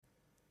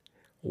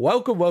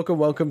Welcome, welcome,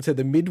 welcome to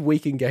the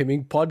Midweek in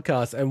Gaming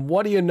podcast. And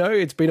what do you know?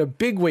 It's been a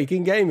big week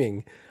in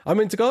gaming. I'm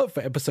Intergot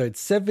for episode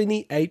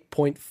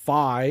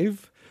 78.5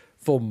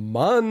 for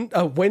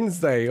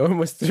Wednesday.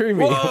 Almost threw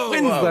me.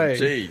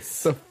 Wednesday.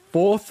 The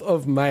 4th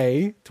of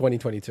May,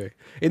 2022.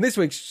 In this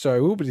week's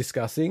show, we'll be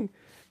discussing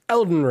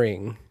Elden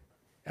Ring,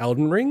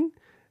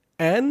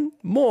 and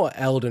more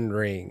Elden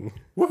Ring.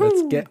 Woo-hoo.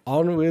 Let's get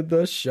on with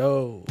the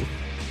show.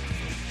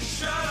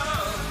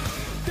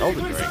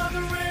 Elden Ring?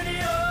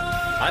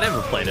 I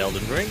never played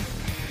Elden Ring.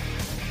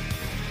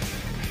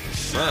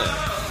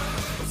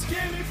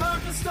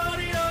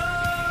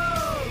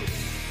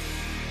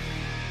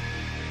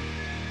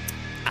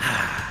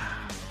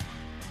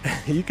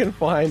 You can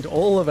find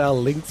all of our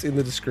links in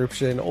the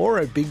description or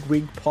at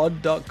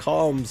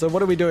bigwigpod.com. So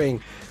what are we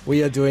doing?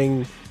 We are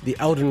doing the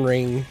Elden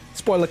Ring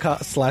spoiler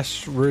cut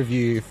 /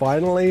 review.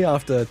 Finally,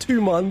 after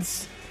 2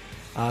 months.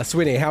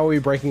 Swinny, how are we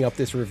breaking up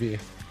this review?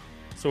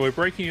 So we're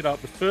breaking it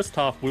up. The first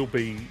half will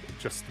be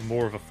just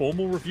more of a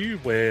formal review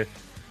where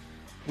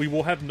we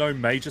will have no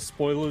major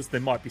spoilers.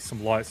 There might be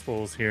some light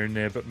spoilers here and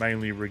there, but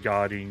mainly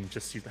regarding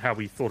just how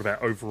we thought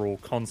about overall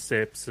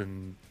concepts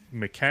and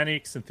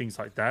mechanics and things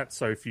like that.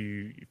 So if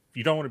you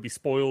don't want to be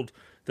spoiled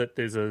that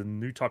there's a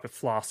new type of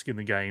flask in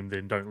the game,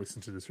 then don't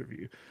listen to this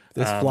review.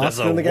 There's flasks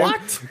in the game?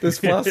 What? There's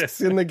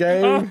flasks in the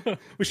game?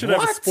 We should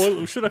have a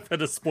spoiler. We should have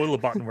had a spoiler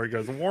button where it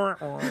goes. Wah,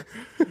 wah.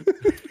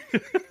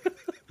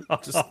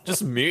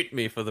 Just mute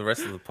me for the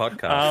rest of the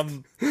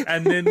podcast.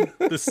 And then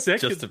the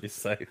second, just to be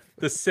safe.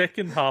 The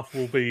second half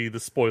will be the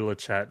spoiler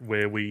chat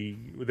where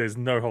there's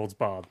no holds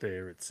barred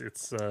there. It's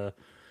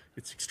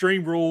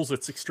extreme rules,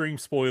 it's extreme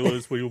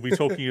spoilers. We will be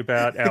talking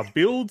about our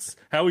builds,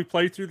 how we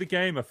play through the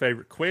game, our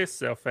favorite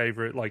quests, our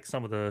favorite, like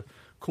some of the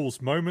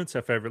coolest moments,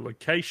 our favorite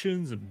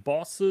locations and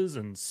bosses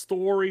and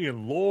story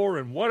and lore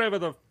and whatever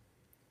the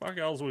fuck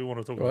else we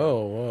want to talk about.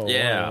 Whoa,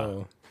 yeah.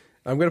 Whoa.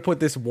 I'm going to put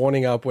this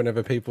warning up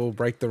whenever people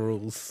break the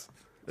rules.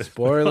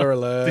 Spoiler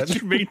alert.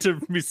 Did you mean to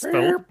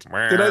misspell it?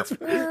 Did I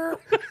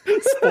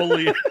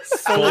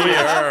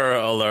Spoiler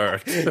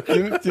alert. Do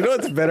you know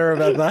what's better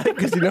about that?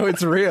 Because you know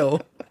it's real.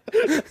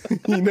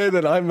 You know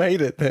that I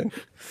made it then.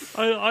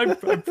 I'm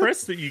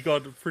impressed that you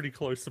got a pretty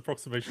close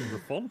approximation of the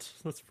font.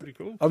 That's pretty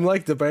cool. I'm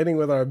like debating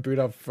whether I boot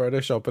up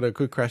Photoshop and it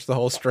could crash the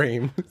whole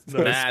stream.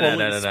 No.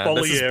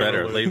 This is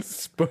better.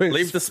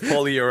 Leave the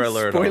spoiler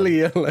alert.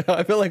 Spoiler alert.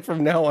 I feel like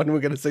from now on we're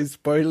going to say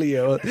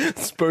spoiler alert.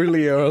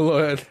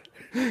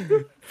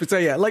 So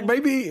yeah,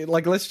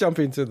 let's jump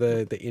into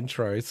the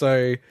intro.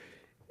 So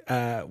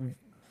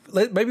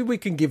maybe we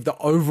can give the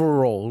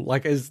overall,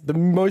 like, as the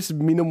most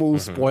minimal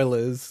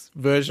spoilers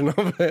version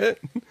of it.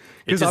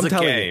 Because I'm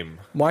telling you,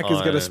 Mike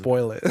is going to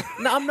spoil it.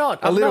 No, I'm not.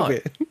 A little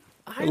bit.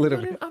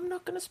 I'm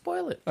not going to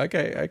spoil it.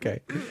 Okay.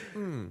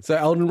 So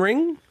Elden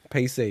Ring,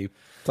 PC,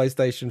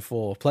 PlayStation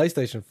 4,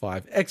 PlayStation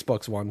 5,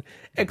 Xbox One,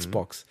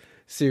 Xbox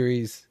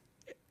Series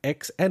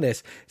X and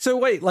S. So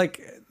wait,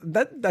 like,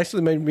 that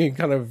actually made me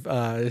kind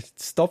of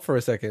stop for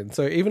a second.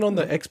 So even on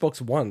the Xbox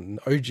One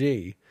OG,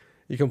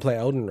 you can play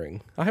Elden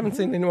Ring. I haven't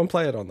seen anyone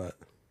play it on that.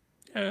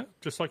 Yeah,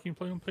 just like you can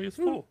play on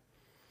PS4.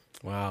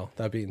 Wow,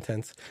 that'd be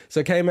intense. So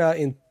it came out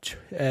in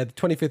the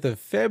 25th of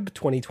Feb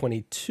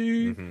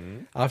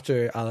 2022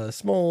 after a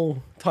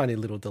small, tiny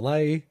little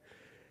delay.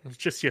 It was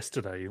just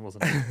yesterday,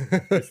 wasn't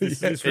it?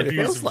 This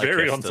review is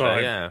very on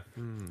time. Yeah.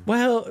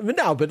 Well,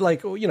 no, but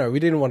like, you know, we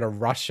didn't want to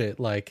rush it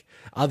like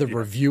other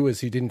reviewers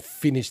who didn't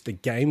finish the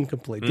game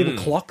completely, didn't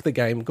clock the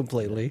game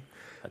completely.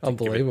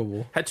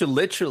 Unbelievable. Had to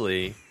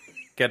literally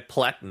get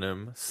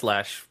platinum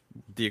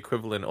 / the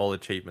equivalent all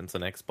achievements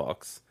on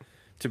Xbox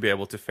to be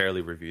able to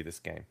fairly review this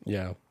game.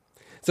 Yeah.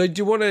 So do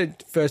you want to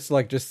first,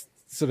 like, just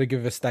sort of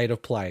give a state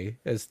of play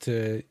as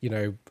to, you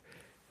know,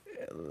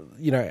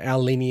 our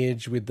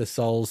lineage with the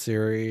Souls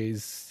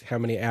series? How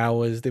many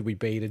hours did we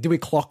beat it? Did we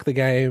clock the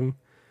game?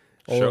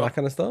 All that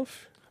kind of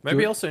stuff?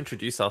 Maybe also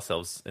introduce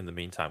ourselves in the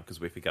meantime, because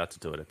we forgot to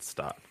do it at the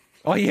start.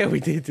 Oh, yeah, we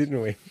did,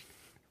 didn't we?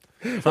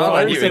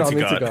 I'm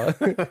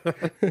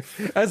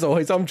Intergot. As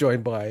always, I'm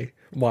joined by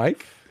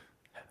Mike.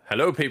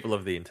 Hello, people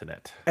of the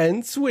internet.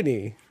 And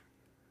Swinny.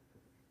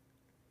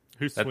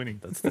 Who's winning?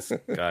 That's this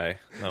guy.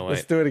 No, wait.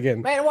 Let's do it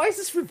again. Man, why is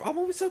this? I'm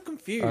always so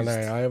confused. I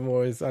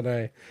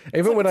know.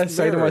 Even when I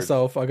say to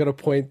myself, I got to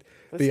point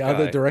the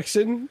other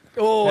direction.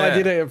 Oh, yeah. I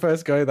did it at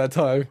first go that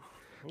time.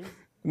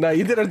 No,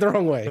 you did it the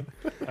wrong way.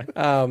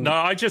 No,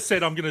 I just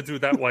said I'm going to do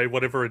it that way.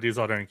 Whatever it is,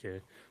 I don't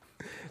care.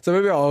 So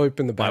maybe I'll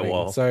open the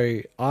batting.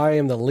 So I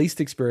am the least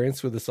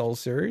experienced with the Souls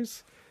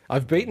series.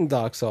 I've beaten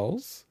Dark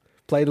Souls,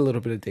 played a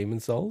little bit of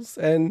Demon Souls,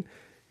 and,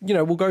 you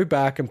know, we'll go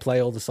back and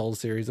play all the Souls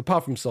series,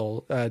 apart from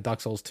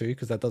Dark Souls 2,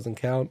 because that doesn't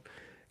count.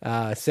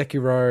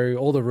 Sekiro,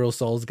 all the real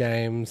Souls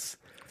games.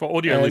 For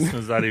audio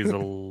listeners, that is a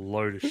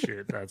load of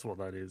shit. That's what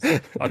that is.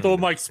 I thought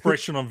my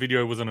expression on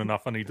video wasn't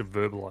enough. I need to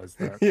verbalize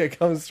that. Yeah, it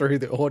comes through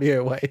the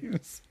audio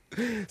waves.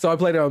 So I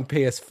played it on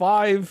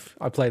PS5.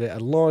 I played it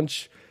at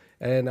launch.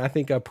 And I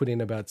think I put in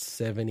about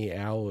 70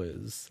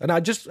 hours. And I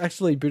just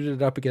actually booted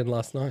it up again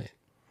last night.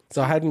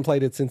 So I hadn't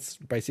played it since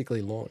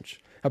basically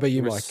launch. How about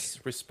you, Mike?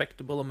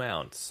 Respectable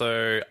amount.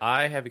 So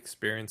I have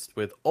experienced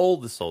with all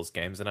the Souls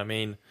games, and I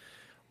mean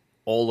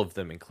all of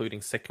them, including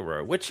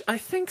Sekiro, which I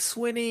think,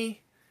 Swinny,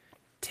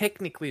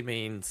 technically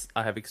means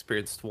I have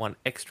experienced one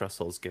extra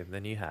Souls game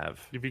than you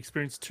have. You've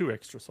experienced 2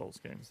 extra Souls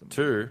games than me.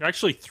 2?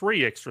 Actually,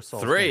 3 extra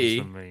Souls 3?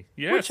 games than me.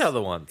 Yes. Which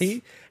other ones?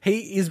 He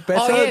is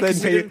better oh, yeah, than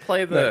 'cause you didn't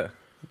play the... No,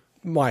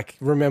 Mike,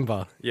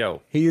 remember,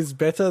 Yo. he is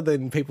better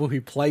than people who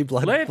play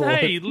Bloodborne.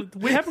 Hey,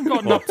 we haven't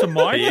gotten up to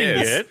my He thing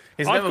is. yet.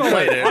 He's I've never got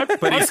played a- it,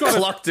 but I've he's got a-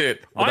 clocked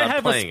it I without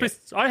have playing it.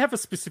 I have a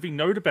specific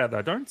note about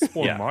that. Don't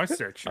spoil Yeah. my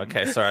section.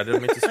 Okay, sorry, I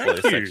didn't mean to spoil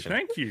Thank this you. section.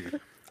 Thank you.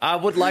 I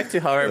would like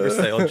to, however,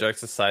 say, all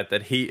jokes aside,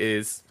 that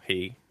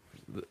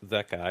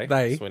that guy,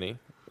 They. Swinny,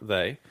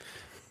 they,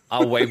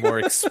 are way more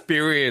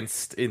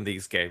experienced in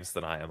these games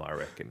than I am, I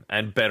reckon,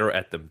 and better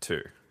at them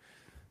too.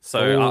 So,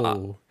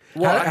 Ooh.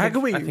 How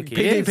can we I think he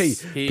PvP,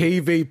 is.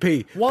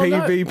 PvP, Well,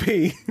 no.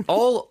 PvP?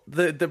 All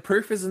the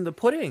proof is in the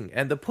pudding,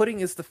 and the pudding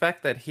is the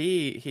fact that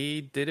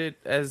he did it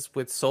as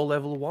with Soul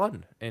Level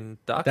 1 in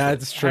Dark Souls.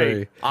 That's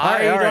true.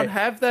 I All right. don't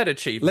have that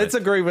achievement. Let's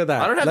agree with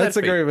that. I don't have Let's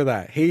that agree feat. with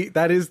that.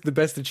 That is the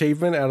best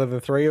achievement out of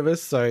the 3 of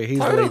us. So he's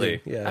Totally,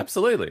 leading. Yeah,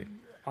 absolutely.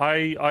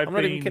 I'm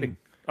not even kidding.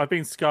 I've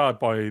been scarred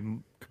by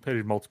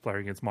competitive multiplayer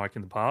against Mike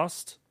in the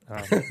past.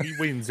 He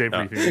wins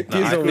everything. No,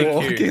 Gears I of think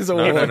War, you- Gears of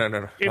no, War.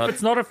 no. If Not-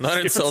 it's not a not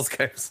in if Souls it's,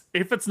 games.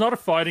 if it's not a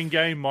fighting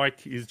game,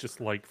 Mike is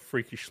just like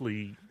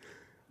freakishly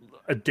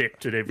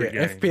adept at every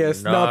yeah. game.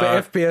 FPS. No, No,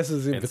 but FPS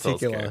is in in Souls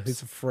particular. games.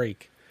 He's a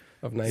freak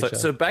of nature.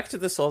 So back to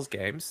the Souls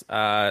games.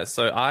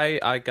 So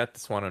I got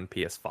this one on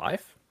PS5.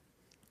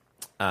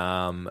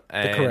 And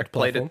the correct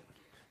played platform. it.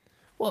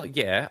 Well,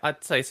 yeah,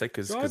 I'd say so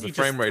because God, the you're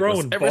frame just rate was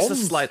throwing ever so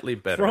bombs- slightly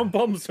better. Throwing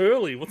bombs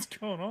early. What's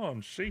going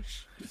on?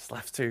 Sheesh. Just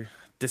have to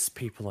diss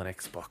people on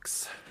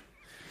Xbox.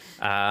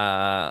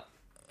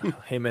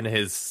 Him and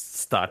his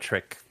Star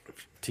Trek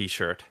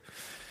T-shirt.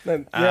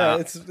 No, yeah,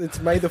 it's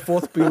May the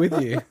 4th be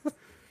with you.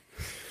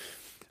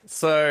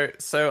 So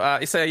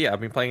yeah, I've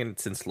been playing it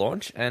since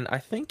launch, and I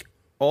think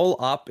all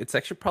up, it's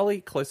actually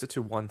probably closer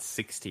to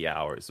 160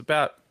 hours,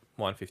 about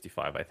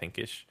 155, I think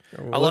ish.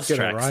 Well, I let's lost get it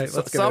track. right. So-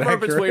 Let's get it somewhere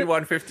accurate. between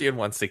 150 and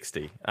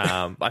 160.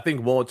 I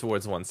think more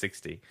towards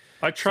 160.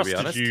 I trusted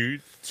honest. you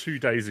 2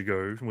 days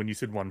ago when you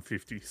said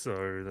 150.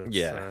 So that's,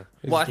 Yeah.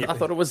 Well, I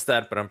thought it was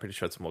that, but I'm pretty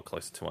sure it's more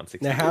closer to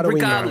 160. Now, how do we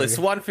know? Regardless,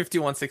 150,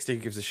 160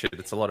 gives a shit.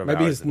 It's a lot of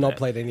Maybe hours. he's in not there.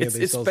 played any of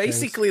these It's Souls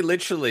basically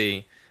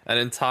literally an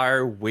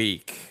entire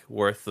week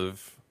worth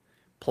of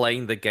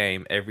playing the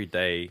game every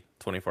day,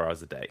 24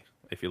 hours a day,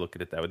 if you look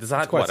at it that way. There's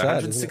quite sad,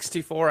 isn't it?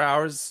 164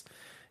 hours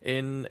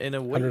in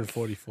a week?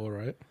 144,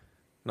 right?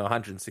 No,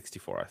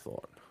 164, I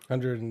thought.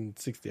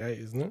 168,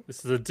 isn't it?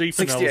 This is a deep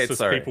 68, analysis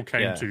sorry. people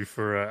came Yeah. to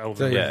for Elden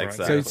So, Ring. yeah, right?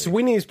 exactly. So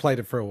Swinny's played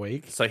it for a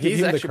week. So Give he's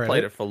him the actually played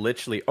credit. it for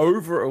literally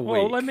over a week.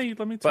 Well, let me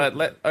talk.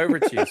 But over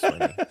to you,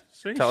 Swinny.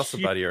 See? Tell us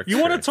about your You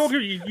want to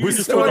experience. talk? You We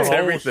just still talk want the whole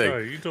everything. show.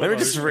 You talk Let me the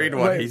just whole read show.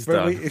 what Wait, he's but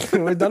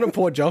done. we've done a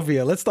poor job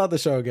here. Let's start the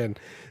show again.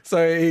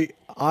 So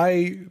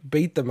I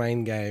beat the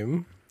main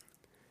game,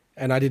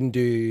 and I didn't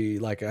do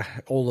like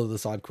all of the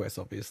side quests,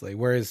 obviously.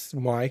 Whereas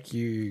Mike,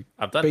 you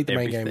I've done beat the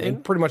main game everything.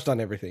 and pretty much done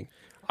everything.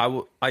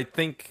 I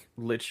think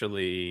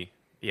literally,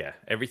 yeah,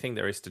 everything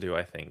there is to do.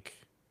 I think.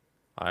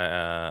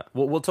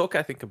 We'll talk.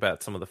 I think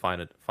about some of the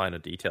finer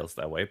details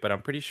that way, but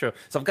I'm pretty sure.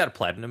 So I've got a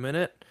platinum in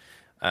it,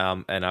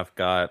 and I've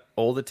got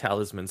all the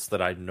talismans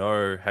that I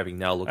know, having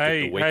now looked at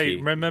the wiki. Hey,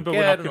 remember, Yeah,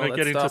 we're not and all going to that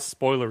get into stuff.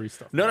 spoilery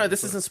stuff. No,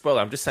 this isn't spoiler.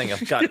 I'm just saying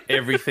I've got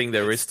everything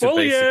there is to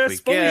Spoiler,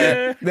 basically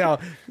get. spoiler. Now,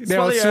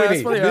 Spoiler, Swinny,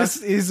 spoiler.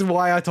 this is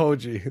why I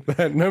told you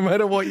that no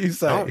matter what you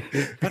say,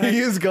 he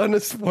is going to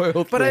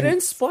spoil But I things.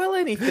 didn't spoil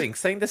anything.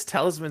 Saying there's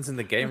talismans in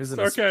the game isn't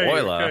a Okay,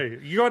 spoiler. okay.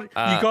 You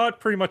got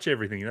pretty much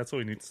everything. That's all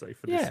you need to say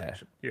for this Yeah.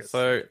 section. Yes.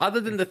 So other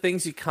than the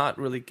things you can't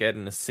really get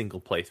in a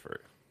single playthrough.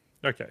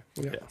 Okay.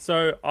 Yeah.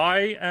 So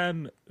I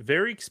am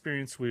very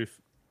experienced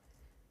with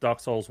Dark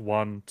Souls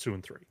 1, 2,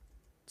 and 3.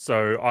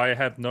 So I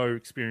have no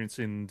experience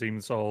in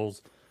Demon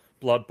Souls,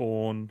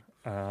 Bloodborne,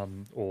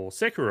 or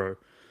Sekiro.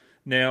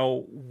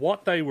 Now,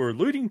 what they were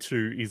alluding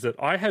to is that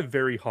I have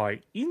very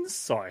high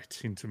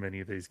insight into many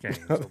of these games.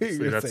 I think you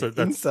were Obviously,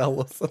 saying incel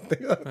or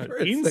something. Like that for a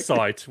second.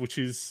 insight, which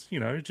is,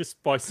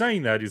 just by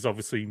saying that is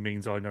obviously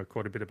means I know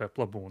quite a bit about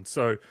Bloodborne.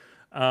 So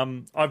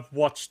I've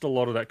watched a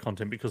lot of that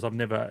content because I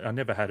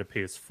never had a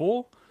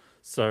PS4.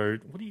 So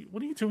what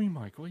are you doing,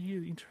 Mike? What are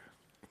you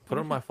Put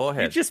it on my You're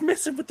forehead. just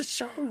messing with the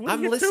show. What are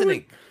I'm you listening.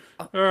 doing?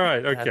 All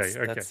right, okay,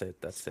 okay. That's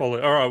it. That's it.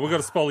 Spoiler. All right, we've got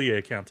a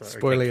spoiler counter. Okay.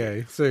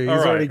 Spoilier. So he's All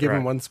right, already given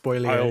right. one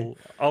spoiler.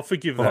 I'll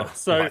forgive that.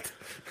 So right.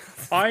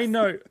 I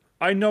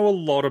know a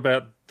lot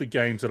about the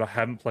games that I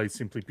haven't played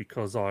simply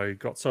because I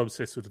got so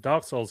obsessed with the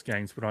Dark Souls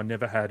games, but I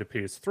never had a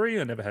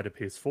PS3, I never had a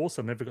PS4,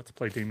 so I never got to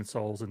play Demon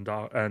Souls and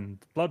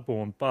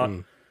Bloodborne. But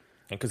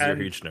Because you're a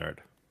huge nerd.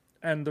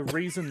 and the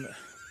reason,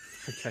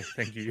 okay,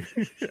 thank you,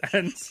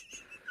 and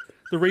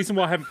the reason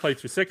why I haven't played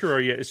through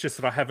Sekiro yet is just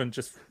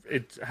that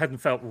it hadn't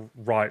felt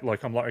right.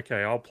 Like, I'm like,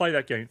 okay, I'll play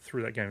that game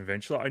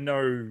eventually. I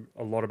know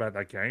a lot about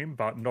that game,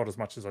 but not as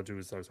much as I do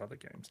as those other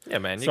games. Yeah,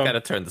 man, you So- got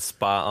to turn the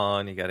spa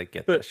on. You got to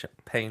get the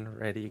champagne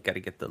ready. You got to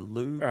get the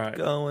lube Alright.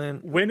 going.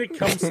 When it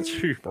comes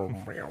to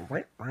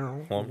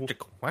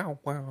Wow,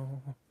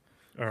 wow.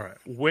 all right,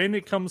 when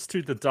it comes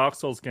to the Dark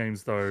Souls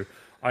games, though,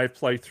 I've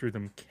played through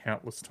them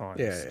countless times.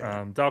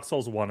 Yeah. Dark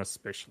Souls 1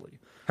 especially,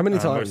 How many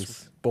most-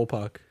 times?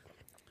 Ballpark.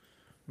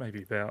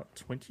 maybe about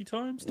 20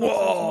 times.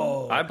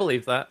 Whoa, I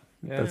believe that.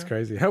 Yeah. that's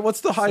crazy.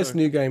 What's the highest So-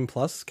 New Game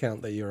Plus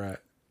count that you're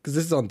at? Because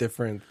this is on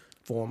different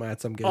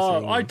formats, I'm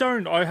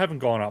guessing. I haven't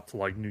gone up to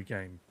like New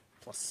Game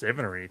 +7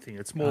 or anything.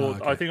 It's more.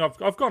 okay. I think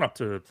I've gone up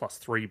to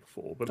 +3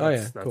 before, but Oh,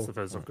 that's, yeah, that's cool. the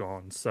furthest I've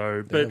gone.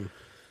 So, Damn.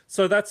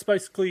 so that's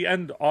basically.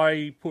 And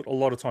I put a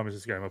lot of time into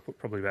this game. I put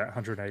probably about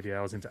 180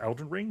 hours into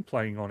Elden Ring,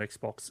 playing on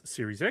Xbox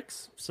Series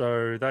X.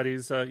 So that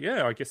is,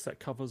 I guess that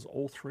covers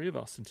all three of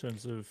us in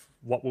terms of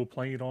what we're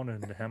playing it on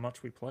and how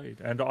much we played.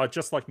 And I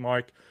just like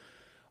Mike.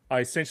 I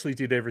essentially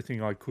did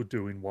everything I could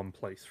do in one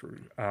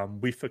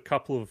playthrough, with a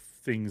couple of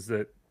things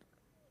that,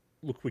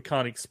 look, we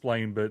can't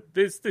explain, but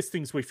there's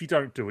things where if you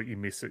don't do it, you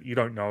miss it. You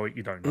don't know it,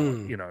 you don't know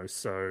it, you know.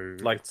 So,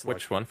 Like it's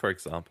which one, for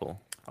example?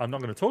 I'm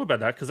not going to talk about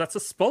that because that's a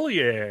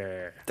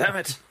spoiler. Damn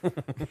it! All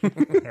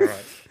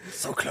right,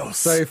 So close.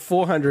 So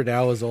 400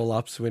 hours all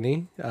up,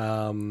 Swinny,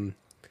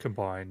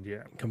 combined,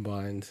 yeah.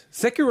 combined.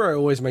 Sekiro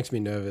always makes me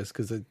nervous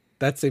because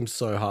that seems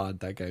so hard,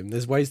 that game.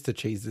 There's ways to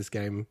cheese this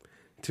game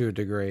to a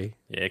degree.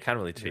 Yeah, you can't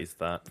really cheese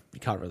that.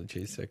 You can't really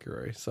cheese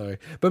Sekiro. So,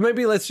 but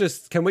maybe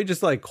can we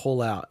just like call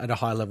out at a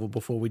high level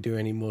before we do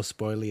any more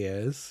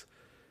spoilers?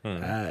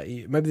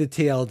 Maybe the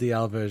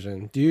TLDR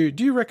version. Do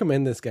you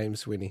recommend this game,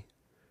 Swinny?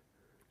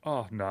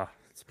 Oh, nah,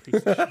 it's a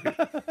piece of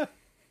shit.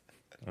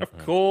 Of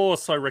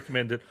course, I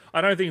recommend it.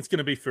 I don't think it's going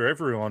to be for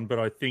everyone, but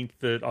I think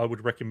that I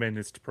would recommend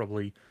this to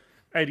probably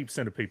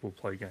 80% of people who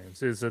play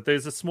games. There's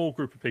a small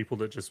group of people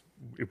that just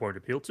it won't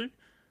appeal to.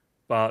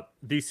 But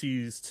this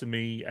is, to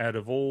me, out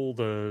of all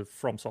the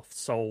FromSoft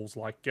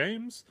Souls-like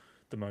games,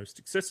 the most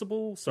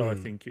accessible. So I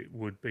think it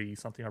would be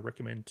something I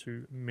recommend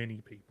to many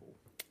people.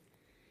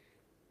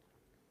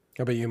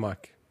 How about you,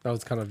 Mike? That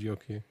was kind of your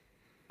cue.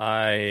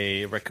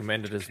 I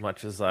recommend it as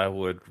much as I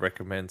would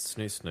recommend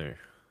Snoo Snoo.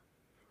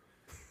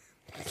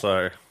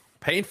 So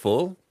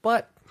painful,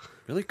 but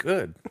really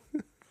good.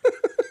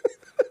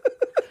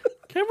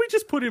 Can we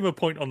just put him a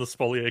point on the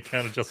Spolier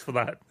counter just for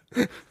that?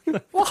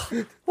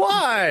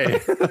 Why?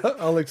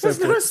 I'll There's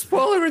accept no it.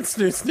 spoiler in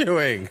Snoo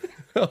Snooing.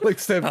 I'll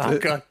accept Oh,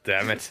 it. god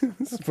damn it.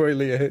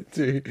 Spoiler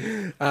too.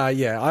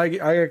 Yeah, I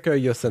echo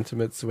your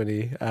sentiments,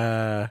 Winnie.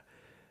 But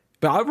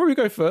I'd probably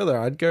go further.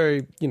 I'd go,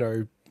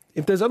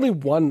 if there's only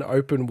one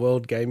open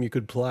world game you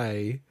could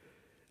play,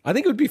 I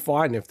think it would be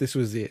fine if this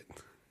was it.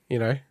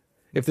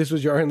 If this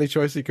was your only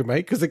choice you could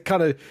make, because it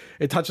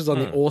touches on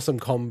the awesome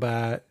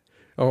combat.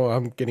 Oh,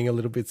 I'm getting a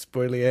little bit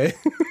spoiler.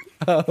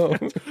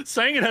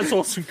 Saying it has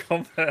awesome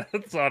combat,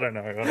 I don't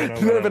know.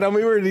 No, but I'm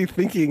already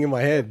thinking in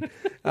my head.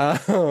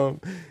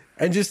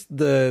 And just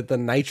the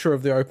nature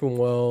of the open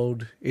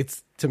world,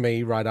 it's to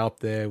me right up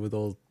there with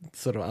all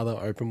sort of other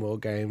open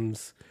world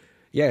games.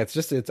 Yeah, it's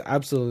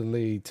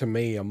absolutely to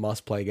me a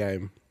must play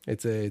game.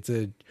 It's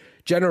a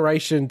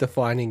generation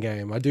defining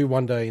game. I do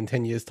wonder in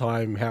 10 years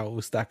time how it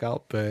will stack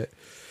up, but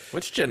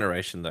Which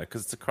generation though?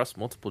 Because it's across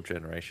multiple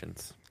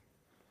generations.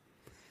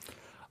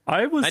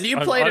 And And you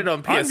played it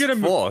on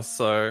PS4,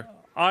 so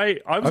I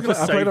was going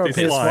to I played it on save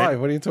this PS5.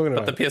 line. What are you talking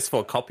but about? the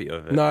PS4 copy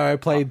of it. No, I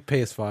played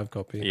PS5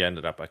 copy. You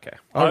ended up okay.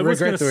 I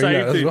regret doing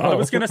that as well. I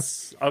was going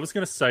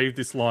to save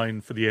this line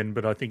for the end,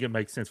 but I think it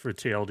makes sense for a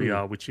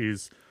TLDR, which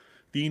is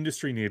the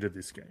industry needed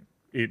this game.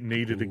 It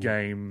needed a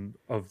game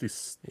of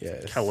this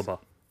Yes. caliber.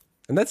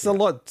 And that's a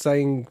lot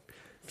saying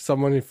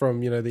someone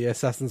from, the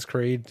Assassin's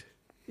Creed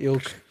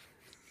ilk.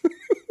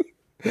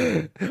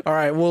 All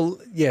right, well,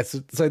 yes.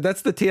 So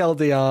that's the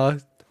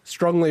TLDR.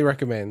 Strongly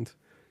recommend.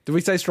 Did we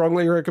say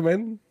strongly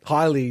recommend?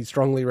 Highly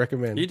strongly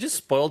recommend. You just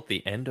spoiled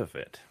the end of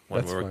it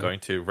when That's we were fine. going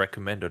to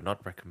recommend or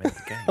not recommend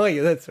the game. Oh,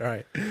 yeah, that's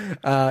right.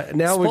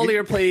 Now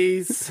Spoiler,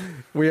 please.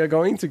 we are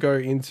going to go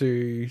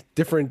into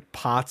different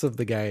parts of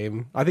the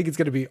game. I think it's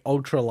going to be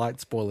ultra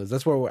light spoilers.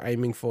 That's what we're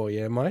aiming for,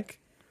 yeah, Mike?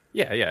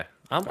 Yeah.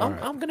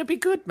 I'm gonna be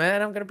good,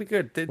 man. I'm gonna be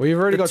good. Well, you've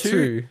already The got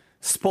two.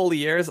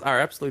 Spoilers are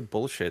absolute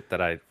bullshit that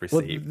I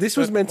Well, received. this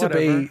was but meant to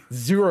whatever. be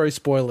zero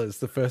spoilers,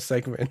 the first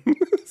segment.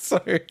 So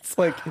it's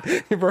like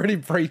you've already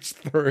breached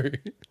through.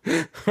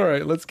 All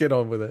right, let's get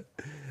on with it.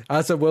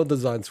 So well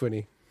designed,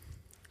 Swinny.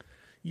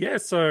 Yeah,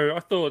 so I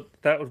thought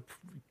that would,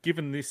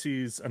 given this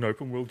is an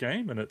open world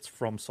game and it's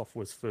from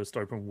Software's first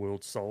open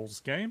world Souls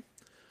game,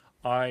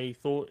 I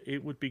thought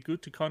it would be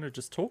good to kind of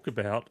just talk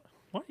about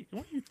what are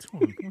you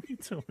doing? What are you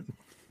doing?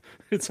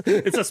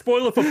 It's a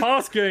spoiler for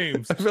past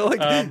games. I feel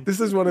like this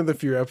is one of the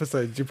few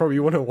episodes you probably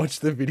want to watch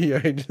the video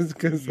just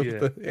because Yeah.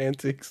 of the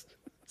antics.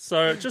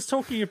 So just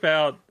talking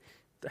about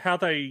how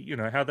they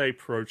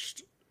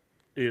approached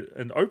it,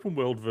 an open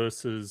world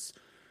versus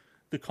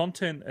the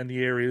content and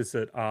the areas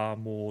that are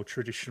more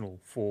traditional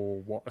for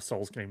what a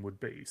Souls game would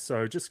be.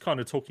 So just kind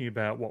of talking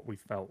about what we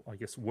felt, I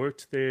guess,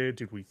 worked there.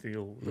 Did we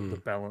feel that the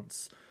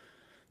balance?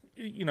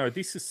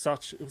 This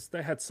is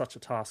they had such a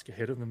task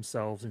ahead of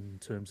themselves in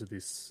terms of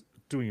this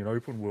doing an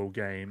open world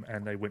game,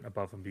 and they went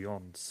above and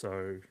beyond.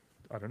 So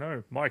I don't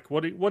know, Mike,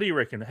 what do you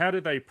reckon? How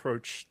did they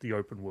approach the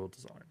open world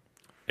design?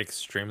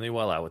 Extremely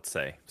well, I would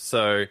say.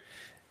 So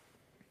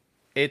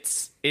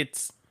it's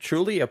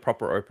truly a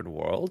proper open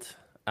world.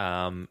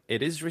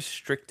 It is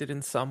restricted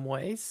in some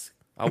ways.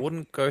 I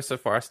wouldn't go so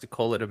far as to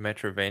call it a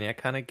Metrovania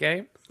kind of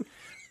game,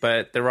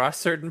 but there are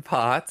certain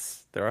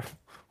parts. There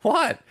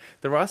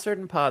are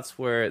certain parts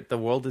where the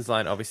world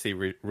design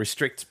obviously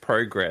restricts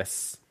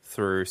progress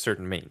through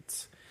certain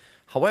means.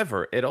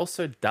 However, it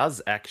also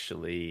does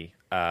actually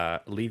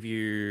leave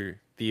you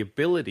the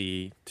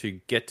ability to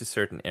get to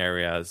certain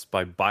areas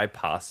by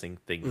bypassing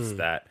things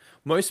that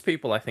most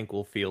people, I think,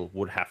 will feel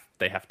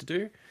they have to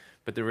do.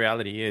 But the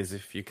reality is,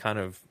 if you kind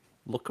of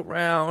look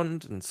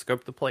around and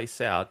scope the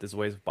place out, there's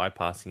ways of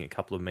bypassing a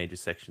couple of major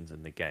sections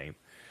in the game.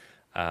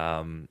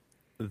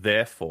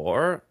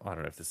 Therefore, I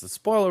don't know if this is a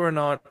spoiler or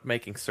not,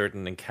 making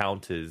certain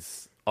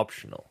encounters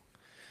optional.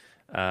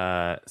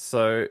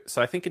 So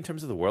I think in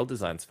terms of the world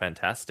design, it's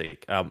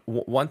fantastic.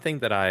 One thing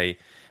that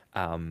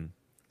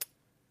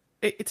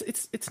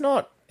it's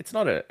not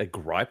a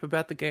gripe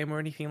about the game or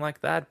anything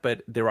like that,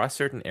 but there are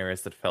certain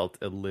areas that felt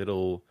a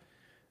little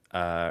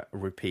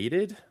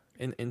repeated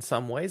in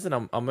some ways,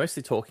 and I'm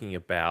mostly talking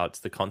about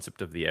the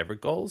concept of the ever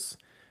goals.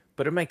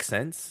 But it makes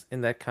sense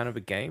in that kind of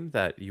a game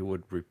that you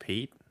would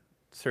repeat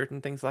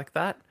certain things like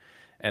that.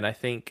 And I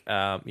think,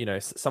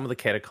 some of the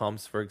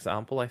catacombs, for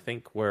example, I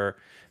think were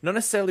not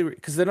necessarily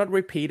because they're not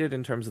repeated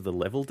in terms of the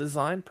level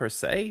design per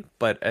se,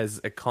 but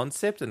as a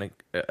concept and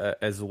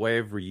as a way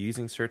of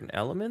reusing certain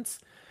elements,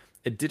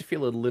 it did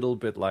feel a little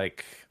bit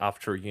like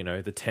after, the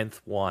 10th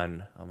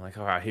one, I'm like,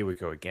 all right, here we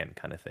go again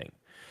kind of thing.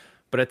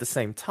 But at the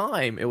same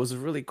time, it was a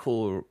really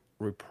cool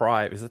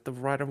reprieve. Is that the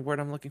right word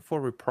I'm looking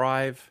for?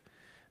 Reprieve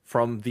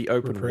from the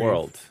open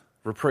world.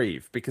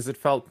 Reprieve, because it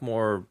felt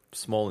more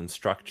small and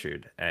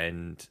structured,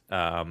 and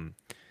I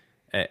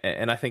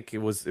think it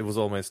was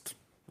almost,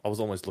 I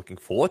was almost looking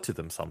forward to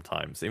them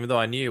sometimes, even though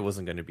I knew it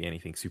wasn't going to be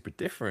anything super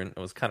different.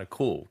 It was kind of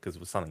cool because it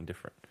was something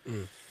different.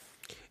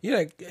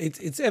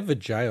 It's Ever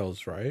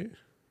Jails, right?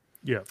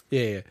 Yeah.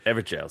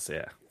 Ever Jails,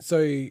 yeah.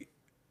 So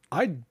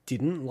I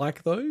didn't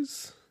like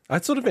those. I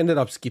sort of ended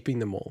up skipping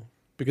them all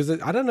because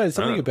I don't know,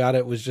 something about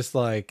it was just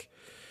like,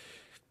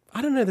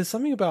 I don't know, there's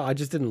something about I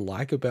just didn't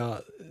like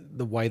about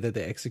the way that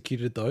they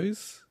executed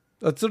those.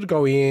 I'd sort of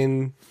go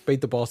in,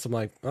 beat the boss. I'm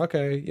like,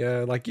 okay,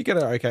 yeah, like you get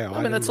an okay item.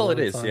 I mean, that's all it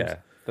is, yeah.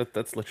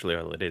 That's literally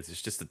all it is.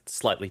 It's just a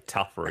slightly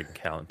tougher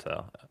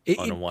encounter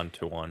on a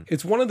one-to-one.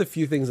 It's one of the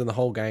few things in the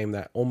whole game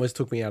that almost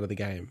took me out of the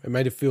game. It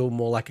made it feel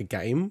more like a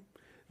game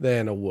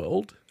than a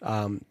world.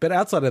 But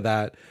outside of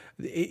that,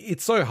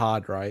 it's so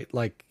hard, right?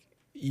 Like,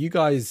 you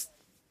guys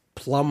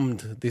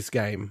plumbed this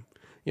game.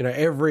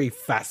 Every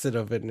facet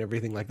of it and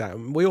everything like that.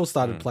 And we all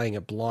started playing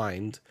it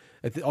blind.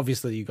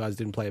 Obviously, you guys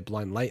didn't play it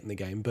blind late in the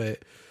game,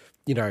 but,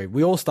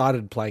 we all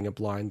started playing it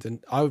blind.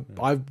 And I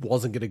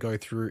wasn't going to go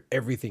through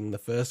everything the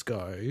first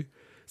go.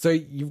 So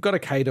you've got to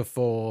cater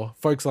for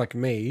folks like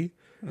me.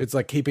 It's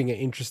like keeping it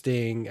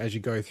interesting as you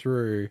go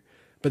through.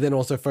 But then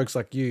also folks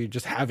like you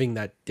just having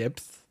that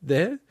depth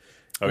there.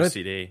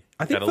 OCD.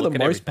 I think for the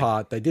most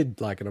part, they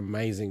did like an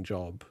amazing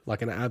job.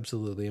 Like an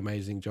absolutely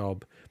amazing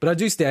job. But I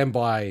do stand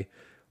by...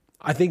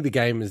 I think the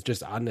game is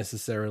just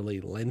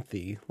unnecessarily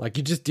lengthy. Like,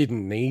 you just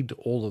didn't need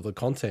all of the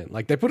content.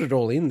 Like, they put it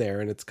all in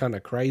there and it's kind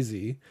of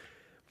crazy.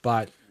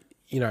 But,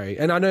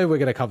 and I know we're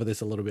going to cover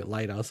this a little bit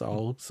later, so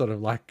I'll sort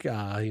of like,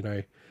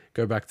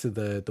 go back to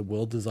the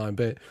world design.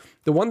 But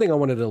the one thing I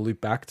wanted to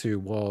loop back to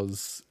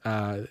was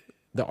the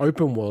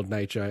open world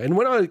nature. And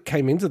when I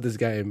came into this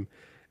game,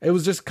 it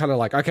was just kind of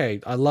like, okay,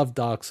 I love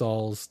Dark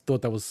Souls,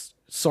 thought that was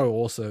so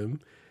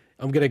awesome.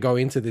 I'm going to go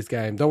into this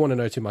game. Don't want to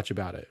know too much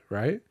about it,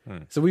 right?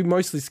 So we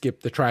mostly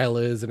skip the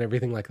trailers and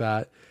everything like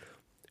that.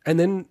 And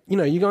then,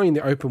 you go in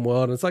the open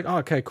world and it's like, oh,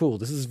 okay, cool.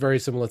 This is very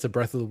similar to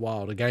Breath of the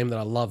Wild, a game that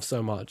I love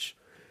so much.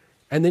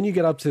 And then you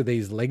get up to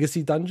these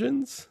legacy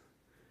dungeons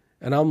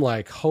and I'm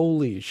like,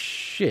 holy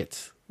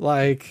shit.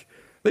 Like,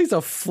 these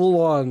are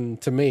full on,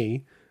 to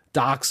me,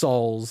 Dark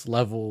Souls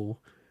level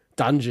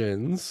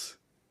dungeons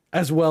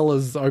as well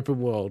as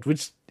open world,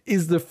 which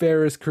is the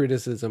fairest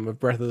criticism of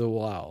Breath of the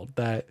Wild,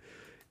 that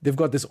they've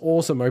got this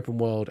awesome open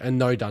world and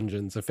no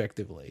dungeons,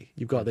 effectively.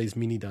 You've got these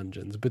mini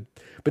dungeons. But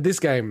this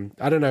game,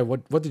 I don't know,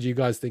 what did you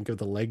guys think of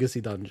the legacy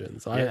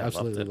dungeons? I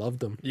absolutely loved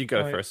them. You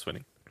go first,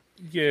 Swinny.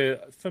 Yeah,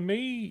 for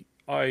me,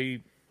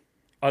 I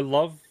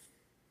love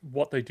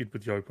what they did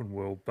with the open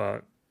world,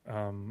 but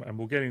and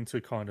we'll get into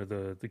kind of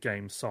the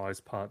game size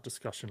part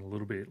discussion a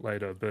little bit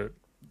later, but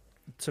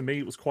to me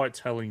it was quite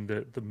telling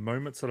that the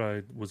moments that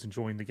I was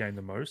enjoying the game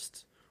the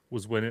most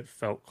was when it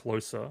felt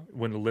closer,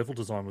 when the level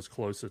design was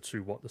closer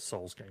to what the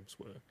Souls games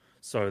were.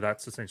 So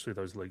that's essentially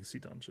those legacy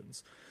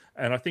dungeons.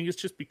 And I think it's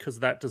just because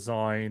that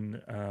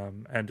design,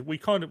 and we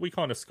kind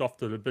of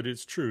scoffed at it, but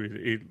it's true.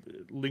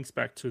 It links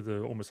back to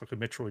the almost like a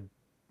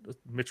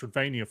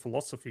Metroidvania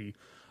philosophy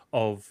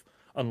of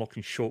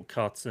unlocking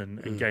shortcuts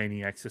and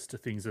gaining access to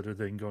things that are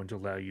then going to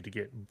allow you to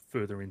get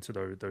further into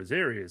those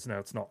areas. Now,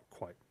 it's not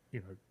quite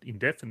in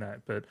depth in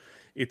that, but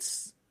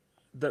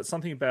that's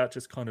something about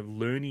just kind of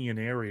learning an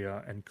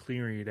area and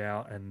clearing it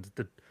out, and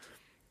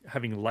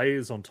having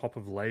layers on top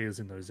of layers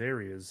in those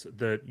areas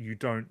that you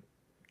don't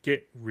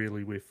get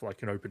really with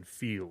like an open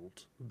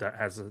field that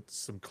has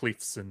some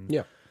cliffs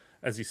and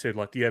as you said,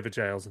 like the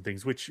Everjails and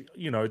things, which,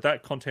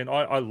 that content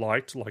I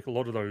liked. Like a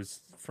lot of those,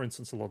 for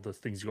instance, a lot of the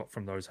things you got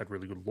from those had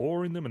really good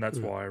lore in them, and that's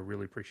why I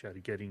really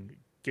appreciated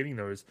getting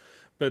those.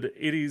 But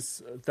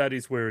that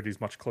is where it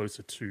is much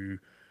closer to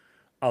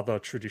other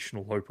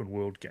traditional open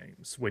world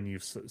games, when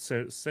you've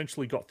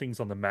essentially got things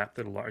on the map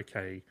that are like,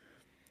 okay,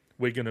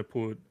 we're going to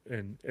put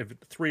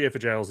 3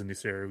 Everjails in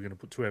this area, we're going to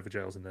put 2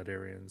 Everjails in that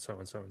area, and so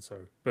and so and so.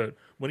 But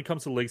when it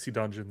comes to legacy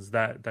dungeons,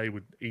 that they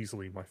would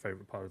easily my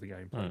favorite part of the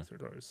game, playing through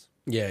those.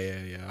 Yeah.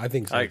 I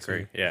think so. I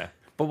agree. Too. Yeah.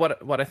 But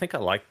what I think I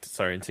liked,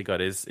 in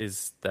Tigot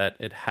is that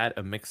it had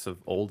a mix of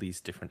all these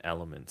different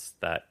elements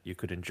that you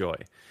could enjoy.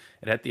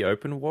 It had the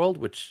open world,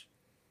 which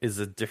is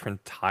a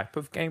different type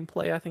of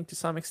gameplay, I think, to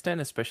some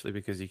extent, especially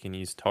because you can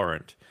use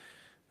torrent.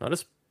 Not a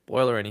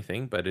spoiler or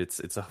anything, but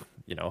it's a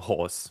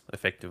horse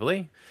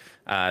effectively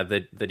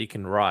that you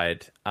can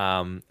ride,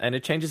 and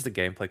it changes the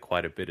gameplay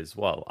quite a bit as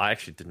well. I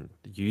actually didn't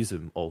use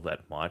them all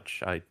that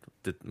much. I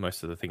did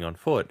most of the thing on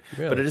foot,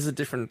 but it is a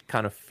different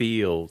kind of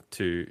feel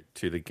to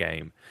the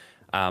game.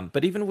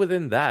 But even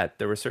within that,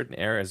 there were certain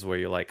areas where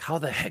you're like, how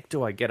the heck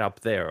do I get up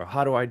there? Or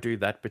how do I do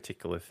that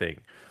particular thing?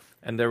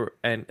 And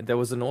there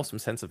was an awesome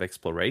sense of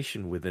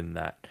exploration within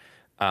that.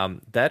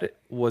 That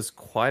was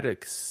quite a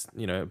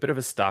bit of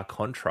a stark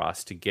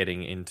contrast to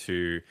getting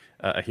into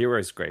a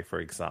hero's grave, for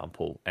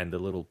example, and the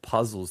little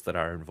puzzles that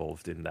are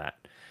involved in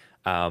that.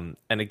 And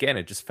again,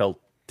 it just felt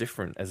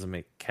different as a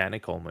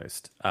mechanic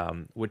almost,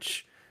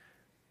 which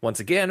once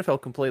again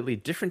felt completely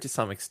different to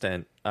some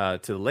extent to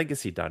the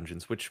legacy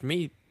dungeons, which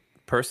me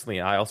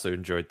personally, I also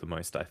enjoyed the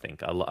most. I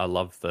think I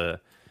love the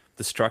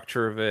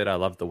structure of it. I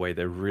love the way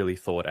they're really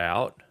thought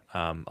out.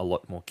 A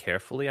lot more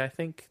carefully, I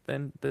think,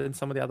 than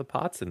some of the other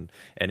parts, and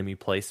enemy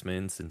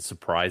placements and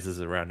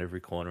surprises around every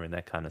corner and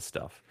that kind of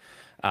stuff.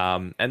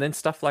 And then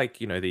stuff like,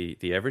 the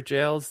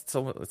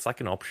Everjails, it's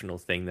like an optional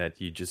thing that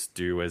you just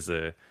do as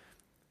a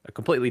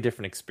completely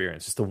different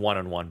experience, just a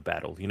one-on-one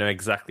battle. You know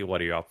exactly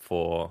what you're up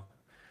for.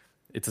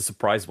 It's a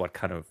surprise what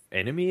kind of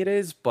enemy it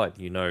is, but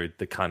you know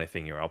the kind of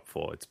thing you're up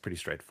for. It's pretty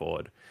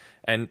straightforward.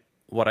 And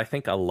what I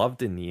think I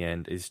loved in the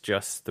end is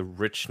just the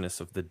richness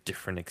of the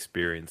different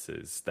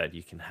experiences that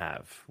you can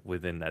have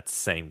within that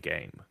same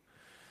game.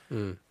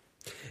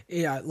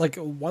 Yeah, like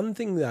one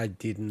thing that I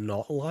did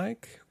not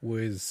like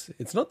was,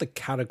 it's not the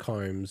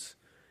catacombs.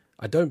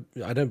 I don't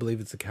believe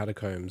it's the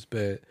catacombs,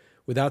 but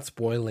without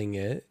spoiling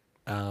it,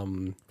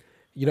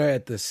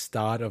 at the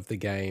start of the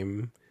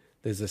game,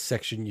 there's a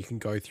section you can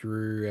go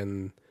through,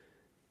 and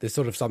there's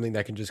sort of something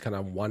that can just kind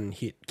of one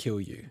hit kill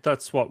you.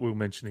 That's what we were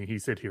mentioning. He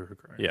said hero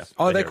graves. Yeah.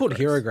 Oh, they're called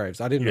hero graves.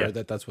 I didn't know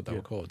that that's what they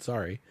were called.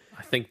 Sorry.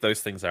 I think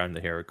those things are in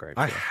the hero graves.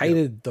 I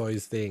hated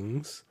those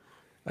things.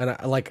 And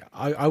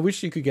I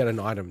wish you could get an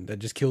item that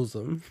just kills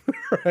them,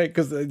 right?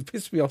 Because it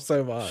pissed me off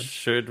so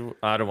much.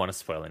 I don't want to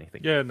spoil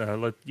anything. Yeah, no,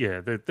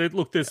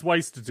 look, there's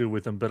ways to deal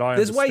with them, but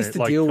there's ways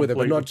to deal with it,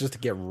 but not just to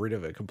get rid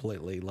of it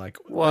completely. Like,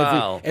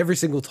 every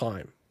single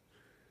time,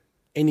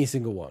 any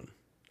single one.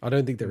 I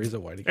don't think there is a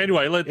way to get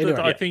anyway.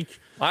 I think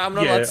I'm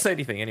not allowed to say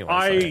anything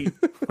anyway.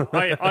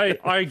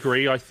 I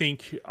agree. I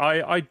think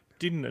I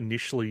didn't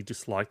initially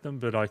dislike them,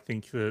 but I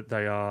think that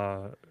they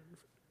are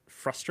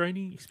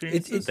frustrating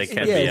experiences. They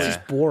can be. It's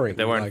just boring.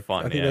 They weren't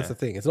fun. I think that's the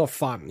thing. It's not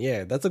fun.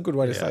 Yeah, that's a good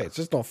way to say it. It's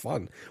just not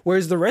fun.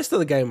 Whereas the rest of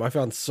the game I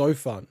found so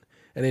fun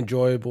and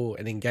enjoyable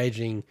and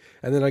engaging,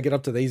 and then I get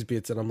up to these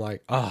bits and I'm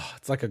like,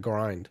 it's like a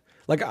grind.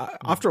 Like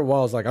after a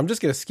while, I was like, I'm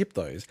just going to skip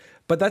those.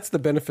 But that's the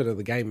benefit of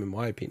the game, in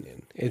my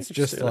opinion. It's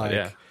just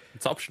like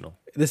it's optional.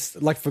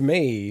 This, like for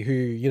me,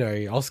 who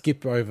I'll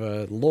skip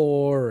over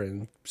lore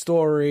and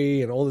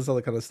story and all this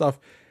other kind of stuff.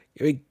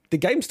 The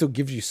game still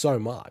gives you so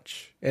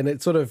much, and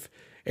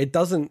it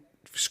doesn't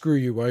screw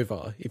you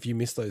over if you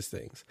miss those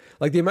things.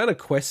 Like the amount of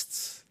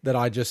quests that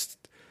I just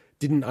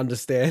didn't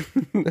understand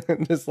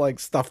and just like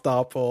stuffed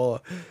up or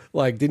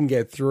like didn't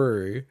get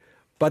through,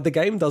 but the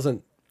game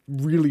doesn't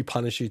really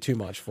punish you too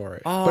much for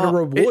it, but it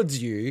rewards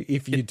you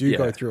if you do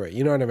go through it.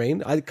 You know what I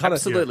mean?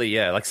 Absolutely.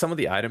 Like some of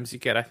the items you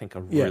get, I think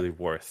are really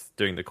worth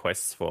doing the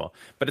quests for.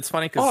 But it's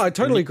funny because I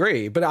totally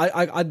agree. But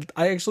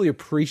I actually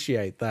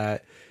appreciate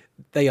that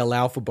they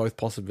allow for both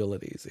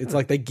possibilities. It's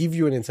like they give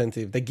you an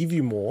incentive. They give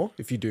you more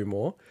if you do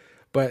more.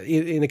 But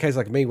in a case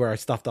like me where I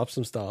stuffed up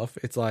some stuff,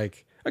 it's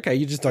like, okay,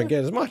 you just don't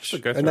get as much,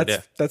 and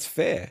that's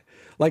fair.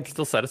 Like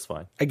still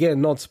satisfying. Again,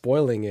 not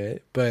spoiling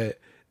it, but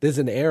there's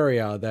an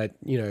area that,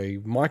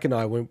 Mike and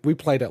I, when we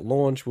played at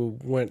launch, we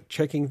weren't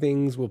checking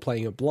things, we were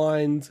playing it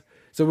blind.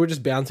 So we're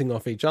just bouncing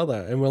off each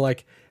other. And we're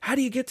like, how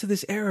do you get to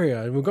this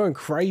area? And we're going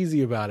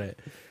crazy about it.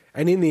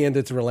 And in the end,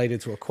 it's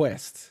related to a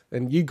quest.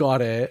 And you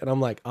got it. And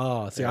I'm like,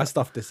 I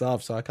stuffed this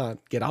up, so I can't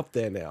get up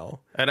there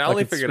now. And I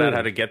only figured out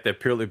how to get there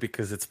purely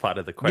because it's part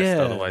of the quest.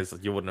 Yeah. Otherwise,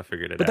 you wouldn't have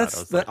figured it But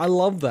out. I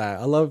love that.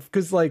 I love,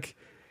 because like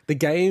the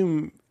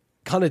game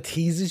kind of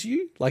teases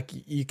you, like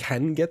you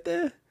can get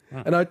there.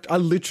 And I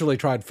literally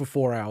tried for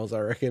 4 hours, I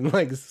reckon,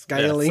 like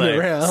scaling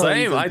around.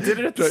 Same. I did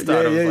it at the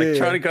start. I was like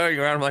trying to go going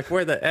around. I'm like,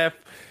 where the F?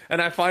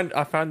 And I found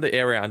the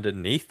area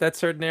underneath that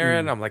certain area,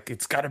 and I'm like,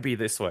 it's got to be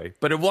this way.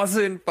 But it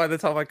wasn't by the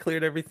time I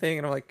cleared everything,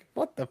 and I'm like,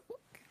 what the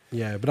fuck?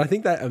 Yeah, but I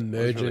think that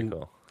emergent really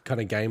cool.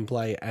 kind of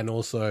gameplay and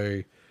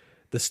also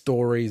the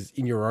stories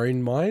in your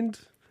own mind,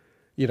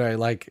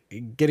 like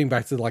getting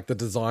back to like the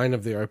design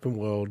of the open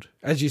world,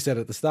 as you said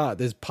at the start,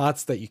 there's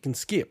parts that you can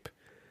skip.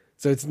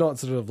 So it's not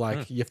sort of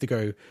like you have to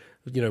go,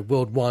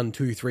 world 1,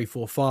 2, 3,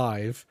 4,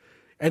 5.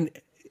 And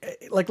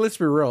like, let's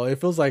be real, it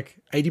feels like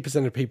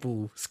 80% of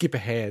people skip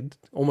ahead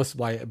almost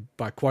by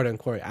quote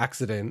unquote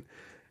accident.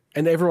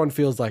 And everyone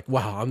feels like,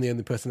 wow, I'm the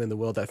only person in the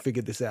world that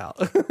figured this out.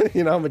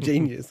 I'm a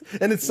genius.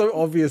 And it's so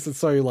obvious. It's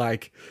so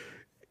like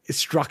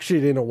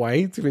structured in a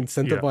way to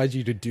incentivize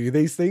you to do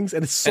these things.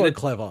 And it's so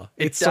clever.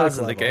 It's so does,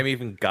 clever. and the game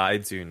even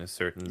guides you in a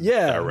certain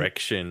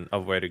direction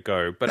of where to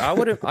go. But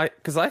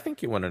because I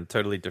think you went in a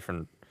totally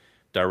different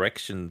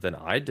direction than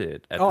I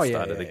did at the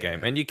start of the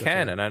game. And you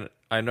can, and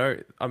I know,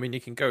 you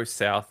can go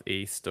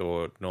southeast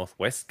or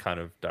northwest kind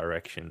of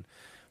direction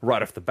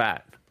right off the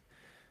bat.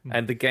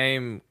 And the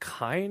game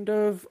kind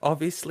of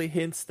obviously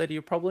hints that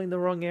you're probably in the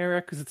wrong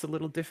area because it's a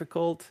little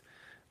difficult.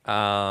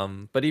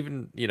 But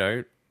even,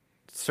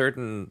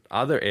 certain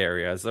other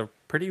areas are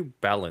pretty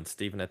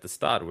balanced even at the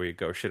start where you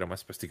go, shit, am I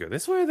supposed to go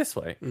this way or this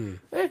way?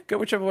 Go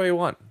whichever way you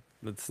want.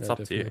 It's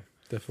up to you.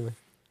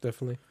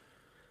 Definitely.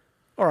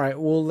 All right,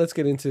 well, let's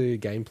get into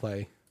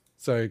gameplay.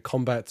 So,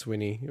 combat,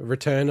 Swinny.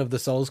 Return of the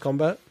Souls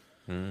combat?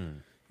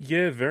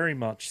 Yeah, very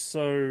much.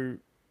 So,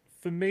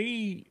 for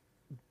me,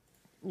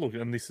 look,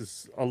 and this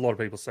is, a lot of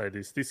people say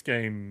this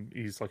game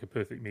is like a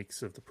perfect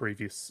mix of the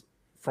previous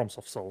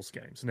FromSoft Souls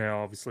games.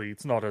 Now, obviously,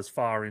 it's not as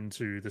far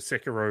into the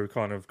Sekiro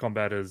kind of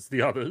combat as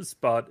the others,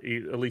 but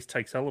it at least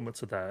takes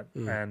elements of that.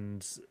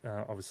 And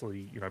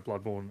obviously,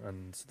 Bloodborne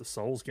and the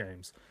Souls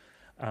games.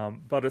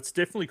 But it's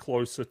definitely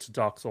closer to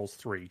Dark Souls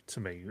 3 to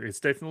me. It's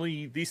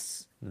definitely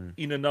this,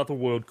 in another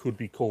world, could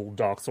be called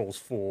Dark Souls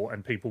 4,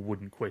 and people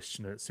wouldn't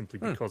question it simply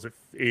because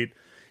it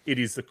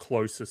is the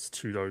closest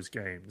to those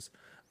games.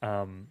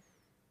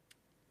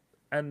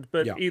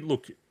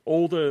 Look,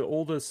 all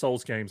the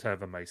Souls games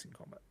have amazing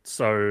combat,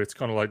 so it's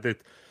kind of like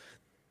that.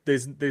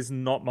 There's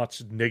not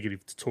much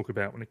negative to talk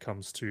about when it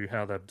comes to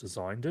how they've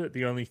designed it.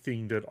 The only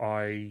thing that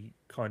I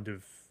kind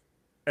of,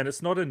 and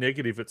it's not a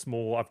negative, it's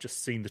more I've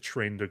just seen the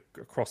trend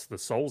across the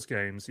Souls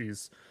games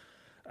is,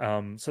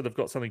 so they've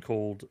got something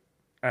called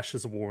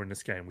Ashes of War in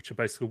this game, which are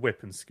basically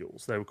weapon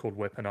skills. They were called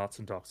weapon arts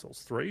in Dark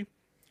Souls 3.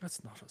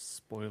 That's not a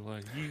spoiler.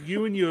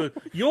 You and your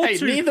hey,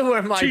 two, neither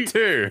were mine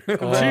too. To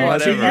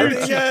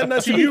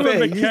you, a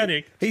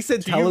mechanic. He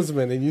said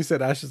talisman, and you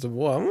said Ashes of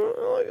War.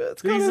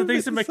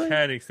 These are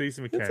mechanics. These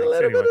are mechanics. It's a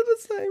little bit of the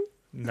same.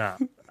 Nah.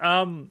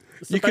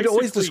 So you could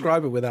always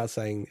describe it without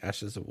saying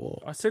Ashes of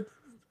War. I said.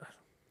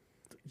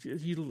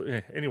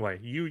 Anyway,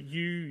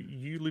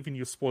 you live in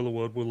your spoiler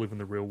world. We'll live in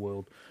the real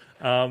world.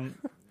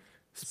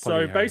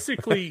 So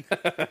basically,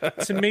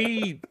 to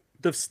me,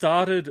 they've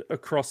started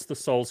across the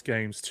Souls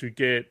games to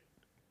get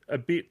a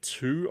bit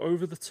too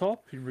over the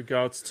top in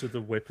regards to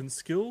the weapon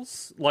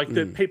skills. But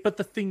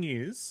the thing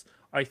is,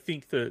 I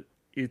think that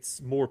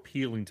it's more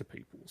appealing to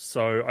people.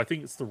 So I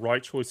think it's the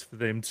right choice for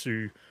them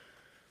to,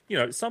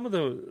 some of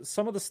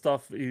the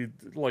stuff is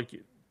like.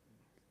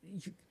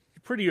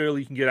 Pretty early,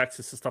 you can get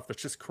access to stuff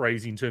that's just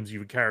crazy in terms of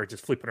your characters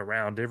flipping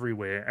around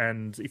everywhere.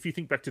 And if you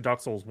think back to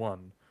Dark Souls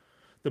 1,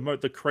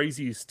 the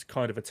craziest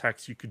kind of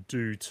attacks you could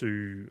do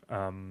to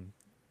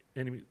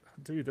enemy.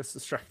 Dude, that's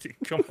distracting.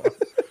 Come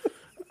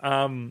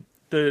on.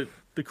 The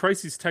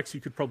craziest attacks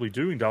you could probably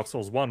do in Dark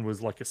Souls 1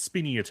 was like a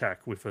spinny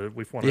attack with one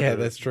of the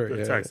that's true.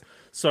 attacks. Yeah.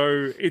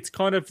 So it's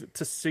kind of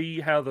to see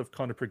how they've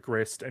kind of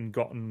progressed and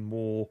gotten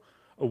more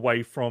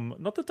away from,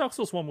 not that Dark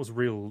Souls 1 was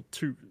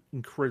too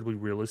incredibly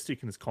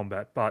realistic in its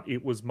combat, but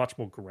it was much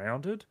more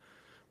grounded,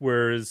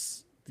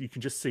 whereas you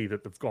can just see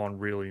that they've gone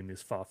really in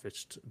this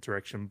far-fetched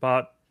direction.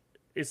 But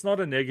it's not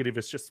a negative,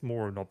 it's just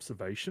more an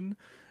observation,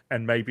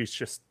 and maybe it's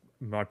just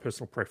my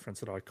personal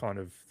preference that I kind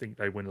of think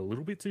they went a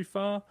little bit too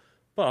far,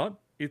 but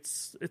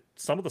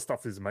some of the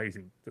stuff is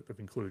amazing that they've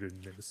included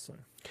in this. So.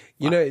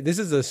 This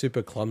is a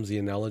super clumsy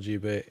analogy,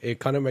 but it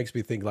kind of makes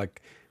me think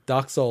like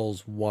Dark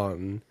Souls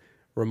 1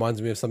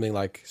 reminds me of something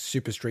like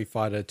Super Street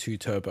Fighter 2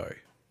 Turbo,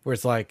 where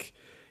it's like,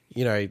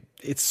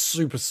 it's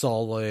super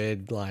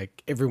solid,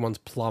 like everyone's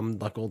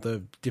plumbed like all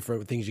the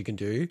different things you can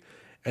do.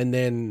 And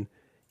then,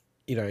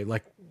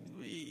 like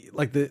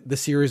the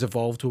series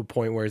evolved to a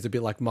point where it's a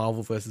bit like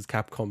Marvel versus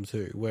Capcom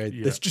 2, where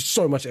there's just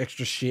so much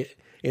extra shit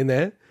in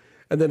there.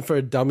 And then for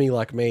a dummy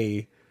like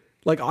me,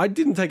 like I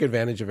didn't take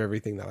advantage of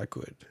everything that I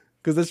could.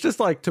 Because it's just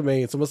like, to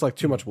me, it's almost like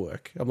too much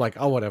work. I'm like,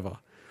 oh, whatever.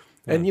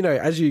 And, you know,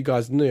 as you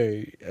guys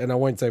knew, and I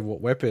won't say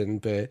what weapon,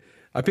 but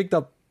I picked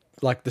up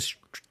like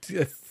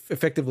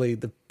effectively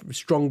the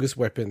strongest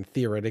weapon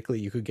theoretically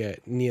you could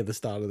get near the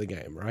start of the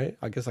game, right?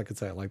 I guess I could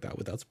say it like that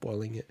without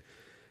spoiling it.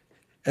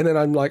 And then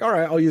I'm like, all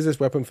right, I'll use this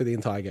weapon for the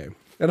entire game.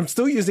 And I'm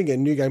still using it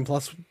in New Game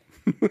Plus.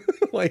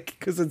 Like,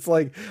 because it's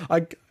like,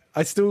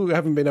 I still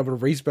haven't been able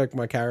to respec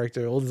my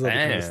character, all this other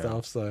kind of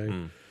stuff.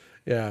 So,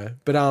 yeah.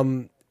 But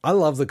I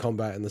love the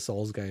combat in the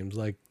Souls games.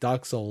 Like,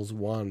 Dark Souls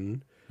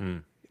 1,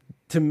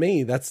 to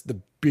me, that's the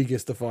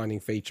biggest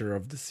defining feature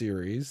of the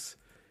series.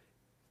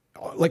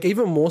 Like,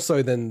 even more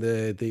so than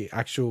the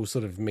actual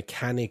sort of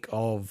mechanic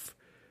of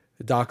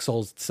Dark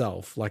Souls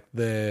itself. Like,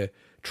 the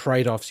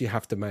trade-offs you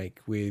have to make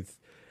with,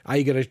 are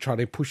you going to try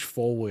to push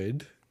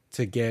forward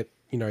to get,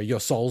 you know, your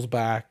souls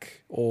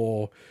back,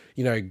 or,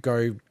 you know,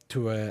 go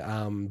to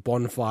a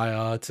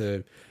bonfire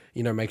to,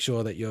 you know, make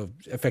sure that you're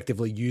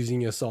effectively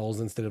using your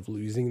souls instead of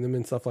losing them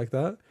and stuff like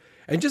that.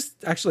 And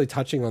just actually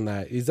touching on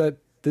that, is that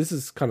this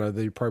is kind of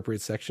the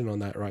appropriate section on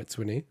that, right,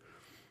 Swinny?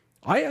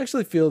 I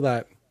actually feel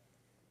that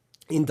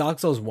in Dark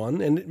Souls 1,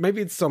 and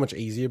maybe it's so much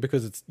easier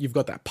because you've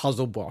got that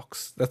puzzle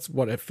box. That's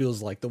what it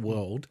feels like, the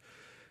world.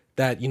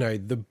 That, you know,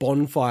 the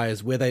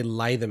bonfires, where they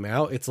lay them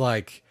out, it's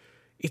like,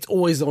 it's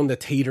always on the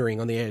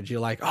teetering on the edge. You're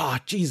like, oh,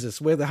 Jesus,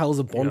 where the hell's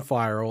a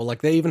bonfire? Yep. Or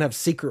like, they even have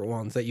secret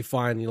ones that you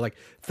find. And you're like,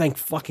 thank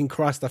fucking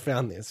Christ I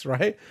found this,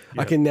 right? Yep.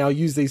 I can now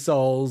use these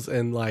souls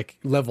and like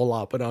level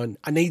up, and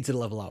I need to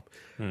level up.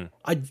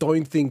 I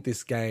don't think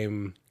this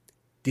game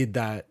did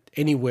that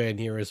anywhere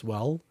near as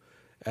well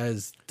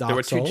as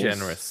Dark Souls. They were too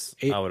generous,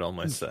 I would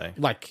almost say.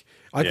 Like,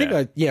 I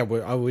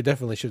would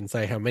definitely shouldn't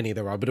say how many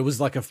there are, but it was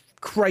like a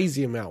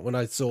crazy amount when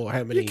I saw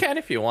how many. You can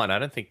if you want. I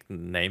don't think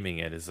naming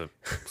it is a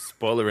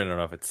spoiler in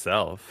and of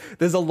itself.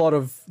 There's a lot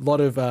of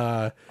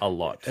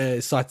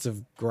sites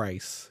of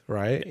grace,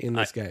 right, in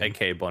this game.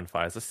 AKA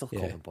bonfires. I still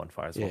call them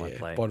bonfires while I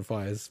play.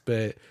 Bonfires,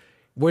 but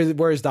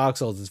whereas Dark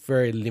Souls is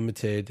very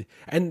limited,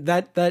 and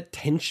that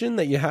tension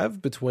that you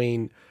have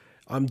between,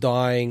 I'm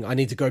dying, I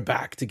need to go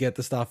back to get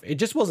the stuff, it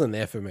just wasn't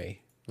there for me.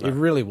 No. It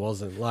really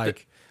wasn't.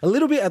 Like, a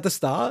little bit at the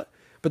start,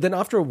 but then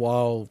after a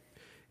while,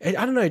 I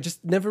don't know, it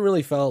just never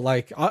really felt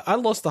like... I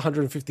lost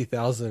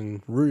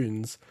 150,000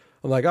 runes.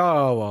 I'm like,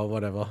 oh, well,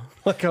 whatever.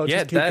 Like, I'll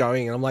just keep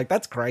going. And I'm like,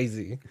 that's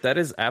crazy. That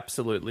is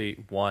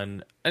absolutely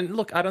one... And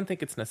look, I don't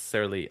think it's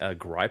necessarily a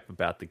gripe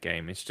about the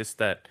game. It's just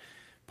that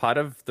part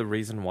of the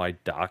reason why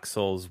Dark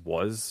Souls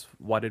was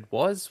what it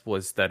was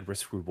that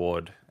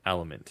risk-reward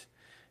element.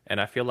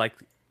 And I feel like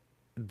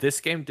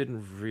this game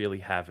didn't really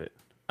have it.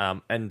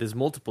 And there's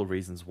multiple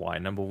reasons why.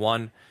 Number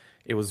one,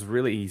 it was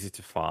really easy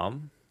to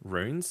farm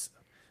runes,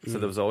 so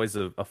there was always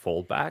a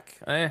fallback.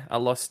 I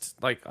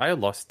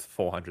lost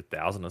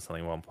 400,000 or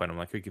something at one point. I'm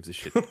like, who gives a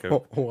shit?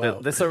 Wow.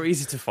 They're so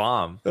easy to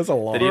farm. That's a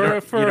lot.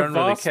 For a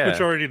vast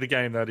majority of the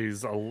game, that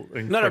is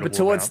no, but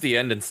towards the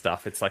end and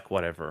stuff, it's like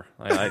whatever.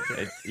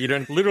 You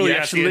don't literally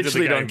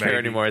don't care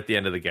anymore at the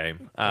end of the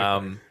game.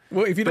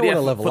 Well, if you don't want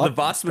to level for up, the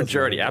vast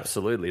majority,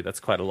 absolutely,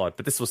 that's quite a lot.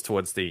 But this was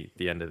towards the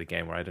end of the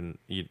game where I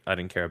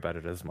didn't care about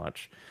it as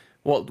much.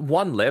 Well,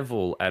 one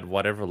level at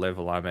whatever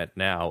level I'm at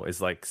now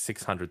is like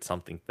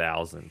 600-something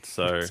thousand.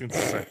 So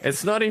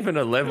it's not even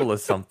a level or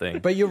something.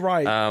 But you're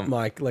right,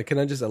 Mike. Like, can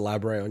I just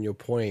elaborate on your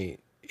point?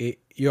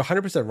 You're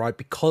 100% right,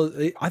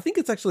 because I think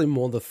it's actually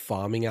more the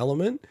farming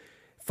element.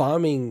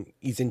 Farming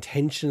is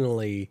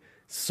intentionally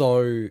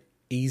so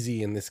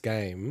easy in this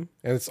game,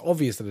 and it's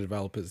obvious that the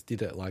developers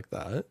did it like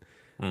that.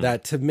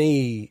 That, to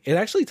me, it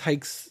actually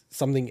takes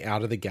something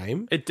out of the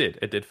game. It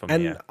did for me,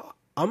 and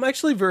I'm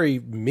actually very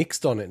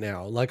mixed on it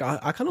now. Like,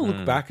 I kind of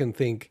look back and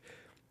think,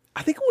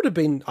 I think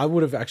I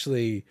would have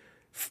actually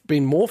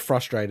been more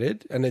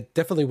frustrated, and it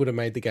definitely would have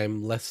made the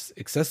game less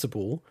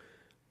accessible.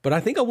 But I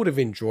think I would have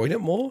enjoyed it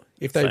more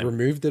if they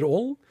removed it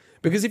all.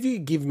 Because if you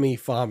give me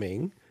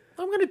farming,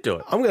 I'm going to do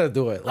it. I'm going to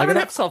do it. Like, I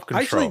have self-control.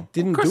 I actually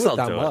didn't do it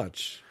that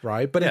much,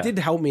 right? But it did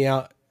help me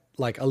out,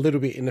 like, a little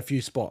bit in a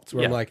few spots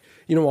where I'm like,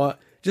 you know what?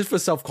 Just for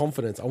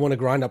self-confidence, I want to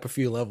grind up a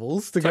few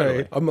levels to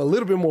go, I'm a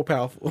little bit more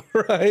powerful,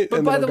 right?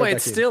 But by the way,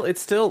 it's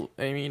still,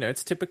 I mean,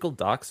 it's typical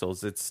Dark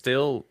Souls. It's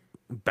still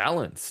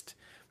balanced.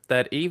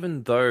 That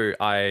even though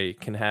I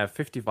can have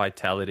 50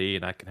 vitality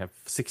and I can have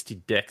 60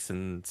 dex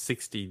and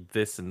 60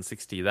 this and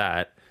 60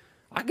 that,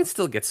 I can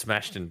still get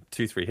smashed in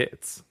 2-3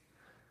 hits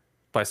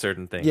by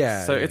certain things.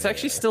 So it's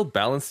actually still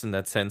balanced in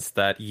that sense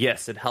that,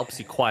 yes, it helps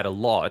you quite a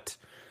lot.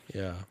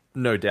 Yeah.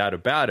 No doubt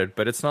about it,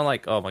 but it's not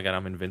like, oh my god,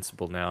 I'm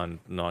invincible now and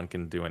no one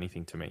can do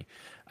anything to me.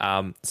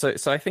 So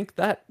I think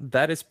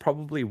that is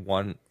probably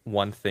one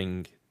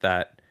thing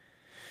that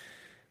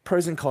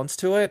pros and cons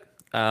to it.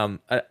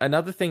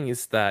 Another thing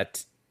is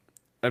that,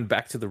 and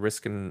back to the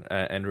risk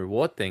and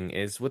reward thing,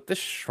 is with the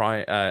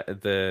shrine,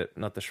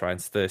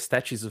 the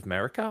statues of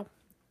Marika.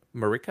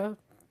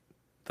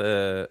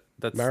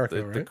 That's Marika,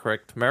 the right?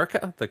 correct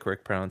Marika, the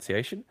correct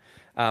pronunciation.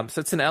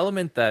 So it's an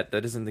element that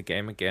is in the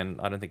game. Again,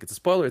 I don't think it's a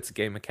spoiler. It's a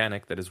game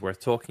mechanic that is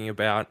worth talking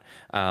about.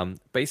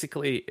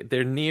 Basically,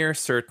 they're near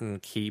certain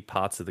key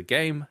parts of the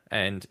game,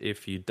 and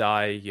if you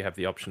die, you have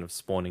the option of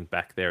spawning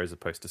back there as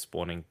opposed to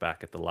spawning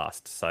back at the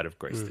last site of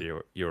grace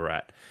that you're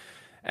at.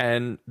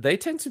 And they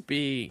tend to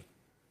be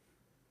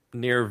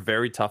near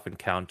very tough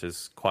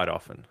encounters quite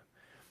often.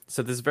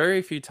 So there's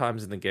very few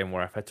times in the game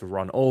where I've had to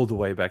run all the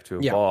way back to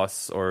a Yeah.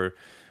 boss or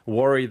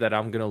worry that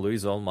I'm gonna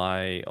lose all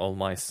my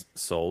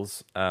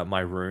souls, my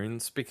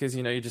runes, because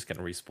you're just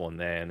gonna respawn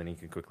there and then you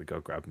can quickly go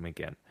grab them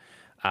again.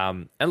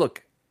 And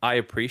look, I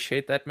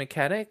appreciate that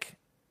mechanic,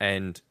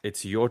 and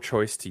it's your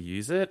choice to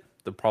use it.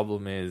 The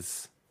problem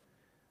is,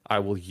 I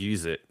will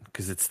use it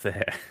because it's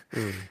there,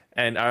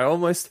 and I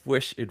almost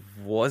wish it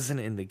wasn't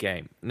in the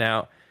game.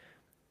 Now,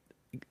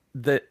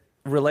 the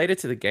related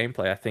to the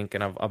gameplay, I think,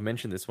 and I've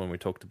mentioned this when we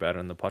talked about it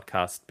on the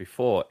podcast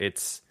before.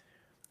 It's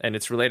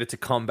related to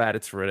combat.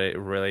 It's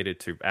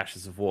related to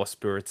Ashes of War,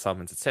 Spirit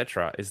Summons,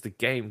 etc. Is the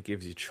game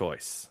gives you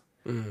choice.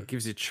 It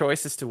gives you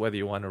choice as to whether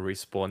you want to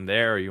respawn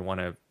there or you want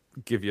to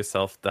give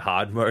yourself the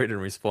hard mode and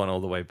respawn all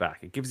the way back.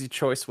 It gives you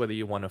choice whether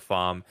you want to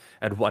farm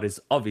at what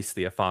is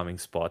obviously a farming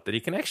spot that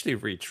you can actually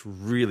reach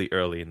really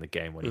early in the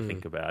game when you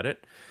think about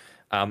it.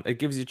 It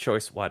gives you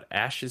choice what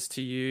ashes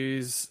to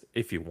use,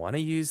 if you want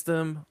to use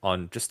them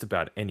on just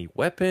about any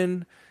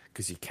weapon,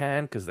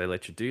 because they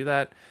let you do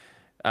that.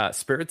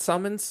 Spirit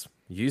summons,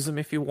 use them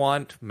if you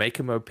want, make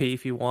them OP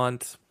if you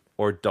want,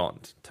 or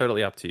don't.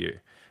 Totally up to you.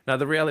 Now,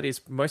 the reality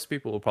is most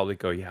people will probably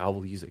go, yeah, I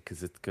will use it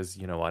because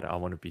you know what, I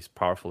want to be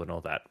powerful and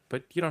all that.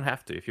 But you don't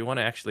have to. If you want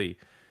to actually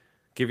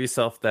give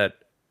yourself that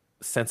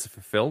sense of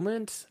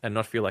fulfillment and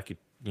not feel like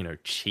you're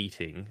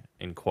cheating,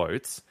 in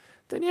quotes,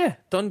 then yeah,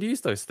 don't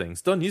use those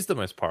things. Don't use the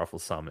most powerful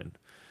summon.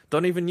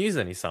 Don't even use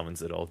any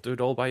summons at all. Do it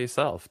all by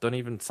yourself. Don't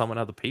even summon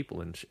other people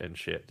and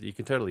shit. You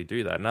can totally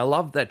do that. And I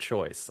love that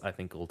choice, I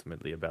think,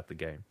 ultimately, about the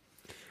game.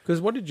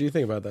 Because what did you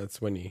think about that,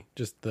 Swinny?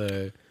 Just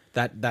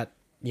that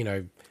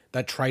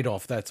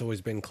trade-off that's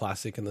always been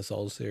classic in the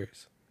Souls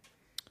series.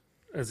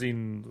 As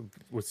in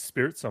with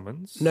spirit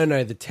summons? No,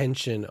 the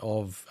tension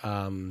of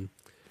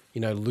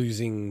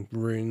losing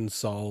rune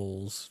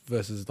souls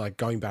versus like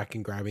going back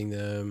and grabbing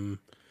them,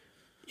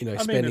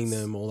 spending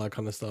them, all that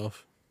kind of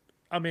stuff.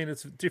 I mean,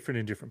 it's different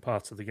in different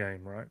parts of the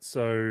game, right?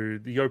 So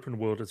the open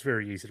world, it's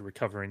very easy to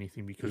recover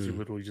anything because you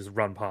literally just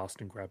run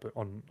past and grab it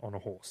on a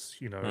horse.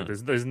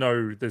 There's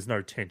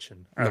no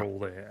tension at all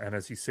there. And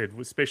as you said,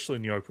 especially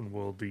in the open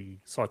world, the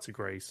sites of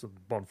grace, or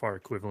the bonfire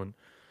equivalent,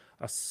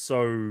 are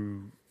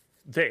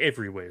they're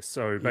everywhere.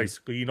 So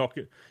basically,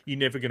 you're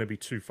never going to be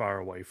too far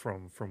away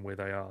from where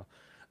they are.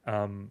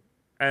 And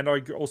I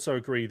also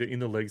agree that in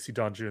the legacy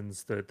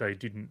dungeons that they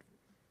didn't.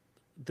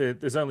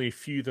 There's only a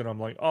few that I'm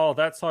like, oh,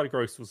 that side of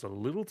grace was a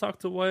little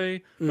tucked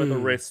away, but the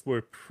rest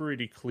were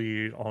pretty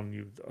clear on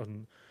you.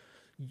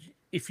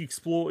 If you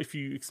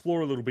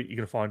explore a little bit, you're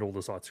going to find all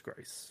the sites of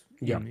grace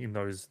in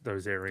those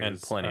areas,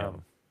 And plenty of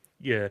them.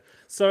 Yeah,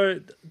 so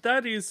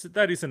that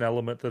is an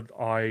element that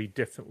I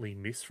definitely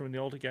miss from the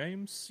older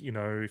games.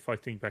 If I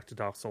think back to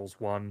Dark Souls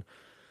 1,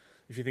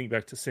 if you think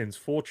back to Sen's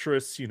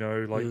Fortress,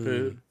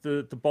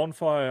 the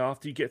bonfire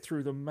after you get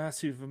through the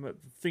massive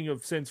thing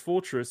of Sen's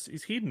Fortress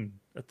is hidden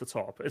at the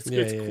top.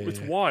 It's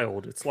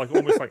wild. It's like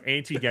almost like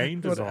anti-game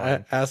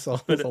design.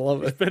 Assholes, But I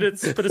love it. But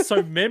it's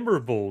so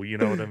memorable. You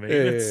know what I mean?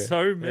 It's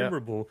so Yeah.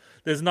 memorable.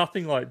 There's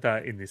nothing like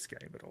that in this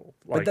game at all.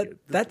 But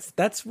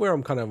that's where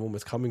I'm kind of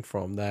almost coming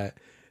from. That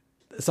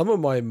some of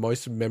my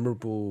most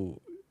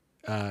memorable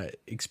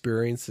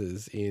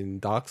experiences in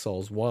Dark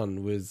Souls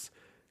 1 was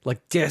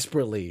like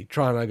desperately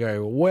trying to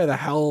go, where the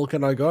hell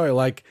can I go?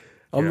 Like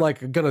I'm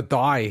like gonna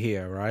die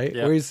here, right?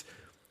 Yeah. Whereas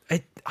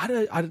and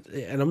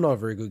I'm not a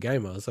very good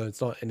gamer, so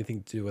it's not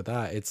anything to do with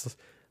that. It's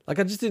like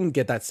I just didn't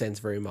get that sense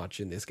very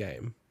much in this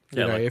game.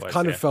 Yeah, it likewise,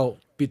 kind of felt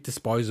a bit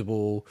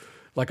disposable.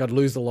 Like I'd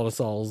lose a lot of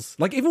souls.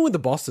 Like even with the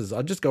bosses,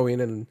 I'd just go in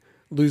and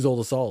lose all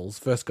the souls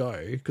first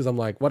go because I'm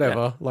like,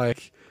 whatever.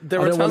 Like There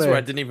I were don't times wanna- where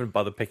I didn't even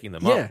bother picking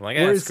them Yeah, up. I'm like,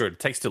 whereas- it's good. It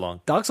takes too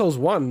long. Dark Souls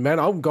 1, man,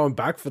 I'm going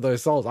back for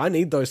those souls. I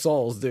need those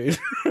souls, dude.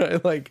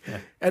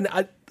 And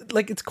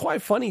it's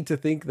quite funny to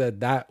think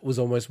that was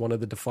almost one of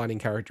the defining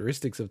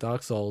characteristics of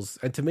Dark Souls.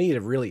 And to me,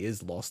 it really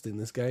is lost in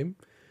this game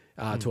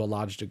to a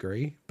large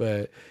degree.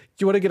 But do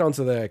you want to get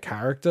onto the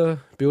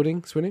character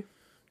building, Swinny?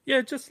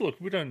 Yeah, just look,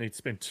 we don't need to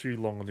spend too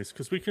long on this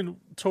because we can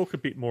talk a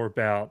bit more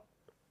about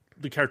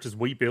the characters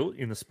we built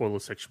in the spoiler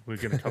section. We're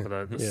going to cover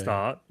that at the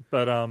start.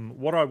 But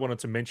what I wanted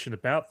to mention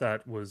about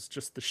that was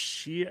just the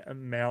sheer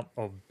amount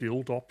of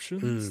build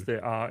options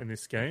there are in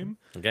this game.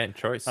 Again,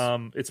 choice.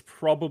 It's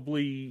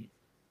probably,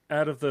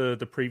 out of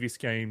the previous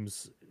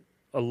games,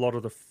 a lot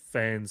of the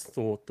fans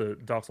thought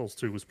that Dark Souls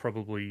 2 was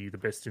probably the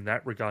best in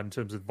that regard in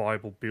terms of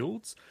viable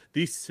builds.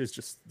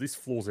 This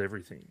floors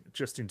everything,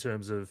 just in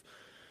terms of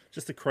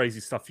just the crazy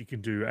stuff you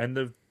can do.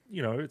 And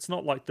it's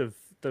not like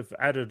they've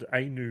added a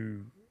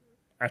new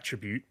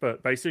attribute,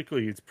 but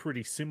basically it's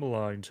pretty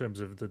similar in terms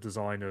of the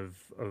design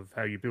of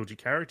how you build your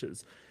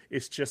characters.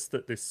 It's just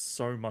that there's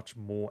so much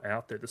more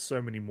out there. There's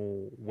so many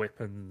more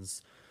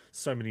weapons,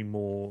 so many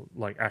more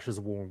like Ashes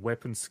of War and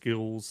weapon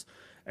skills,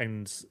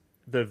 and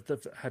they've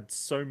had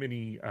so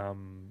many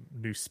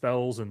new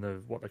spells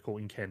and what they call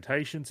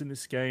incantations in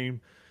this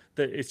game,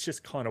 that it's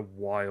just kind of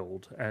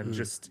wild. And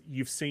just,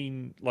 you've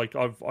seen, like,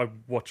 I've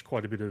watched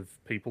quite a bit of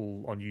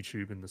people on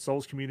YouTube in the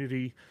Souls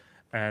community,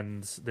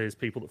 and there's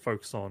people that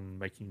focus on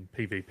making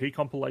PvP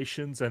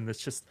compilations, and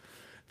it's just,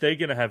 they're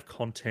going to have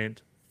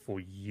content for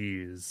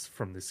years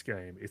from this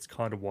game. It's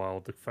kind of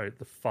wild,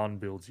 the fun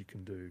builds you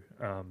can do.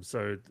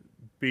 So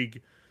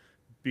big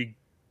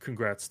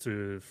congrats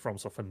to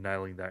FromSoft for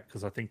nailing that,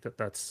 because I think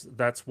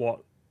that's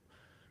what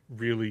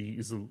really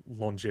is the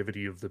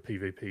longevity of the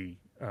PvP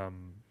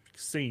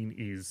scene,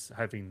 is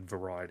having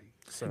variety.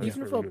 So it's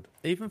really good.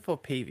 Even for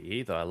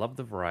PvE though, I love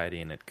the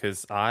variety in it,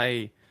 because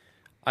I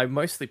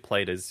mostly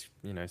played as,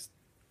 you know,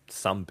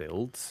 some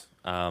builds,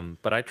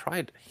 but I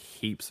tried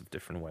heaps of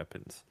different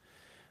weapons.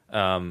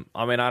 I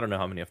mean, I don't know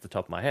how many off the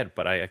top of my head,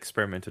 but I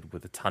experimented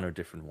with a ton of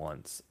different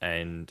ones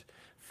and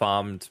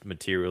farmed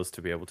materials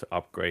to be able to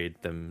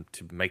upgrade them,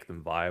 to make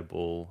them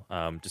viable,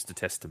 just to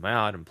test them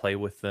out and play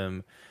with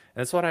them.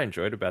 And that's what I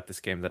enjoyed about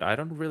this game, that I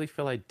don't really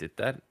feel I did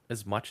that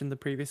as much in the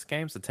previous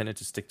games. I tended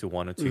to stick to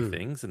one or two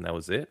things, and that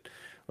was it.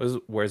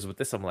 Whereas with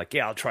this, I'm like,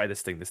 yeah, I'll try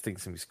this thing. This thing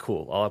seems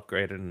cool. I'll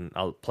upgrade it and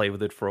I'll play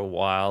with it for a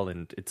while,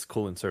 and it's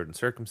cool in certain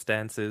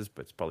circumstances,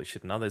 but it's probably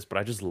shit in others. But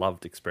I just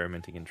loved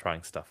experimenting and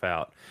trying stuff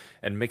out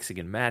and mixing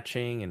and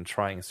matching and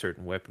trying a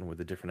certain weapon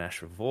with a different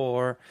Ash of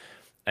War.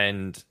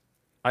 And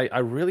I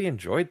really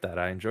enjoyed that.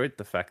 I enjoyed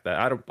the fact that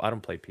I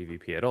don't play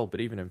PvP at all, but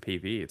even in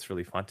PvE, it's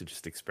really fun to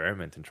just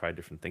experiment and try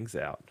different things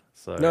out.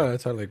 So No, I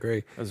totally agree.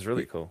 it was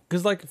really cool.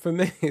 Because, like, for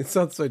me, it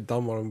sounds so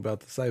dumb what I'm about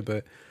to say,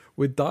 but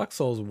with Dark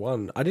Souls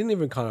 1, I didn't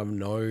even kind of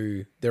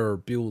know there are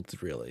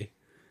builds, really.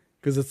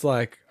 Because it's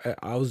like,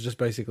 I was just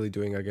basically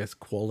doing, I guess,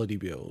 quality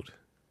build,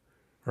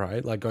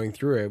 right? Like, going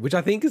through it, which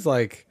I think is,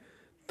 like,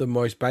 the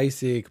most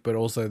basic, but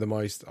also the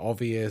most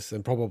obvious,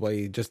 and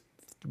probably just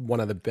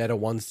one of the better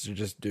ones to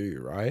just do,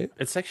 right?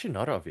 It's actually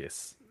not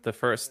obvious. The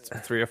first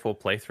 3 or 4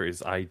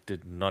 playthroughs, I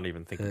did not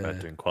even think about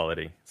doing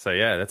quality. So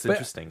yeah, that's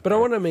interesting. But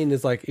what I mean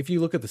is, like, if you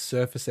look at the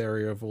surface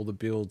area of all the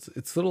builds,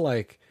 it's sort of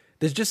like,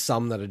 there's just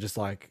some that are just,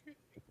 like,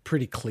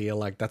 pretty clear,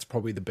 like, that's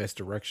probably the best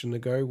direction to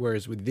go.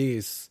 Whereas with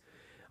this,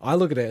 I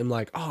look at it and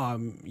like,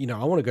 you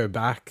know, I want to go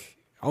back.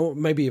 I want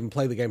maybe even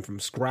play the game from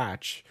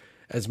scratch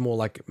as more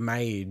like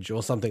mage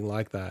or something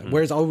like that.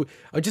 Whereas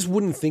I just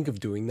wouldn't think of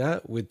doing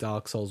that with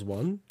Dark Souls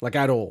 1, like,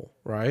 at all,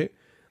 right?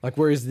 Like,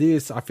 whereas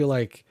this, I feel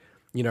like,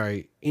 you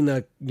know, in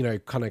a, you know,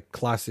 kind of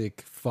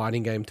classic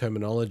fighting game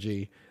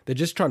terminology, they're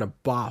just trying to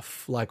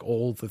buff, like,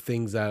 all the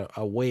things that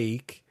are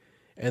weak,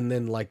 and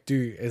then, like,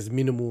 do as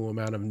minimal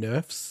amount of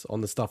nerfs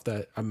on the stuff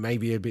that are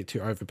maybe a bit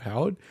too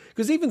overpowered.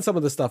 Because even some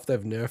of the stuff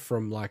they've nerfed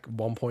from, like,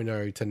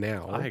 1.0 to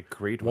now. I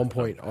agreed with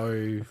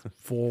 1.0,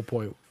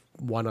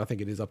 4.1, I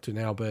think it is up to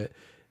now. But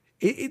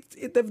they've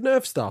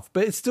nerfed stuff.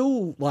 But it's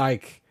still,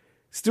 like,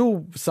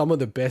 some of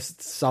the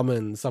best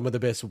summons, some of the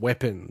best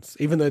weapons,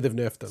 even though they've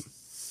nerfed them.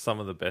 Some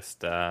of the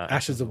best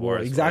Ashes of War.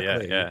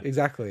 Exactly. Yeah.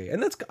 Exactly.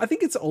 And I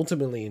think it's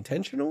ultimately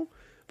intentional.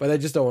 But they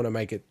just don't want to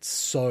make it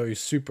so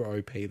super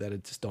OP that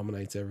it just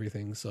dominates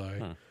everything.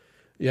 So,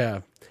 yeah.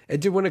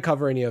 And do you want to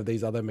cover any of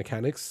these other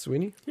mechanics,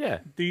 Sweeney? Yeah.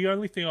 The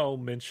only thing I'll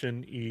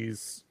mention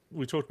is,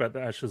 we talked about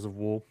the Ashes of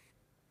War.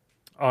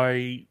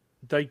 They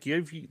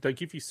give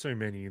you so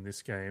many in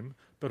this game,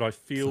 but I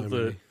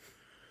feel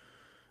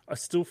I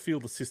still feel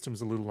the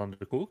system's a little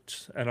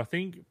undercooked. And I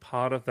think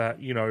part of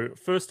that, you know,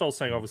 first I was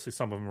saying obviously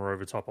some of them are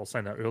over top. I was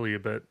saying that earlier,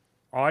 but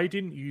I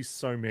didn't use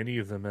so many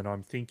of them, and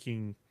I'm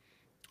thinking,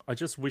 I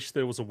just wish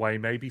there was a way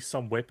maybe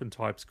some weapon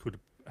types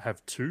could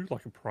have 2,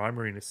 like a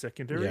primary and a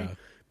secondary,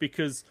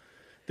 because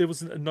there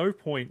was no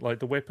point, like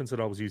the weapons that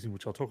I was using,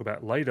 which I'll talk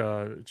about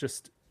later, it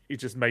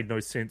just made no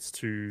sense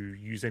to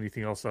use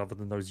anything else other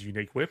than those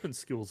unique weapon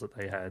skills that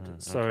they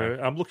had. So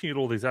I'm looking at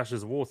all these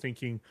Ashes of War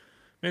thinking,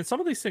 man, some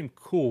of these seem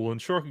cool,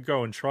 and sure, I could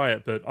go and try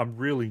it, but I'm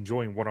really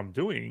enjoying what I'm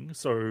doing.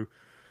 So,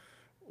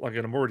 like,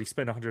 and I'm already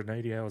spent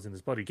 180 hours in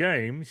this bloody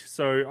game.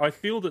 So I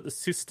feel that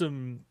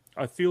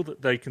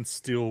they can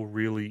still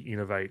really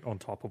innovate on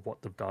top of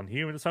what they've done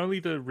here. And it's only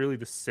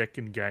the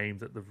second game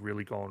that they've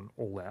really gone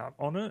all out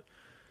on it.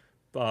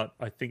 But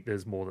I think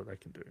there's more that they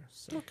can do.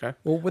 So. Okay.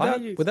 Well,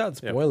 without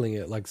spoiling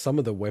it, like, some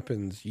of the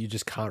weapons, you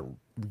just can't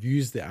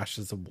use the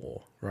Ashes of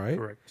War, right?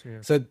 Correct, yeah.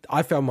 So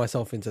I found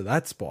myself into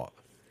that spot.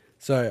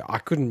 So I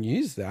couldn't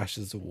use the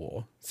Ashes of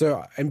War.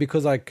 So, and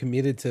because I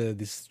committed to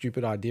this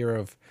stupid idea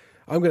of,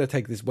 I'm going to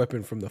take this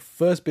weapon from the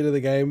first bit of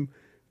the game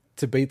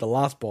to beat the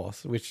last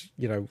boss, which,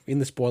 you know, in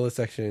the spoiler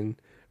section,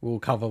 we'll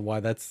cover why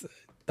that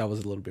was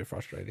a little bit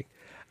frustrating.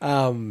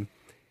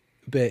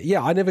 But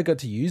yeah, I never got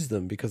to use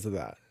them because of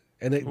that.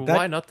 And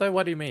why not though?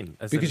 What do you mean?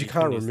 Because you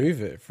can't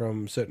remove it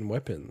from certain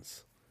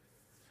weapons.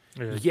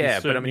 Yeah,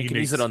 but I mean, you can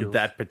use it on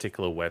that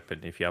particular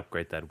weapon if you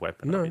upgrade that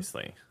weapon,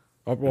 obviously.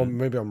 Well,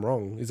 maybe I'm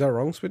wrong. Is that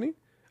wrong, Swinny?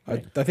 I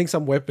think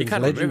some weapons,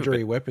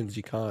 legendary weapons,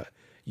 you can't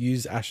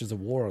use Ashes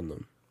of War on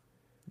them.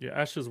 Yeah,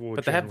 Ashes of War.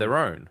 But they have their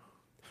generally- own.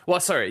 Well,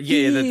 sorry,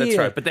 that's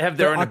right. But they have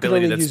their But own I could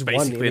ability only that's use one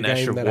basically in an a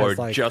game Ash of that War has,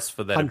 like, just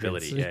for that hundreds,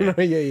 ability. you Yeah,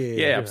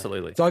 know? Yeah.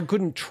 absolutely. So I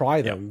couldn't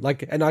try them.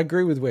 Like, and I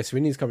agree with where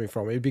Swinny's coming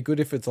from. It'd be good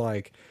if it's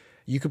like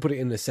you could put it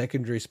in the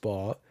secondary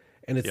spot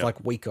and it's Yep.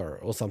 like weaker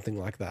or something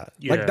like that.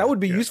 Yeah, Like that would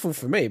be yeah. useful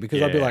for me because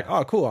I'd be Yeah. like,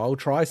 oh, cool, I'll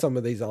try some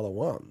of these other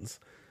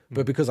ones.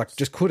 But because I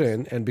just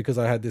couldn't, and because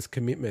I had this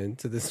commitment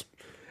to this,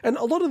 and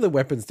a lot of the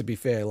weapons, to be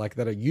fair, like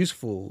that are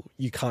useful,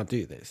 you can't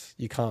do this.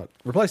 You can't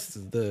replace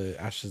the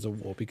Ashes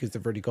of War because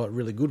they've already got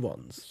really good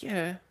ones.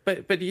 Yeah,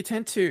 but you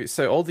tend to,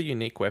 so all the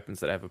unique weapons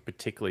that have a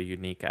particularly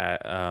unique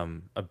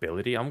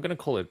ability, I'm going to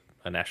call it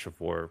an Ash of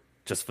War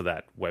just for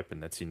that weapon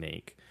that's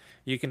unique.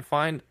 You can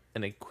find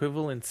an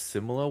equivalent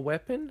similar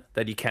weapon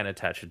that you can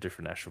attach a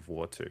different Ash of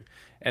War to.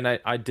 And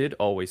I did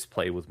always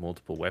play with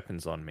multiple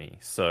weapons on me.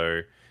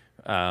 So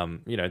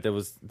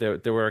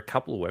there were a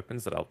couple of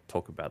weapons that I'll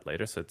talk about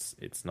later, so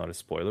it's not a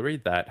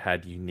spoilery, that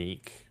had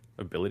unique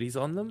abilities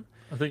on them.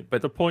 I think,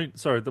 but the point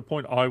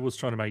I was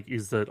trying to make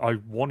is that I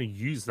want to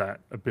use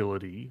that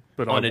ability,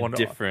 but On I a want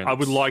different- I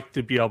would like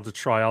to be able to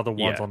try other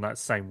ones Yeah. on that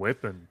same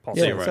weapon,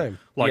 possibly. Yeah, same.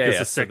 Like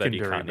as a so that you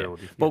secondary can't, yeah.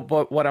 ability.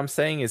 But what I'm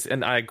saying is,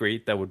 and I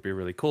agree that would be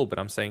really cool. But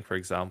I'm saying, for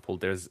example,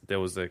 there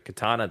was a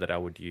katana that I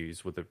would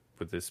use with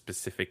a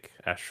specific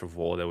Ash of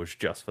War that was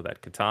just for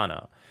that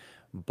katana,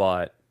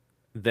 but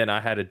then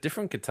I had a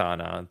different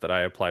katana that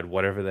I applied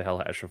whatever the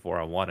hell Ash of War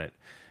I wanted.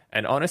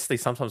 And honestly,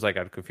 sometimes I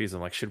got confused.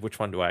 I'm like, shit, which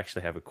one do I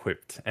actually have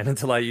equipped? And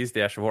until I used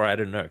the Ash of War, I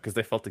didn't know because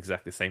they felt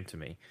exactly the same to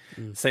me.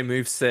 Same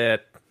move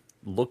set,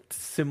 looked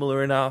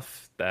similar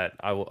enough that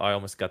I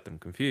almost got them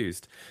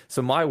confused.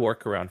 So my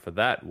workaround for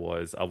that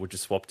was I would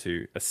just swap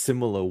to a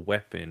similar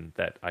weapon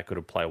that I could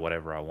apply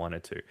whatever I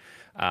wanted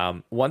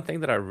to. One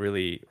thing that I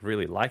really,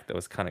 really liked that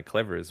was kind of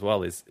clever as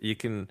well is you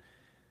can...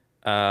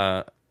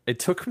 it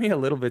took me a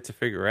little bit to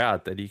figure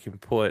out that you can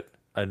put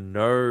a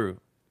no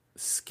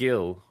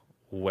skill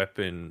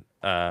weapon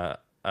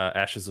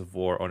Ashes of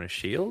War on a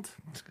shield.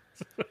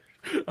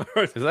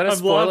 Is that a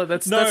spoiler?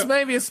 That's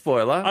maybe a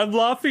spoiler. I'm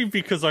laughing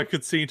because I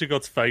could see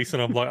Intergod's face,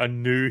 and I'm like, I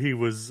knew he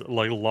was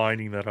like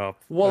lining that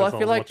up. Well, as I feel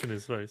was like watching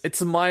his face. it's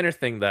a minor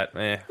thing that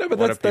No, but what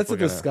that's are a people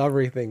gonna-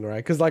 discovery thing, right?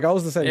 Because like I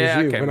was the same Yeah,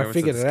 as you okay, when maybe I it's a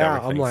figured it discovery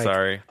out. I'm thing, like,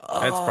 sorry,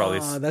 that's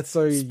probably that's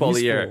so spolier.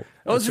 useful. It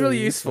was That's really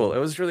useful. It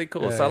was really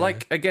cool. So I Yeah.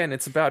 like, again,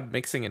 it's about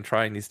mixing and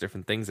trying these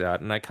different things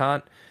out. And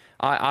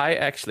I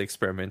actually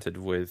experimented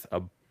with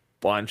a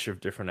bunch of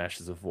different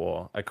Ashes of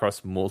War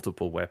across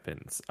multiple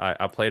weapons.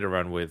 I played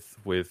around with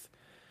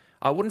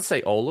I wouldn't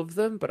say all of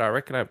them, but I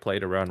reckon I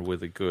played around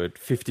with a good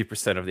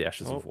 50% of the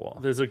Ashes of War.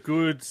 There's a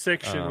good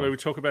section where we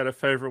talk about our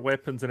favorite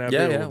weapons and our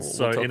Yeah, builds. we'll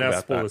So talk in our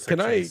about spoiler that.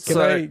 section.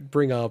 Can I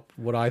bring up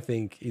what I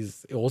think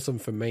is awesome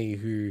for me,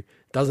 who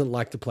doesn't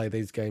like to play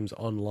these games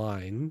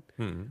online,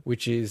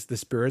 which is the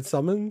spirit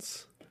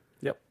summons.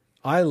 Yep.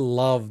 I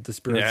love the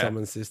spirit Yeah.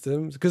 summon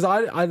systems because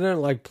I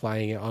don't like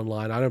playing it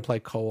online. I don't play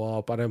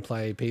co-op. I don't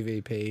play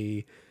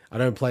PvP. I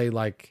don't play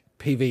like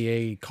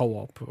PvE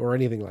co-op or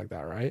anything like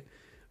that, right?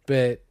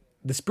 But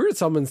the spirit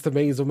summons to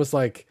me is almost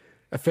like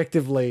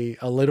effectively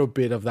a little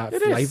bit of that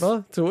It is.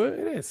 flavor to it.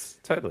 It is.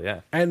 Totally,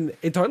 yeah. And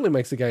it totally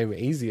makes the game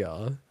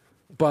easier.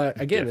 But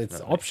again, it's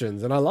Definitely.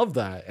 options, and I love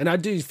that. And I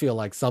do feel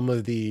like some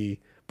of the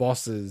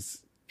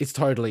bosses, it's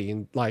totally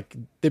in like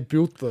they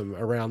built them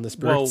around the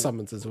spirit Well,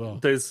 summons as well.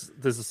 There's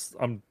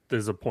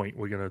a point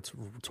we're going to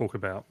talk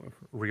about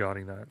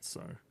regarding that.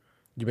 So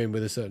You mean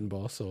with a certain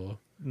boss, or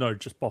no,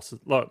 just bosses.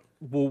 Like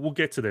we'll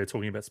get to there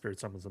talking about spirit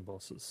summons and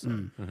bosses.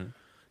 So.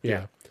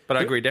 yeah. But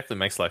I agree, it definitely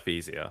makes life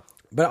easier.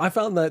 But I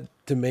found that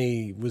to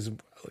me was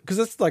because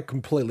it's like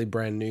completely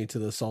brand new to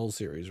the Soul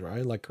series,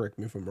 right? Like, correct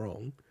me if I'm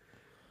wrong.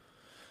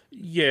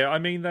 Yeah, I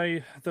mean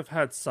they've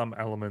had some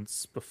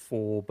elements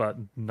before, but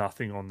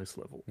nothing on this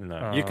level.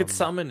 No, you could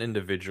summon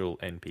individual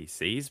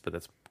NPCs, but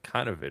that's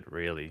kind of it,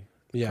 really.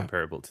 Yeah.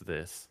 Comparable to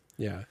this.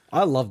 Yeah,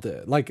 I loved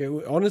it. Like,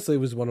 honestly, it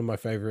was one of my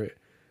favorite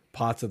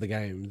parts of the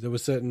game. There were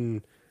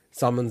certain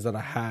summons that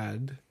I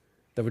had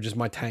that were just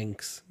my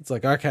tanks. It's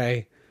like,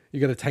 okay, you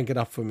got to tank it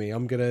up for me.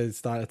 I'm gonna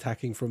start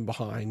attacking from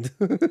behind,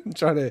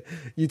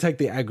 you take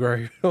the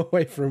aggro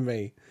away from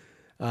me.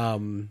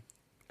 And,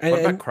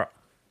 What about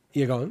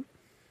you're gone.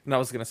 No, I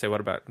was going to say,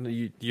 what about...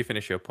 You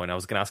finish your point. I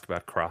was going to ask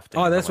about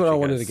crafting. Oh, that's How what much I you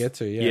wanted guys- to get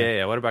to, yeah.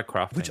 Yeah, what about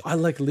crafting? Which I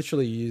like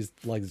literally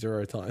used like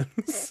 0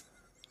 times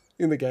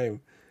in the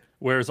game.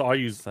 Whereas I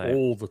use Same.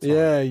 all the time.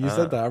 Yeah, you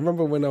said that. I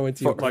remember when I went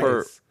to your For-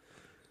 place.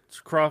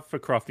 For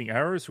crafting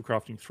arrows, for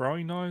crafting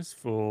throwing knives,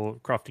 for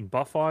crafting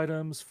buff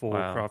items, for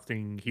Wow.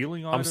 crafting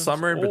healing I'm items.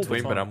 somewhere in all the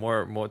between, but time.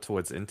 I'm more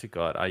towards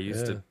Intergod. I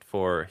used Yeah. it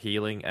for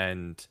healing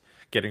and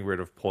getting rid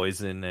of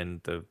poison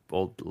and the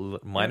old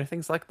minor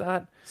things like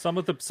that. Some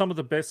of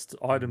the best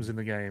items in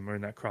the game are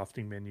in that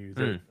crafting menu.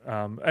 That,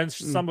 and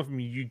some of them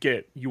you'll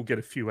get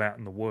a few out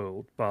in the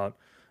world, but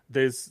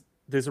there's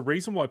a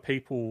reason why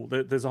people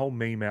there's a whole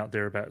meme out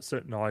there about a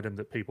certain item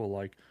that people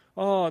are like,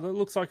 oh, that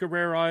looks like a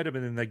rare item,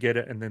 and then they get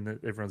it, and then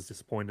everyone's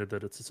disappointed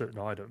that it's a certain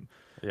item.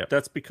 Yep.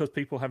 That's because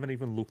people haven't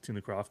even looked in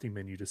the crafting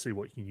menu to see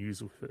what you can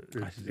use with it.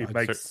 It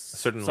makes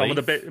certain some leaf?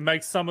 of the it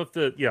makes some of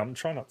the I'm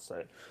trying not to say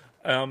it.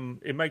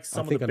 It makes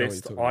some of the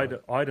best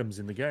items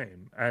in the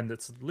game, and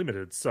it's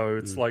limited, so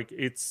it's like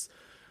it's.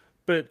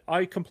 But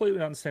I completely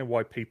understand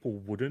why people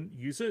wouldn't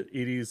use it.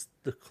 It is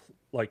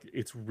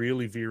it's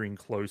really veering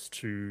close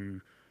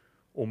to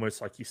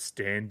almost like your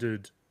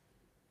standard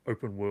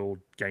open world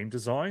game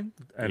design,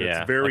 and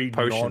it's very like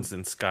potions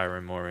in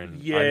Skyrim or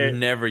in I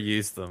never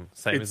use them,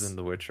 same as in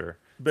The Witcher.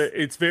 But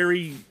it's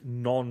very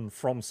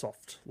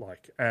non-FromSoft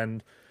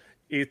and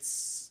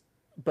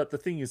but the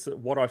thing is that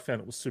what I found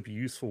it was super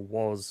useful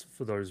was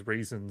for those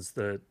reasons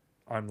that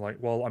I'm like,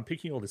 well, I'm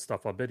picking all this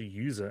stuff, I better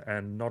use it.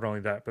 And not only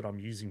that, but I'm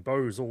using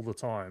bows all the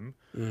time.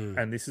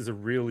 And this is a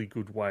really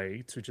good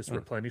way to just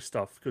replenish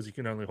stuff, because you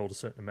can only hold a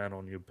certain amount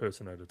on your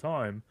person at a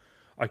time.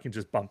 I can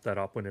just bump that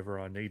up whenever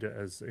I need it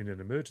as in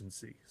an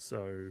emergency.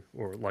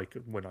 Or like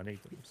when I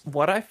need them.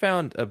 What I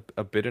found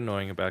a bit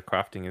annoying about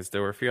crafting is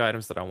there were a few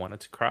items that I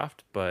wanted to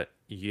craft, but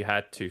you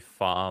had to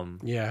farm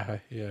the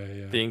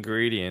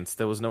ingredients.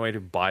 There was no way to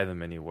buy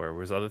them anywhere.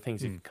 Whereas other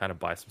things, you could kind of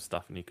buy some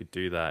stuff and you could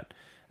do that.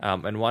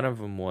 And one of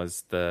them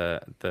was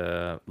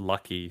the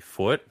lucky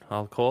foot,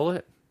 I'll call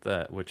it,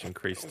 which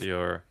increased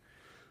your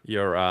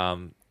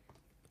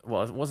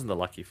well, it wasn't the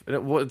lucky.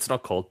 It's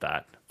not called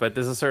that, but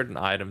there's a certain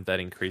item that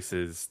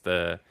increases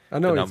the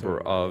number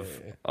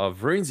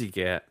of runes you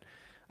get.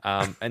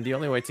 And the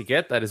only way to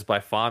get that is by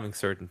farming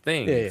certain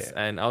things. Yeah.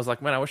 And I was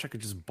like, man, I wish I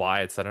could just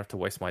buy it so I don't have to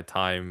waste my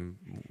time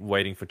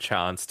waiting for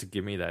chance to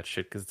give me that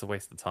shit, because it's a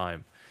waste of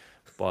time.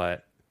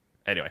 But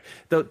anyway,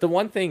 the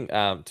one thing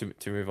to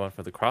move on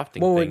for the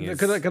crafting thing is...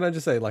 Can I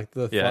just say, like,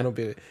 the final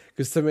bit?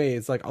 Because to me,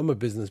 it's like, I'm a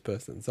business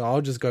person, so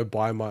I'll just go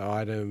buy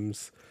my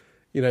items,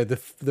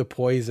 the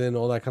poison,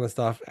 all that kind of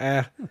stuff.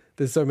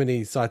 There's so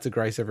many sites of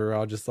grace everywhere.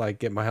 I'll just, like,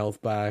 get my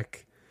health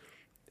back.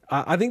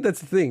 I think that's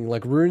the thing.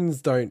 Like,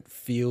 runes don't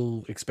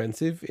feel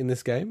expensive in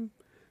this game.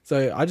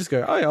 So I just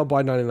go, I'll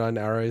buy 99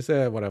 arrows.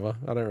 Whatever.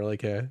 I don't really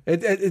care.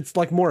 It's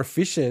like more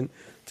efficient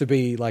to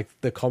be like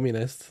the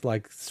communist,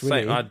 like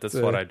Swinny. That's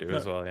what I do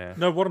as well, yeah.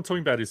 No, what I'm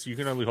talking about is you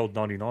can only hold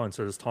 99,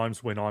 so there's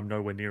times when I'm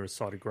nowhere near a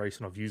site of grace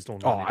and I've used all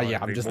 99. Oh, yeah,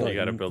 I'm just not,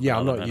 I'm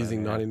not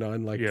using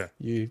 99, like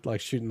you,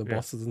 like shooting the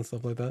bosses and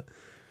stuff like that.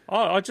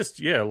 I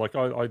just, like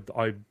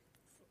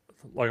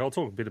I'll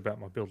talk a bit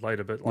about my build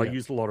later, but I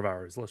used a lot of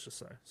arrows, let's just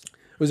say. So.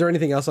 Was there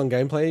anything else on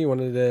gameplay you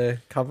wanted to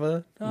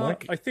cover,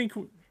 Mike? I think...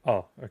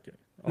 Oh, okay.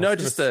 No,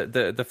 just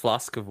the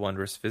Flask of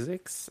Wondrous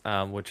Physics,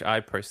 which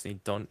I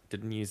personally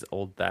didn't use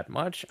all that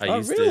much. I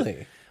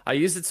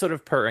used it sort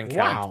of per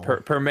encounter,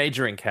 per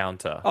major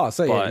encounter. Oh,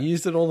 so you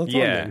used it all the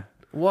time? Yeah. Then?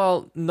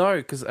 Well, no,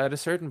 because at a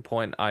certain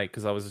point,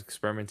 because I was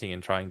experimenting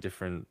and trying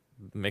different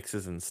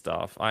mixes and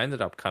stuff, I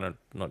ended up kind of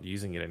not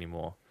using it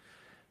anymore.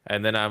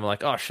 And then I'm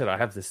like, oh shit, I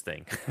have this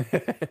thing,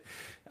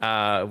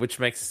 which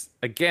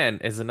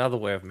is another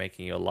way of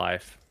making your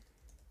life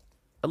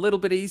a little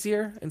bit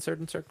easier in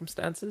certain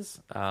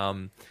circumstances.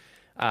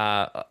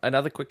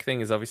 Another quick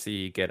thing is obviously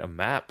you get a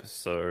map,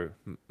 so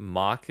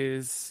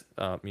markers,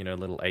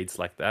 little aids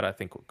like that, I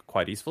think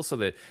quite useful.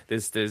 So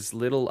there's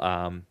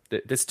little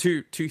there's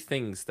two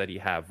things that you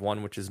have.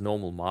 One which is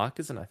normal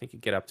markers, and I think you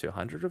get up to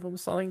 100 of them or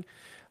something.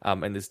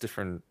 And there's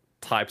different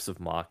types of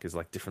markers,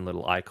 like different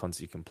little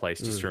icons you can place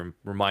just to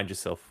remind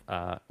yourself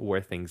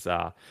where things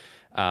are.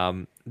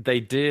 They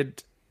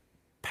did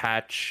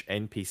patch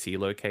NPC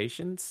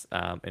locations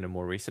in a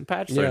more recent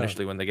patch. So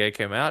initially when the game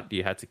came out,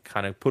 you had to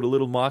kind of put a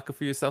little marker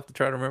for yourself to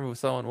try to remember where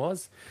someone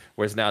was,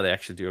 whereas now they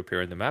actually do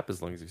appear in the map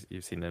as long as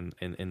you've seen them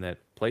in that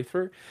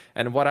playthrough.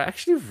 And what I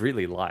actually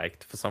really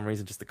liked, for some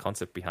reason, just the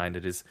concept behind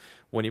it, is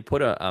when you put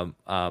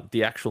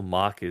the actual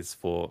markers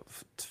for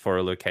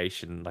a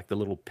location, like the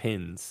little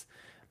pins,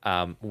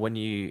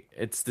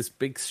 it's this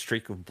big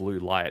streak of blue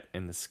light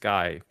in the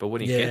sky, but when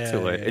you get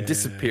to it, it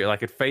disappears,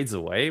 like it fades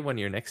away when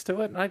you're next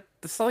to it. And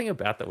there's something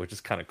about that which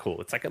is kind of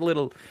cool. It's like a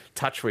little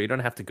touch where you don't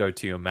have to go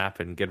to your map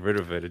and get rid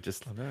of it. It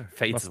just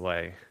fades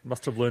away.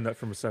 Must have learned that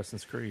from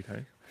Assassin's Creed,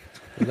 hey?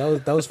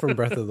 That was from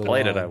Breath of the Wild.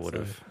 Played it, I would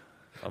have.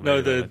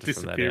 No, the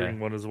disappearing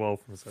one as well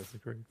from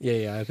Assassin's Creed.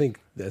 Yeah, I think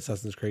the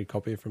Assassin's Creed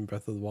copy from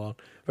Breath of the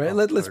Wild. Right,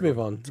 let's move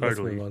on.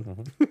 Totally. Let's move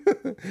on.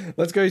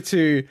 Let's go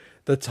to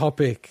the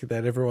topic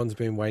that everyone's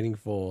been waiting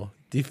for: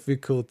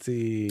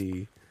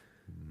 difficulty.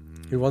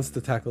 Who wants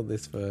to tackle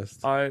this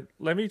first?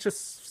 Let me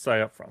just say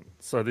up front.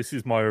 So this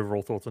is my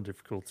overall thoughts on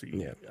difficulty.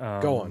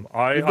 Yeah, go on.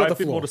 I have a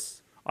bit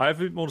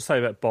more to say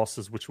about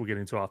bosses, which we'll get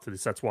into after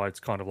this. That's why it's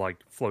kind of like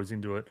flows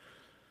into it.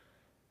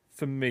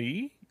 For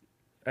me,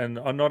 and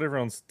not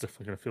everyone's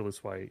definitely going to feel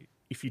this way,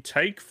 if you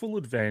take full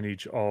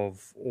advantage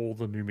of all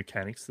the new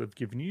mechanics they've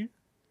given you,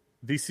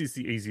 this is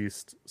the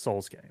easiest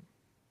Souls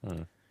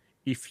game.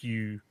 If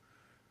you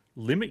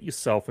limit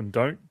yourself and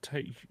don't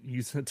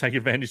take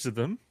advantage of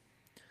them,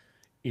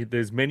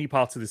 there's many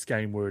parts of this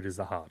game where it is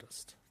the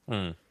hardest.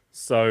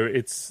 So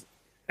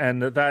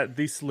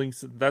this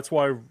links. That's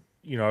why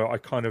I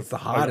kind of the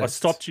hardest. I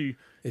stopped you.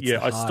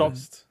 I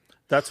stopped.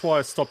 That's why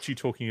I stopped you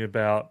talking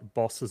about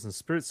bosses and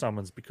spirit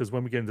summons, because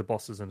when we get into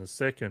bosses in a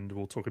second,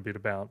 we'll talk a bit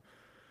about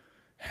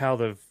how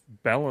they've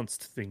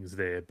balanced things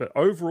there. But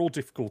overall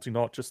difficulty,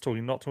 not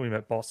talking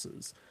about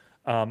bosses.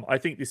 I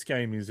think this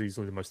game is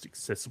easily the most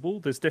accessible.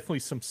 There's definitely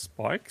some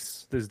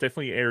spikes. There's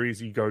definitely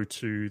areas you go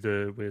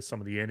to where some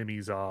of the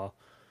enemies are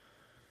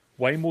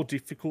way more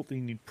difficult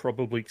than you'd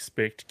probably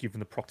expect, given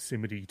the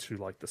proximity to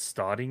like the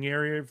starting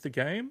area of the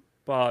game.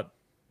 But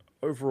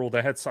overall,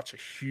 they had such a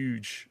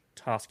huge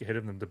task ahead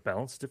of them to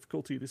balance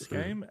difficulty of this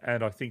game,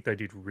 and I think they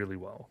did really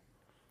well.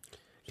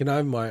 Can I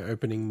have my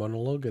opening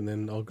monologue, and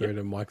then I'll go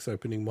to Mike's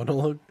opening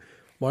monologue?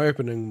 My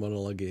opening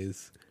monologue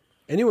is,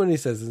 anyone who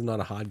says it's not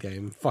a hard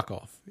game, fuck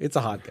off. It's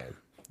a hard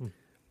game.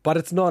 But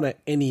it's not an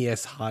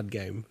NES hard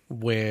game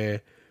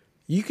where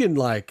you can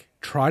like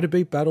try to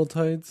beat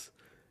Battletoads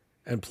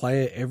and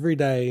play it every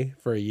day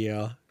for a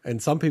year,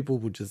 and some people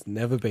will just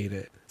never beat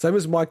it. Same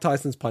as Mike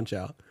Tyson's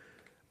Punch-Out.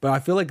 But I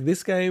feel like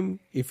this game,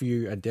 if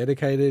you are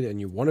dedicated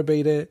and you want to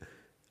beat it,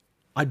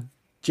 I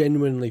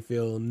genuinely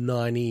feel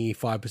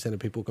 95% of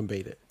people can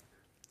beat it.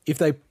 If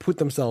they put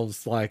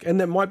themselves like, and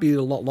that might be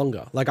a lot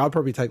longer. Like, I'll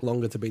probably take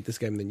longer to beat this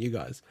game than you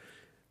guys.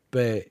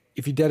 But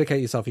if you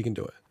dedicate yourself, you can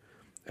do it.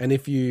 And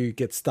if you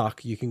get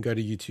stuck, you can go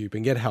to YouTube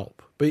and get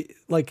help. But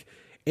like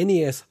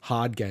NES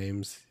hard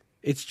games,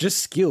 it's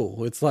just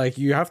skill. It's like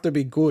you have to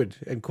be good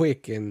and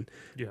quick and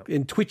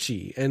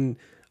twitchy. And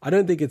I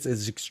don't think it's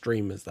as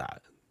extreme as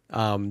that.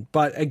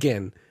 But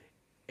again,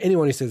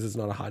 anyone who says it's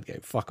not a hard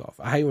game, fuck off.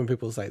 I hate when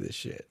people say this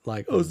shit.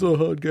 Like, oh, it's not a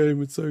hard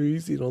game, it's so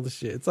easy and all this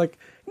shit. It's like,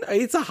 no,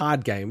 it's a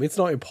hard game. It's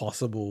not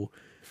impossible,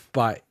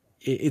 but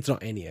it's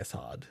not NES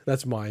hard.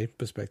 That's my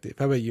perspective.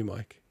 How about you,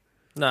 Mike?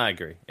 No, I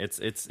agree. It's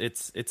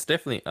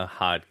definitely a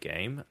hard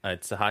game.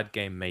 It's a hard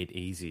game made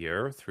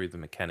easier through the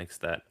mechanics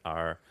that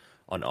are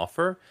on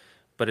offer,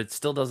 but it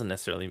still doesn't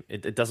necessarily.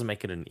 It doesn't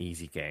make it an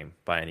easy game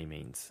by any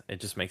means. It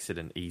just makes it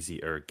an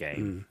easier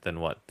game than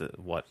what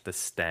the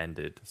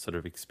standard sort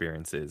of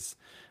experience is.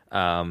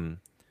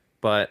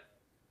 But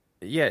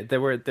yeah,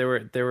 there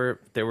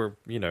were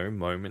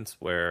moments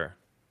where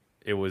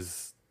it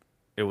was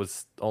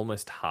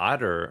almost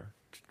harder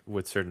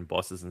with certain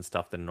bosses and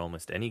stuff than in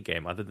almost any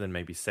game, other than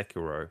maybe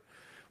Sekiro,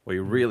 where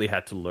you really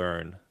had to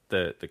learn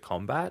the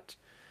combat.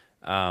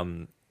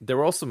 There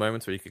were also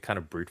moments where you could kind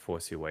of brute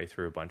force your way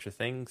through a bunch of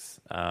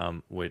things,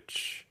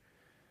 which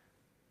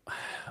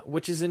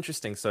is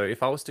interesting. So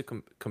if I was to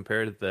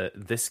compare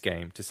this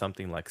game to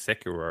something like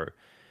Sekiro,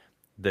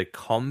 the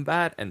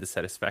combat and the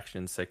satisfaction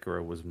in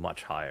Sekiro was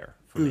much higher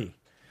for me,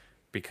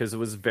 because it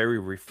was very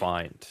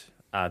refined.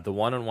 The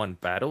one-on-one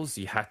battles,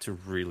 you had to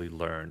really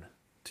learn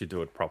to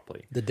do it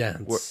properly. The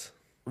dance.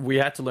 We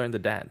had to learn the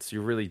dance. You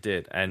really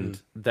did.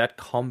 And that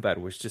combat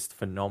was just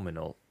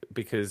phenomenal,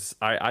 because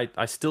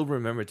I still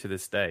remember to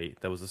this day,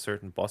 there was a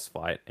certain boss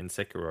fight in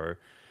Sekiro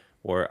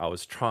where I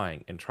was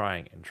trying and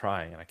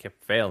I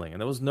kept failing.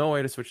 And there was no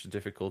way to switch the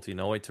difficulty,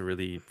 no way to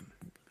really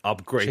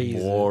upgrade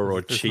more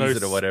or cheese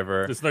it or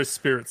whatever. There's no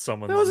spirit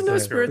summon. There was no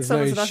spirit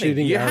summons. No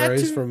shooting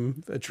arrows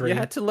from a tree. You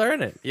had to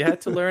learn it. You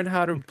had to learn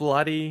how to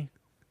bloody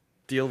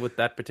deal with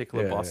that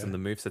particular boss and the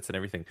movesets and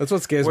everything. That's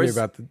what scares me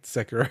about the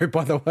Sekiro,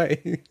 by the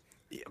way.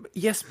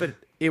 Yes, but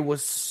it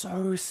was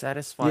so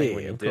satisfying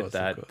when you did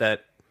that,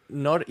 that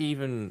not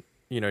even,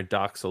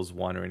 Dark Souls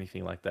 1 or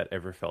anything like that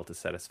ever felt as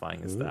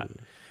satisfying as that.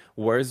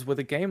 Whereas with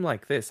a game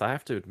like this, I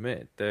have to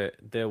admit,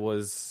 there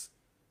was...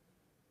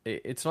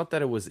 It's not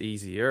that it was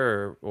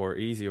easier or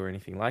easy or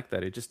anything like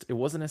that. It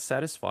wasn't as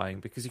satisfying,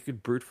 because you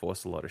could brute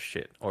force a lot of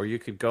shit. Or you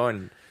could go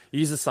and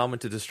use a summon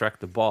to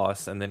distract the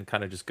boss and then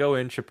kind of just go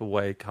in, chip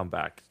away, come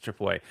back, chip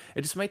away.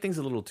 It just made things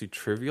a little too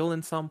trivial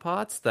in some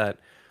parts that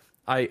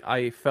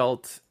I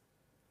felt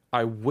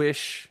I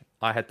wish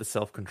I had the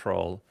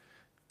self-control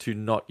to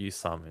not use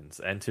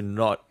summons and to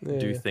not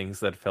do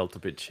things that felt a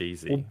bit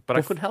cheesy. But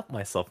I could help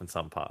myself in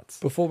some parts.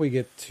 Before we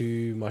get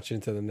too much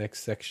into the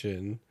next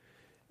section,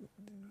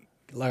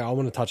 like, I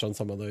want to touch on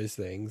some of those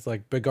things.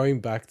 Like, but going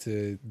back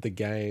to the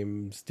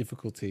game's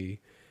difficulty,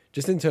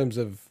 just in terms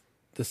of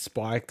the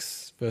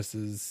spikes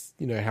versus,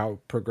 how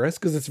it progressed,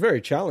 because it's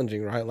very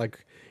challenging, right?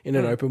 Like, in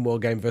an open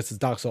world game versus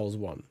Dark Souls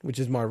 1, which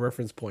is my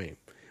reference point,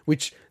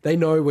 which they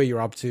know where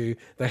you're up to.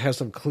 They have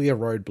some clear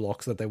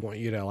roadblocks that they want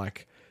you to,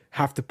 like,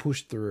 have to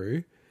push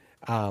through.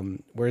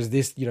 Whereas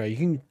this, you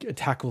can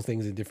tackle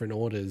things in different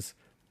orders.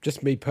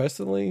 Just me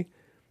personally,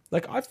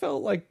 like, I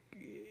felt like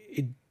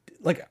it,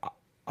 like,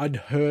 I'd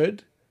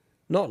heard,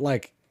 not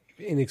like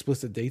in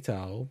explicit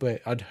detail,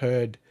 but I'd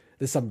heard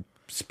there's some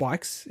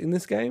spikes in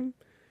this game.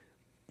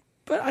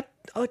 But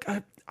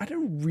I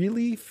don't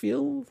really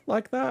feel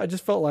like that. I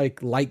just felt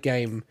like late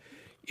game,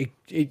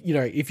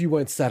 if you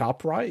weren't set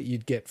up right,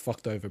 you'd get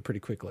fucked over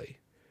pretty quickly,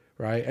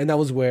 right? And that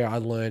was where I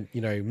learned,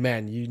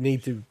 man, you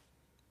need to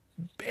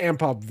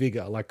amp up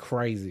vigor like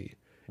crazy,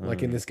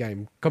 like in this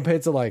game,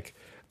 compared to like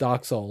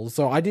Dark Souls.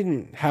 So I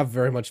didn't have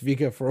very much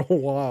vigor for a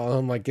while.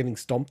 I'm like getting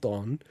stomped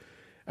on.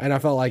 And I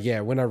felt like,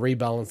 when I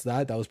rebalanced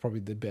that was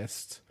probably the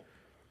best,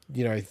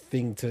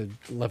 thing to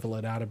level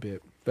it out a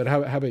bit. But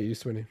how about you,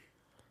 Swinny?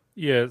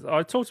 Yeah,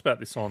 I talked about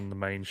this on the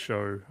main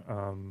show.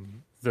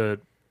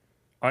 That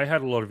I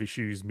had a lot of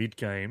issues mid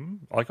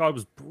game. Like I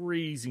was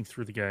breezing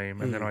through the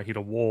game, and then I hit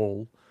a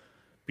wall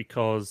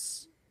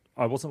because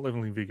I wasn't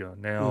leveling vigor.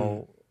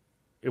 Now,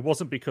 it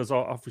wasn't because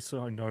obviously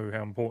I know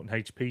how important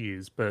HP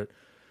is, but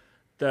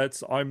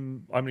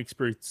I'm an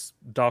experienced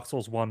Dark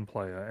Souls 1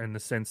 player in the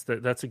sense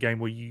that that's a game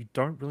where you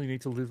don't really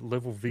need to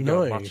level vigor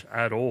No. much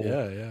at all.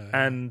 Yeah.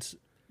 And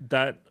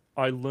that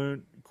I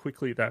learned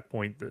quickly at that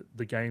point that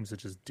the games are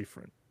just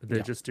different. They're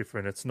Yeah. just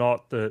different. It's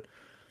not that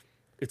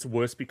it's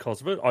worse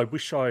because of it. I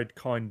wish I'd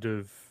kind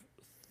of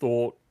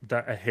thought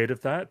that ahead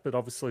of that, but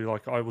obviously,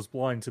 like, I was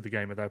blind to the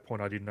game at that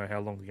point. I didn't know how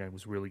long the game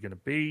was really going to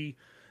be,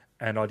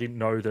 and I didn't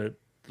know that,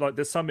 like,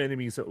 there's some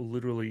enemies that will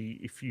literally,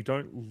 if you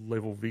don't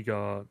level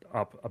vigor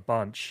up a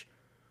bunch,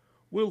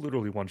 will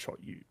literally one-shot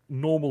you.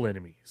 Normal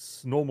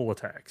enemies, normal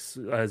attacks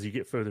as you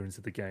get further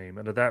into the game,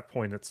 and at that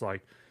point, it's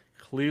like,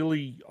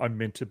 clearly I'm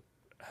meant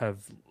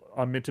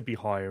to be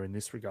higher in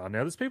this regard. Now,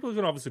 there's people who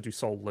can obviously do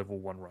soul level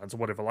 1 runs or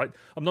whatever. Like,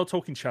 I'm not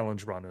talking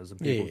challenge runners and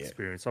people Yeah.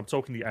 experience. I'm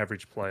talking the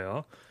average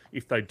player.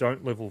 If they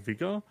don't level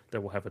vigor, they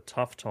will have a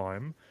tough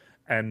time.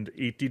 And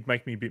it did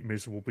make me a bit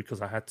miserable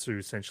because I had to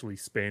essentially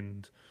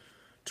spend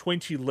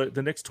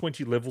the next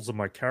 20 levels of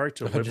my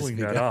character leveling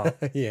that up.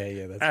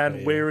 yeah, that's And fair,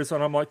 yeah. whereas,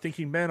 and I'm like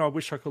thinking, man, I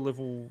wish I could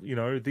level,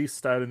 this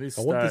stat and this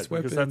I stat want this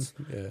because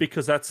weapon.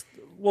 because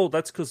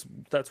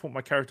that's what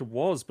my character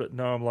was. But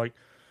no, I'm like,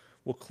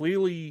 well,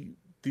 clearly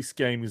this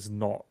game is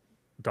not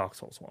Dark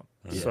Souls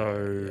 1.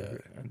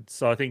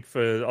 So I think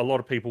for a lot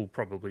of people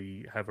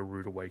probably have a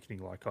rude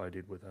awakening like I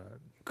did with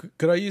that.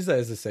 Could I use that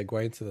as a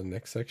segue into the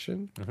next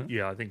section?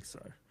 Yeah, I think so.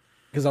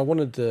 Because I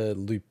wanted to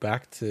loop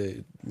back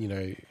to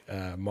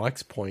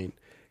Mike's point.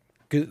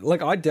 'Cause,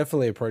 like, I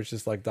definitely approached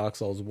this like Dark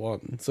Souls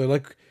 1. So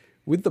like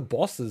with the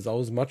bosses, I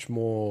was much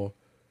more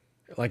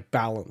like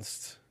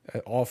balanced,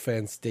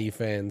 offense,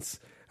 defense.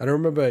 And I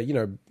remember,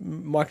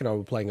 Mike and I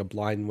were playing a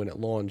blind when it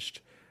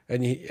launched,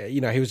 and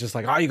he was just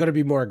like, "Oh, you got to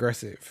be more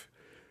aggressive."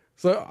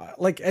 So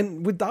like,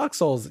 and with Dark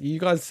Souls, you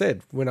guys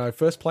said when I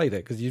first played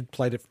it, because you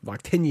played it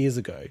like 10 years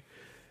ago,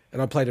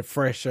 and I played it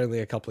fresh only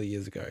a couple of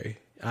years ago.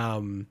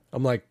 I'm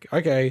like,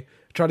 okay,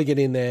 try to get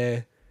in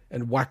there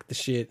and whack the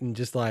shit and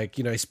just like,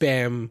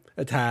 spam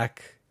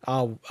attack,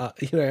 and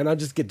I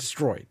just get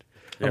destroyed.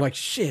 Yeah. I'm like,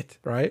 shit,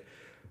 right?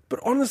 But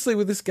honestly,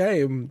 with this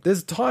game,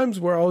 there's times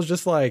where I was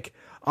just like,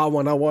 I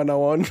won,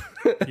 and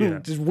Yeah.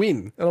 just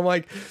win. And I'm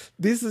like,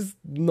 this is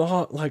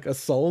not like a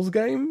Souls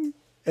game,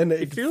 and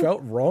it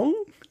felt wrong.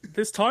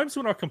 There's times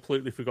when I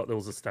completely forgot there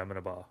was a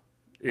stamina bar.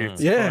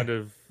 It's Yeah. kind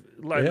of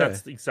like Yeah.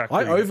 that's exactly.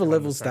 I over kind of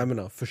level the same.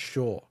 stamina for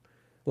sure.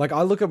 Like,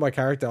 I look at my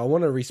character, I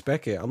want to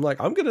respec it. I'm like,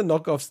 I'm gonna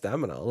knock off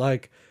stamina.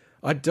 Like,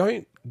 I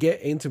don't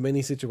get into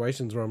many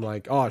situations where I'm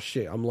like, oh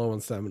shit, I'm low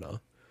on stamina.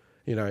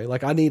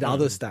 Like, I need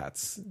other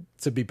stats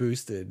to be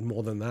boosted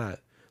more than that,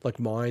 like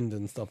mind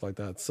and stuff like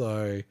that.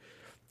 So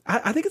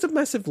I think it's a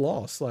massive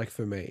loss, like,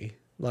 for me,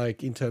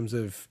 like, in terms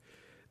of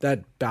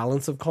that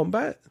balance of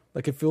combat.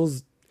 Like, it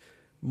feels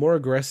more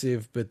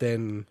aggressive, but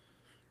then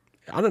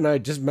I don't know,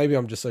 just maybe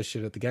I'm just so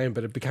shit at the game,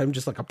 but it became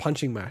just like a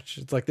punching match.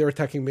 It's like they're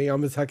attacking me,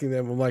 I'm attacking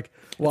them. I'm like,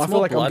 well, It's I feel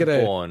more like I'm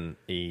gonna.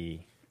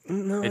 Bloodborne-y.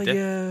 No, It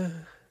yeah.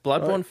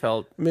 Bloodborne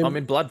felt. I mean,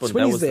 Bloodborne. That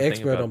Swinny's was the the thing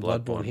expert on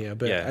about Bloodborne here,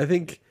 but yeah, I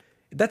think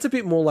that's a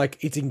bit more like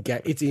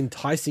it's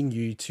enticing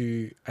you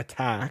to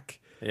attack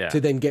Yeah.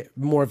 to then get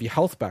more of your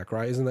health back,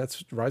 right? Isn't that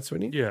right,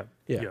 Swinny? Yeah.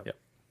 Yeah. Yeah.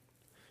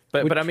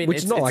 But I mean, which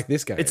is not like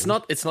this game. It's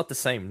not the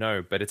same,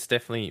 no. But it's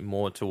definitely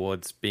more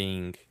towards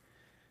being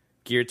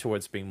geared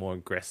towards being more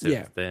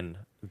aggressive than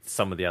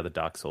some of the other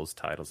Dark Souls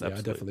titles. Yeah, I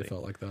Absolutely. definitely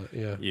felt like that.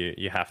 Yeah.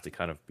 You have to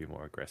kind of be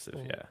more aggressive.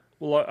 Yeah.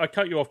 Well, I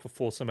cut you off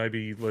before, so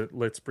maybe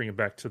let's bring it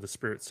back to the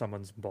Spirit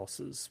Summons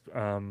bosses.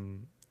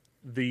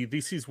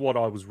 This is what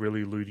I was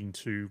really alluding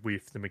to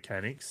with the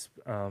mechanics,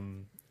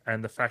 and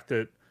the fact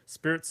that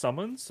Spirit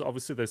Summons,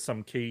 obviously there's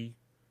some key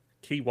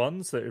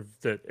ones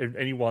that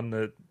anyone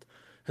that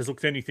has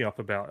looked anything up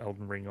about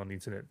Elden Ring on the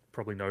internet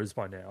probably knows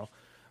by now,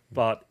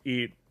 but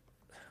I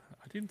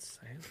didn't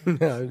say it.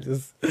 No,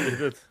 just But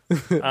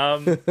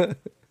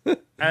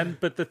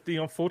the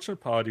unfortunate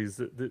part is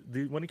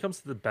that when it comes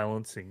to the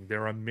balancing,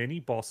 there are many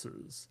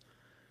bosses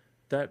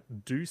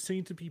that do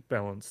seem to be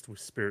balanced with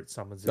Spirit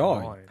Summons in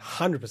mind.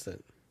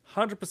 100%.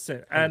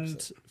 100%.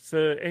 And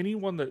for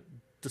anyone that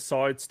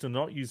decides to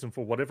not use them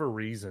for whatever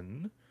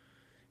reason,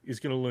 is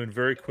going to learn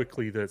very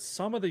quickly that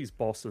some of these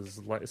bosses,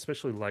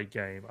 especially late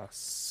game, are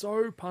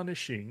so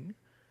punishing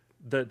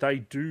that they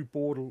do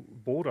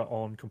border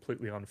on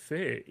completely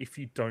unfair if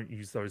you don't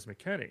use those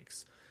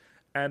mechanics.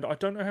 And I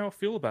don't know how I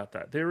feel about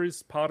that. There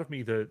is part of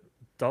me that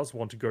does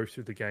want to go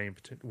through the game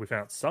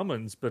without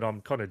summons, but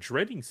I'm kind of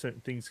dreading certain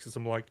things because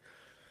I'm like,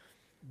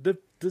 they've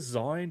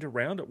designed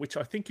around it, which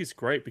I think is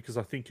great because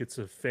I think it's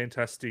a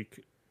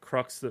fantastic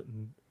crux that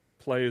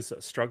players that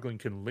are struggling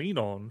can lean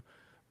on.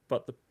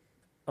 But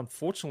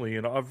unfortunately,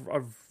 and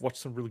I've watched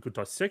some really good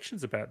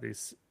dissections about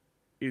this,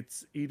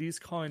 it is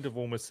kind of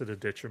almost at a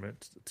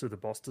detriment to the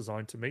boss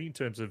design to me in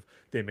terms of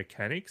their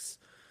mechanics.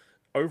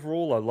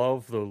 overall, I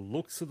love the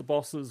looks of the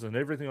bosses and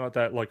everything like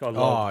that. Like, I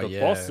love the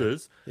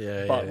bosses.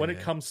 Yeah, but yeah, when yeah.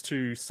 it comes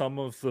to some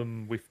of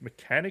them with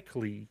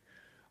mechanically,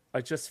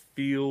 I just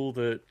feel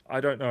that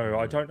I don't know.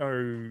 I don't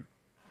know.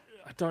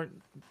 I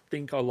don't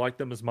think I like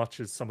them as much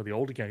as some of the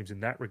older games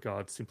in that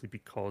regard, simply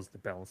because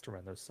they're balanced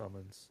around those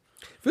summons.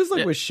 Feels like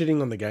Yeah. we're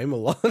shitting on the game a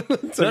lot. to No,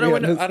 be no,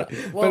 honest. I don't-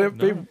 But well,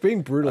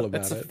 being brutal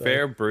about It's a it.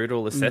 fair,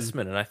 brutal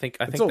assessment, and I think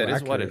It's all that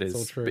is what accurate, it it's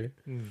all is. true.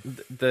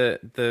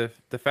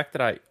 The fact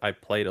that I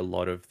played a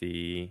lot of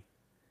the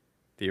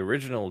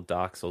original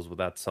Dark Souls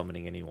without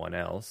summoning anyone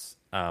else,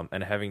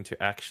 and having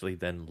to actually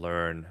then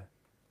learn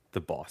the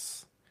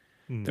boss.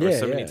 There were Yeah,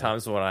 so many yeah.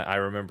 times when I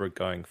remember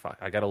going, "Fuck,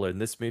 I got to learn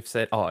this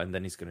moveset. Oh, and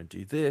then he's going to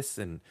do this,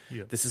 and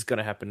Yeah. this is going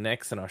to happen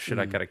next, and oh shit,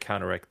 I got to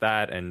counteract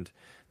that." And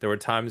there were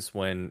times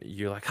when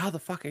you're like, "How the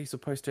fuck are you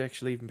supposed to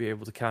actually even be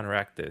able to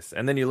counteract this?"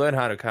 And then you learn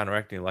how to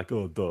counteract, and you're like,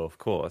 "Oh, duh, of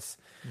course."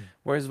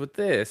 Whereas with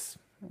this,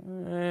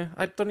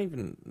 I don't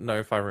even know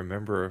if I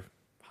remember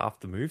half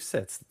the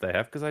movesets that they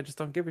have, because I just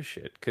don't give a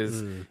shit.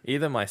 Because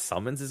either my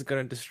summons is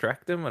going to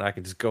distract them, and I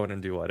can just go in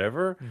and do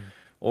whatever,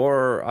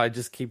 or I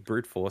just keep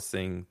brute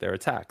forcing their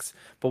attacks.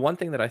 But one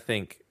thing that I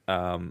think,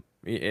 and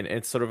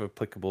it's sort of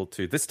applicable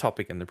to this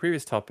topic and the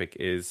previous topic,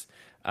 is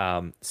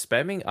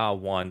spamming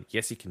R1.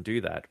 Yes, you can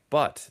do that,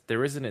 but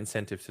there is an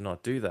incentive to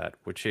not do that,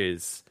 which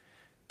is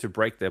to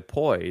break their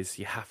poise,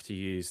 you have to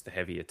use the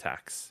heavy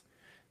attacks.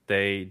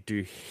 They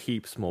do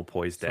heaps more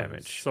poise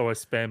damage. So I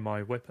spam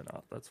my weapon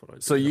art. That's what I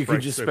do. So you It can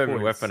breaks just their spam your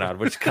points. weapon out,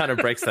 which kind of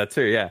breaks that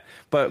too, yeah.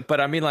 But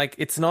I mean, like,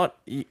 it's not,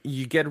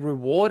 you get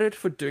rewarded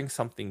for doing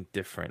something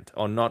different,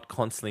 or not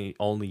constantly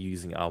only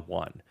using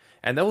R1.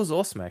 And that was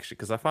awesome, actually,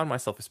 because I found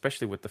myself,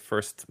 especially with the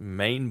first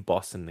main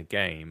boss in the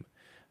game,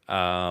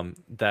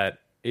 that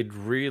it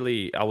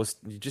really, I was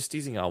just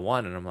using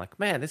R1, and I'm like,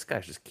 man, this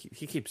guy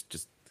he keeps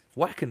just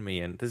whacking me,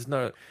 and there's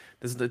no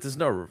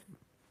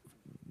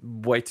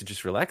way to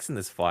just relax in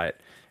this fight.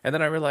 And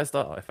then I realized,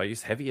 oh, if I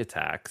use heavy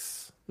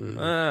attacks,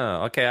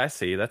 oh, okay, I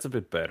see, that's a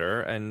bit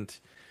better. And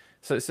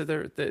so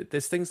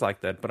there's things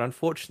like that. But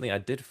unfortunately, I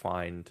did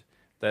find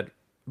that,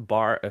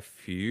 bar a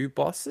few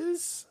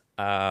bosses,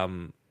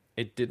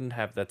 it didn't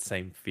have that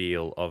same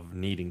feel of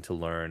needing to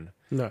learn.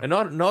 No. And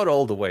not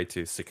all the way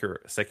to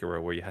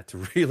Sekiro, where you had to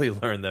really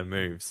learn their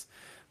moves,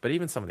 but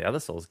even some of the other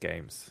Souls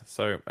games.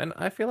 So, and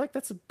I feel like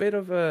that's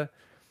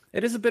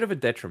it is a bit of a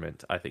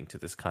detriment, I think, to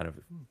this kind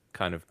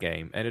of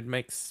game, and it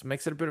makes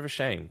it a bit of a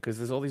shame, because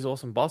there's all these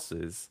awesome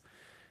bosses,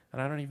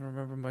 and I don't even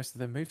remember most of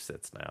their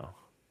movesets now.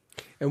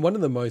 And one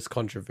of the most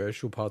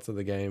controversial parts of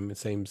the game, it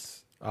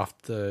seems,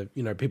 after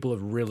people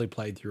have really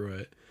played through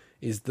it,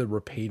 is the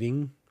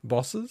repeating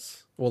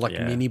bosses, or like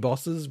Yeah. mini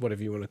bosses,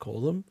 whatever you want to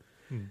call them.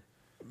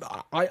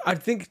 I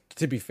think,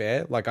 to be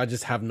fair, like, I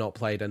just have not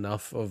played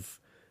enough of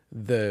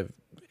the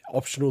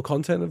optional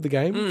content of the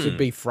game to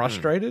be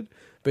frustrated.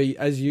 But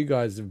as you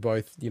guys have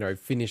both,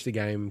 finished the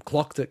game,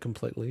 clocked it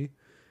completely,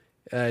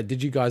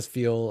 did you guys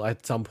feel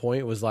at some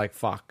point it was like,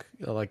 fuck,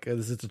 like,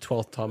 this is the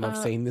 12th time I've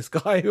seen this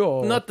guy?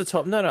 Or Not the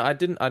top. No, I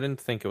didn't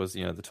think it was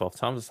the 12th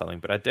times or something,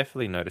 but I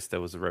definitely noticed there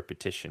was a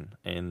repetition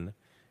in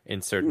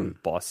certain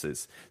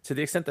bosses, to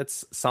the extent that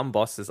some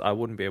bosses I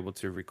wouldn't be able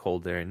to recall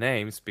their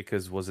names,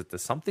 because was it the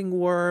something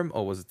worm,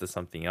 or was it the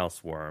something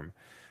else worm?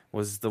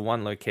 Was the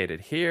one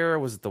located here?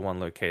 Was it the one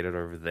located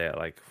over there?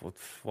 Like,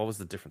 what was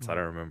the difference? I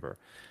don't remember.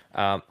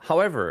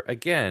 However,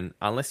 again,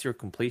 unless you're a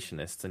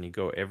completionist and you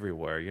go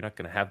everywhere, you're not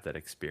going to have that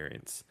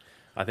experience.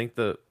 I think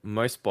the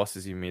most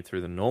bosses you meet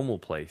through the normal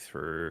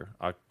playthrough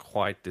are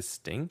quite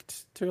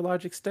distinct to a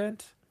large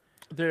extent.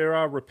 There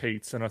are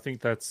repeats, and I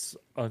think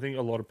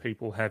a lot of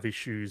people have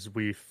issues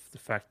with the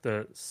fact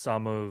that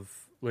some of,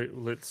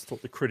 let's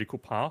talk the critical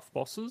path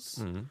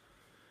bosses,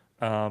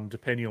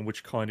 depending on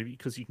which kind of,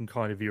 because you can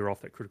kind of veer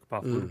off that critical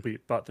path a little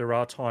bit, but there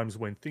are times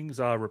when things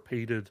are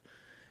repeated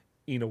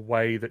in a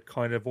way that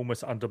kind of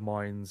almost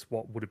undermines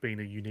what would have been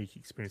a unique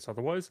experience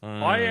otherwise.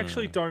 I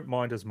actually don't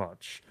mind as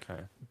much.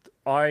 Okay.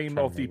 I'm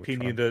of the remember which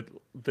opinion that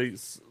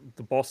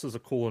the bosses are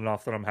cool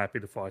enough that I'm happy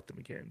to fight them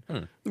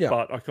again. Yeah.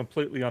 But I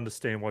completely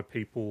understand why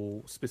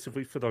people,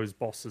 specifically for those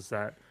bosses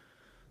that,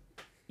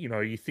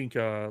 you think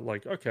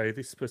like, okay,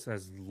 this person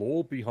has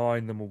lore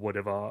behind them or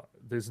whatever.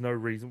 There's no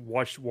reason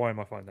why am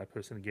I fighting that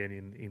person again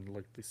in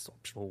like this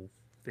optional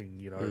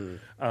thing,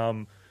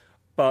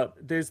 But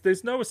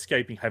there's no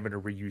escaping having to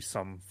reuse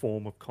some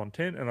form of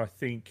content, and I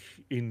think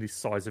in this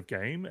size of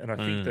game, and I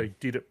think they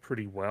did it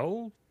pretty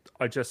well.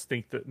 I just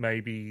think that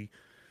maybe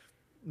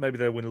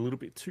they went a little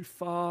bit too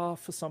far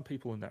for some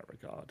people in that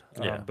regard.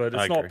 Yeah, but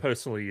I it's not agree.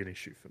 personally an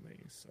issue for me.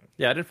 So.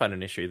 Yeah, I didn't find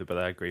an issue either, but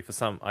I agree. For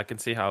some, I can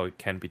see how it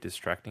can be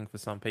distracting for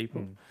some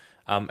people.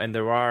 And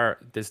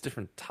there's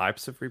different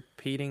types of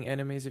repeating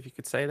enemies, if you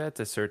could say that.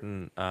 There's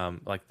certain,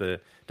 like the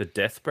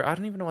death bird. I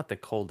don't even know what they're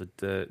called.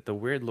 The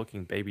weird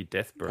looking baby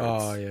death birds.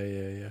 Oh,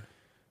 yeah.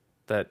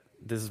 That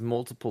there's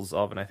multiples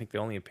of, and I think they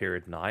only appear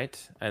at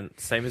night, and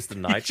same as the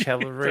night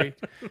cavalry.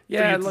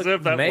 Yeah, you look,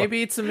 deserve that maybe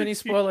one. it's a mini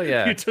spoiler.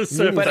 Yeah, You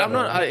deserve but that I'm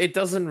not. one. It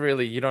doesn't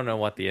really. You don't know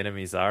what the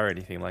enemies are or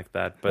anything like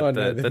that. But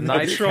Oh, the no,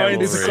 night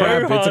Trying It's a so crab,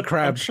 cavalry. it's a hard.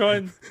 crab. I'm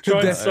trying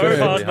That's so really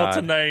hard not to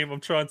hard. name.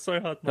 I'm trying so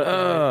hard not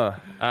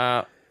to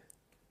name.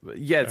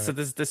 Yeah, so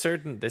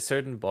there's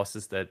certain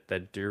bosses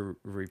that do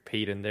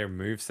repeat, and their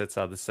movesets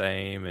are the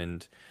same,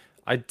 and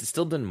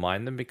still didn't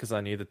mind them because I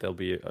knew that there'll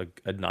be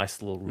a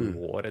nice little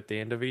reward at the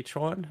end of each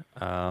one.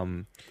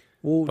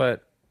 Well,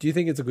 But do you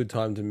think it's a good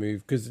time to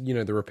move? Because,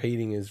 the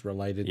repeating is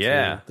related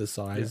Yeah. to the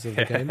size of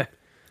the game.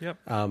 Yep.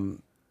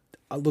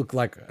 Look,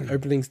 like,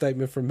 opening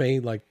statement from me,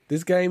 like,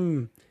 this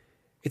game,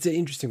 it's an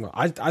interesting one.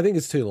 I think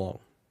it's too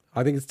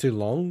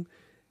long.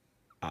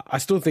 I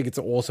still think it's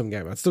an awesome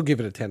game. I'd still give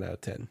it a 10 out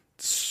of 10.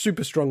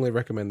 Super strongly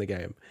recommend the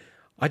game.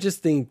 I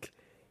just think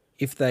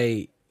if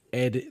they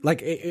edit,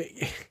 like,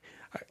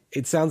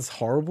 it sounds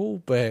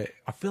horrible, but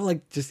I feel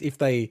like just if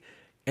they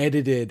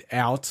edited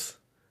out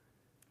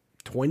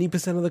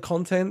 20% of the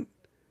content,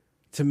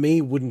 to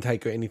me, wouldn't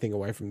take anything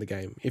away from the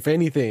game. If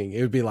anything,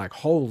 it would be like,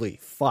 holy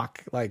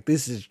fuck, like,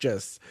 this is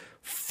just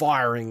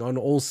firing on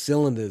all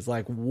cylinders.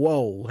 Like,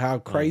 whoa, how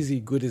crazy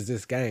good is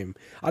this game?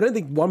 I don't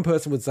think one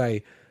person would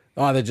say,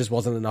 oh, there just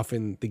wasn't enough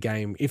in the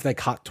game if they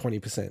cut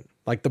 20%,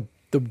 like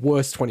the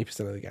worst 20%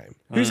 of the game.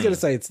 Who's going to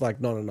say it's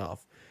like not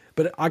enough?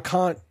 But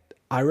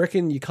I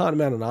reckon you can't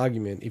mount an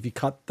argument if you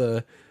cut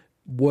the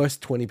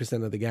worst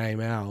 20% of the game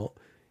out.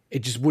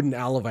 It just wouldn't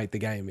elevate the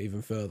game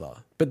even further.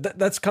 But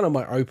that's kind of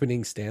my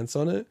opening stance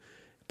on it.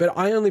 But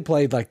I only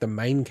played like the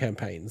main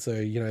campaign. So,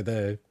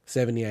 the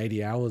 70,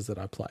 80 hours that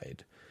I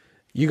played.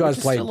 You guys Which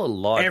is played still a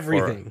lot for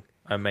everything.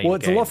 a main Well,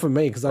 it's a lot game, for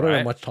me because I don't right?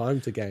 have much time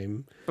to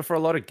game. But for a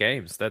lot of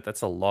games,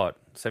 that's a lot.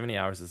 70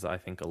 hours is, I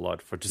think, a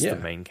lot for just Yeah. the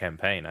main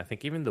campaign. I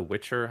think even The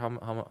Witcher,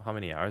 how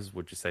many hours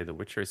would you say The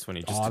Witcher is when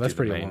you just Oh, to that's do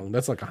the pretty main, long.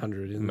 That's like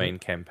 100, isn't main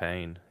it?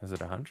 campaign? Is it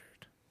 100?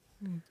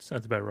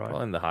 Sounds about right.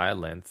 Well, in the higher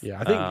length.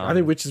 Yeah, I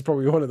think Witch is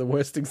probably one of the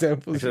worst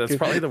examples. Actually, that's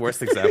probably the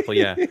worst example,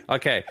 yeah.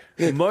 Okay,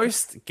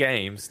 most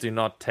games do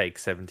not take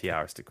 70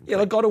 hours to complete. Yeah,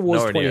 like God of War's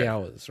Nowhere 20 near.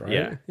 hours, right?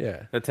 Yeah,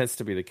 Yeah. that tends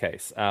to be the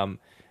case.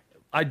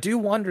 I do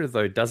wonder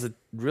though, does it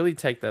really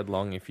take that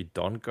long if you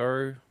don't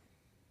go,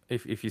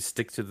 if you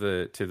stick to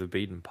the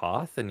beaten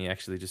path and you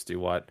actually just do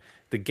what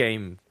the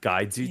game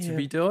guides you to Yeah,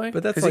 be doing?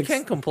 but that's because like- you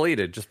can complete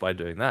it just by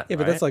doing that. Yeah,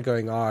 but right? that's like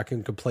going, I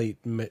can complete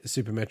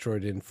Super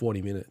Metroid in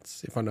 40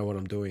 minutes if I know what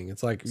I'm doing.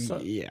 It's like,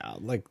 yeah,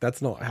 like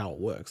that's not how it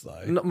works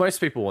though. No, most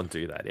people won't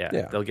do that. Yeah,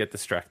 Yeah. they'll get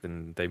distracted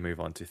and they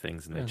move on to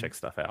things and they check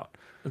stuff out.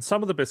 And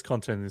some of the best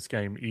content in this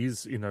game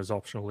is in those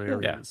optional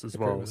areas as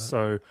agree well. with that.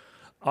 So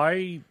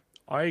I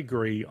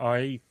agree.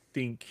 I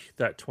think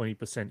that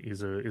 20%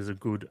 is a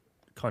good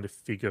kind of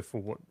figure for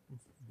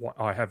what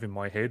I have in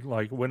my head.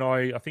 Like when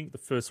I think the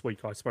first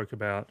week I spoke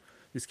about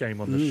this game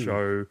on the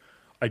show,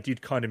 I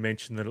did kind of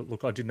mention that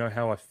I didn't know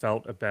how I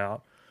felt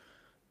about,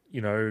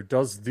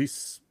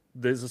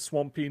 there's a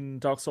swamp in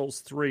Dark Souls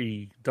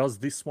 3. Does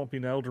this swamp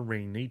in Elden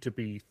Ring need to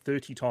be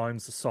 30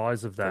 times the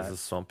size of that? There's a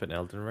swamp in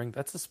Elden Ring.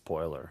 That's a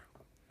spoiler.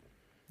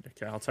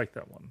 Okay, I'll take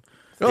that one.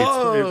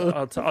 Oh!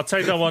 I'll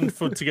take that one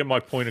to get my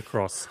point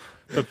across.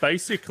 But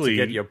basically,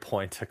 Get your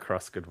point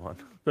across. Good one.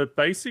 Give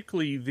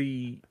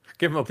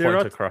him a There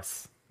point are-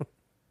 across.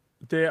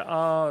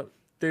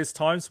 there's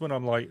times when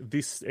I'm like,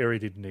 this area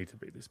didn't need to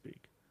be this big.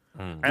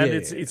 And Yeah.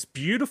 it's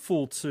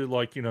beautiful to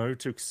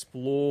to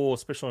explore,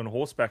 especially on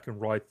horseback and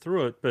ride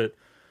through it. But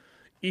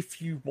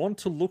if you want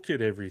to look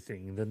at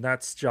everything, then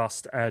that's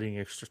just adding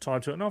extra time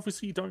to it. And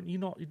obviously, you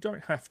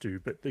don't have to.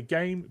 But the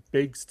game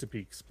begs to be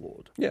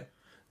explored. Yeah.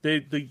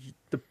 The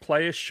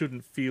player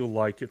shouldn't feel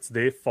like it's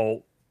their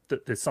fault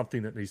that there's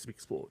something that needs to be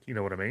explored. You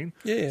know what I mean?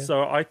 Yeah.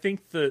 So I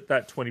think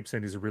that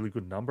 20% is a really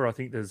good number. I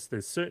think there's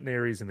certain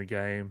areas in the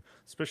game,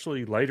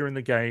 especially later in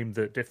the game,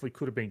 that definitely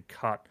could have been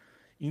cut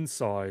in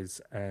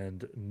size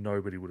and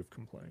nobody would have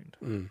complained.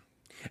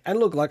 And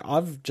look, like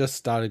I've just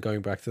started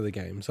going back to the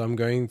game, so I'm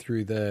going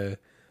through the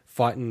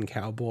Fighting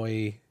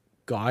Cowboy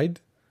guide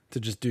to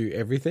just do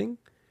everything,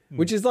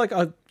 which is like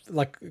a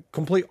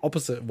complete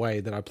opposite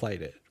way that I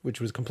played it, which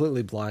was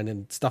completely blind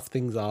and stuffed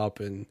things up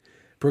and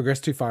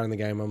progressed too far in the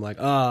game. I'm like,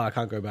 I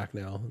can't go back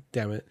now,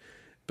 damn it.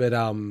 But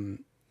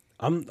I'm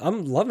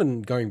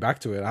loving going back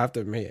to it. I have to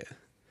admit,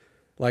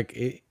 like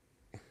it.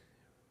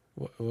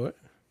 What?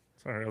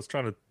 Sorry, I was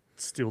trying to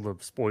steal the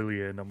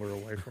spoiler number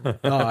away from it.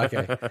 Oh,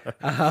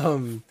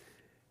 okay.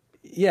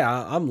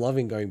 Yeah, I'm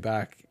loving going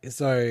back.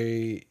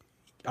 So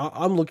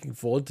I'm looking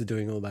forward to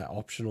doing all that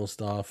optional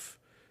stuff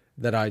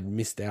that I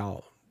missed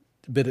out.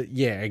 But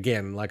yeah,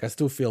 again, like I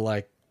still feel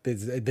like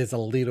there's a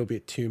little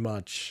bit too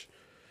much,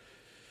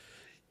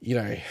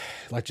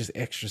 like just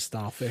extra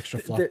stuff, extra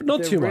fluff. There- But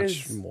not there too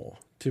much is- more.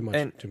 Too much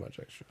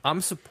extra. I'm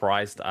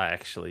surprised I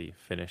actually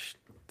finished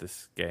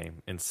this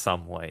game in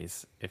some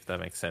ways, if that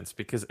makes sense.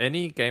 Because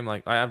any game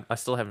like I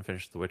still haven't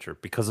finished The Witcher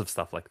because of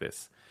stuff like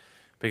this.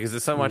 Because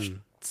there's so much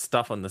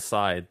stuff on the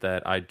side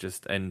that I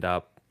just end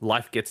up,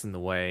 life gets in the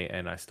way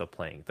and I stop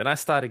playing. Then I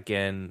start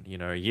again,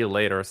 a year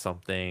later or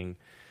something,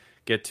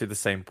 get to the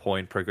same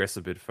point, progress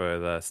a bit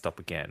further, stop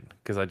again.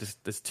 Because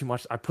there's too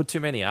much. I put too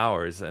many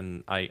hours,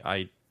 and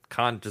I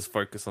can't just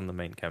focus on the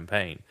main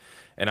campaign.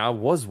 And I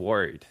was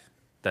worried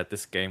that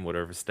this game would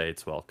overstay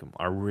its welcome.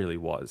 I really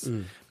was.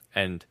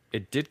 And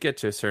it did get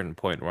to a certain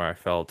point where I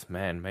felt,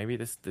 man, maybe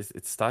this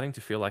it's starting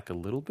to feel like a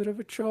little bit of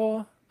a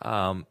chore.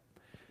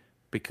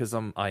 Because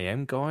I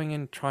am going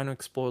and trying to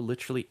explore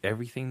literally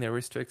everything there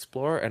is to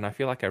explore, and I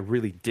feel like I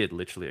really did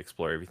literally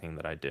explore everything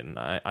that I did. And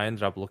I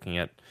ended up looking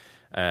at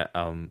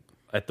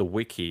the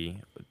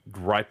wiki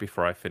right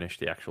before I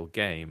finished the actual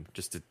game,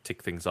 just to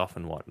tick things off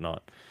and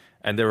whatnot.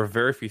 And there were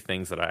very few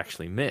things that I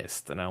actually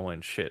missed, and I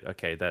went, shit,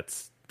 okay,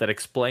 that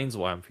explains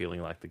why I'm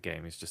feeling like the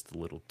game is just a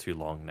little too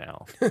long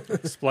now.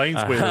 Explains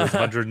where those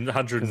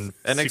 160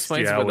 And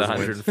explains hours where the went.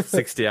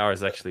 160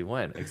 hours actually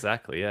went.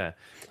 Exactly, yeah.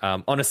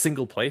 On a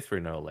single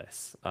playthrough, no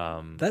less.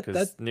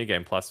 Because New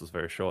Game Plus was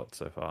very short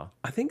so far.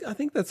 I think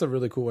that's a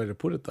really cool way to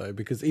put it, though,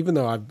 because even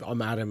though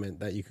I'm adamant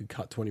that you could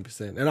cut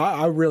 20%, and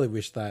I really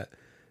wish that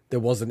there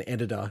was an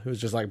editor who was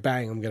just like,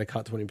 bang, I'm going to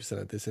cut 20%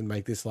 of this and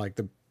make this like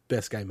the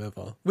best game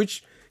ever.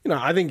 Which,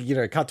 I think,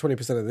 cut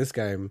 20% of this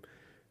game,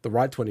 the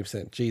right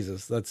 20%,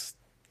 Jesus, that's...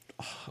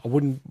 I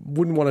wouldn't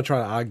want to try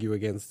to argue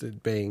against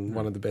it being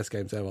one of the best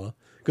games ever,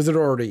 because it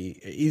already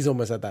is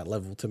almost at that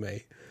level to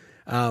me.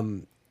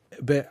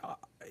 But,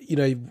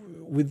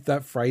 with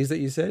that phrase that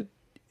you said,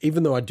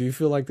 even though I do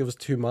feel like there was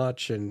too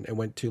much and it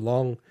went too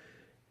long,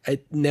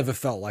 it never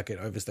felt like it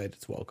overstayed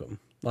its welcome.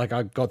 Like,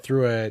 I got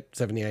through it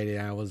 70, 80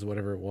 hours,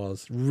 whatever it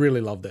was, really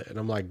loved it. And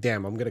I'm like,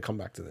 damn, I'm going to come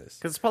back to this.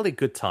 Because it's probably a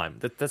good time.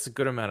 That's a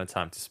good amount of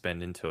time to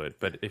spend into it.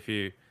 But if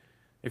you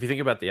think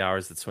about the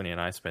hours that Swinny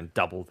and I spend,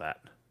 double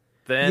that.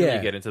 Then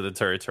you get into the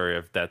territory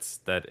of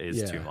that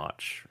is too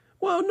much.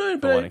 Well, no,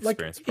 but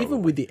like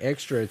even with the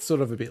extra, it's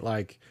sort of a bit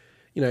like,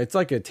 it's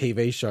like a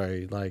TV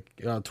show, like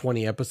a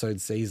 20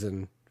 episode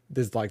season.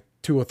 There's like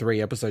 2 or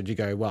 3 episodes. You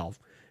go, well,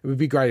 it would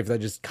be great if they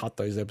just cut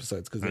those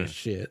episodes because they're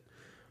shit.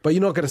 But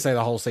you're not going to say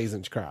the whole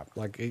season's crap.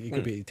 Like it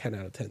could be 10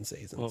 out of 10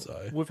 seasons. Well,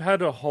 so we've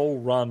had a whole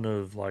run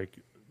of like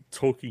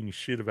talking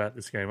shit about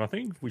this game. I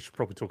think we should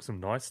probably talk some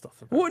nice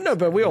stuff about it. Well, no,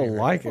 but we all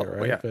like it,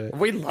 right? Yeah. But...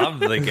 We love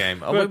the game.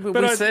 But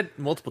we said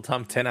multiple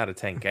times 10 out of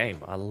 10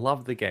 game. I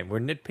love the game. We're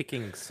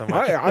nitpicking so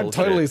much. I'd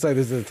totally say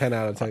this is a 10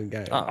 out of 10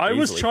 game. I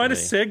was trying to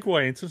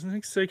segue into the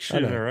next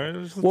section,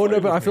 right? Well, no,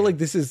 but I feel like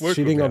this is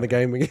shitting on the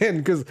game again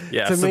because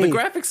to so me, the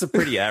graphics are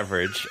pretty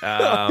average.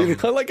 I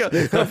feel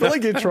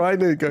like you're trying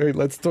to go,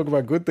 let's talk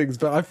about good things,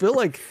 but I feel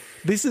like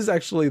this is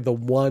actually the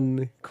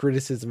one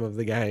criticism of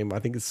the game I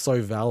think is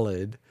so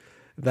valid,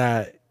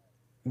 that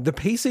the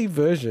PC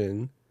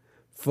version,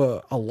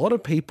 for a lot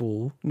of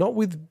people, not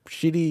with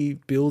shitty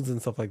builds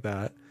and stuff like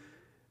that,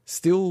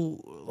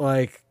 still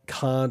like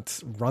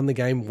can't run the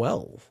game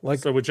well. Like,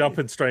 so we're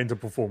jumping straight into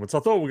performance. I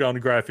thought we were going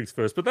to graphics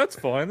first, but that's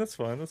fine. That's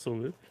all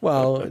good.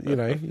 Well,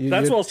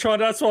 that's what I was trying.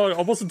 That's why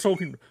I wasn't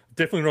talking.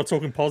 Definitely not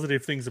talking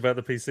positive things about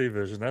the PC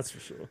version. That's for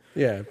sure.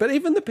 Yeah, but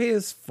even the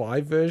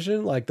PS5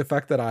 version, like the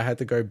fact that I had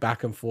to go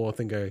back and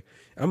forth and go,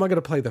 am I going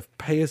to play the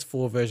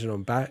PS4 version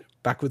on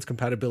backwards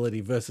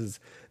compatibility versus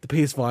the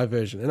PS5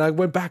 version? And I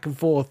went back and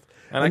forth.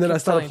 And then I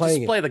started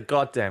playing just play the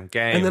goddamn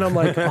game. And then I'm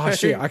like, oh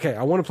shit, okay,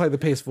 I want to play the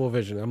PS4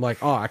 version. I'm like,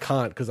 oh, I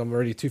can't because I'm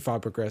already too far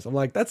progressed. I'm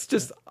like, that's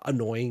just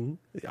annoying.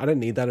 I don't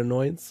need that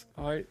annoyance.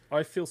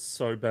 I feel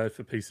so bad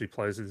for PC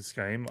players of this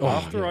game.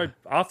 After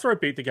I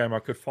beat the game, I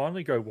could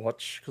finally go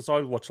watch, because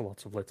I watch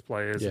lots of Let's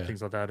Players and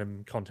things like that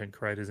and content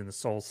creators in the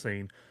Soul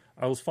scene.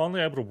 I was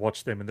finally able to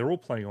watch them, and they're all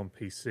playing on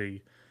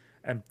PC.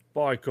 And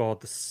by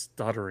God, the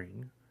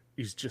stuttering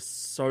is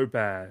just so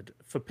bad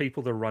for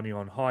people that are running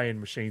on high-end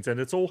machines, and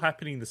it's all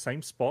happening in the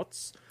same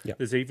spots. Yep.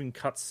 There's even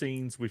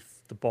cutscenes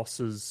with the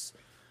bosses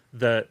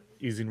that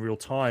is in real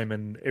time,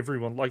 and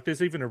everyone, like,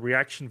 there's even a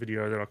reaction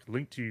video that I could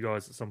link to you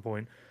guys at some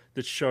point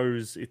that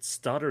shows it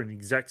stutter in the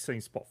exact same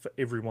spot for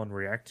everyone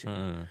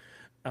reacting.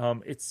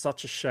 It's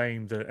such a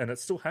shame that, and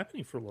it's still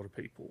happening for a lot of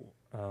people.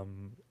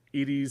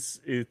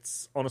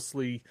 It's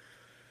honestly...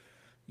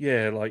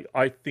 Yeah, like,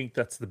 I think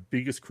that's the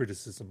biggest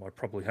criticism I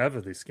probably have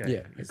of this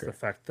game, is the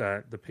fact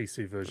that the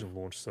PC version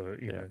launched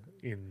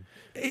in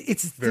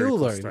it's still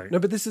though. state. No,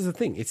 but this is the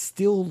thing. It's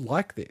still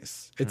like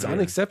this. It's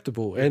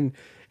unacceptable, and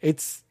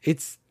it's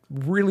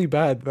really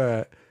bad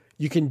that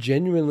you can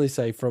genuinely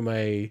say from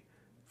a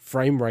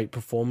frame rate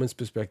performance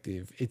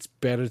perspective, it's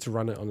better to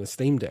run it on a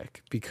Steam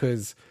Deck,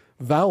 because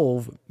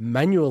Valve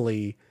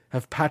manually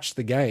have patched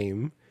the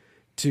game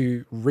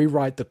to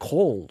rewrite the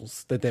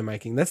calls that they're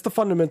making. That's the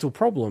fundamental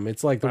problem.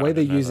 It's like the way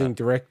they're using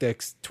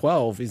DirectX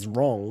 12 is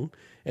wrong,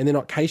 and they're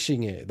not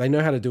caching it. They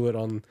know how to do it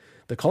on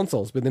the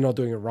consoles, but they're not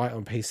doing it right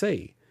on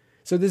PC.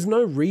 So there's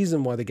no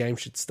reason why the game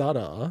should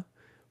stutter,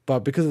 but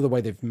because of the way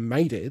they've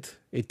made it,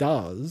 it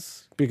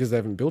does, because they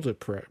haven't built it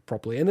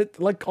properly. And it,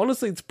 like,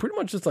 honestly, it's pretty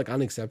much just like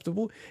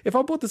unacceptable. If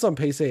I bought this on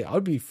PC,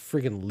 I'd be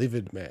freaking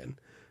livid, man.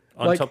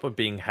 On top of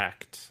being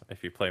hacked,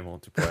 if you play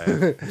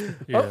multiplayer.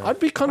 I'd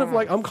be kind of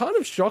like, I'm kind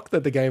of shocked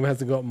that the game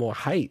hasn't got more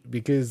hate,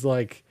 because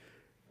like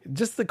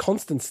just the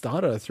constant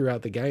stutter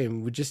throughout the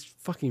game would just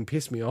fucking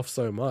piss me off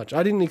so much.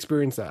 I didn't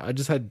experience that. I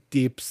just had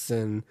dips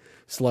and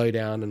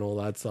slowdown and all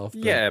that stuff.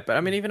 But, Yeah, but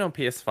I mean, even on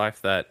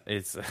PS5, that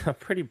is a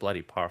pretty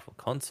bloody powerful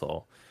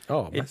console.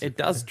 Oh, It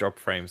does drop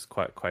frames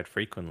quite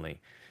frequently.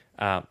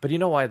 But you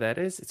know why that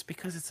is? It's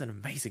because it's an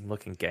amazing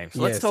looking game.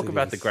 So let's Yes, talk it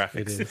about the is.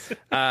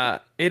 graphics.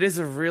 It is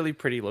a really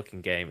pretty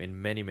looking game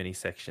in many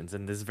sections,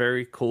 and there's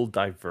very cool,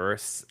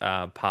 diverse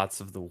parts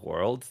of the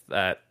world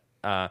that,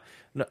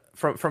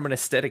 from an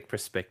aesthetic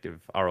perspective,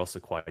 are also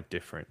quite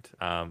different.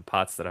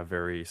 Parts that are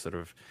very sort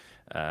of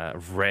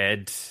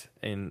red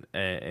in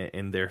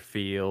their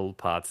feel,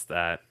 parts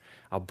that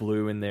are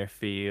blue in their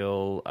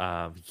feel,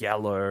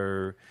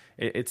 yellow.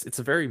 It's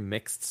a very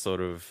mixed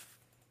sort of.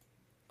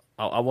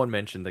 I won't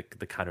mention the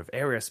kind of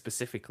area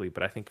specifically,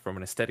 but I think from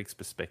an aesthetics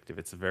perspective,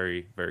 it's a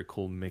very, very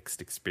cool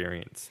mixed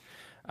experience.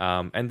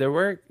 And there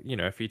were,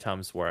 a few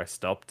times where I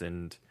stopped,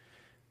 and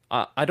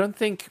I don't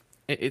think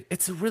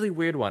it's a really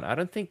weird one. I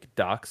don't think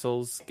Dark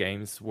Souls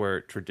games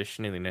were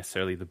traditionally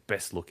necessarily the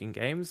best looking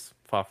games.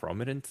 Far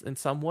from it in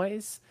some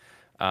ways,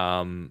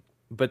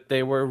 but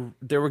they were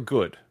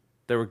good.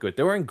 They were good.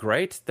 They weren't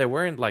great. They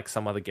weren't like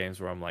some other games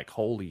where I'm like,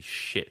 holy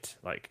shit,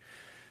 like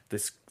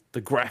this.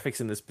 The graphics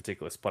in this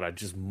particular spot are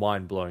just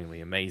mind-blowingly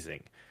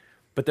amazing,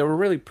 but there were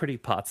really pretty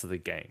parts of the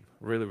game,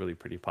 really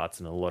pretty parts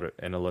in a lot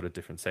of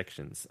different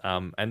sections.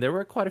 And there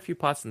were quite a few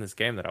parts in this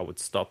game that I would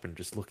stop and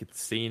just look at the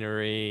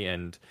scenery,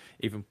 and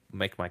even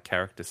make my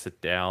character sit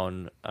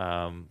down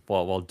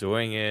while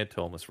doing it,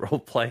 to almost role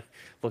play,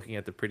 looking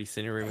at the pretty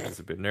scenery, which is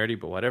a bit nerdy,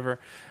 but whatever.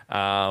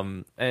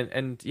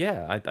 And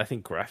yeah, I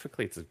think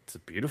graphically it's a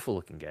beautiful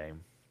looking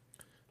game.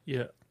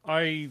 Yeah,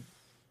 I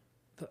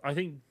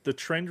think the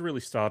trend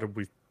really started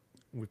with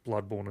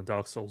Bloodborne and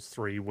Dark Souls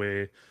 3,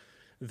 where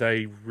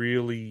they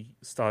really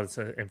started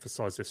to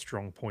emphasize their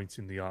strong points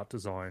in the art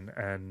design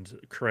and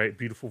create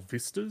beautiful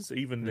vistas.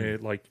 Even they're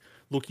like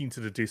looking to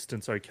the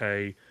distance,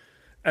 okay,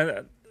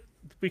 and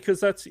because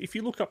that's, if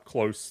you look up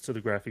close to the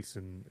graphics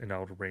in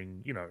Elden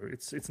Ring,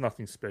 it's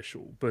nothing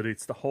special, but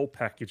it's the whole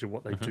package of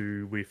what they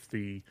do with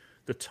the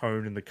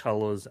tone and the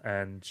colors,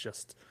 and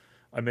just.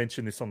 I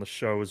mentioned this on the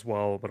show as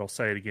well, but I'll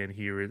say it again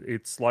here.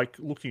 It's like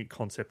looking at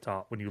concept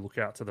art when you look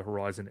out to the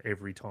horizon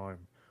every time,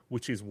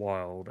 which is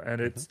wild.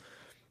 And it's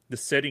the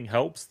setting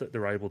helps that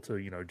they're able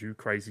to, do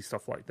crazy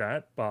stuff like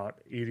that. But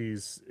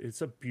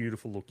it's a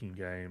beautiful looking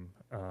game.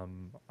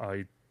 I'm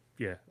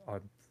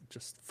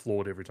just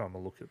floored every time I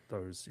look at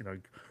those,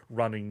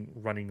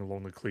 running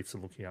along the cliffs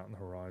and looking out on the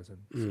horizon.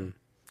 So.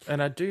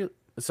 And I do.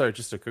 So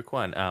just a quick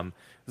one.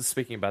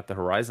 Speaking about the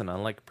horizon,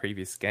 unlike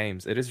previous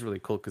games, it is really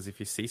cool because if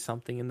you see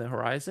something in the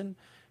horizon,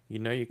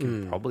 you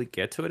can probably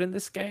get to it in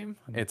this game.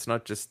 It's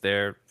not just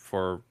there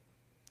for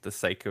the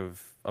sake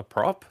of a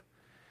prop.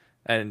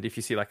 And if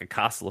you see like a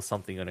castle or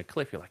something on a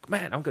cliff, you're like,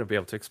 man, I'm going to be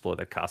able to explore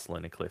that castle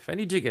on a cliff. And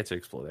you do get to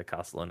explore that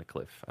castle on a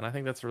cliff. And I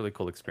think that's a really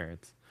cool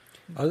experience.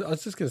 I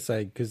was just going to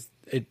say, because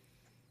it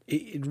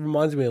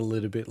reminds me a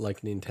little bit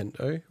like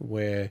Nintendo,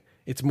 where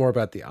it's more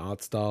about the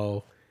art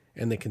style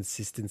and the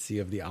consistency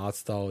of the art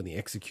style and the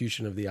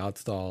execution of the art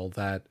style,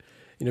 that,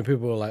 people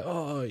were like,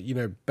 oh,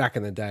 back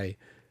in the day,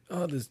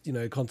 oh, this,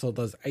 console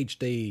does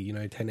HD,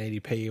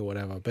 1080p or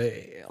whatever. But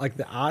like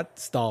the art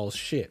style's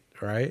shit,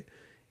 right?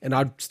 And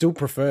I'd still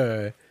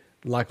prefer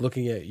like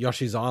looking at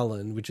Yoshi's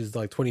Island, which is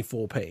like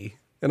 24p.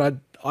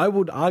 And I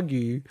would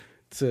argue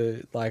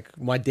to like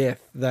my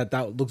death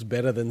that looks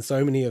better than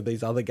so many of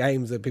these other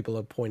games that people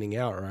are pointing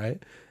out,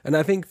 right? And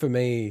I think for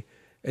me,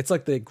 it's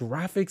like the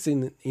graphics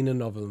in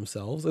and of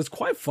themselves. It's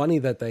quite funny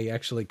that they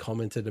actually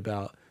commented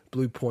about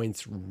Blue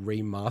Point's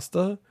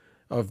remaster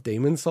of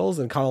Demon Souls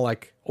and kind of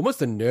like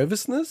almost a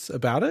nervousness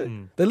about it.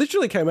 They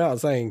literally came out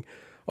saying,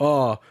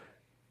 oh,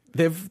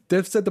 they've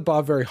set the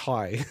bar very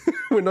high.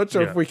 We're not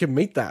sure if we can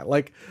meet that.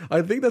 Like,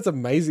 I think that's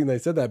amazing they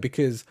said that,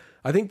 because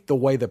I think the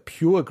way the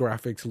pure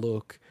graphics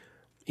look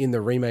in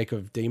the remake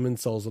of Demon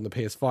Souls on the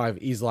PS5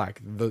 is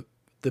like the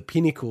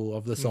pinnacle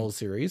of the Souls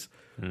series.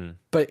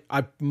 But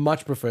I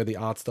much prefer the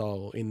art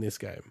style in this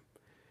game.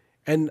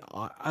 And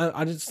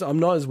I'm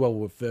not as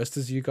well versed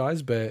as you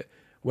guys, but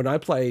when I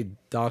played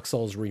Dark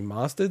Souls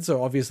Remastered,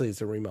 so obviously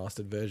it's a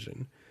remastered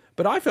version,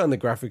 but I found the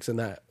graphics in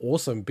that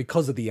awesome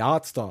because of the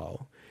art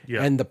style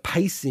and the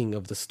pacing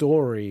of the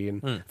story.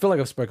 And I feel like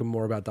I've spoken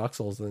more about Dark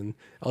Souls than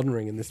Elden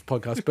Ring in this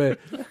podcast, but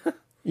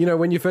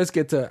when you first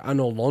get to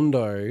Anor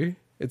Londo,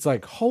 it's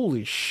like,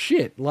 holy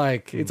shit.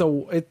 Like, I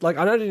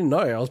didn't know.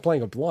 I was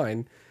playing it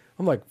blind.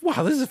 I'm like,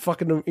 wow, this is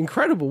fucking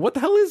incredible. What the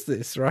hell is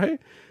this, right?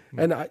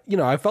 And,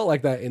 I felt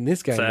like that in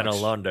this game. Anor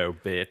Londo,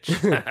 bitch.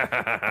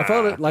 I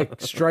felt it,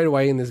 like, straight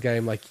away in this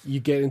game. Like,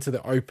 you get into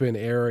the open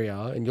area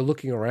and you're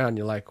looking around.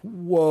 You're like,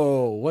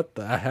 whoa, what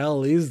the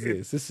hell is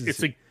this? This is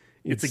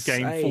It's a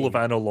game full of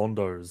Anor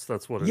Londos.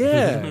 That's what it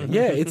is.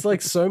 Yeah. It's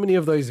like so many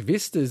of those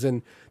vistas,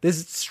 and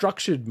there's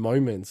structured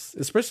moments,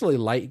 especially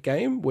late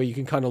game, where you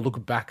can kind of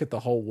look back at the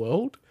whole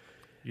world.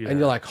 Yeah. And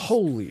you're like,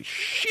 holy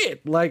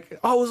shit, like,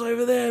 I was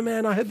over there,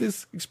 man. I had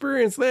this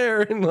experience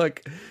there. And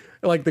like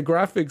the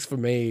graphics for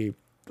me,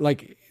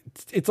 like,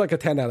 it's like a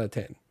 10 out of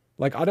 10.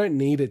 Like, I don't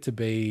need it to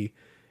be,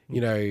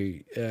 you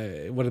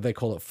know, what do they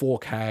call it,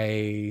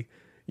 4K.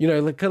 You know,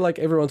 like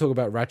everyone talk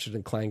about Ratchet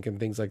and Clank and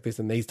things like this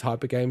and these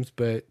type of games,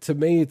 but to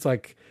me, it's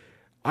like,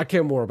 I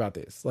care more about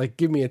this. Like,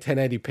 give me a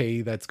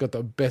 1080p that's got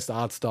the best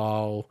art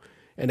style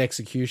and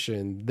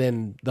execution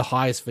than the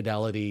highest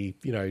fidelity,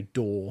 you know,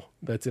 door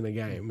that's in a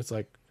game. It's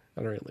like,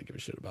 I don't really give a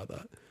shit about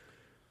that.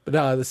 But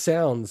the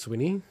sound,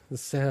 Swinny, the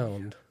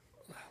sound.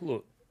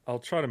 Look, I'll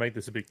try to make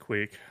this a bit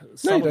quick.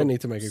 No, you don't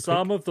need to make it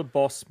Some quick. of the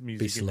boss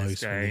music in slow,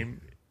 this Swinny.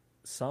 game,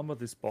 some of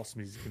this boss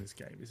music in this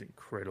game is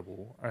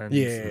incredible. And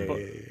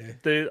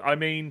Yeah. I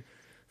mean,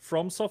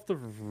 FromSoft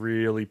have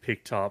really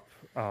picked up,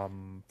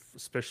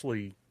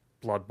 especially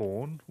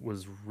Bloodborne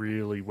was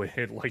really where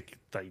like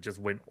they just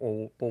went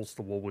all balls to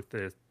the wall with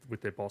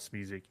their boss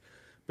music.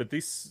 But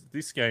this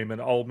game,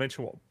 and I'll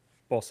mention what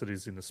boss it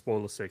is in the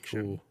spoiler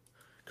section,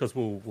 because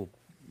we'll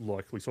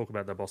likely talk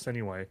about that boss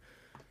anyway.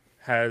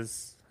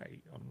 Has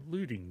I'm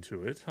alluding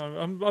to it.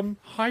 I'm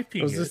hyping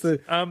That was just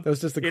that was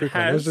just a quick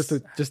one. That was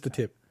just a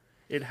tip.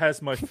 It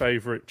has my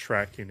favorite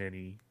track in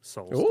any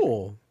Souls game.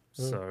 Oh,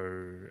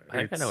 So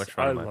I know which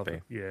one it might love be.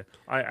 it. Yeah,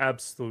 I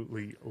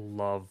absolutely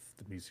love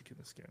the music in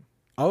this game.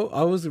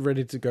 I was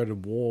ready to go to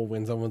war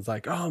when someone's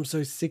like, "Oh, I'm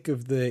so sick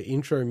of the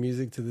intro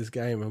music to this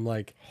game." I'm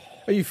like,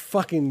 "Are you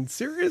fucking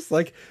serious?"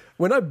 Like,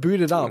 when I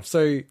booted up,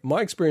 so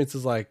my experience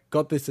is like,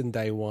 got this in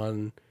day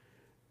one,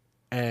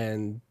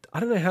 and I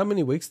don't know how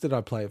many weeks did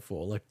I play it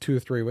for, like 2 or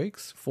 3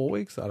 weeks, 4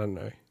 weeks, I don't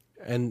know,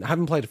 and I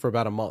haven't played it for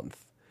about a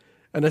month.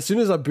 And as soon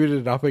as I booted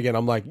it up again,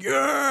 I'm like,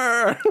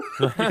 yeah,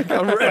 like,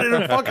 I'm ready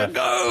to fucking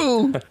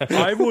go.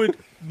 I would,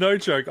 no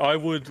joke, I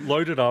would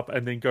load it up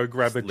and then go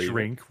grab a leave it.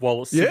 drink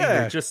while it's sitting Yeah.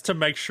 there just to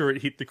make sure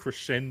it hit the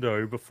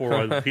crescendo before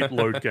I hit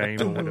load game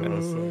or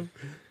whatever. So.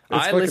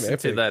 I fucking listened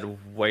to epic. that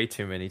way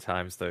too many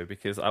times though,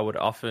 because I would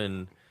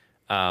often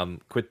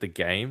quit the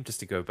game just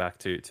to go back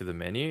to the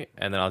menu,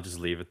 and then I'll just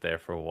leave it there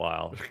for a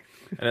while,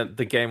 and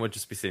the game would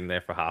just be sitting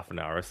there for half an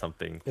hour or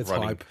something. It's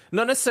running. hype.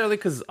 Not necessarily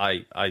because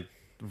I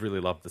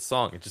really love the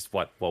song. It's just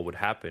what would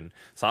happen.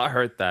 So I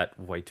heard that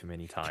way too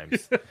many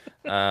times.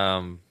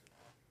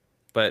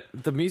 But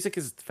the music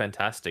is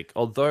fantastic.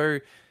 Although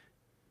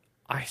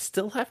I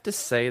still have to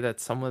say that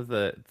some of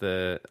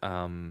the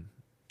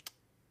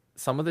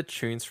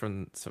tunes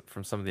from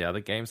some of the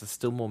other games are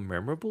still more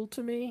memorable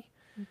to me.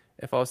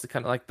 If I was to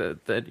kind of like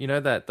the you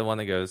know that the one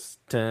that goes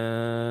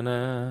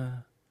da-na,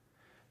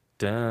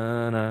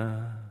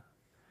 da-na,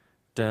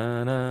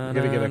 da-na,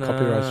 You're gonna get a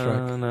copyright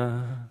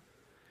strike.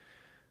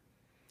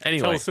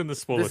 Anyway, Tell us in the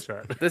spoiler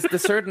chat.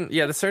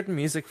 the certain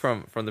music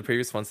from the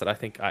previous ones that I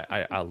think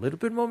are a little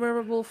bit more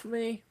memorable for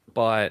me,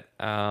 but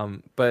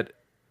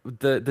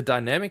the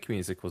dynamic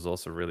music was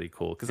also really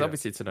cool because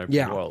obviously it's an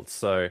open world,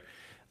 so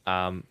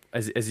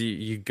as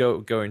you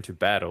go into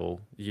battle,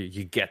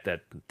 you get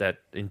that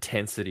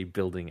intensity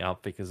building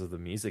up because of the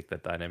music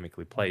that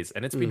dynamically plays,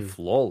 and it's been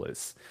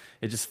flawless.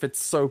 It just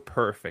fits so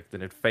perfect,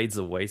 and it fades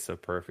away so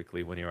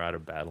perfectly when you're out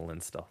of battle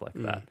and stuff like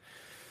that.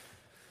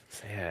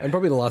 So, yeah. And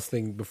probably the last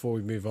thing before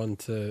we move on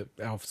to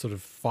our sort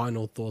of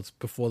final thoughts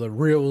before the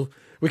real,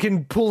 we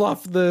can pull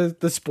off the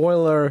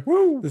spoiler,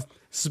 the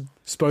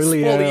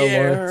spoiler,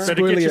 Better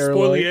get your alert.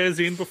 spoilers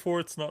in before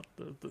it's not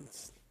The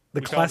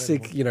we can't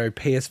classic, anymore. you know,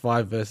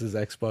 PS5 versus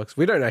Xbox.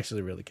 We don't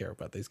actually really care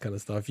about these kind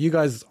of stuff. You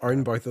guys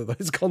own both of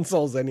those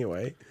consoles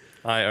anyway.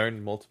 I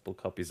own multiple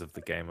copies of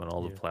the game on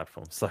all the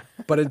platforms, so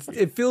But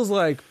it feels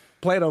like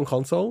play it on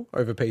console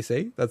over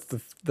PC. That's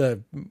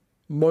the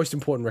most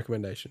important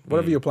recommendation.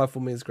 Whatever your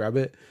platform is, grab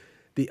it.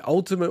 The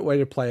ultimate way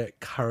to play it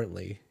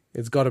currently,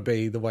 it's got to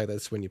be the way that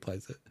Swinny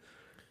plays it.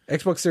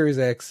 Xbox Series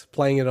X,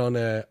 playing it on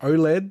a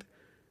OLED,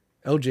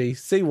 LG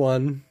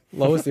C1,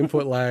 lowest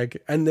input lag,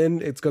 and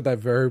then it's got that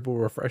variable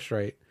refresh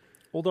rate.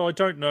 Although I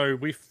don't know,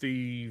 with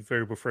the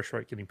variable refresh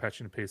rate getting patched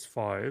in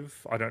PS5,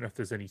 I don't know if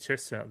there's any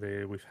tests out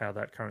there with how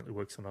that currently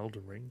works on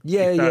Elden Ring.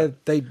 Yeah, If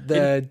that-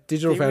 the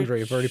Digital theory, Foundry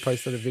have already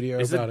posted a video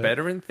is about it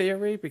better in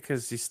theory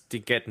because you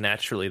get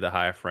naturally the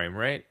higher frame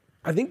rate?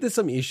 I think there's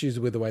some issues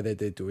with the way that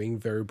they're doing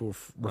variable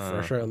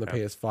refresh rate on the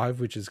PS5,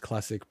 which is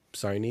classic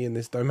Sony in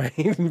this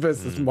domain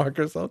versus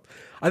Microsoft.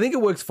 I think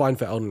it works fine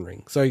for Elden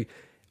Ring. So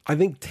I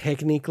think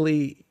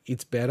technically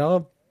it's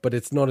better, but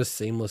it's not as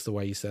seamless the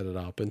way you set it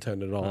up and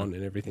turn it on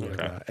and everything like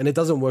that. And it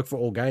doesn't work for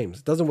all games.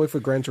 It doesn't work for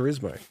Gran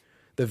Turismo,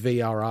 the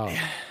VRR.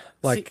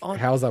 Like,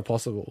 how is that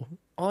possible?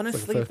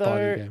 Honestly,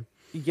 first-party though, game.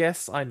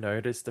 yes, I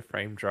noticed the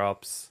frame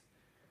drops.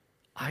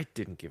 I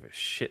didn't give a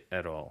shit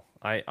at all.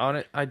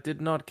 I did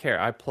not care.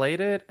 I played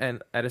it,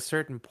 and at a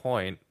certain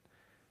point,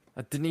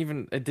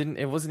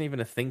 it wasn't even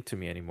a thing to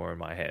me anymore in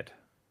my head.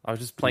 I was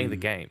just playing the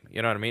game.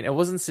 You know what I mean? It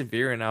wasn't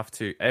severe enough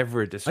to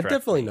ever I distract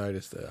definitely me.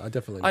 noticed it.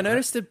 I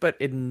noticed it, but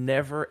it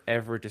never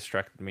ever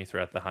distracted me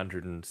throughout the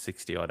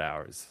 160 odd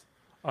hours.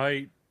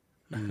 I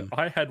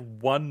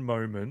had one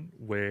moment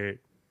where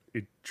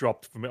it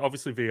dropped for me.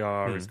 Obviously,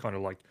 VR is kind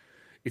of like,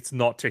 it's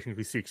not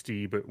technically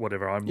 60, but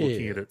whatever. I'm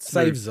looking at it.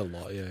 Saves a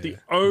lot. Yeah, The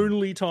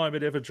only time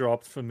it ever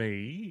dropped for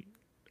me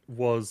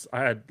was I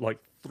had like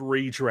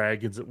 3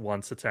 dragons at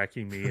once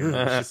attacking me, and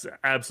it's just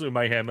absolute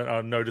mayhem. And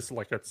I noticed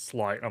like a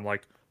slight. I'm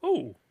like,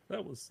 oh,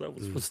 that was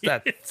Was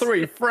that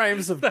 3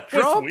 frames of that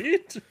drop? was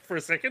weird for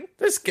a second.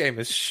 This game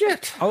is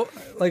shit. I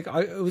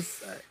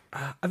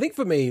think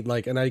for me,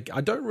 like, and I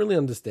don't really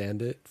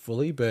understand it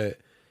fully, but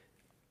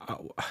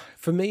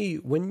for me,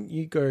 when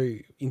you go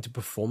into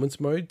performance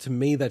mode, to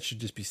me that should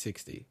just be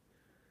 60.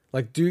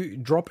 Like,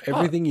 drop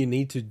everything you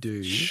need to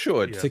do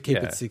Should. to keep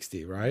Yeah. it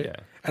 60, right? Yeah.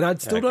 And I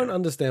still Okay. don't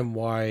understand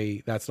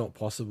why that's not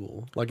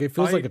possible. Like, it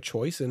feels like a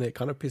choice, and it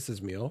kind of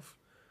pisses me off.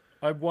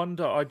 I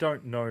wonder. I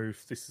don't know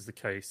if this is the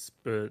case,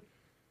 but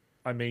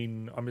I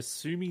mean, I'm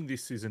assuming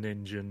this is an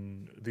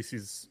engine. This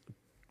is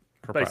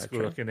basically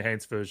Proprietary. like an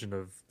enhanced version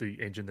of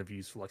the engine they've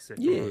used for like Sekiro.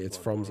 Yeah, and it's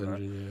blah, From's blah, blah.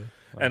 engine.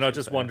 And I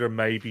just wonder,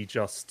 maybe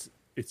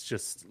it's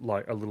just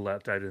like a little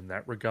outdated in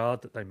that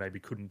regard, that they maybe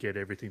couldn't get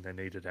everything they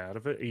needed out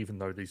of it, even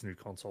though these new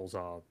consoles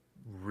are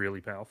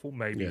really powerful.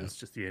 Maybe Yeah. it's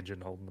just the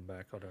engine holding them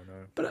back. I don't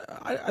know. But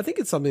I think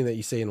it's something that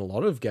you see in a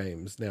lot of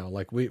games now.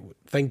 Like,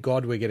 thank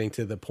God we're getting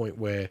to the point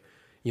where,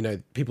 you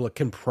know, people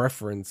can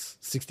preference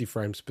 60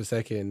 frames per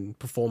second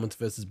performance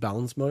versus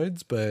balance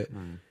modes. But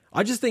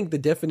I just think the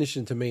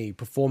definition to me,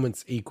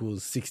 performance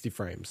equals 60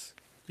 frames.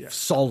 Yeah.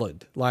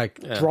 Solid.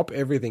 Like, drop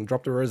everything.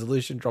 Drop the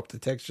resolution, drop the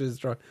textures,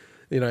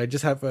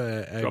 just have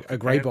Drop a the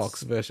grey pants.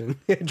 box version.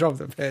 Drop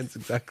the pants,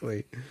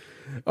 exactly.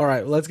 All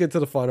right, let's get to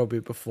the final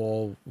bit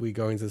before we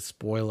go into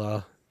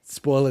spoiler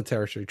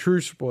territory, true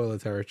spoiler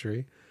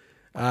territory.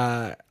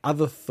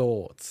 Other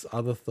thoughts,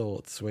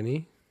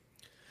 Swinny?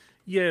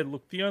 Yeah,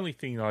 look, the only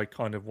thing I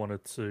kind of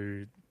wanted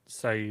to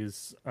say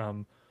is,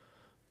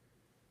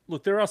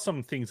 look, there are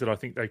some things that I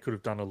think they could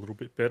have done a little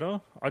bit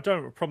better.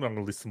 Probably not going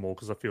to list them all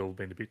because I feel I've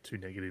been a bit too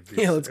negative. This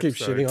Yeah, let's keep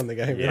episode. shitting on the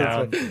game.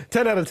 Yeah. That's right.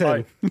 10 out of 10.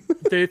 Like,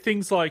 there are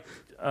things like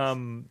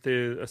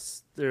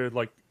they're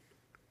like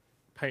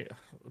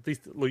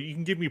look, you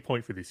can give me a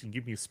point for this. You can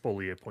give me a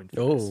Spolier point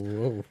for this.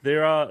 Oh,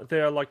 There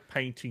are like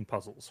painting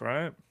puzzles,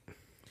 right?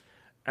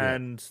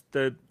 And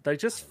they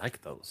just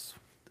Like those.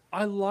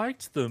 I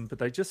liked them, but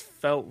they just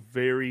felt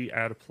very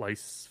out of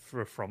place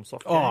for a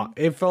FromSoft oh, game.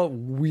 it felt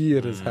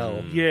weird as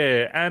hell.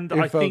 Yeah, and It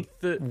I felt think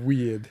that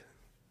weird.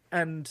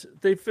 and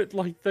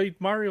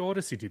Mario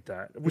Odyssey did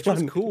that, which was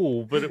Fun.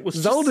 cool, but it was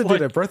Zelda just like,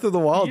 did it. Breath of the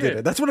Wild did Yeah.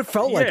 it. That's what it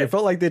felt like. Yeah. It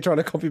felt like they're trying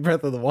to copy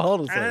Breath of the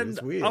Wild or something. and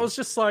It's weird. I was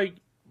just like,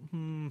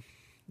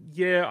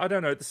 yeah, I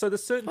don't know. So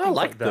there's certain I things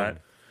liked like that,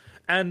 them.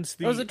 and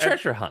It was a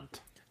treasure hunt.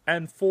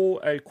 And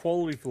for a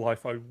quality of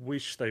life, I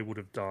wish they would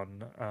have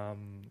done,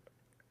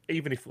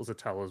 even if it was a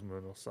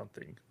talisman or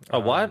something. A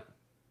what?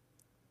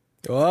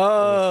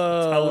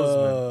 Oh,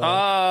 Talisman.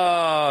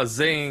 Oh,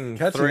 zing.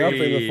 Catching three, up in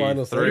the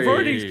final three.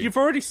 stage. You've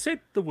already said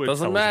the word.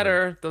 Doesn't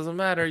talisman.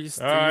 matter. You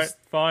All right,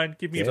 fine.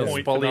 Give me a Yeah.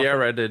 point. for nothing.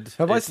 Spolierated.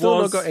 have I It still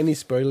was- not got any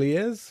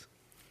spoilers?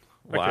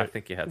 Well, Okay. I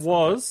think you had some,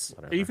 Was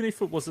but whatever. even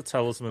if it was a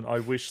talisman, I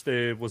wish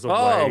there was a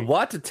Oh, way.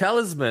 what? A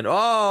talisman.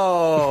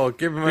 Oh,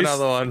 give him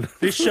another one.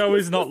 This show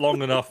is not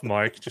long enough,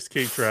 Mike. Just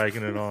keep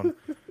dragging it on.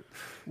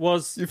 You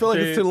feel like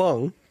it's too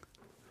long?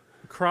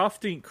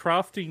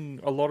 Crafting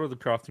a lot of the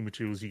crafting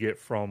materials you get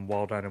from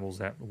wild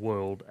animals out in the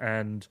world,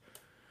 and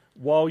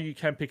while you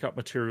can pick up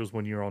materials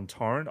when you're on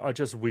torrent, I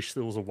just wish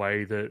there was a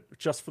way that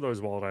just for those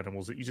wild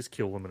animals that you just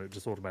kill them and it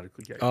just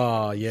automatically gets.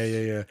 Oh,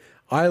 yeah.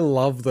 I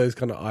love those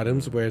kind of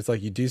items where it's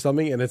like you do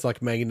something and it's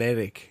like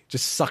magnetic.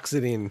 Just sucks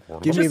it in.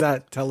 Give me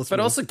that talisman.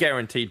 But also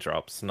guaranteed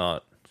drops,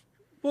 not.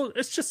 Well,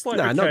 it's just like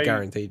not okay,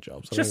 guaranteed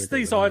jobs. I don't Just agree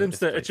these with that. items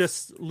that are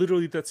Just just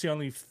literally that's the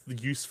only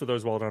use for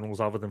those wild animals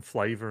other than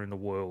flavor in the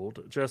world.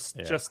 Just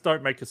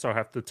don't make it so I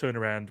have to turn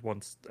around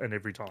once and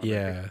every time.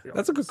 Yeah, Yeah,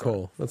 that's a good so-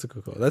 call. That's a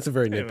good call. That's a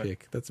very Anyway. nitpick.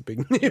 That's a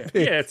big nitpick.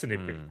 Yeah, it's a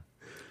nitpick.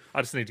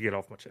 I just need to get it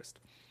off my chest.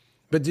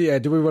 But yeah,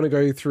 do we want to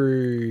go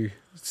through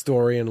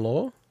story and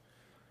lore?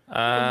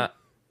 Yeah,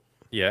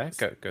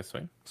 go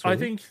swing.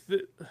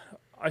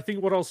 I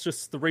think what else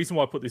just the reason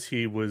why I put this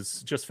here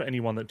was just for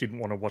anyone that didn't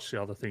want to watch the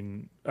other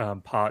thing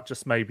part,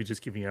 just maybe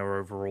just giving our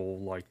overall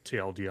like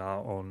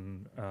TLDR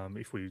on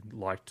if we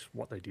liked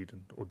what they did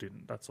or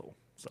didn't. That's all.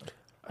 So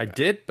I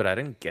did, but I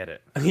didn't get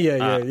it.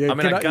 Yeah. I mean,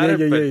 Can I got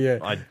it, but yeah.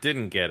 I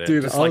didn't get it.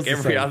 Dude, just I like was the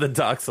every same. other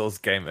Dark Souls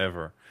game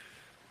ever.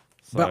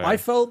 But So- I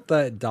felt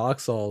that Dark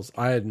Souls,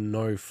 I had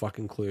no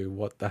fucking clue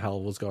what the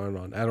hell was going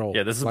on at all.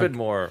 yeah, this is like, a bit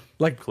more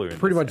like clue. in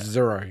pretty this, much yeah.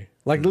 zero.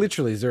 Like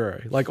literally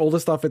zero. Like all the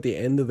stuff at the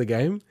end of the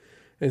game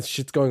and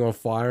shit's going on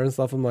fire and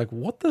stuff. I'm like,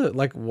 what the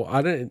like?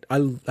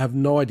 I have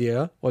no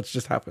idea what's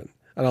just happened.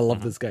 And I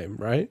love this game,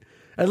 right?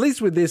 At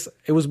least with this,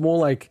 it was more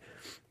like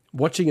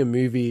watching a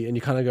movie and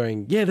you're kind of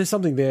going, yeah, there's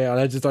something there, and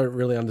I just don't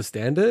really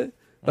understand it.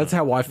 That's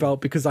how I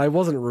felt because I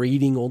wasn't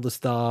reading all the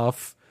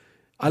stuff.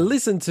 I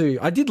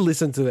did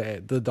listen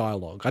to the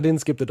dialogue. I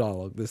didn't skip the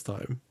dialogue this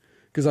time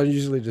because I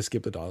usually just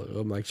skip the dialogue.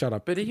 I'm like, shut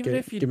up. But even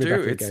if you give me do,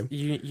 back the it's game.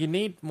 you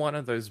need one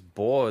of those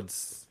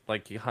boards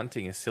like you're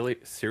hunting a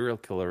serial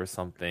killer or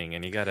something,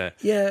 and you gotta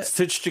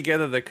stitch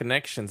together the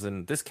connections.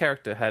 And this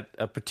character had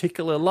a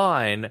particular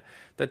line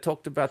that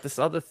talked about this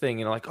other thing, and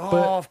you're like,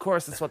 of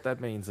course, that's what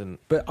that means. And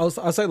But I'll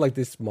say like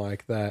this,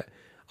 Mike, that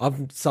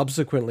I've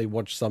subsequently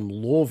watched some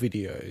lore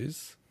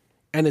videos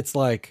and it's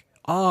like,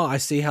 oh, I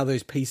see how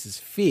those pieces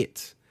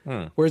fit.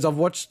 Whereas I've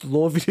watched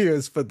lore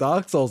videos for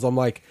Dark Souls, I'm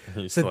like,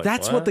 so like,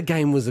 that's what? what the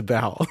game was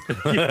about.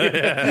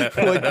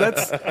 Like,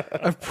 that's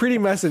a pretty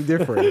massive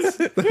difference.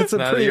 That's a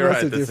No, pretty you're right.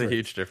 massive That's a difference.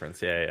 huge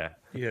difference. Yeah.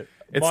 Yeah,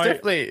 It's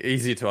definitely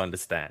easy to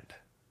understand.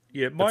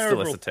 yeah. But My still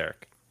overall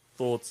esoteric.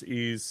 thoughts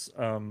is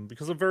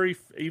because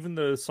even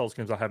the Souls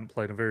games I haven't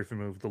played, I'm very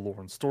familiar with the lore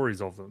and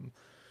stories of them.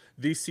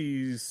 This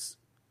is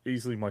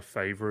easily my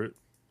favorite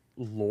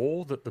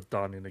lore that they've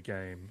done in a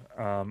game,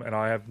 and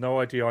I have no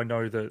idea. I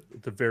know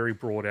that the very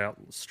broad out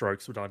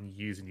strokes were done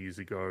years and years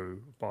ago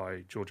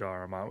by George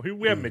R. R. Martin, who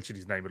we haven't mentioned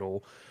his name at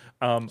all.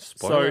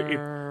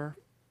 Spoiler.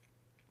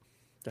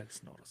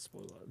 That's not a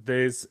spoiler.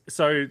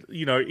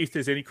 If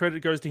there's any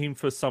credit goes to him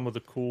for some of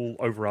the cool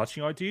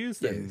overarching ideas,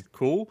 then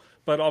cool.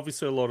 But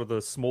obviously, a lot of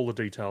the smaller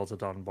details are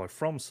done by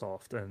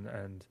FromSoft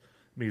and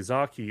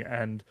Miyazaki,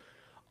 and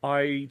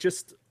I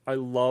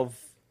love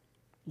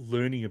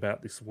learning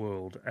about this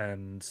world.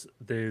 And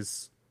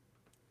there's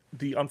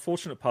the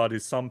unfortunate part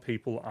is some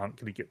people aren't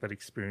going to get that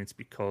experience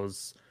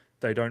because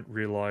they don't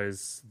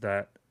realize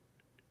that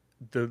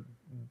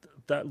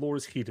that lore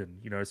is hidden,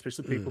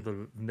 especially people that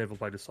have never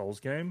played a Souls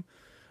game.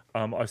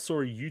 I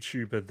saw a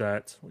YouTuber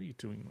that... What are you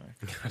doing, Mac?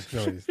 I don't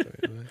know what he's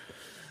doing.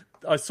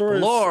 I saw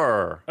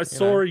Lore. a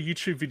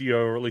YouTube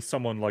video, or at least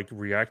someone like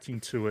reacting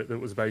to it, that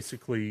was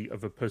basically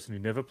of a person who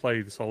never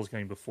played the Souls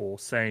game before,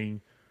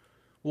 saying,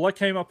 well, I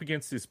came up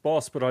against this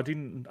boss, but I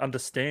didn't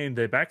understand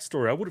their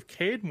backstory. I would have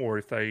cared more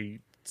if they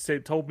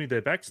told me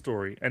their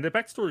backstory. And their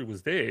backstory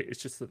was there.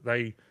 It's just that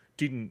they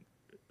didn't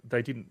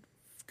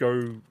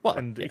go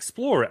and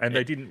explore it, and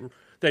they didn't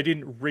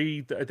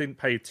read, they didn't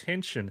pay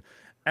attention.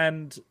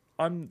 And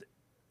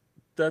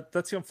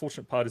that's the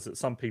unfortunate part, is that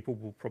some people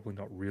will probably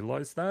not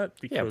realize that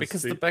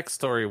Because the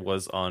backstory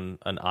was on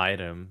an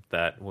item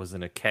that was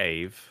in a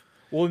cave.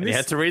 Well, And you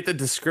had to read the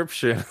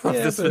description of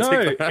this no,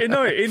 particular...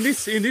 no. In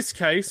this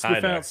case, I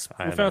know.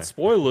 without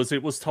spoilers,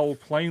 it was told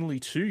plainly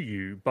to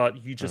you,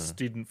 but you just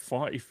didn't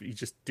find. If you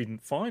just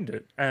didn't find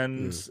it,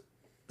 and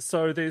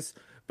so there's.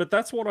 But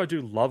that's what I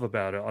do love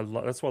about it.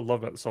 That's what I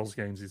love about the Souls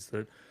games, is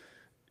that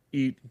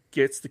it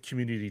gets the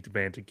community to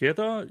band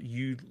together.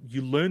 You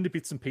learn the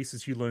bits and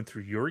pieces you learn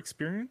through your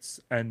experience,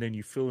 and then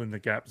you fill in the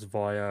gaps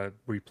via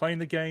replaying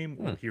the game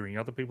or hearing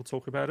other people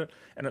talk about it.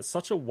 And it's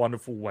such a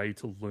wonderful way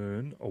to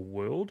learn a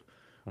world.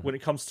 When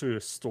it comes to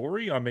a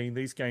story, I mean,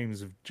 these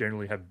games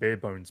generally have bare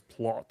bones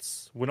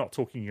plots. We're not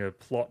talking a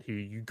plot here.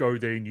 You go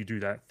there and you do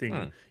that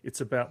thing.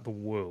 It's about the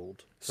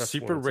world. That's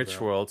super what it's rich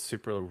about. world,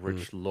 super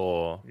rich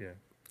lore. Yeah.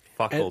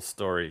 Fuck all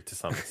story to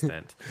some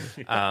extent.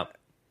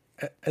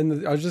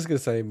 And I was just going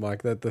to say,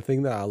 Mike, that the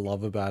thing that I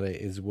love about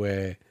it is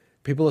where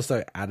people are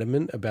so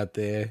adamant about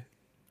their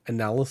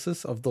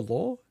analysis of the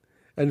lore.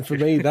 And for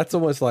me, that's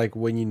almost like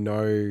when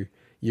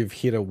you've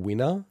hit a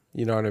winner.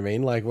 You know what I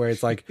mean? Like, where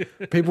it's like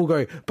people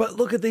go, but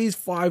look at these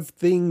 5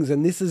 things,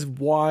 and this is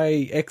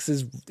why X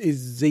is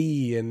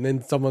Z, and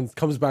then someone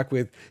comes back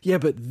with, yeah,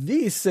 but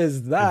this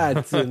says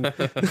that,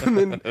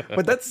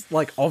 but that's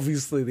like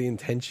obviously the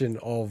intention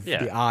of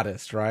the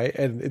artist, right?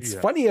 And it's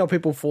funny how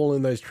people fall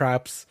in those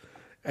traps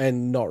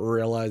and not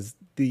realize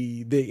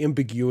the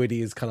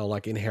ambiguity is kind of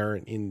like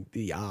inherent in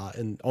the art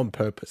and on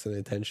purpose and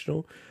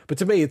intentional. But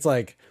to me, it's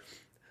like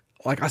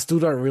I still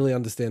don't really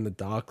understand the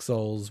Dark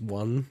Souls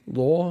 1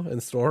 lore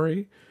and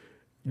story.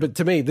 But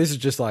to me, this is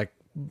just like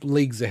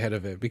leagues ahead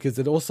of it, because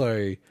it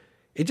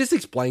just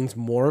explains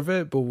more of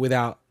it, but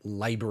without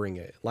laboring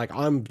it. Like,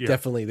 I'm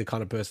definitely the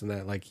kind of person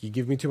that, like, you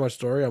give me too much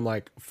story, I'm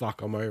like,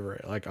 fuck, I'm over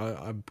it. Like,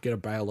 I'm gonna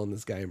bail on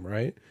this game,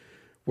 right?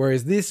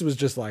 Whereas this was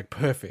just like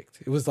perfect.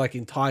 It was like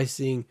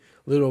enticing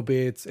little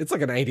bits. It's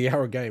like an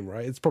 80-hour game,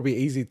 right? It's probably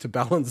easy to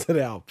balance it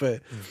out,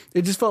 but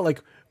it just felt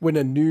like when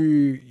a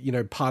new,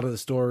 part of the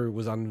story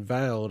was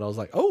unveiled, I was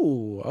like,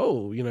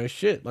 oh,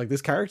 shit, like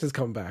this character's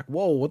come back.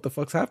 Whoa, what the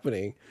fuck's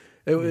happening?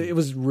 It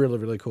was really,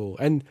 really cool.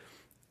 And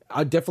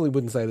I definitely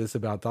wouldn't say this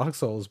about Dark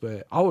Souls,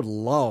 but I would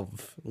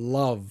love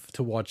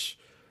to watch,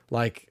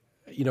 like,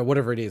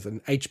 whatever it is, an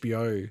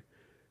HBO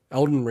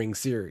Elden Ring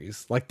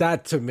series. Like,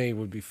 that to me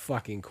would be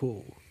fucking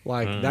cool.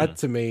 Like, that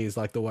to me is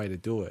like the way to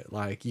do it.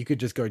 Like, you could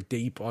just go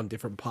deep on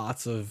different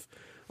parts of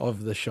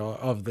the show,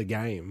 of the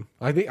game.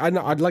 I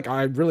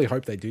really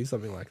hope they do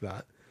something like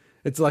that.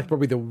 It's like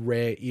probably the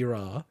rare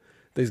era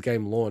this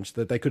game launched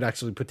that they could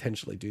actually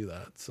potentially do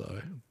that.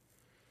 So,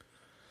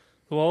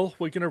 well,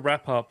 we're going to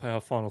wrap up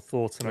our final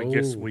thoughts, and I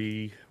guess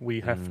we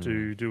have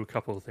to do a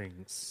couple of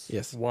things.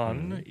 Yes.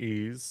 One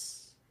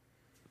is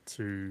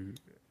to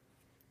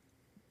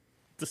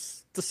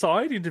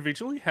decide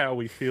individually how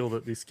we feel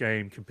that this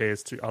game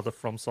compares to other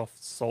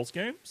FromSoft Souls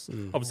games.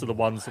 Obviously, the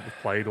ones that we've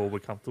played or we're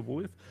comfortable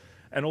with.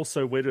 And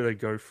also, where do they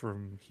go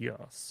from here?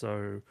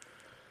 So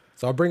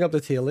I'll bring up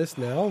the tier list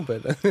now,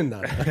 but no.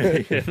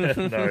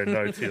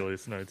 no tier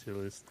list, no tier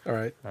list. All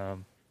right.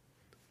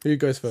 Who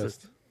goes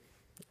first?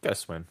 Go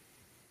Swin.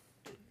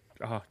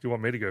 Do you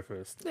want me to go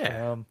first?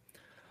 Yeah.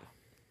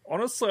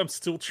 Honestly, I'm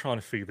still trying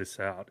to figure this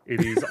out.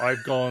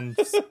 I've gone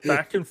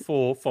back and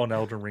forth on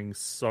Elden Ring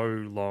so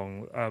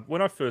long.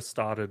 When I first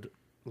started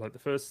like the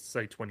first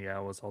say 20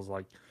 hours, I was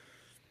like,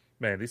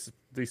 man, this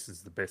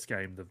is the best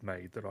game they've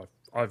made that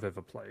I've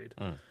ever played.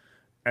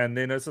 And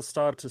then as I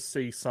started to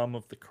see some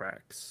of the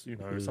cracks,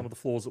 some of the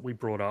flaws that we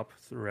brought up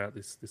throughout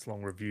this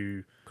long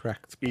review,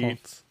 Cracked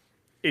pots.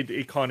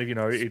 it kind of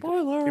it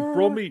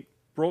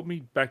brought me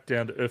back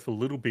down to earth a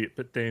little bit,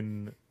 but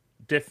then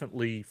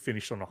definitely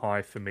finished on a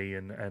high for me,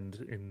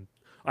 and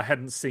I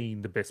hadn't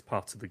seen the best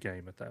parts of the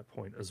game at that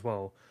point as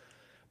well.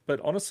 But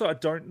honestly, I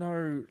don't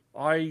know.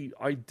 I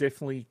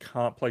definitely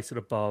can't place it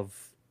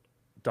above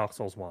Dark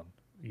Souls 1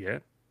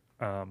 yet.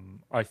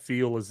 I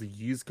feel as the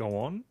years go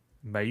on,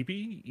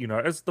 maybe,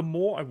 as the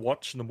more I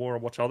watch and the more I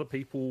watch other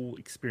people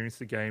experience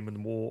the game and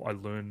the more I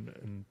learn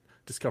and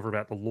discover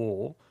about the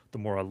lore, the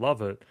more I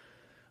love it.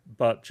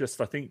 But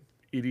I think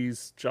it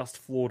is just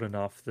flawed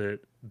enough that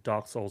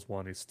Dark Souls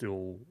 1 is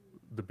still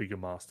the bigger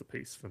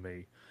masterpiece for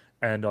me.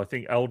 And I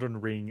think Elden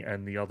Ring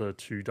and the other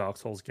two Dark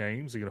Souls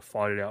games are going to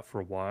fight it out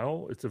for a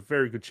while. It's a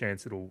very good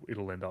chance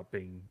it'll end up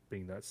being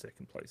that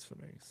second place for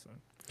me. So,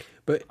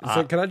 but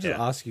so can I just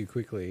ask you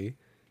quickly,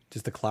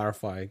 just to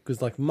clarify,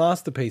 because like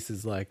masterpiece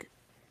is like,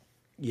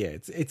 yeah,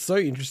 it's so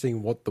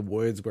interesting what the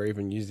words we're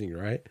even using,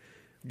 right?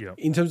 Yeah.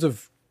 In terms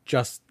of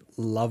just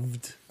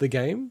loved the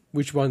game,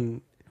 which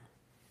one,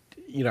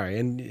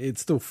 and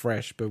it's still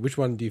fresh, but which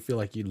one do you feel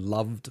like you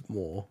loved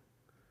more?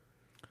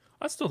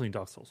 I still think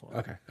Dark Souls 1.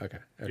 Okay.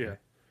 Yeah.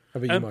 How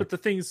about you, Mike? But the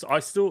things I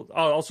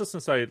was just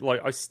gonna say, like,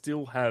 I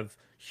still have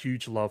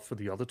huge love for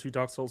the other two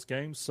Dark Souls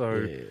games,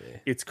 so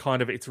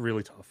it's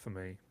really tough for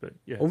me. But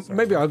yeah, well,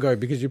 maybe I'll go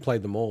because you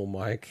played them all,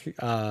 Mike.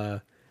 I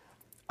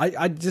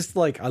just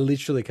I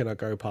literally cannot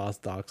go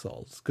past Dark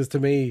Souls because to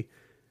me,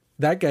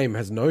 that game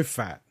has no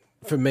fat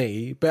for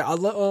me. But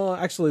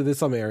actually, there's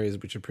some areas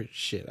which are pretty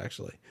shit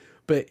actually.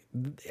 But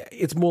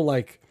it's more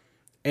like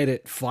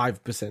edit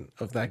 5%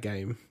 of that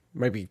game,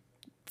 maybe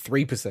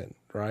 3%,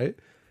 right?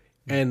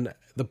 And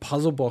the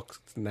puzzle box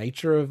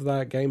nature of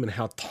that game and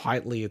how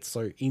tightly it's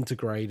so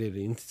integrated,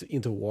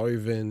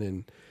 interwoven,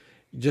 and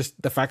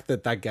just the fact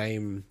that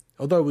game,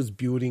 although it was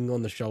building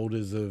on the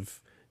shoulders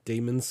of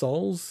Demon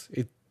Souls,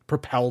 it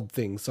propelled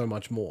things so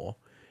much more.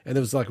 And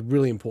there was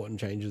really important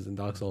changes in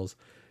Dark Souls.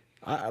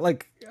 I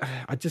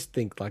just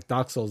think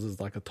Dark Souls is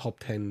a top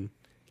 10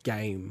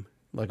 game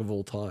of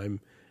all time,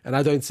 and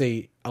I don't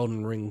see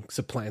Elden Ring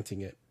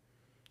supplanting it,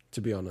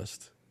 to be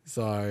honest.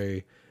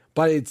 So,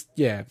 but it's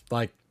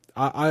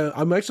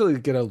I'm actually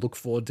gonna look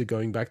forward to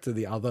going back to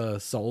the other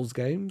Souls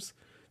games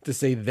to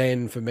see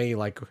then for me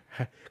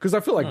because I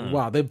feel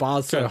wow, their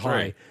bar's so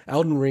high.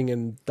 Elden Ring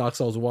and Dark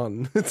Souls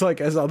 1. It's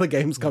as other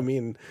games come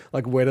in,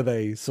 where do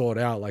they sort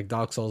out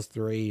Dark Souls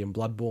 3 and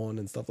Bloodborne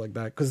and stuff like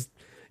that? Because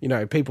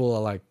people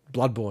are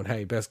Bloodborne,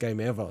 hey, best game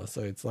ever.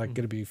 So it's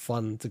gonna be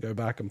fun to go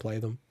back and play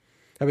them.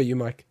 How about you,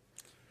 Mike?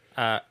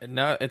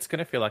 No, it's going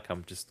to feel like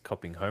I'm just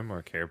copying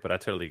homework here, but I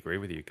totally agree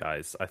with you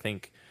guys. I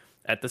think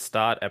at the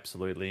start,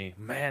 absolutely,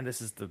 man,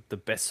 this is the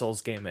best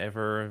Souls game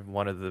ever,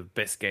 one of the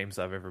best games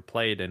I've ever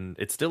played, and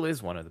it still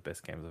is one of the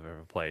best games I've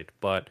ever played.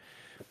 But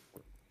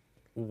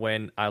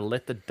when I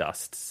let the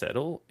dust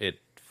settle, it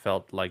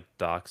felt like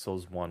Dark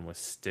Souls 1 was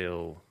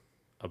still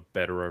a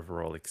better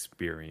overall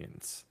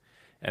experience.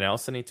 And I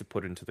also need to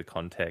put into the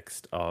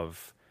context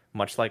of,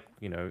 much like,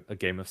 a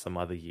game of some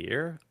other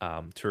year,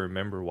 to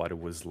remember what it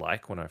was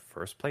like when I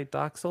first played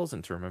Dark Souls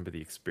and to remember the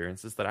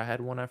experiences that I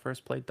had when I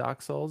first played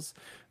Dark Souls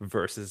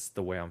versus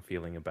the way I'm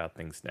feeling about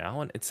things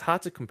now. And it's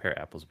hard to compare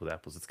apples with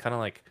apples. It's kind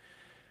of like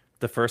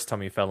the first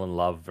time you fell in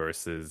love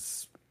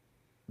versus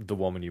the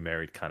woman you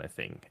married kind of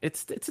thing.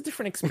 It's a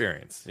different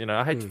experience.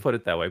 I hate to put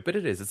it that way, but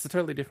it is. It's a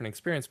totally different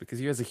experience because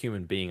you as a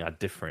human being are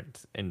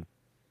different in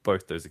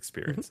both those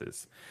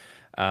experiences.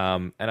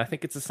 And I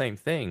think it's the same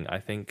thing. I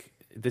think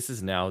this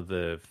is now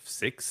the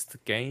 6th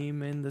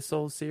game in the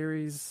Souls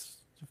series,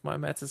 if my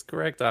maths is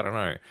correct. I don't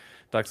know.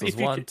 Dark Souls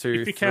 1,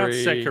 2, 3,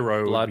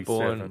 Sekiro,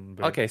 Bloodborne. 7,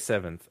 okay,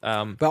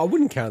 7th. But I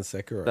wouldn't count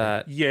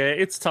Sekiro. Yeah,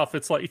 it's tough.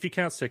 It's if you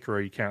count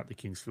Sekiro, you count the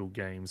Kingsfield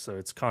games. So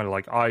it's kind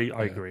of I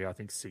agree. I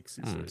think 6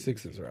 is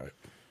 6 is right.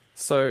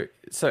 So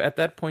at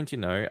that point,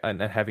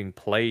 and having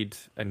played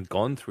and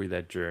gone through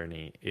that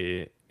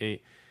journey,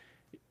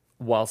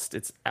 whilst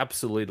it's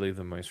absolutely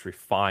the most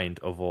refined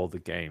of all the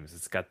games,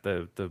 it's got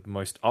the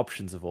most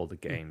options of all the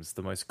games,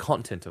 the most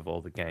content of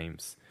all the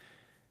games,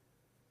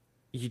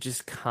 you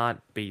just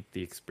can't beat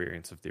the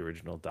experience of the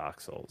original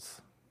Dark Souls.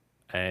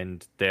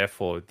 And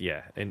therefore,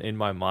 yeah, in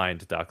my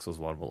mind, Dark Souls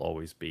 1 will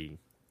always be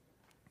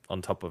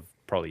on top of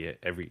probably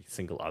every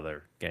single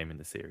other game in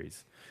the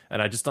series.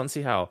 And I just don't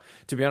see how,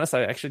 to be honest,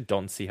 I actually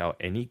don't see how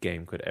any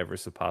game could ever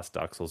surpass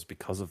Dark Souls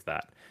because of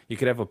that. You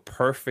could have a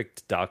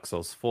perfect Dark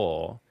Souls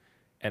 4,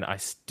 and I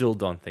still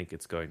don't think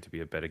it's going to be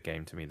a better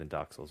game to me than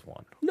Dark Souls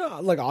 1.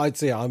 No, I'd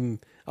say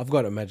I've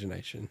got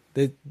imagination.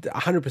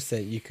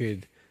 100% you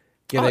could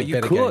get a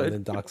better game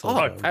than Dark Souls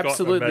 1.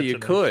 Absolutely you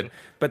could.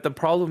 But the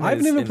problem is... I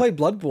haven't even played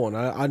Bloodborne.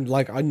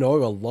 I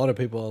know a lot of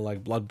people are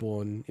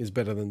Bloodborne is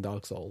better than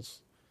Dark Souls.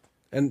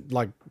 And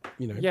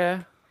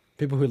yeah,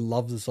 people who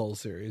love the Souls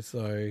series.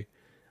 So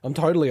I'm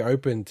totally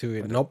open to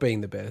it not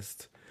being the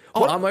best.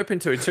 Oh, I'm open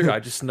to it too. I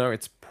just know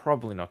it's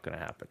probably not going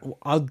to happen.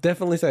 I'll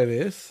definitely say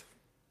this.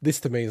 This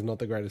to me is not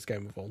the greatest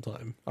game of all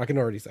time. I can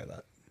already say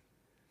that.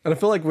 And I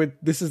feel like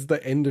this is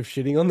the end of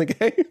shitting on the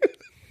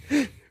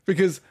game.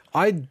 Because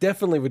I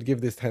definitely would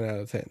give this 10 out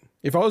of 10.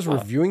 If I was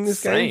reviewing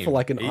this game for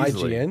like an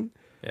easily. IGN,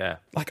 Yeah.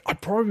 like I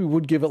probably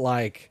would give it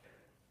like,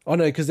 oh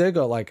no, because they've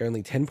got like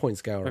only 10 point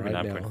scale Maybe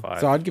right 9.5. now.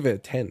 So I'd give it a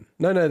 10.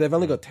 No, they've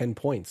only got 10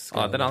 points.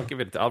 Scale Then I'll give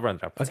it. I'll run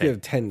it up. I'd give it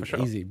a 10 for sure.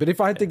 easy. But if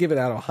I had to give it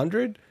out of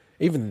 100,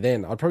 even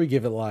then, I'd probably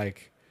give it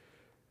like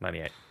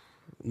 98.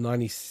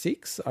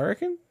 96, I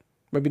reckon.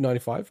 Maybe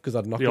 95, because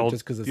I'd knock The it old,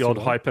 just because it's the old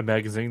too long. Hyper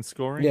magazine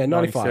scoring. Yeah,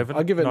 95. 97?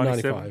 I'd give it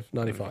 97? 95.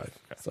 95.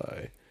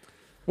 So,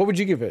 what would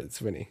you give it,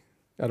 Swinny,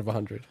 out of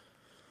 100?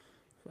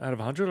 Out of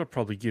 100, I'd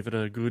probably give it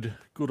a good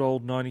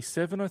old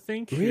 97, I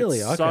think. Really?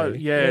 It's Okay.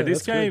 yeah, this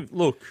that's game, good.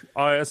 look,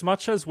 as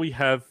much as we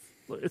have,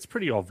 it's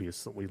pretty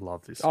obvious that we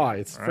love this Oh, game,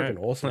 it's a right? freaking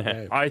awesome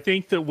game. I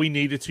think that we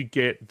needed to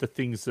get the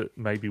things that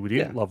maybe we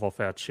didn't Yeah. love off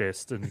our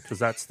chest, and because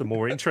that's the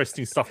more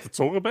interesting stuff to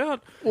talk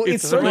about. Well,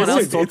 it's so everyone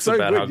else good. talks It's so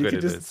about how good. You good can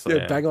it just is, so,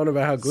 yeah. bang on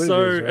about how good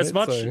So it is, right? as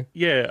much,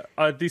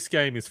 So- this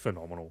game is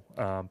phenomenal.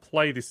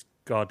 Play this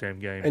goddamn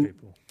game, and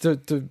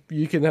people.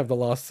 you can have the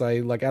last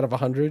say, like out of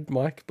 100,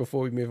 Mike,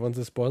 before we move on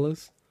to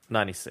spoilers.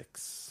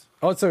 96.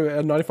 Oh,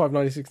 so 95,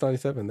 96,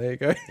 97. There you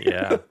go.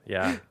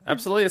 Yeah.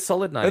 Absolutely a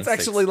solid 96. That's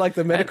actually like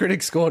the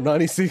Metacritic score,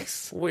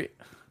 96.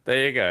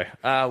 There you go.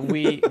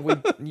 We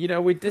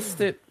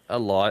dissed it a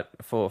lot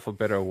for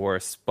better or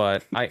worse,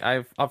 but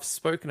I've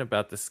spoken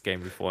about this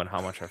game before and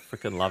how much I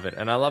freaking love it,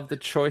 and I love the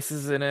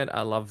choices in it.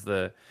 I love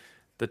the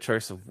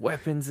choice of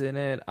weapons in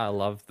it. I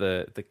love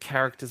the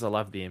characters. I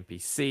love the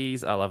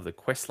NPCs. I love the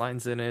quest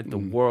lines in it. The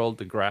world,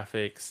 the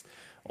graphics.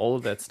 All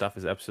of that stuff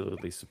is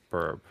absolutely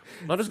superb.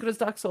 Not as good as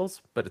Dark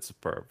Souls, but it's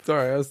superb.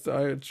 Sorry,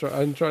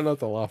 I'm trying not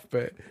to laugh,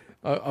 but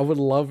I would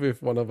love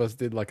if one of us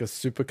did like a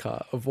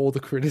supercut of all the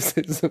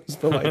criticisms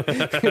for like,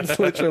 it's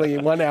literally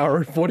 1 hour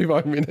and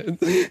 45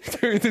 minutes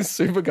doing this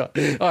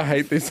supercut. I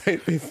hate this,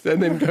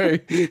 and then go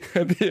at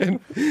the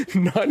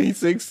end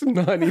 96,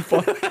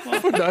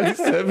 95,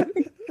 97.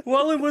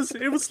 Well, it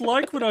was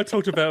like when I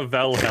talked about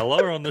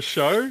Valhalla on the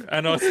show,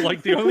 and I was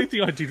like, the only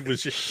thing I did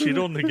was just shit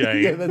on the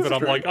game. Yeah, that's but I'm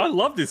true. like, I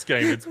love this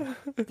game. It's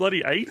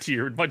bloody A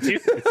tier in my tier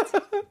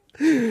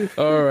list.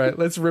 All right,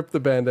 let's rip the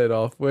band-aid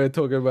off. We're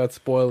talking about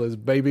spoilers,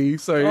 baby.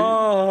 So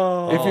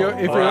if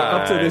you're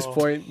up to this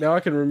point, now I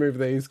can remove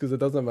these because it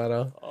doesn't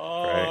matter.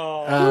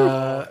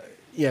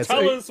 Yeah, so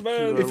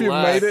Talisman. if you've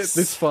made it Relax.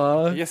 this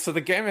far Yeah, so the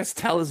game has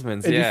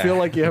talismans. and yeah. you feel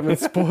like you haven't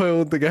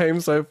spoiled the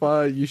game so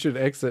far, you should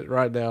exit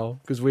right now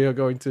because we're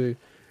going to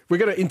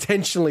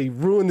intentionally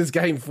ruin this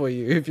game for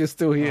you if you're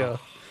still here.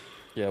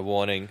 Yeah,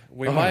 warning.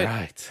 We All might.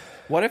 right.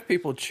 What if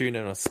people tune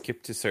in or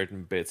skip to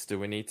certain bits? Do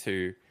we need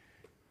to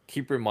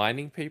keep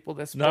reminding people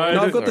there's No, spoilers?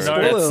 no, I've got the or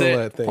spoiler that's it?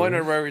 alert thing. Point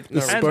of no The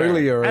return.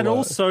 spoiler And alert.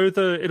 also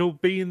it'll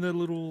be in the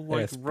little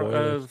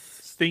spoilers.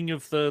 thing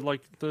of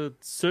the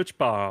search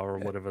bar or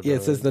whatever. Yeah,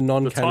 it says the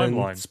non-canon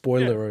timeline.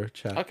 spoiler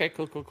chat. Okay,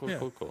 cool.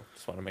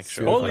 Just want to make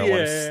sure. Oh I don't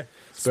want yeah! to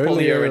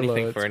spoiler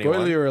anything alert. for anyone.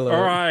 Spoiler alert.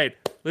 All right,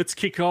 let's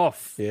kick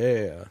off.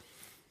 Yeah.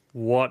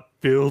 What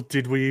build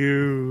did we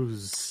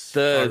use?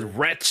 The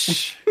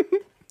wretch.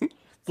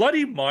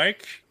 Bloody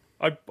Mike!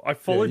 I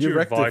followed you your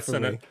wrecked it advice for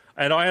me.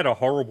 and I had a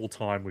horrible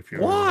time with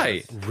your Why?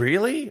 advice.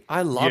 Really?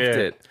 I loved Yeah.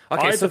 it.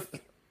 Okay, so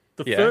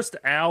The yeah. first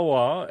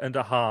hour and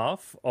a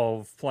half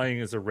of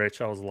playing as a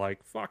wretch, I was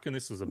like, "Fucking,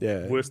 this was the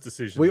Yeah. worst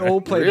decision." We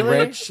all played Really?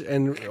 Wretch,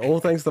 and all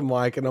thanks to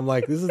Mike, and I'm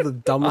like, this is the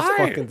dumbest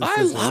fucking I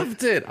decision.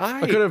 loved it.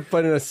 I could have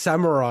played in a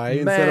samurai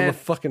instead of a Man,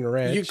 fucking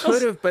Wretch. You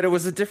could have, but it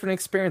was a different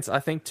experience. I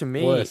think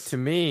Worse. to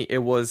me, it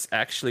was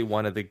actually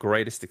one of the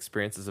greatest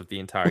experiences of the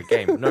entire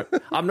game. No,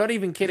 I'm not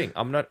even kidding.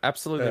 I'm not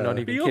absolutely not But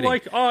even you're kidding.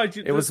 like, "Oh,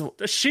 it was- was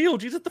a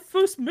shield. You did the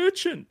first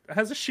merchant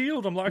has a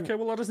shield." I'm like, "Okay,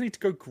 well, I just need to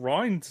go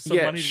grind some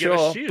yeah, money to sure,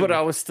 get a shield." but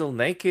I was still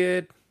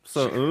naked,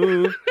 so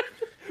ooh.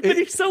 But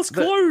he sells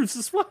clothes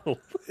as well.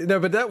 No,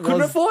 but that couldn't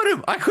was. afford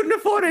him. I couldn't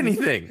afford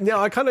anything. Yeah,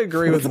 I kind of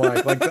agree with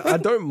Mike. Like, I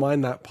don't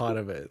mind that part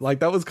of it. Like,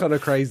 that was kind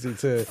of crazy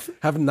to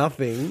have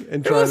nothing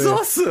and It try was to,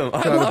 awesome.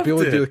 I try to loved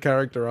build it. your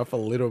character up a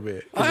little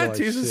bit. 'Cause I you're had like,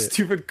 to use a shit.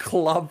 stupid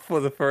club for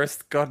the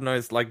first, God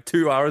knows, like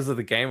 2 hours of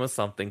the game or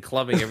something,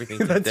 clubbing everything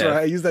to That's death. right.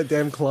 I used that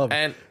damn club.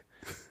 And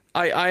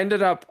I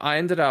ended up,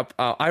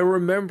 I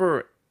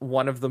remember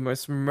one of the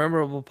most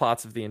memorable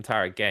parts of the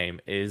entire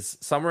game is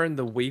somewhere in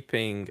the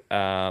Weeping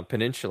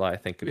Peninsula, I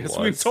think it Yes, was.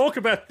 we talk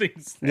about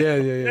things.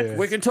 Yeah.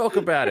 We can talk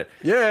about it.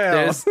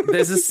 Yeah.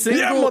 There's a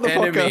single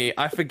motherfucker. enemy.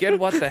 I forget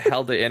what the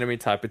hell the enemy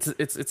type.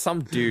 It's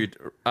some dude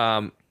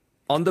on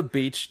the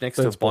beach next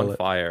Don't to a spoil it.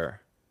 bonfire.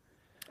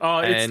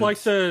 It's And- like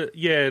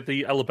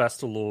the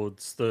Alabaster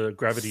Lords, the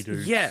gravity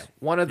dudes. Yeah,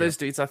 one of those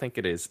dudes, I think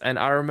it is. And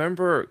I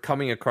remember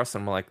coming across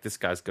him, like, this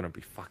guy's gonna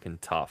be fucking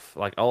tough.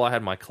 Like, oh, I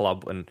had my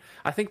club, and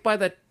I think by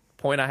that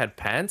point I had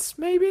pants,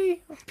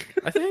 maybe.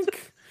 I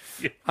think.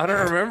 I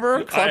don't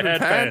remember. Club and had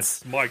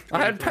pants. pants, Mike, I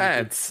had 2022.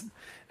 pants.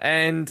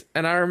 And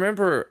I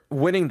remember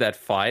winning that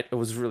fight. It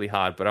was really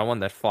hard, but I won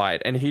that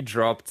fight. And he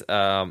dropped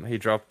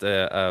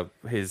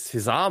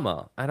his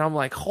armor, and I'm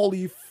like,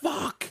 holy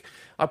fuck!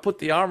 I put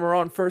the armor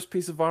on, first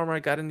piece of armor I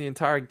got in the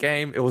entire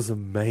game. It was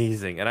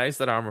amazing. And I used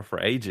that armor for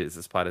ages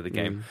as part of the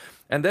game.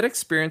 And that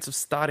experience of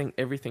starting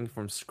everything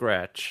from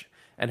scratch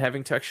and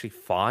having to actually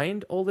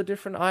find all the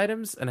different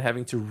items and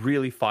having to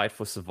really fight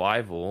for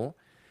survival,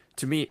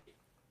 to me,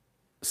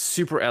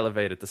 super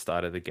elevated the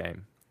start of the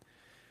game.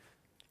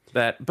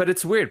 But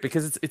it's weird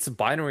because it's a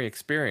binary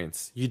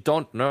experience. You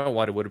don't know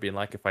what it would have been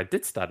like if I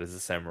did start as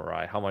a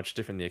samurai, how much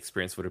different the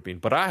experience would have been.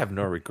 But I have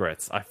no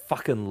regrets. I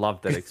fucking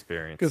loved that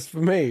experience. Because for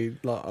me,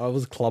 like, I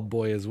was club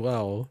boy as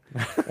well,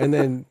 and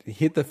then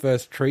hit the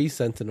first tree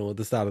sentinel at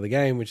the start of the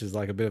game, which is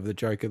like a bit of the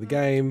joke of the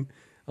game.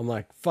 I'm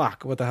like,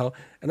 fuck, what the hell?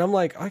 And I'm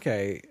like,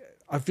 okay,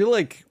 I feel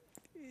like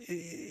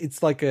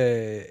it's like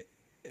a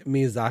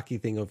Miyazaki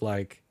thing of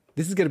like,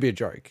 this is going to be a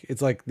joke.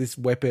 It's like this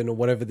weapon or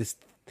whatever this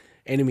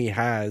enemy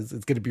has,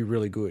 it's going to be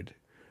really good,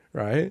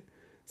 right?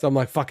 So I'm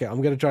like, fuck it,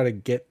 I'm going to try to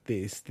get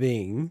this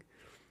thing.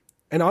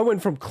 And I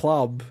went from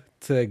club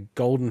to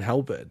golden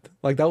halberd.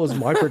 Like, that was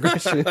my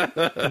progression.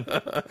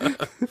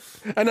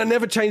 And I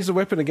never changed the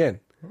weapon again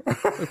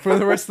for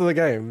the rest of the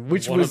game,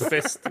 which one was of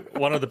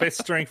the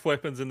best strength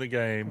weapons in the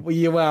game.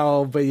 yeah,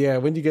 well, but yeah,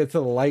 when you get to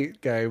the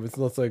late game, it's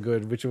not so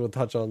good, which we'll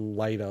touch on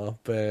later.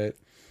 But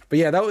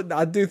yeah,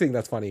 I do think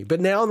that's funny. But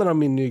now that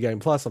I'm in New Game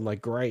Plus, I'm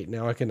like, great,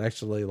 now I can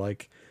actually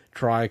like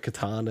try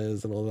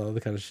katanas and all that other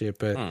kind of shit.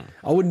 But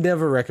I would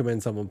never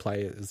recommend someone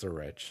play it as a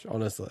wretch,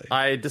 honestly.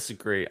 I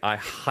disagree. I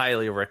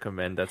highly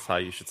recommend that's how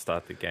you should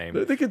start the game.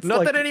 I think it's not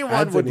like that anyone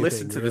adds would anything,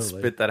 listen to this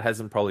really. bit that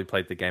hasn't probably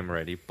played the game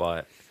already,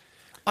 but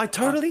I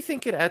totally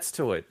think it adds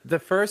to it. The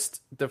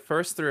first 3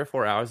 or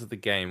 4 hours of the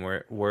game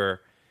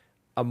were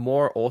a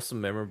more awesome,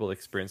 memorable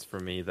experience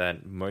for me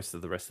than most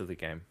of the rest of the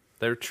game.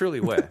 They truly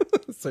were.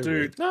 So Dude,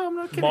 weird. No, I'm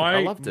not kidding.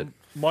 I loved it.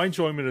 My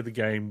enjoyment of the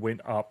game went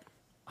up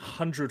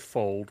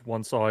 100-fold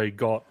once I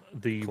got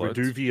the Clothes.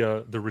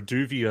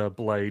 Reduvia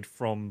blade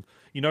from,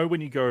 you know,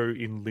 when you go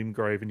in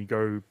Limgrave and you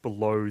go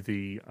below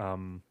the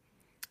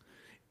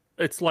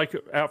it's like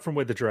out from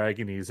where the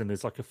dragon is, and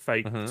there's like a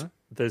fake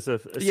there's a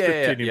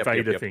scripted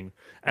invader thing,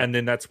 and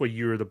then that's where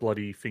you're the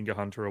bloody finger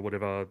hunter or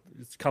whatever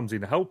comes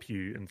in to help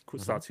you and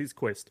starts his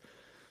quest.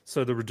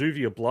 So the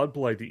Reduvia blood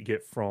blade that you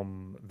get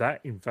from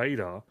that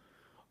invader,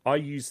 I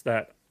used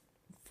that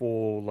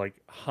for like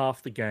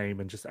half the game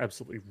and just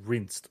absolutely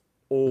rinsed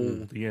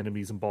all the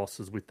enemies and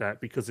bosses with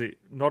that, because it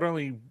not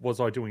only was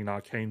I doing an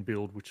arcane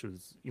build, which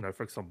was, you know,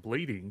 focused on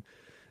bleeding,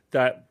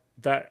 that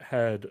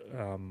had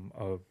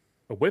a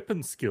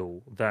weapon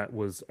skill that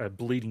was a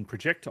bleeding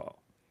projectile.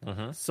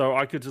 So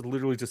I could just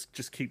literally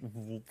just keep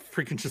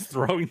freaking just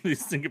throwing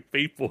this thing at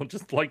people, and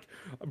just like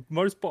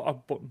most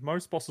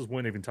bosses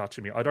weren't even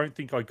touching me. I don't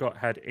think I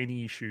had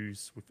any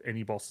issues with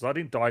any bosses. I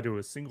didn't die to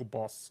a single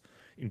boss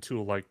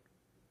until like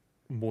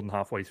more than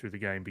halfway through the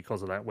game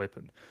because of that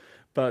weapon.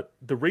 But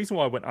the reason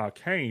why I went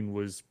arcane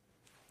was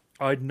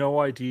I had no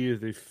idea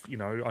if, you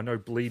know, I know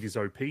bleed is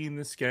OP in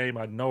this game.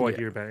 I had no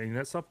idea about any of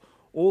that stuff.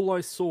 All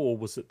I saw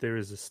was that there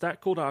is a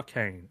stat called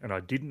arcane, and I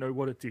didn't know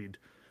what it did.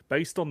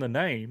 Based on the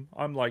name,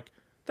 I'm like,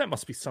 that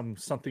must be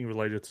something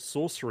related to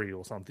sorcery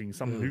or something,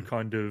 some new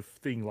kind of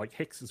thing like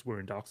hexes were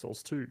in Dark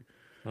Souls 2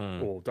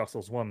 or Dark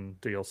Souls 1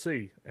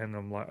 DLC. And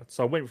I'm like,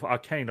 so I went for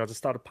arcane. I just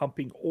started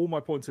pumping all my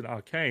points in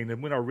arcane,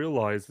 and when I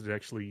realized it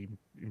actually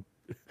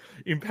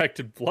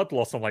impacted blood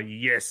loss, I'm like,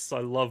 yes, I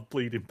love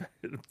bleed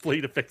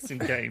effects in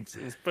games.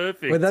 It was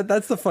perfect. Well,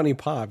 that's the funny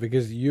part,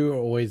 because you're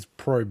always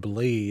pro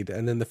bleed,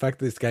 and then the fact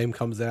that this game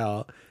comes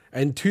out,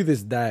 and to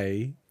this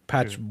day,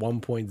 patch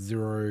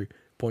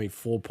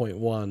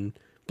 1.0.4.1,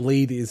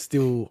 bleed is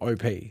still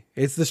OP.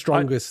 It's the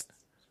strongest,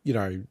 you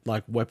know,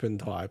 like weapon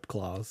type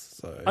class.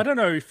 So I don't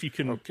know if you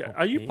can.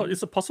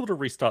 Is it possible to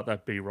restart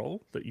that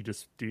B-roll that you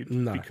just did?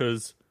 No.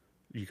 Because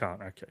you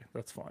can't. Okay,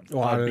 that's fine.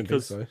 Well, I don't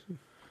think so.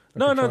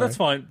 No, that's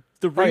fine.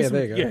 The reason,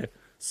 there you go.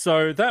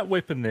 So that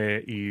weapon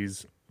there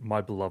is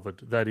my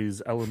beloved. That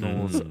is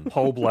Eleanor's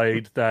pole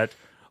blade that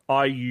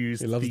I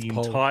used the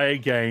pole. entire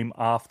game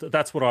after.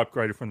 That's what I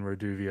upgraded from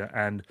Reduvia,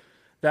 and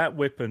that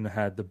weapon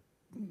had the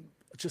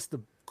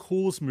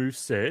coolest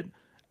moveset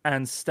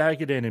and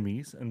staggered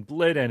enemies and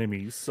bled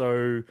enemies.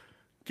 So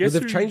guess But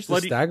they've who changed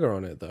bloody- the stagger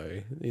on it though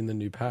in the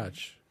new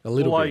patch a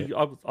little Well, bit.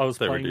 I was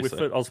They playing reduced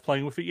with it. it. I was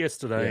playing with it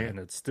yesterday, Yeah. and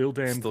it's still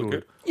damn Still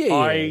good.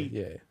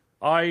 Yeah.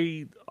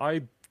 I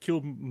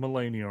killed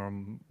Melania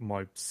on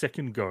my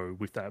second go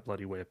with that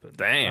bloody weapon.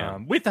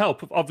 Damn. With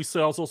help,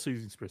 obviously, I was also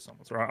using Spirit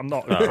Summons, right? I'm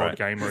not a pro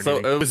gamer or So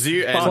anything. it was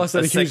you and Plus a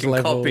at a huge second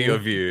level. copy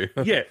of you.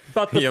 Yeah,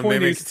 but the Your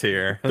point mimics is,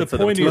 tier. the So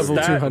point is Level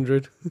that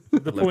 200.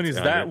 the point is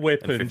 200 that and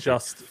weapon 50.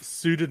 just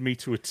suited me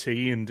to a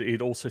T, and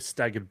it also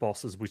staggered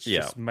bosses, which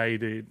just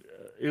made it.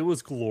 It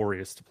was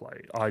glorious to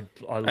play. I And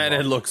loved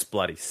it looks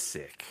bloody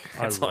sick.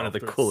 It's one of the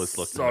loved it coolest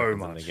looking so weapons in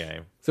much. the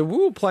game. So we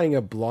were playing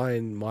a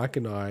blind, Mike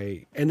and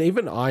I, and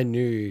even I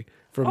knew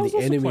from I was the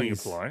also playing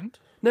enemies. it blind.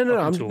 No,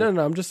 up until-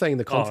 I'm just saying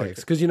the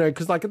context, okay. because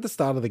because like at the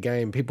start of the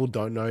game, people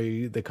don't know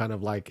the kind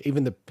of like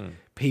even the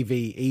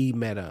PVE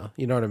meta.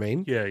 You know what I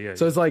mean? Yeah.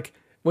 So it's like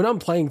when I'm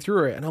playing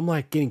through it, and I'm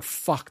like getting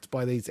fucked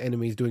by these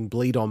enemies doing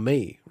bleed on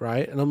me,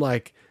 right? And I'm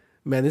like,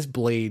 man, this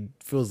bleed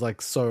feels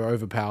like so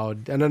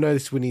overpowered. And I know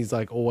Swinny's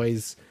like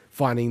always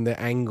finding the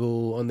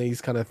angle on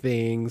these kind of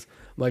things.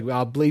 Like,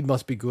 our bleed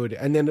must be good.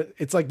 And then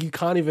it's like you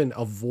can't even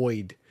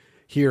avoid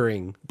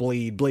hearing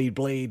bleed.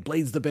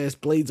 Bleed's the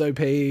best. Bleed's OP.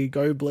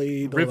 Go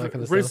bleed. All that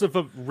kind of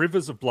stuff.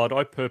 Rivers of Blood.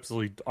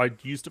 I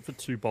used it for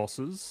 2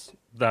 bosses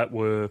that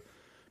were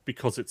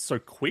because it's so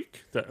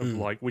quick that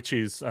which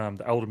is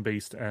the Elden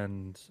Beast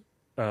and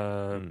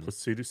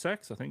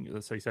Placidusax, I think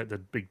that's how you say it, the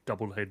big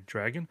double-head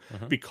dragon,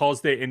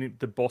 because they're in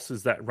the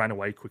bosses that ran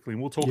away quickly.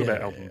 And we'll talk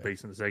about Elden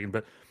Beast in a second,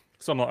 but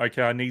so I'm like,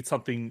 okay, I need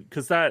something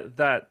because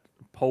that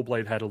Pole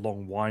Blade had a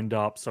long wind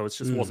up, so it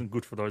just wasn't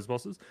good for those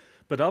bosses.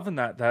 But other than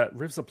that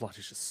Rivers of Blood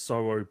is just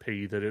so OP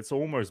that it's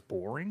almost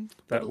boring.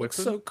 That it looks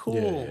weapon. so cool.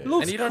 Yeah. It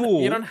looks and you don't,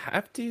 cool. You don't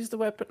have to use the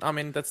weapon. I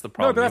mean, that's the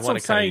problem. but that's you want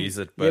what to kind I'm of use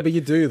it. But Yeah, but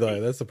you do,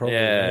 though. That's the problem.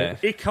 Yeah. Right?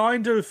 It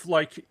kind of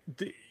like,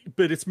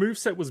 but its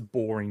moveset was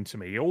boring to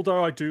me.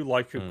 Although I do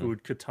like a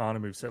good katana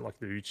moveset like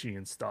the Uchi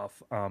and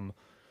stuff.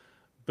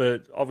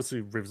 But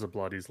obviously, Rivers of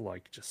Blood is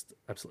like just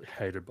absolutely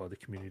hated by the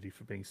community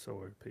for being so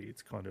OP.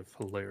 It's kind of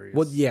hilarious.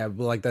 Well, yeah,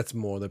 but like that's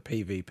more the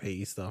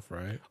PvP stuff,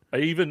 right?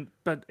 Even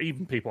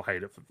people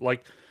hate it.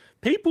 Like,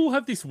 people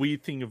have this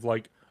weird thing of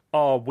like,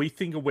 oh, we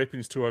think a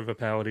weapon is too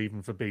overpowered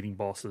even for beating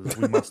bosses.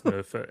 We must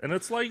nerf it. And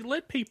it's like,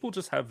 let people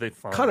just have their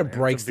fun. Kind of man.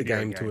 breaks It's a the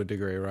video game to a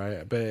degree,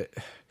 right? But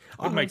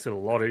It makes it a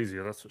lot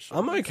easier, that's for sure.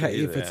 I'm okay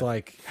if Yeah. it's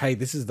like, hey,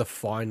 this is the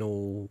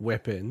final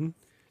weapon.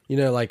 You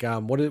know, like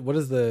what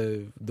is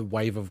the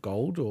wave of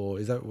gold, or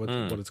is that what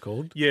it's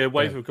called? Yeah,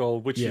 Wave of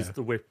Gold, which is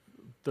Yeah.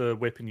 the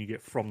weapon you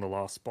get from the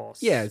last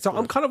boss. Yeah, so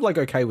I'm kind of like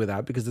okay with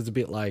that because it's a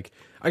bit like,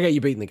 okay,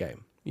 you're beating the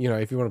game. You know,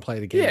 if you want to play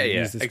the game,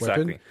 use this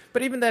exactly. weapon.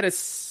 But even that is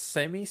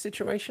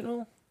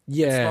semi-situational.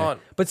 Yeah, It's not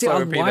but see, so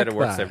I OP like that it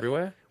works that.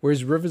 everywhere.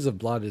 Whereas Rivers of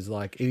Blood is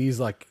like, it is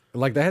like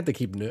they had to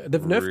keep they've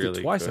nerfed it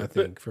Really twice, good. I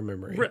think, from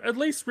memory. At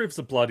least Rivers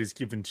of Blood is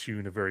given to you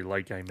in a very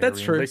late game That's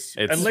area.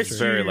 true. It's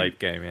very late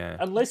game, yeah.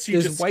 Unless you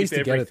There's just ways skip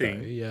to get it everything.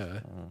 though. Yeah.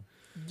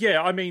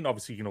 Yeah, I mean,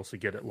 obviously you can also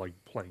get it like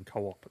playing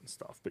co-op and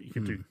stuff, but you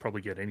could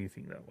probably get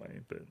anything that way.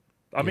 But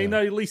I mean,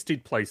 they at least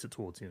did place it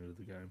towards the end of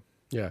the game.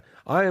 Yeah,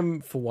 I am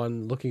for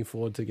one looking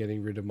forward to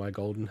getting rid of my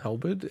golden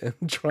halberd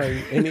and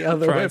trying any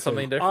other Trying weapon.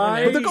 something different. I-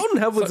 yeah. But the golden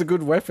halberd's a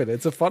good weapon.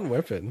 It's a fun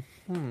weapon.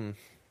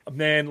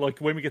 Man, like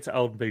when we get to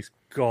Elden Beast,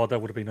 God, that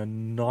would have been a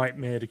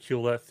nightmare to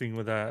kill that thing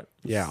with that.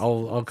 Yeah,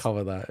 I'll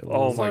cover that.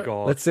 Oh my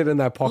God. Let's sit in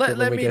that pocket when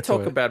Let we me get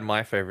talk to it. about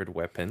my favorite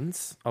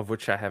weapons, of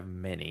which I have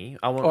many.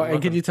 I'm Oh, not and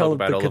can gonna you tell talk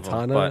about the all of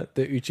katana, them,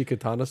 the Uchi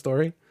katana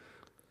story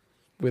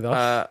with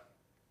us?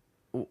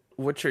 but,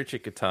 which Uchi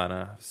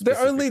katana? the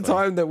only specifically?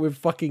 time that we've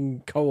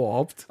fucking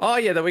co-opted. Oh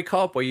yeah, that we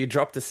co-op where you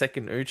dropped a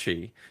second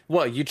Uchi.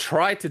 Well, you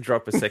tried to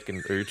drop a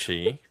second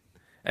Uchi,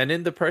 and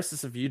in the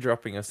process of you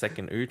dropping a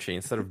second Uchi,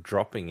 instead of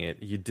dropping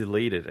it, you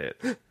deleted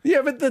it.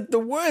 Yeah, but the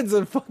words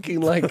are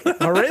fucking like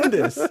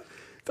horrendous.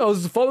 I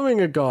was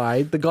following a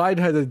guide. The guide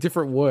had a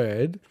different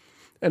word,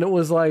 and it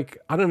was like,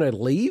 I don't know,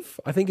 leave?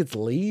 I think it's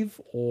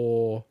leave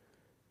or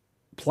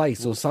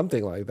place or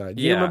something like that.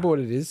 Do you Yeah. remember what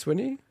it is,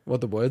 Swinny?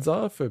 What the words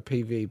are for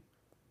PV?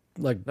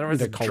 Like, I don't know, is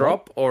you it co-op?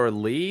 drop or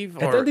leave?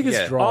 I don't think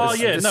it's drop. Oh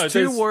yeah, There's no, two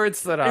there's-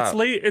 words that are.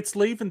 It's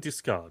leave and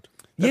discard.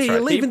 Yeah, That's you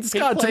right. leave He- and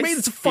discard. he To me, plays-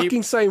 it's the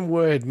fucking same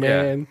word,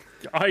 man.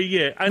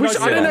 And Which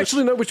I don't yeah.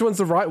 actually know which one's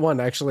the right one,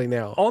 actually,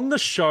 now. on the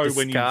show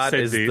when you Discard said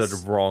is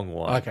this. the wrong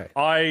one. Okay.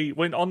 I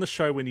went on the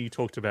show when you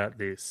talked about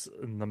this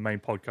in the main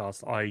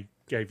podcast. I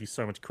gave you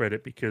so much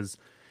credit because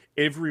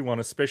everyone,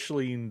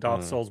 especially in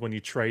Dark Souls, when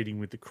you're trading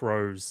with the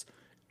crows,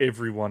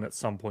 everyone at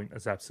some point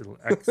has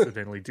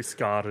accidentally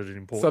discarded an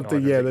important Something,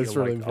 item yeah, that that's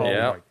you're really like, important.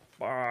 Yeah. like,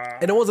 ah.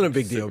 And it wasn't a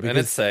big deal And it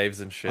because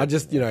saves and shit. I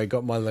just,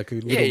 got my like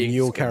little you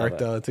mule just get another.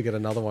 character to get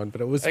another one,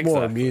 but it was more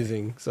Exactly.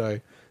 amusing. So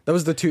that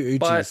was the two Uchis,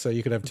 But- so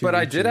you could have two. But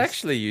I did Uchis.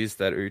 actually use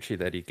that Uchi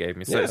that he gave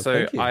me. So, Yeah,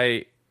 thank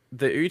you.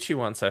 the Uchi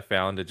once I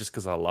found it just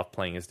because I love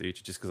playing as the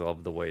Uchi, just because I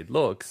love the way it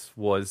looks,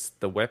 was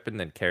the weapon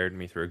that carried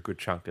me through a good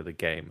chunk of the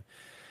game.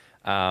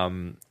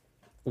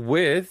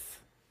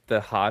 With the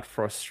Hard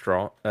Frost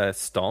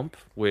Stomp,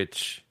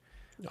 which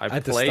I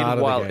At the played start of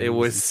the while game, it it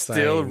was was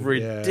still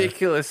insane, yeah.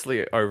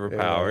 ridiculously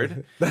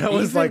overpowered. That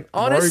was, like,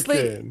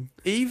 broken.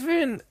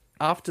 even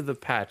after the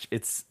patch,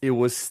 it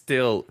was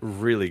still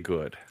really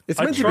good. It's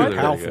I meant to tried be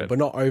that. powerful, Really good. but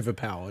not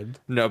overpowered.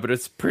 No, but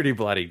it's pretty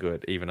bloody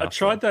good. Even I after.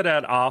 tried that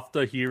out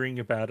after hearing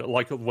about it,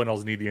 like when I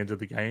was near the end of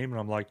the game, and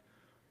I'm like,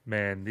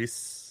 man,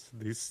 this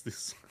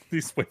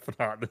weapon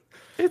art.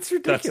 It's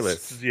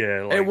ridiculous.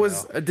 Yeah, like, It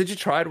was. no. Did you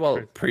try it while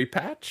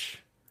pre-patch?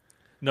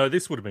 No,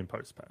 this would have been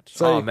post-patch.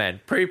 So- Oh man,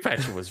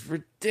 pre-patch was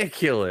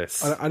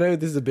ridiculous. I know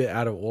this is a bit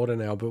out of order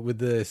now, but with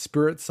the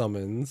spirit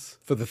summons,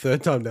 for the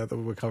third time now that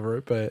we'll cover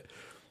it, but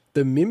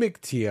the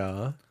mimic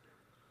tier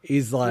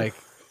is like,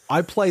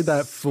 I played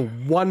that for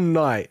one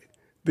night,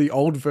 the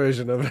old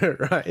version of it,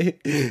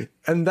 right?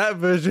 And that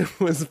version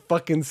was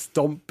fucking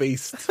Stomp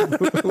Beast,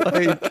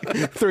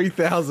 like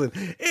 3000.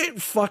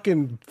 It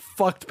fucking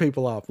fucked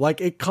people up.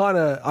 Like, it kind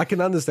of, I can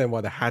understand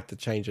why they had to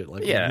change it.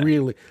 Like, Yeah.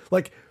 really,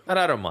 like, And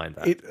I don't mind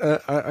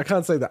that. I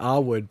can't say the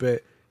R word,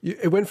 but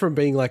it went from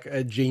being like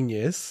a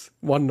genius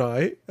one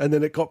night, and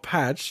then it got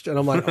patched, and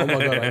I'm like, oh my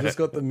god, I just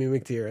got the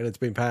Mimic Tier and it's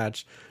been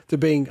patched, to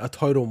being a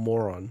total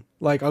moron.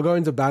 Like, I'll go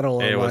into battle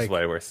and It I'm was like,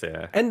 way worse,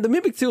 yeah. and the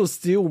Mimic Tier is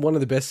still one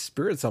of the best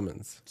spirit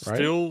summons, right?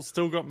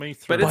 Still got me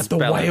through. But it's But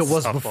the way it balanced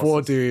was tough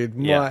before, bosses. dude,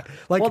 Yeah.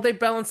 like, Well, they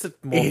balance it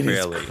more it is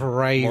fairly.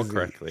 crazy. More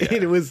correctly. Yeah.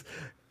 It was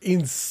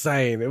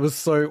insane. It was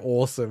so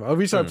awesome. I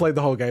wish I played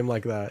the whole game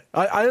like that.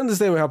 I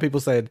understand how people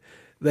said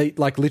they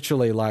like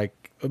literally like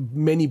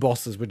many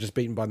bosses were just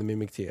beaten by the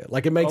Mimic Tier.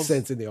 Like, it makes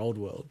sense in the old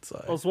world.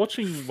 So I was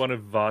watching one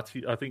of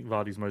Vati, I think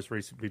Vardy's most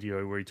recent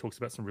video, where he talks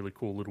about some really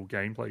cool little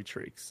gameplay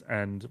tricks.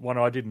 And one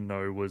I didn't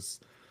know was,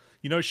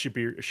 you know,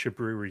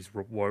 Shiburi's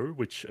Woe,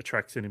 which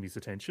attracts enemies'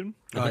 attention.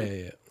 oh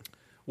yeah.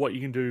 What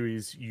you can do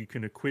is you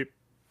can equip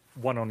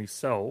one on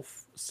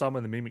yourself,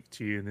 summon the Mimic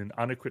Tier, and then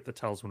unequip the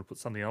talisman and put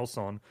something else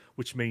on,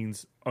 which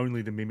means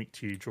only the Mimic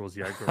Tier draws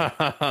the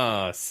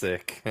aggro.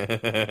 Sick.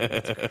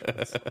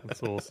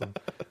 That's awesome.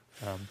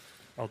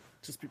 I'll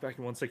just be back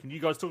in 1 second. You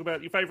guys talk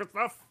about your favorite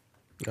stuff.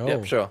 Oh.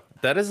 Yep, sure.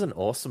 That is an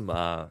awesome.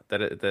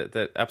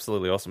 That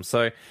absolutely awesome.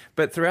 So,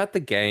 but throughout the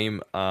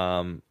game,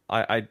 I'm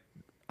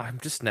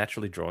just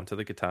naturally drawn to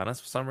the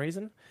katanas for some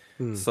reason.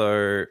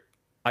 So,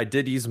 I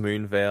did use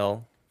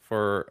Moonveil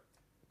for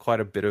quite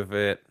a bit of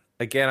it.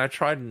 Again, I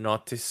tried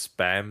not to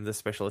spam the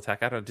special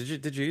attack. I don't.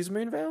 Did you use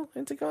Moonveil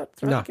into God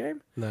throughout the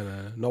game?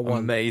 No, not one.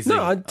 Amazing.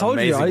 No, I told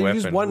you I amazing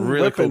used weapon. one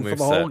Really weapon cool for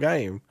the whole moveset.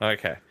 game.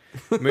 Okay.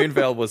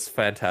 Moonveil was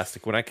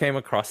fantastic. When I came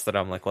across that,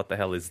 I'm like, what the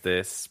hell is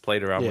this?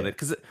 Played around with Yeah. it.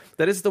 Because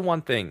that is the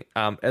one thing.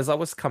 As I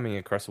was coming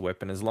across a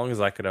weapon, as long as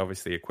I could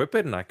obviously equip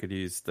it and I could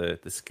use the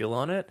skill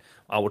on it,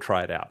 I will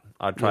try it out.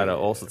 I'd try out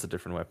all sorts of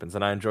different weapons,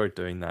 and I enjoyed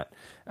doing that.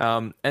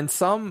 And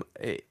some,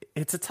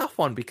 it's a tough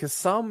one because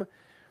some,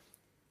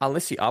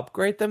 unless you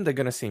upgrade them, they're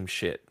going to seem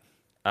shit.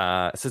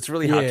 So it's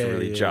really hard to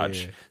really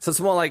judge. Yeah. So it's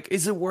more like,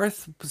 is it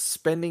worth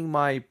spending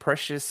my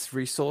precious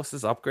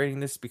resources upgrading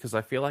this because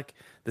I feel like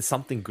there's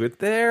something good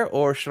there,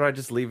 or should I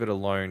just leave it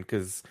alone?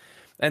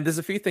 And there's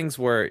a few things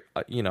where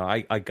I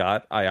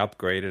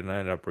upgraded and I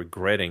ended up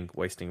regretting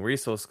wasting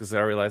resources because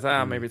I realized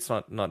maybe it's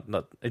not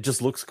it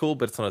just looks cool,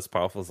 but it's not as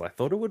powerful as I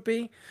thought it would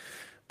be.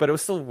 But it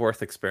was still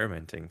worth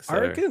experimenting. So. I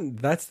reckon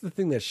that's the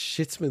thing that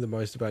shits me the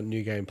most about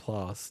New Game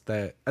Plus.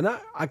 I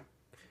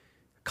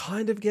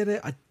kind of get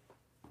it.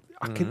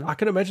 I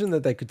can imagine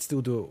that they could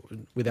still do it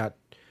without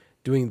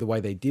doing the way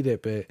they did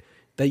it, but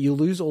that you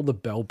lose all the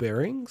bell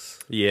bearings.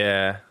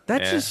 Yeah,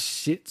 That yeah. just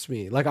shits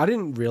me. Like, I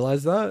didn't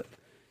realize that.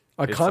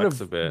 I It kind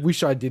sucks of a bit.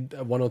 wish I did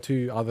one or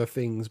two other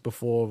things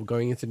before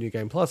going into New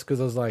Game Plus, because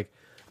I was like,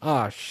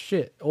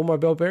 shit, all my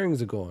bell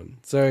bearings are gone.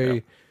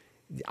 So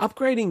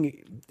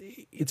upgrading,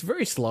 it's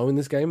very slow in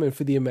this game, and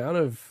for the amount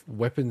of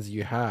weapons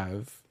you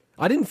have,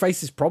 I didn't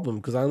face this problem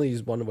because I only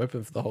used one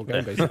weapon for the whole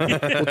game, basically.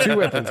 Well, two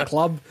weapons,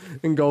 club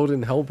and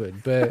golden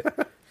halberd.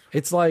 But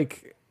it's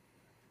like,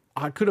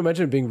 I could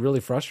imagine it being really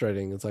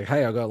frustrating. It's like,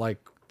 hey, I got like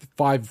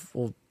 5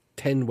 or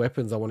 10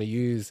 weapons I want to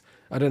use.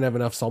 I don't have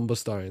enough Somber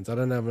Stones. I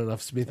don't have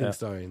enough Smithing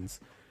Stones.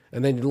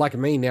 And then, like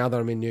me, now that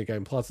I'm in New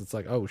Game Plus, it's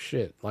like, oh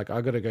shit! Like,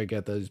 I got to go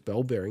get those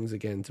bell bearings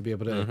again to be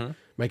able to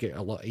make it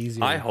a lot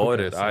easier. I and quicker,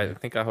 hoarded. so- I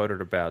think I hoarded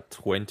about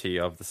 20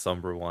 of the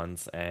Sombra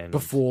ones, and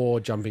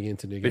before jumping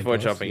into New Game before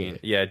Plus, jumping in,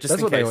 yeah, just that's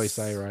in what case they always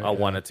say, right? I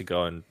wanted to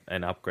go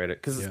and upgrade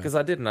it because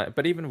I didn't.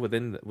 But even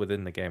within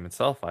the game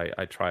itself,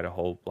 I tried a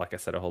whole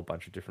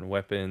bunch of different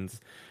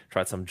weapons.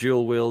 Tried some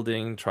dual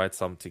wielding. Tried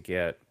some to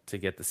get the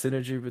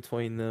synergy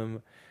between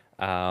them.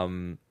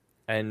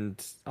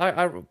 And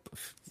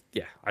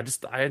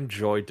I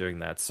enjoy doing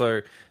that.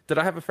 So, did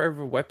I have a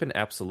favorite weapon?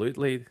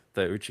 Absolutely,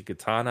 the Uchi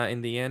Katana.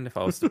 In the end, if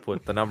I was to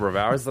put the number of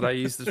hours that I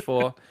used it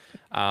for,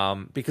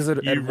 because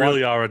You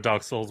really are a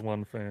Dark Souls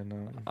 1 fan.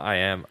 Aren't you? I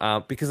am.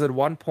 Because at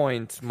one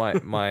point,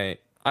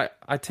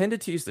 I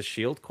tended to use the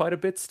shield quite a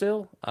bit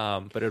still.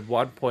 But at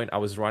one point, I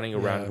was running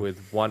around with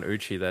one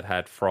Uchi that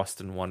had frost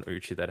and one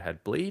Uchi that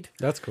had bleed.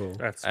 That's cool.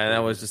 That's And that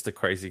was just a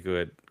crazy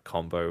good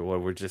combo where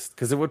we're just,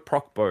 because it would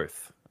proc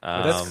both.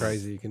 That's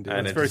crazy. You can do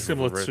and that. It's very just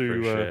similar ripped to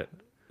through shit.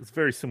 it's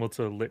very similar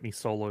to Let Me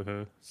Solo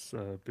Her.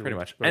 Build. Pretty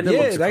much. Very And it Yeah,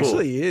 looks it cool.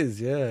 actually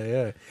is.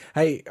 Yeah.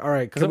 Hey, all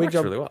right. Can it we works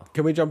jump? really well.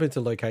 Can we jump into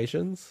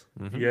locations?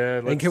 Yeah,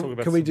 let's And talk can,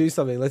 about can we some- do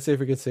something? Let's see if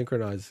we can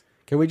synchronize.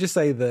 Can we just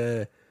say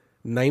the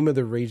name of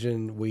the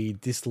region we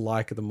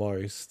dislike the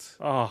most?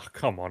 Oh,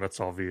 come on, it's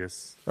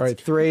obvious. All right,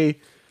 3,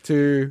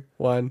 2,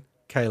 1.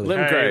 Caleb.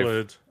 Limgrave.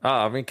 Caelid.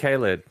 I mean,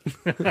 Caelid.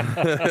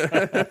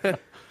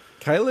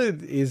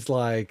 Caleb is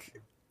like,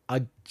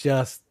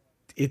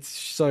 it's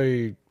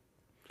so.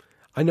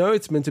 I know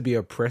it's meant to be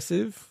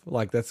oppressive,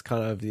 like that's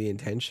kind of the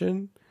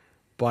intention,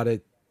 but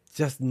it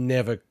just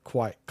never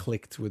quite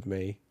clicked with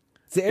me.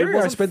 It's the area I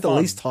wasn't spent the fun.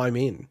 least time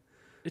in.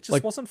 It just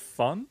Like- wasn't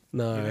fun.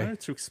 No. you know,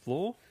 to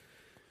explore.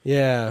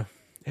 Yeah,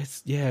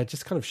 it's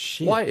just kind of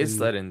shit. Why is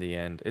and- that in the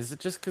end? Is it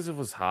just because it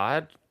was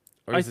hard?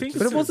 Or I is think it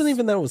But just it wasn't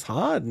even that it was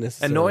hard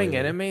necessarily. annoying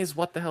enemies.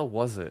 What the hell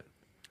was it?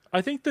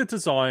 I think the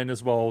design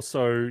as well.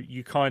 So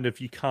you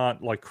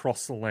can't like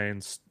cross the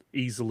lands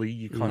easily.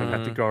 You kind of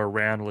had to go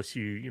around unless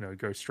you know,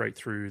 go straight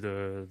through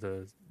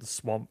the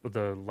swamp,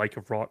 the Lake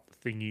of Rot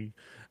thingy.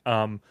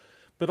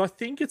 But I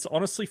think it's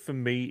honestly, for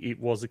me, it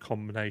was a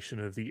combination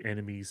of the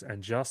enemies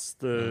and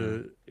just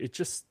it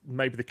just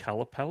maybe the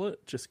color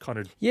palette just kind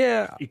of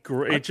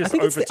it just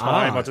think it's over the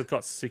time I art. just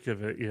got sick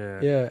of it.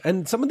 Yeah,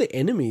 and some of the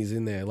enemies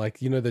in there,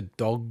 like, you know, the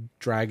dog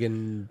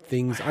dragon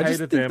things. I just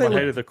hated think them. I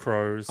hated the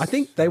crows. I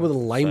think they were the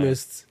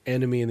lamest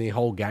enemy in the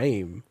whole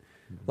game.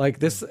 Like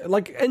this,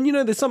 like, and you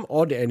know, there's some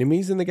odd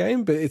enemies in the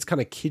game, but it's kind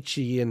of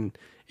kitschy and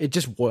it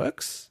just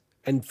works.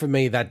 And for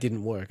me, that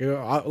didn't work.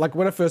 Like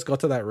when I first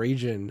got to that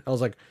region, I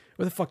was like,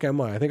 "Where the fuck am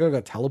I?" I think I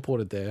got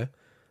teleported there.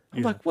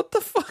 I'm like, "What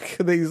the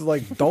fuck are these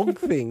like dog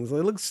things? They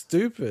look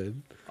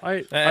stupid."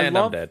 I And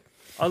love I'm dead.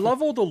 I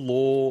love all the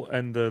lore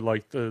and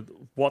the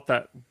what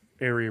that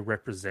area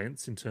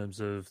represents in terms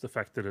of the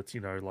fact that it's,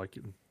 you know, like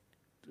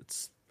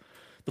it's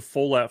the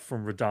fallout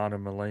from Radahn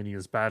and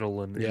Melania's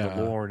battle and in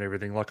the lore and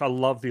everything. Like, I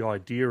love the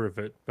idea of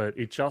it, but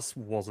it just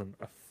wasn't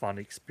a fun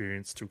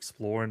experience to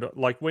explore. And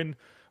like when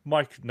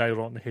Mike nailed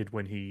it on the head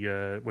when he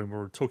when we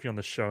were talking on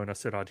the show, and I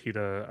said I'd hit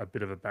a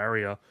bit of a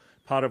barrier.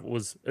 Part of it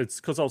was it's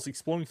because I was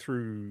exploring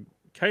through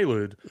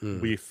Caelid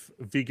with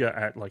vigor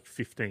at like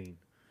 15.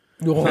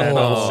 Oh, And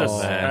I was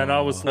just, man. and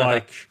I was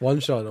like, one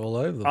shot all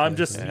over the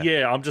place.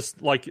 I'm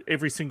just like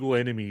every single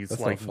enemy is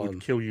That's like not fun.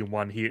 would kill you in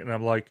one hit, and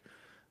I'm like,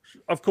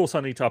 of course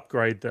I need to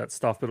upgrade that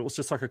stuff, but it was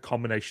just like a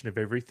combination of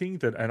everything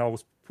that, and I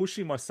was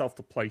pushing myself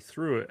to play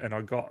through it, and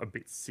I got a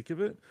bit sick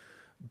of it.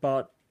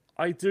 But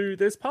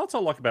there's parts I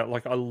like about it.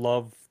 Like, I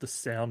love the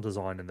sound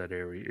design in that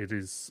area. It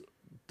is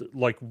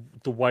like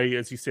the way,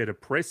 as you said,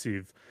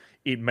 oppressive.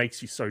 It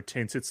makes you so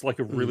tense. It's like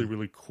a really,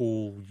 really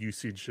cool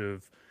usage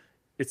of.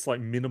 It's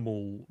like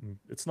minimal.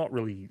 It's not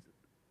really.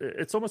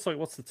 It's almost like,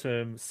 what's the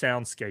term?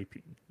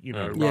 Soundscaping, you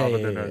know, rather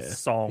than a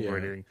song or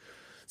anything.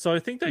 So I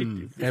think they,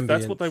 if that's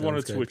Ambient what they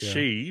wanted to soundscape,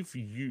 achieve,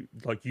 you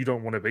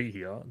don't want to be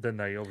here. Then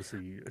they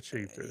obviously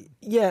achieved it.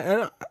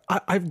 Yeah,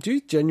 and I do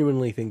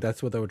genuinely think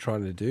that's what they were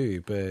trying to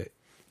do, but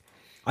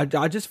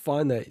I just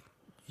find that,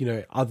 you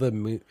know,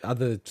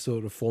 other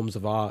sort of forms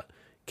of art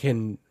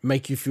can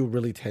make you feel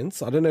really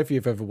tense. I don't know if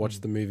you've ever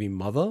watched the movie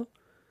Mother,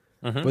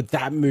 but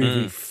that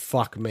movie,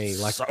 fuck me.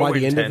 Like, So by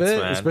the end of intense,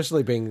 it, man.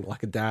 especially being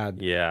like a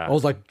dad, Yeah. I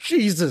was like,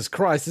 Jesus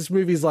Christ, this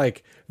movie's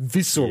like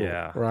visceral,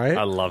 Yeah, right?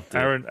 I loved it.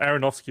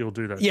 Aronofsky will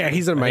do that. Yeah,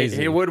 he's amazing.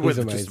 He would with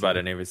He's just about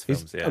any of his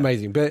films. He's Yeah,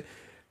 amazing. But,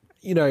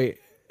 you know,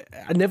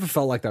 I never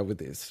felt like that with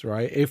this,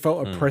 right? It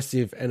felt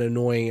oppressive and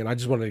annoying, and I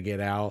just wanted to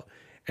get out.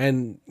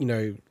 And, you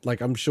know,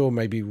 like, I'm sure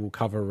maybe we'll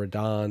cover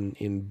Radahn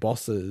in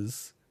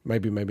Bosses,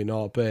 maybe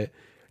not, but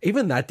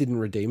even that didn't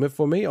redeem it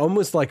for me. I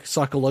almost like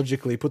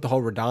psychologically put the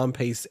whole Radahn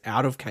piece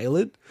out of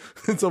Caelid.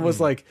 It's almost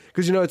like,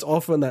 because, you know, it's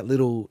off on that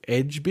little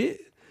edge bit.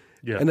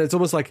 Yeah. And it's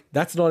almost like,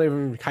 that's not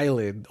even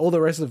Caelid. All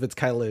the rest of it's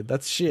Caelid.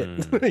 That's shit.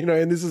 You know,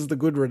 and this is the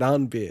good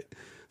Radahn bit.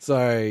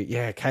 So,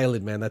 yeah,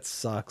 Caelid, man, that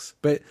sucks.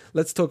 But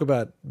let's talk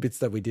about bits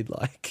that we did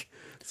like.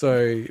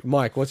 So,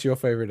 Mike, what's your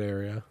favorite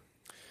area?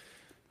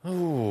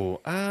 Oh,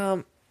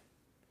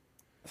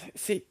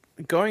 see,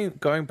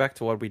 going back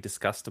to what we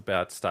discussed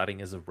about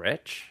starting as a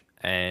wretch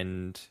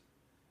and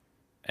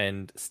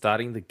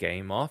starting the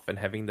game off and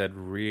having that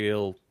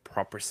real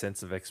proper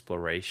sense of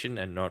exploration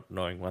and not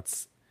knowing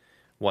what's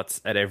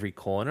at every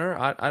corner,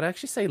 I'd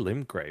actually say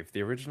Limgrave.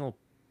 The original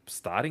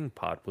starting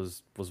part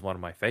was one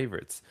of my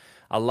favorites.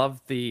 I love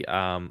the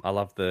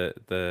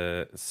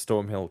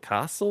Stormhill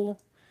Castle.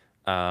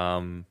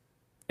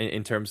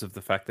 In terms of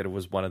the fact that it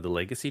was one of the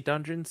legacy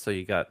dungeons, so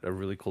you got a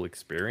really cool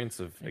experience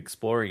of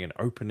exploring and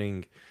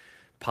opening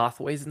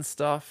pathways and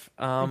stuff.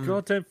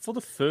 Goddamn, for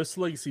the first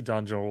legacy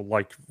dungeon, or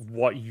like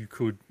what you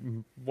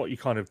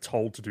kind of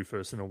told to do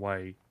first in a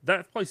way,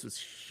 that place was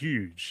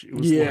huge. It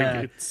was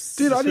Yeah. like, it's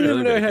Dude, I didn't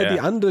even know good, how yeah. the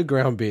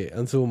underground bit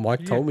until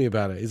Mike told me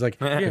about it. He's like,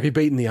 have you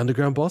beaten the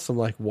underground boss? I'm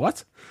like,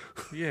 what?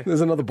 yeah.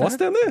 There's another boss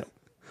down there?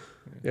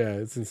 Yeah,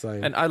 it's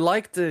insane. And I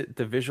like the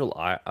visual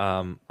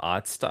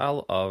art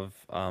style of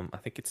I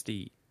think it's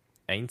the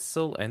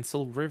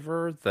Ainsel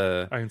River,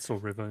 the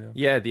Ainsel River,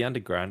 the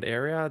underground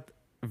area.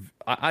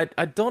 I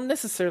didn't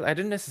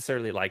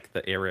necessarily like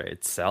the area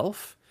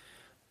itself,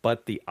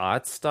 but the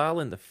art style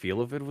and the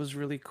feel of it was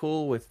really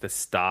cool, with the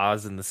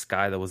stars in the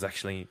sky that was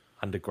actually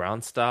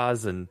underground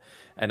stars, and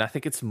I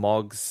think it's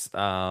Mog's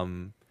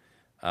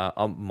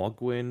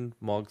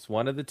Mog's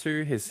one of the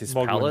two, his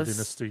Mogwin palace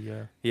Dynasty,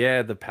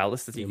 yeah, the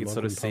palace that you can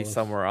sort of Mogwin see Palace.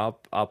 somewhere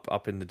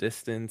up in the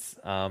distance.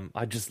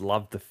 I just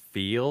love the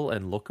feel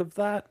and look of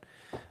that.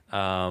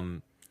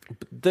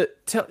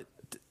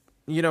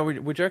 You know,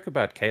 we joke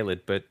about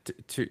Caelid, but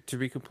to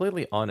be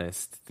completely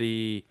honest,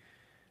 the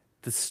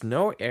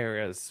snow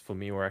areas for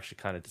me were actually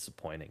kind of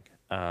disappointing.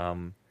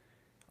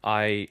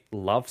 I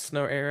love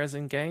snow areas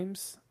in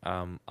games.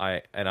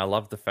 I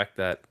love the fact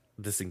that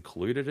this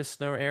included a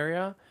snow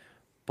area,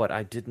 but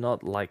I did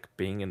not like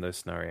being in those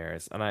snow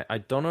areas. And I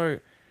don't know,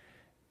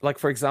 like,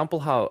 for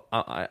example, how,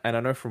 and I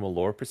know from a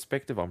lore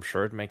perspective, I'm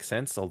sure it makes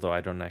sense, although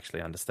I don't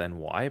actually understand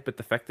why, but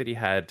the fact that he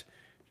had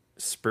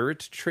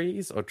spirit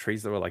trees or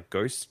trees that were like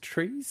ghost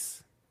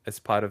trees as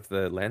part of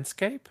the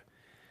landscape,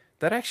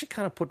 that actually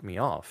kind of put me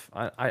off.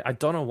 I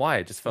don't know why.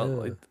 I just felt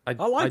like I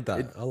like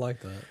that. I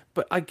like that.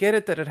 but I get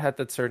it that it had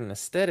that certain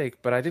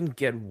aesthetic, but I didn't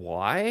get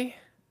why,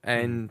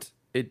 and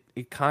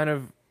it kind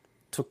of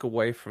took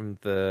away from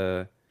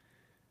the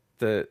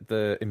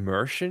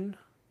immersion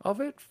of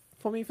it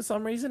for me for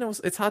some reason.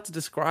 It's hard to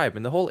describe.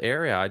 In the whole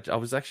area, I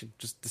was actually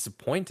just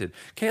disappointed.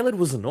 Caelid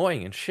was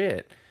annoying and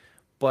shit,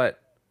 but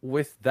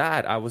with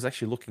that, I was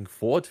actually looking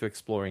forward to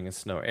exploring a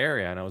snow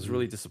area, and I was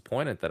really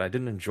disappointed that I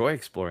didn't enjoy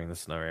exploring the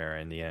snow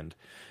area in the end.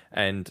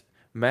 And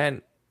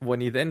man,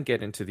 when you then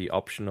get into the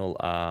optional,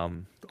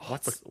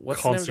 what's the name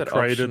of that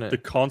option? The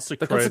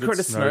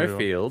consecrated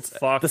snowfields.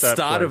 The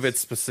start of it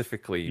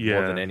specifically,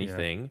 more than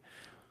anything,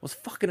 was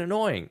fucking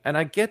annoying. And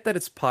I get that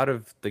it's part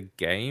of the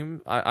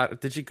game.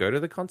 Did you go to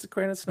the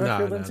consecrated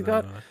snowfield?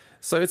 No.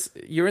 So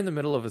you're in the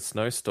middle of a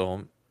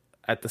snowstorm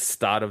at the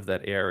start of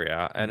that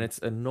area, and it's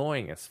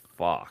annoying as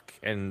fuck.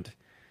 And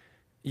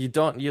you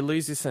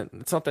lose your sense.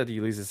 It's not that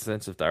you lose your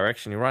sense of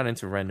direction. You run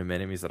into random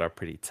enemies that are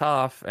pretty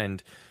tough,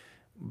 and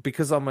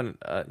because I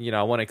want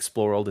to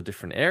explore all the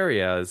different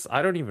areas,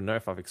 I don't even know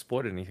if I've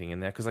explored anything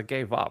in there because I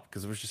gave up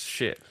because it was just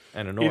shit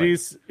and annoying.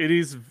 It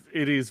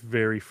is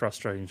very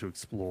frustrating to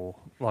explore.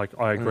 Like,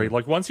 I agree.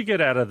 Like, once you get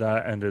out of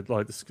that and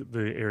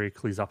the area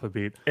clears up a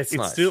bit, it's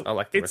nice. Still, I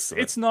like the rest of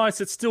it. It's nice.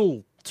 It's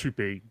still too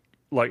big.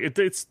 Like,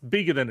 it's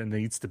bigger than it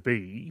needs to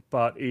be,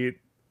 but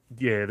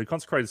the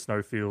consecrated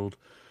snowfield,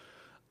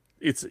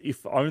 it's,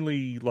 if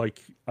only, like,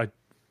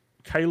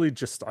 Caelid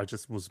just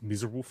was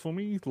miserable for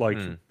me. Like,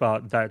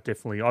 but that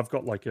definitely, I've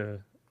got like a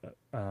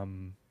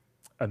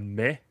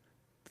meh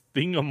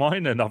thing on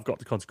mine, and I've got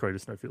the consecrated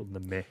snowfield and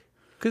the meh.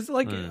 Because,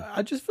 like,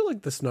 I just feel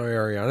like the snow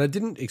area, and I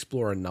didn't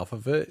explore enough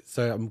of it,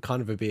 so I'm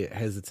kind of a bit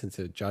hesitant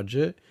to judge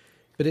it,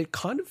 but it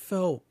kind of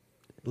felt,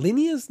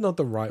 linear's not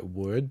the right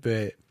word,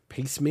 but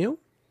piecemeal.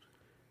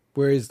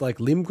 Whereas, like,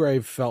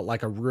 Limgrave felt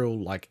like a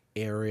real, like,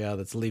 area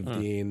that's lived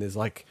in. There's,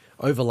 like,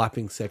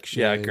 overlapping sections.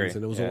 Yeah, I agree.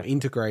 And it was all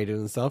integrated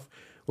and stuff.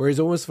 Whereas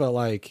it almost felt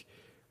like,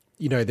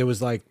 there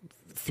was, like,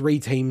 3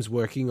 teams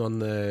working on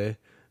the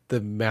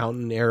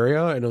mountain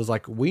area. And it was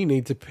like, we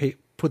need to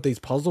put these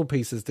puzzle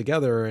pieces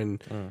together.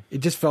 And it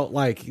just felt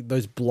like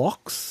those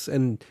blocks.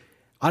 And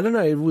I don't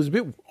know, it was a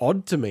bit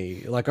odd to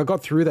me. Like, I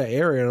got through that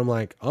area and I'm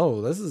like,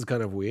 oh, this is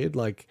kind of weird.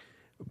 Like,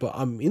 but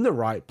I'm in the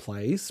right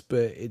place,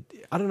 but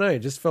I don't know, it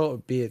just felt a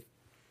bit,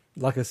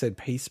 like I said,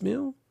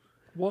 piecemeal.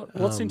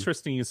 What's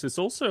interesting is there's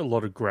also a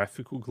lot of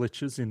graphical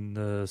glitches in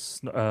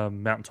the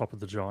Mountaintop of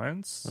the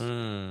Giants,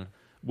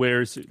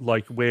 whereas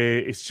where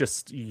it's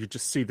just, you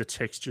just see the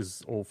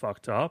textures all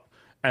fucked up,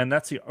 and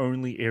that's the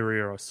only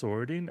area I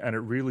saw it in, and it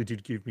really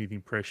did give me the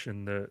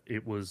impression that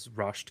it was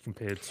rushed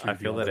compared to. I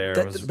feel that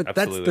area was but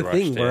absolutely that's the rushed,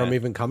 thing where I'm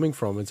even coming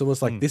from. It's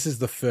almost like this is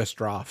the first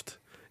draft.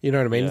 You know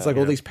what I mean? It's like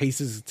all these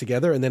pieces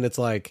together, and then it's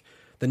like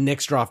the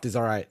next draft is,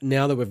 all right,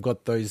 now that we've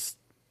got those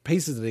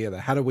pieces together,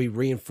 how do we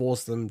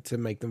reinforce them to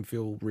make them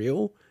feel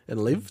real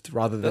and lived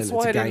rather than it's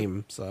a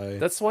game? So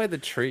that's why the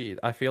tree,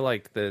 I feel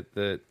like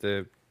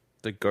the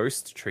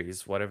ghost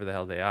trees, whatever the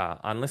hell they are,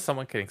 unless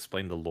someone can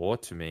explain the lore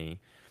to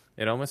me,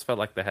 it almost felt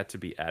like they had to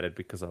be added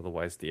because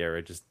otherwise the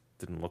area just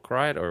didn't look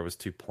right, or it was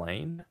too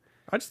plain.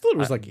 I just thought it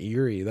was like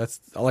eerie. That's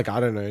like,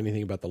 I don't know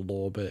anything about the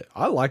lore, but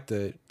I liked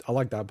it. I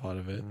like that part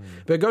of it.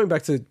 But going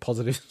back to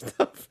positive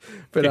stuff,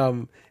 but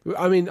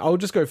I mean, I'll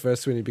just go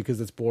first, Swinny,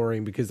 because it's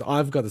boring. Because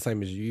I've got the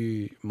same as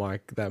you,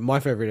 Mike. That my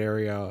favorite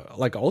area,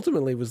 like,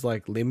 ultimately was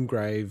like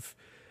Limgrave,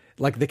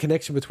 like the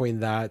connection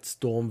between that,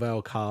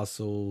 Stormvale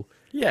Castle,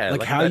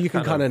 like how you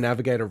can kind of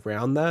navigate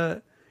around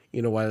that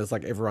in a way that's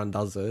like everyone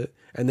does it,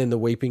 and then the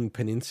Weeping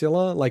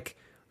Peninsula, like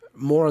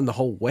more on the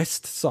whole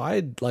west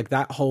side, like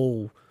that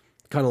whole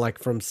kind of like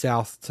from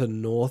south to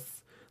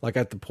north, like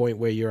at the point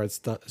where you're at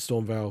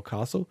Stormvale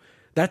Castle.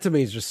 That to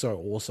me is just so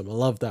awesome. I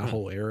love that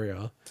whole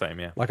area. Same,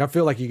 yeah. Like, I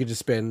feel like you could just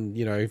spend,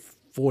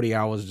 40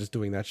 hours just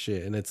doing that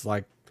shit, and it's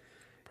like,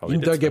 Probably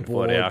you don't get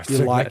bored. You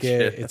like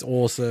it. Shit. It's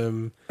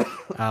awesome.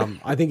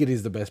 I think it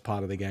is the best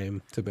part of the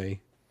game to me.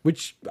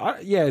 Which,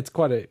 it's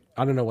quite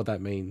I don't know what that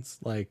means.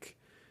 Like,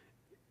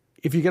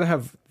 if you're going to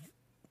have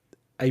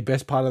a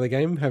best part of the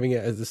game, having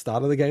it as the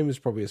start of the game is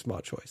probably a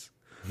smart choice.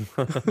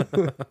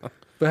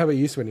 But how about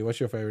you, Swinny? What's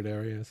your favorite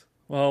areas?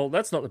 Well,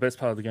 that's not the best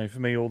part of the game for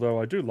me, although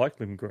I do like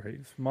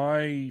Limgrave.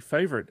 My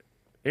favorite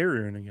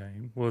area in the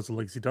game was a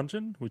Legacy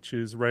Dungeon, which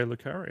is Raya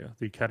Lucaria,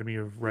 the Academy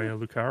of Raya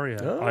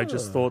Lucaria. Oh. I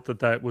just thought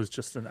that was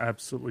just an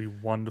absolutely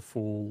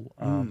wonderful...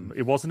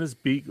 It wasn't as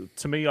big...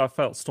 To me, I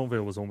felt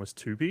Stormvale was almost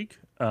too big.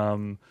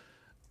 That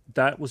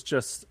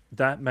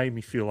made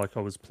me feel like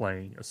I was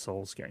playing a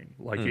Souls game.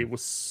 Like, it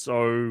was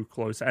so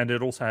close, and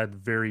it also had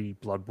very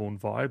Bloodborne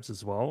vibes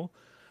as well.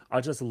 I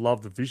just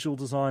love the visual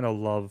design. I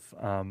love...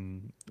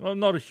 I'm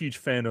not a huge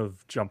fan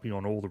of jumping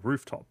on all the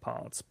rooftop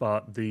parts,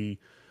 but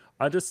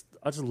I just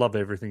love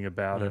everything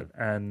about it.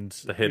 And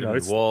the hidden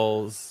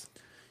walls.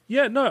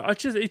 Yeah, no,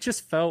 it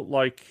just felt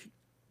like...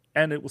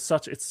 And it was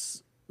such...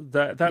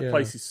 That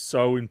place is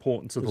so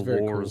important to the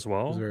lore as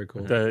well. It was very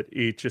cool. That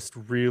it just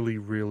really,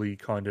 really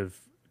kind of...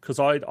 Because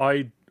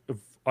I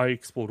I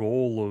explored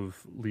all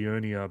of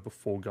Liurnia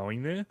before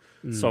going there,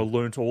 so I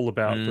learnt all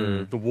about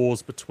the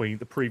wars between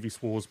the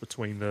previous wars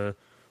between the.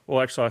 Well,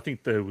 actually, I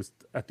think there was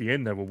at the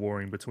end they were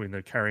warring between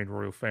the Carrion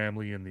royal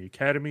family and the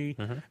Academy,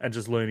 and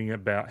just learning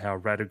about how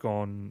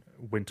Radagon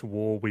went to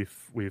war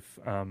with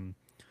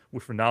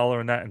Renala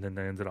and that, and then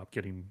they ended up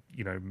getting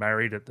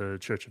married at the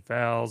Church of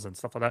Vows and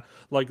stuff like that.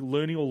 Like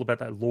learning all about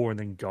that lore and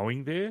then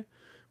going there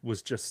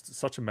was just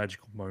such a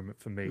magical moment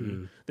for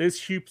me.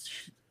 There's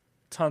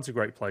tons of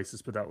great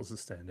places, but that was a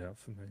standout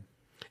for me.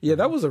 Yeah,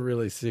 that was a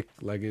really sick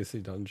legacy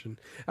dungeon.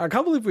 I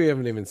can't believe we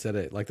haven't even said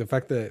it. Like the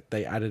fact that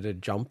they added a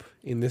jump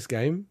in this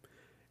game.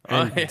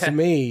 And to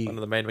me, one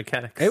of the main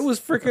mechanics. It was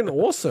freaking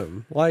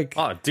awesome. Like,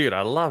 oh, dude,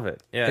 I love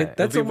it. Yeah, that's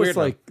it'd be almost weird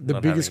like not the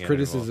having biggest it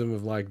criticism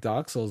of like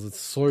Dark Souls. It's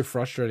so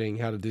frustrating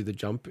how to do the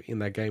jump in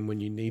that game when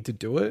you need to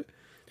do it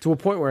to a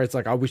point where it's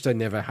like, I wish they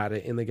never had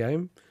it in the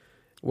game.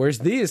 Whereas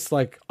this,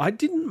 like, I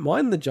didn't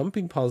mind the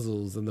jumping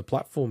puzzles and the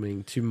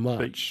platforming too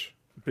much.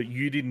 But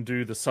you didn't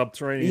do the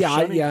subterranean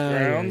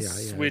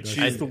grounds, which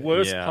is the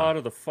worst part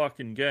of the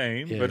fucking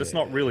game. But it's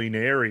not really an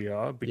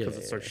area because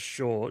it's so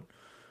short.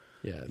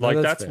 Yeah,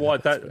 like that's why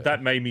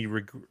that made me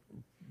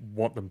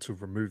want them to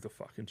remove the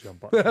fucking jump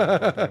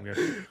button.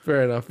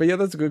 Fair enough. But yeah,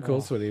 that's a good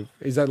call, Swinny.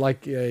 Is that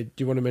like, do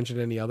you want to mention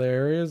any other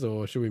areas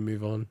or should we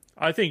move on?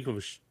 I think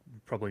we should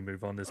probably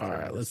move on. All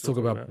right, let's talk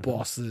about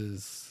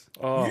bosses.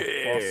 Oh,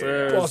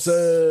 yeah.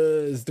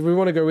 Bosses. Do we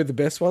want to go with the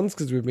best ones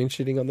because we've been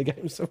shitting on the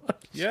game so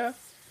much? Yeah.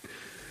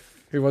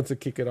 Who wants to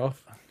kick it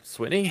off?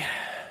 Swinny?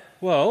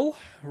 Well,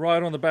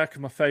 right on the back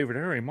of my favourite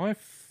area, my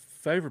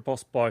favourite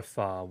boss by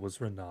far was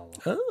Renala.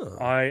 Oh,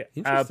 I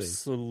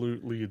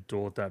absolutely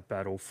adored that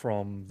battle,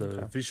 from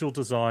the visual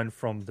design,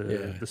 from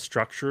the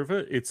structure of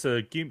it. It's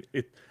a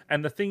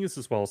and the thing is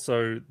as well,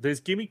 so there's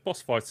gimmick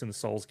boss fights in the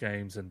Souls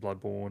games and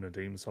Bloodborne and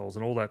Demon Souls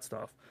and all that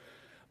stuff.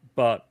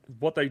 But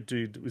what they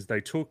did was they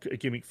took a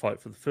gimmick fight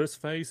for the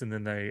first phase and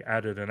then they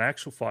added an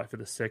actual fight for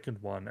the second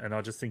one. And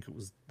I just think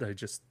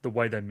the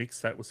way they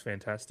mixed that was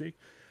fantastic.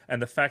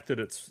 And the fact that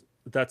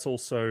that's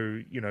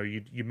also,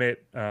 you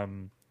met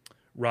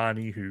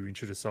Rani, who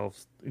introduced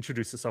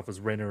herself as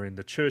Renna in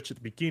the church at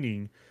the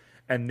beginning.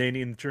 And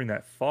then during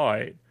that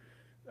fight,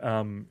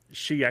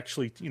 she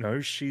actually,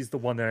 she's the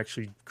one that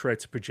actually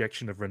creates a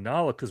projection of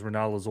Renala because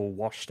Renala's all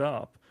washed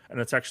up. And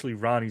it's actually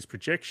Rani's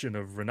projection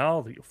of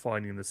Renala that you're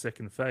fighting in the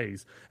second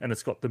phase. And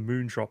it's got the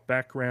Moondrop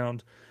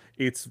background.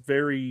 It's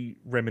very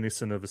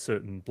reminiscent of a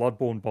certain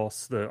Bloodborne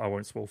boss that I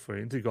won't spoil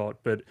for Intergot,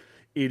 but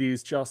it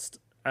is just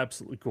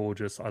absolutely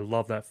gorgeous. I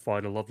love that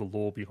fight. I love the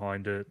lore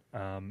behind it.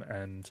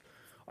 And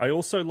I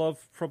also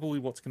love probably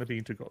what's going to be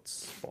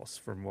Intergot's boss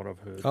from what I've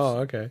heard. Oh,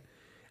 okay.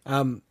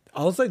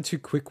 I'll say two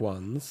quick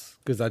ones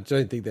because I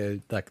don't think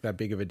they're like that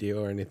big of a deal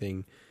or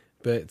anything.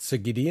 But Sir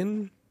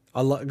Gideon...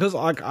 because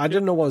I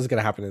didn't know what was going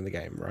to happen in the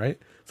game, right?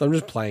 So I'm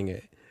just playing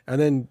it. And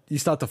then you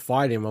start to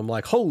fight him. I'm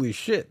like, holy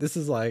shit, this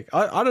is like...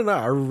 I don't know.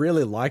 I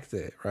really liked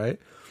it, right?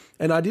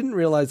 And I didn't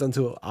realize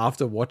until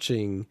after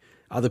watching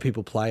other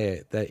people play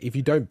it that if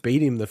you don't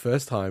beat him the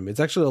first time,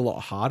 it's actually a lot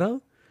harder.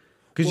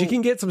 Because you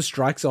can get some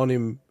strikes on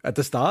him at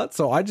the start.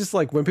 So I just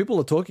like, when people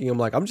are talking, I'm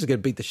like, I'm just going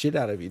to beat the shit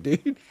out of you,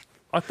 dude.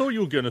 I thought you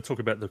were going to talk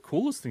about the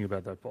coolest thing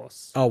about that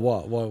boss. Oh,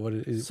 what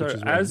is? So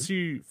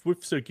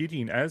with Sir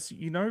Gideon,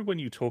 when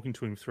you're talking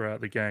to him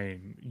throughout the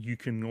game, you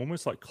can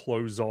almost like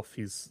close off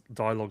his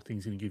dialogue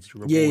things and he gives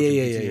you rewards.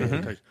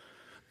 Yeah.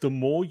 The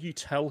more you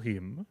tell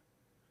him,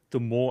 the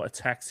more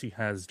attacks he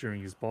has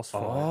during his boss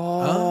fight.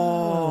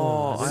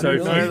 Oh, I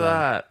didn't know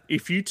that.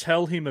 If you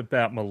tell him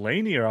about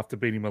Melania after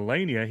beating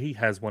Melania, he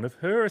has one of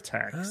her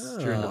attacks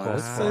during the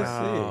boss fight.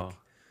 So sick.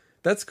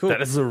 That's cool.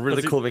 That is a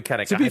really cool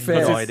mechanic. To be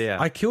fair, no idea.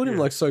 I killed him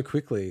like so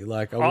quickly.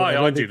 Like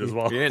I did as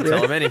well. You didn't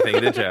tell him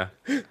anything, did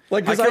you?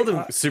 Like I killed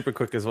him super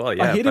quick as well.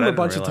 Yeah, I hit him a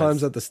bunch of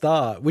times at the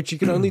start, which you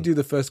can only do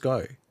the first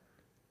go.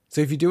 So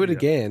if you do it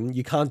again,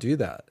 you can't do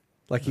that.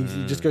 Like you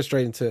just go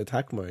straight into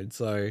attack mode.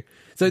 So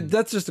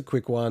that's just a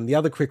quick one. The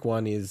other quick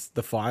one is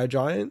the fire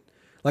giant.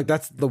 Like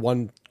that's the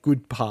one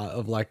good part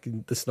of like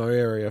the snow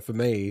area for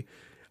me.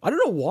 I don't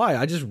know why.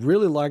 I just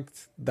really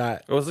liked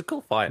that. It was a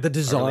cool fight. The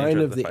design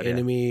of the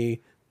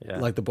enemy. Yeah.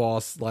 Like the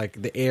boss,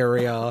 like the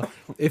area,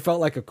 it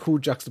felt like a cool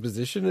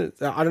juxtaposition.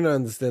 I don't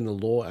understand the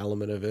lore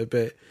element of it,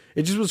 but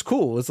it just was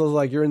cool. It's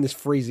like you're in this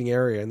freezing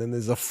area and then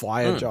there's a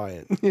fire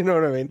giant. You know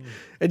what I mean?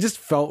 It just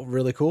felt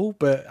really cool.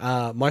 But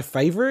my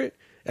favorite,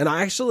 and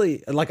I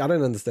actually, like, I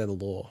don't understand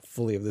the lore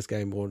fully of this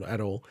game at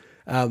all.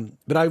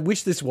 But I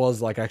wish this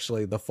was like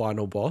actually the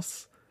final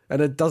boss.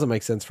 And it doesn't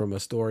make sense from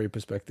a story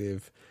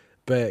perspective.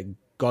 But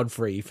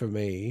Godfrey for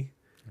me,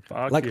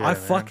 like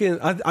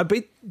yeah, I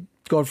beat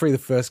Godfrey the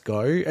first go,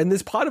 and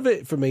there's part of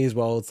it for me as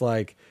well. It's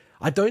like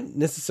I don't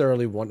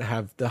necessarily want to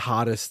have the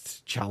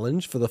hardest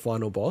challenge for the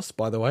final boss,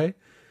 by the way.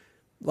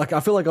 Like I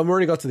feel like I've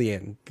already got to the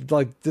end.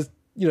 Like just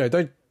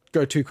don't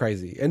go too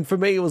crazy. And for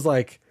me it was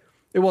like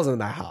it wasn't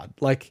that hard.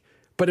 Like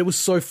But it was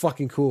so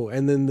fucking cool.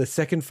 And then the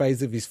second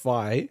phase of his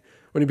fight,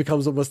 when he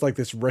becomes almost like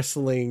this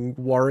wrestling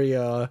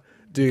warrior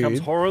dude,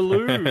 Comes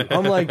Horaloo.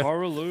 I'm like,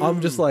 Horaloo.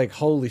 I'm just like,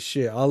 holy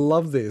shit, I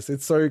love this.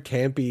 It's so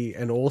campy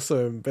and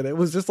awesome. But it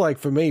was just like,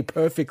 for me,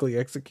 perfectly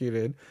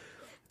executed.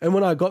 And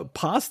when I got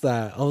past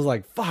that, I was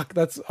like, fuck,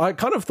 I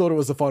kind of thought it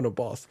was the final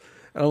boss.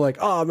 And I'm like,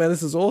 oh man,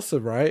 this is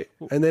awesome, right?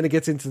 And then it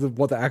gets into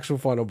what the actual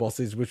final boss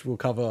is, which we'll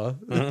cover.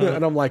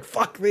 And I'm like,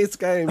 fuck this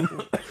game.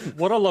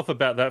 What I love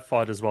about that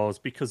fight as well is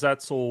because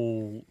that's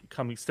all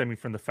stemming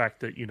from the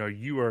fact that,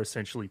 you are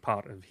essentially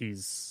part of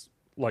his,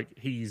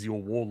 he's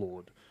your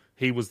warlord.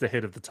 He was the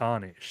head of the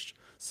Tarnished.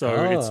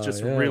 So it's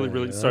just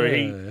really. So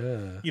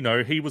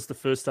he was the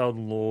first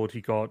Elden Lord.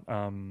 He got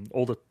him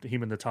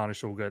and the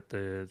Tarnished all got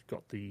the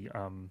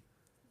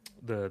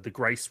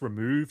grace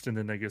removed, and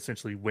then they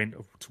essentially went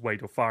to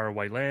a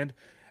faraway land.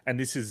 And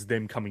this is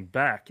them coming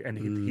back, and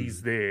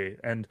he's there.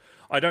 And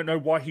I don't know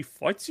why he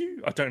fights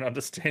you. I don't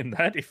understand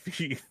that. If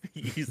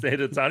he's the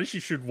head of the Tarnished, he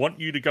should want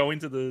you to go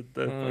into the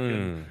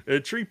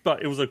fucking tree.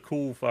 But it was a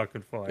cool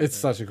fucking fight. It's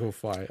such a cool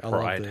fight. I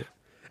loved it.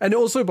 And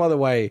also, by the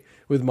way,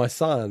 with my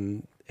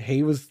son,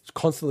 he was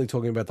constantly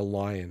talking about the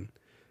lion.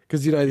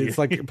 Because, it's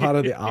like part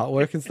of the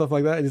artwork and stuff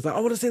like that. And he's like, I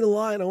want to see the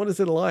lion. I want to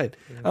see the lion.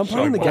 I'm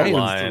playing the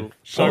game.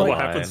 Show what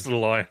happens to the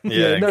lion.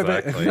 Yeah, no,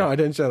 exactly. no, I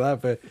didn't show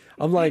that. But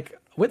I'm like,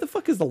 where the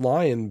fuck is the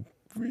lion,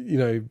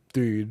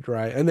 dude,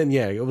 right? And then,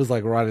 it was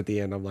like right at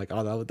the end. I'm like,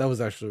 oh, that was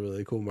actually a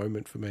really cool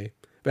moment for me.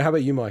 But how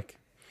about you, Mike?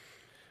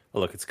 Well,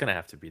 look, it's going to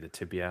have to be the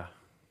Tibia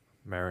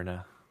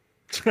Mariner.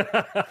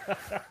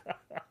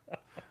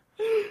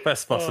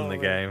 Best boss in the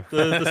game.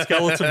 The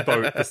skeleton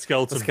boat. The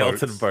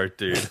skeleton boat,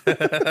 dude.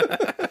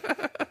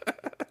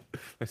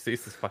 Let's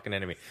use this fucking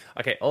enemy.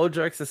 Okay, all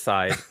jokes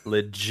aside,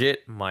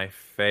 legit my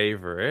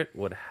favorite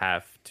would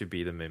have to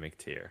be the Mimic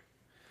Tier.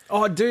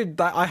 Oh, dude,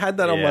 I had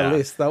that on my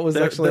list. That was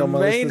actually on my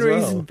list as well. The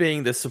main reason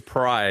being the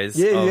surprise.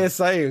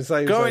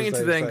 Same. Going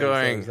into then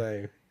going,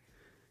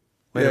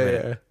 wait a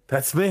minute,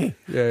 that's me.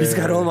 He's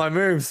got all my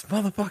moves,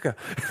 motherfucker.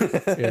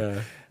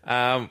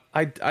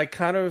 I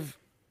kind of,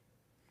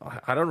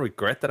 I don't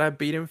regret that I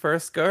beat him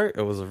first go.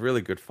 It was a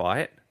really good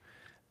fight.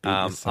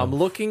 I'm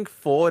looking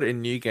forward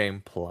in New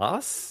Game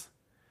Plus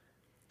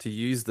to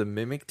use the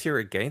Mimic Tier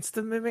against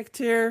the Mimic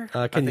Tier.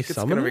 Can I think you it's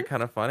summon going to it? be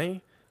kind of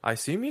funny. I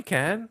assume you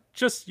can.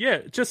 Just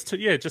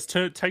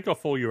take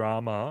off all your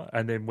armor,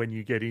 and then when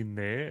you get in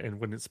there, and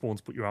when it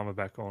spawns, put your armor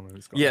back on. And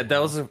it's got Yeah, that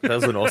was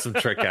an awesome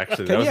trick.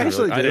 Actually, Can that you was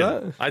actually do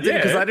that? I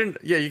didn't because I didn't.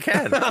 Yeah, you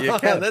can. You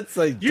can. That's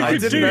like, You I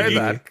could didn't know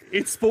that.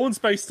 It spawns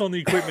based on the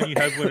equipment you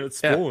have when it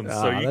spawns,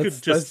 so you could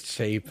that's just.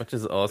 cheap. Which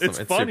is awesome. It's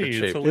funny, super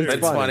cheap. it's hilarious.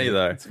 It's funny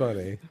though. It's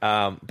funny.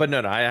 But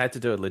no, I had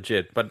to do it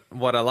legit. But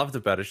what I loved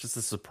about it is just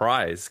the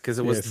surprise, because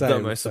it was the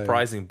same, most same.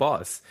 surprising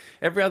boss.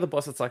 Every other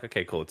boss, it's like,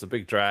 okay, cool. It's a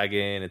big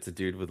dragon. It's a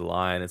dude with a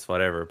lion. It's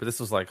whatever. But this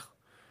was like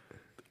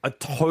a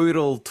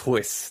total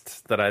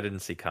twist that I didn't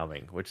see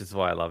coming, which is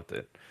why I loved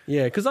it.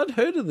 Yeah, because I'd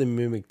heard of the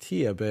Mimic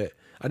Tier, but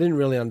I didn't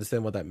really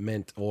understand what that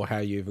meant or how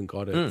you even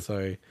got it.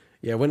 So,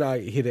 yeah, when I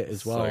hit it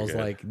as well, So I was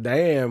good. like,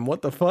 damn,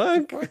 what the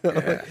fuck?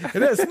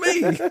 And that's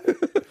me.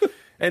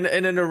 And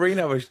an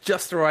arena was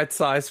just the right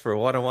size for a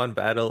one-on-one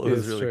battle. It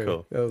was really true.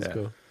 cool. That was Yeah.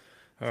 cool.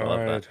 All love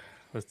right, that.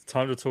 it's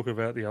time to talk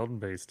about the Elden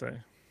Beast.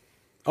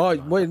 Oh,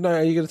 wait, no,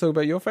 are you going to talk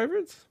about your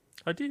favorites?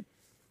 I did.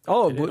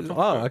 Oh,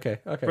 okay.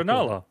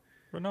 Renala.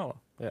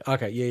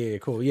 Okay, yeah,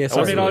 cool. Yeah, I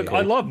sorry. mean, really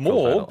I cool. love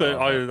more, Cool but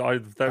battle. I All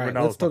that right,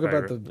 Renala's let's talk my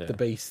about favorite. the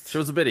beast. She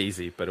was a bit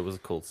easy, but it was a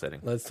cool setting.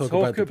 Let's talk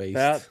about the beast.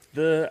 about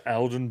the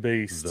Elden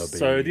Beast. The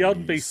So the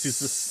Elden Beast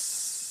Beast.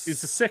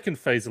 is the second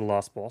phase of the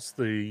last boss.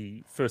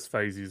 The first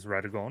phase is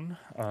Radagon,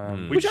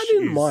 Which I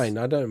didn't mind.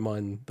 I don't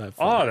mind that.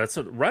 Oh, that's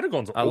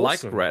Radagon's awesome. I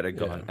like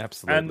Radagon,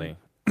 absolutely.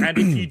 And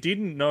if you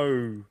didn't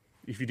know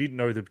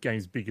the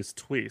game's biggest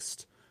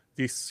twist,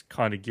 this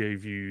kind of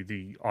gave you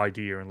the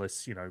idea,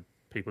 unless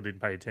people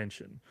didn't pay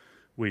attention,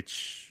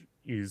 which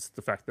is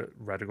the fact that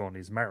Radagon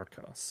is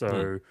Marika.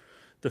 So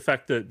the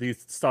fact that the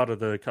start of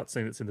the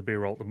cutscene that's in the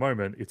B-roll at the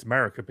moment, it's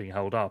Marika being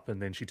held up,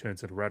 and then she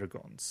turns into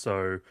Radagon.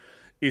 So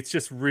it's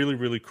just really,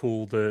 really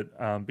cool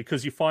that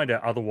because you find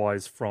out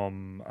otherwise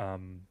from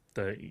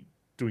the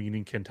doing an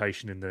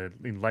incantation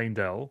in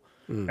Lanedale,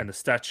 and the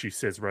statue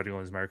says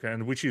Radagon is Marika,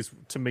 and which is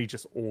to me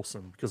just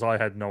awesome because I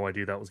had no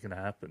idea that was going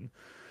to happen.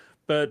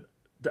 But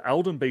the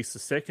Elden Beast, the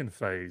second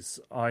phase,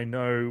 I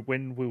know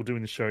when we were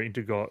doing the show,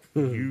 Intergot,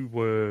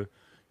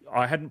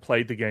 I hadn't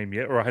played the game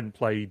yet, or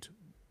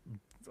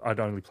I'd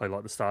only played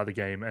like the start of the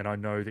game, and I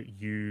know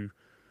that you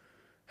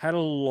had a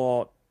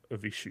lot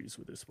of issues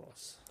with this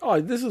boss.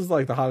 Oh, this is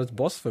like the hardest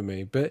boss for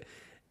me, but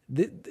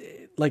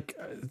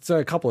so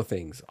a couple of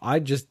things. I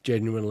just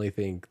genuinely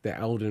think the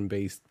Elden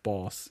Beast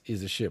boss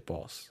is a shit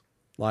boss.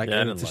 Like, Yeah, I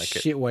and didn't it's a like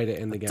it. shit way to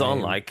end the game.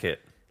 Don't like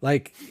it.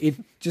 Like, it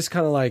just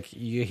kind of like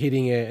you're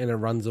hitting it and it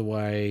runs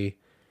away.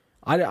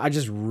 I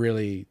just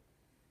really,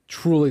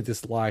 truly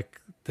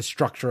dislike the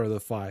structure of the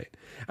fight.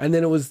 And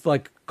then it was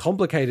like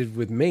complicated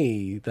with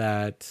me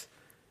that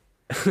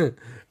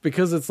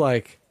because it's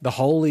like the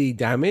holy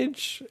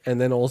damage and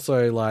then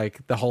also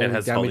like the holy It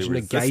has damage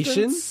holy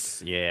negation.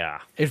 resistance. Yeah.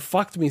 It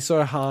fucked me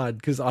so hard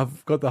because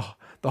I've got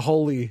the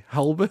holy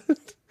halberd,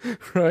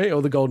 right?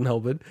 Or the golden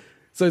halberd.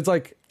 So it's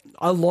like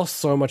I lost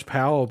so much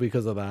power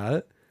because of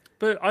that.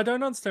 But I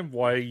don't understand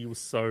why you were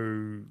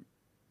so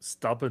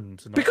stubborn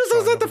to not Because I try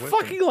was at the another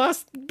weapon. fucking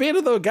last bit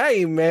of the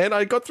game, man.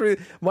 I got through.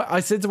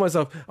 I said to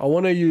myself, I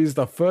want to use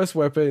the first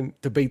weapon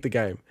to beat the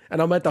game, and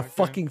I'm at the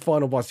fucking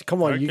final boss.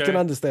 Come on, you Okay. can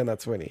understand that,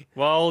 Swinny.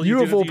 Well, you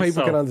did of it all to people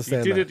yourself. can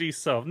understand You did that. it to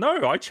yourself.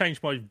 No, I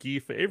changed my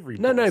gear for every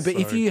No, boss, but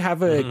if so- you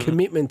have a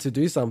commitment to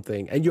do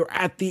something and you're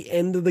at the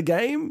end of the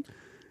game,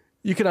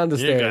 you can You're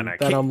understand gonna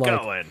that keep I'm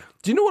like, going.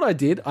 do you know what I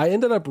did? I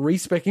ended up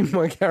respecing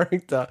my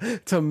character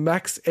to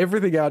max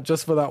everything out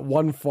just for that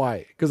one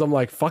fight because I'm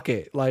like, fuck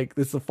it, like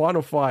this is the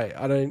final fight.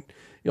 I'm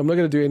not going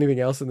to do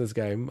anything else in this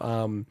game.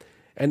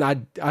 And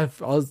I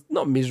was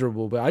not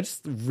miserable, but I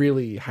just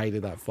really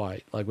hated that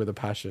fight, like with a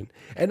passion.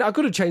 And I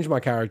could have changed my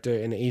character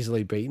and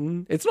easily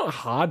beaten. It's not a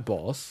hard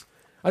boss.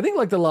 I think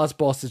like the last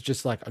boss is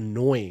just like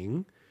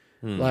annoying,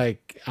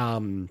 like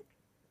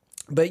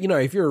but you know,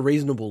 if you're a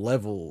reasonable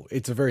level,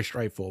 it's a very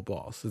straightforward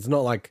boss. It's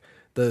not like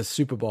the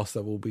super boss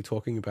that we'll be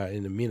talking about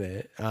in a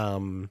minute.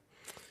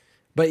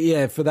 But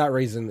yeah, for that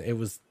reason, it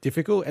was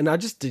difficult, and I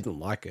just didn't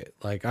like it.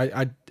 Like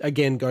I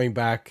again, going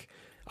back,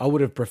 I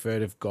would have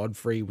preferred if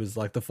Godfrey was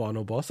like the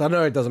final boss. I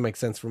know it doesn't make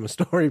sense from a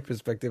story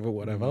perspective or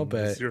whatever,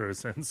 but 0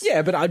 sense.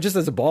 yeah, but I just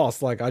as a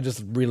boss, like I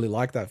just really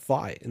liked that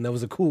fight, and that would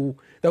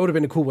have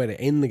been a cool way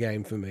to end the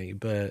game for me.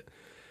 But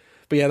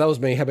yeah, that was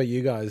me. How about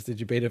you guys?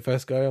 Did you beat it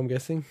first go? I'm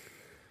guessing.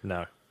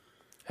 No.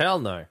 Hell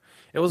no.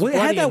 It was Well, it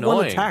had bloody that annoying.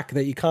 one attack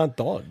that you can't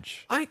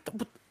dodge.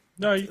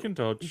 No, you can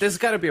dodge. There's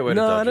got to be a way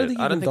No, to I dodge don't it. think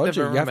you I don't can think dodge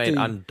they've it. ever You have made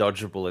to-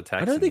 undodgeable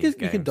attacks. I don't think in you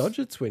these can games. dodge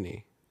it,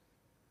 Swinny.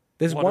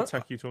 There's What one.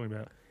 attack are you talking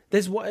about?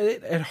 There's one.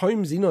 It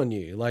homes in on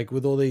you, like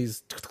with all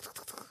these,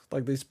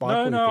 like these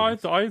sparkly No,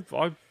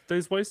 things.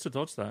 there's ways to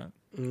dodge that.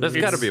 There's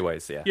It's- got to be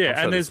ways, yeah. Yeah, I'm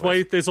sure and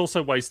there's there's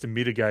also ways to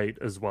mitigate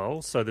as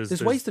well. So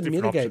There's ways to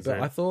different mitigate, options but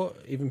there. I thought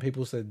even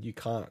people said you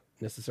can't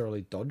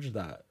necessarily dodge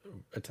that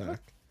attack.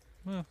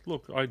 Well,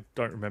 look, I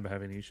don't remember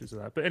having any issues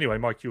with that. But anyway,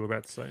 Mike, you were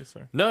about to say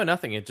so. No,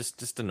 nothing. It's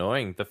just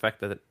annoying. The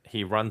fact that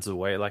he runs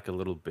away like a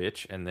little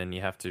bitch, and then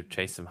you have to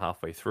chase him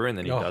halfway through, and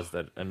then he Oh. does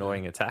that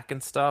annoying attack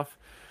and stuff.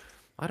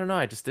 I don't know.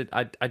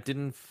 I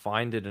didn't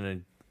find it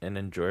an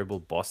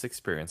enjoyable boss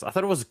experience. I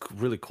thought it was a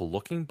really cool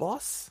looking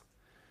boss.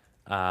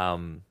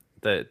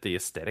 The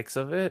aesthetics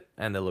of it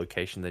and the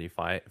location that you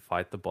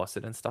fight the boss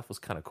at and stuff was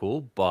kind of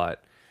cool,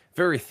 but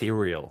very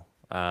ethereal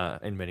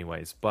in many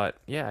ways. But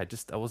yeah,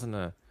 I wasn't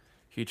a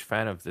huge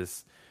fan of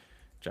this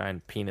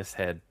giant penis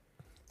head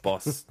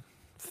boss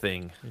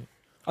thing.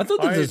 I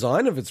thought the I-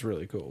 design of it's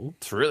really cool.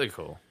 It's really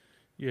cool.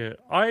 Yeah,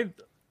 I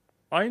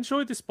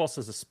enjoyed this boss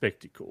as a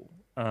spectacle.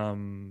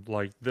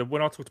 Like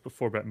when I talked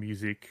before about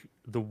music,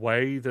 the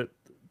way that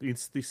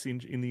it's this in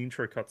the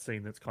intro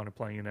cutscene that's kind of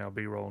playing in our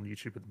B-roll on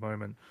YouTube at the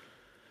moment,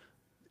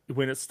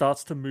 when it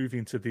starts to move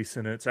into this,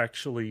 and it's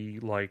actually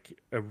like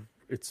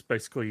it's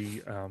basically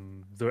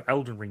the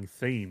Elden Ring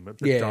theme,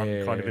 but Yeah, done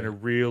yeah, kind of yeah. in a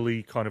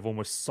really kind of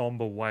almost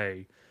somber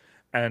way,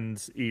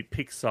 and it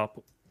picks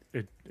up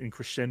in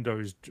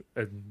crescendos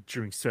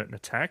during certain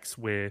attacks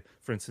where,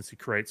 for instance, he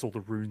creates all the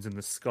runes in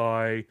the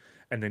sky,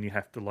 and then you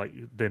have to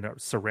then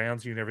it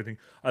surrounds you and everything.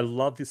 I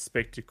love this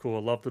spectacle. I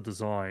love the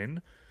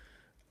design.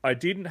 I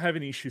didn't have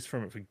any issues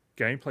from it from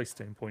a gameplay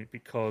standpoint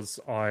because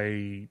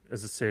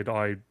as I said,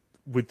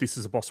 with this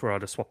as a boss where I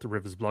just swapped the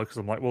River's Blood because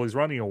I'm like, well, he's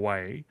running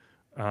away.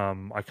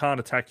 I can't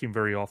attack him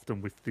very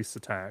often with this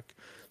attack.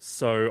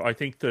 So I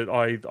think that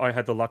I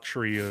had the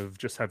luxury of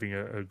just having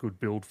a good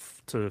build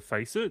to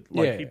face it.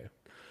 Yeah.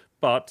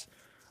 But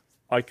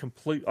I think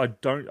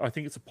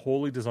it's a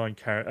poorly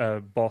designed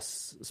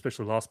boss,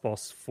 especially last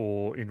boss,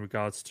 in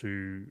regards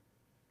to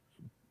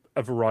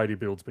a variety of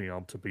builds being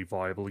able to be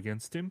viable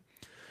against him.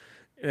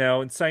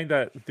 Now, in saying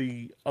that,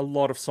 a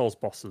lot of Souls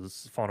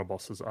final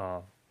bosses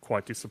are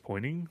quite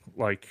disappointing.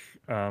 Like,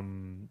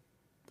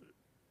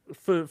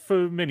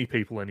 for many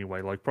people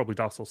anyway, like probably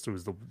Dark Souls 2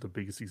 is the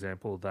biggest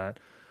example of that.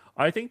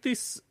 I think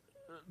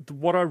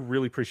what I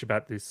really appreciate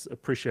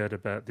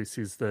about this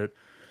is that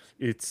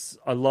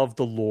I love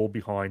the lore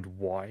behind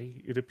why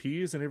it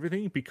appears and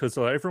everything, because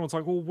everyone's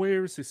like, well,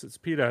 where is this? It's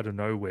appeared out of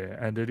nowhere.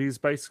 And it is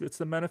basically, it's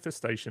the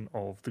manifestation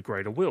of the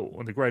Greater Will.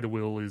 And the Greater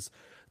Will is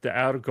the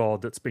outer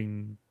god that's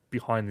been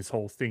behind this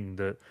whole thing,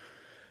 that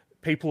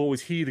people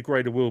always hear the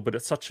Greater Will, but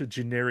it's such a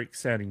generic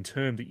sounding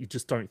term that you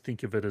just don't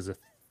think of it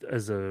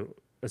as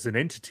an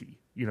entity.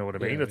 You know what I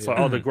mean? Yeah, It's yeah. like,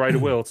 oh, the Greater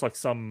Will. It's like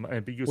some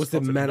ambiguous What's the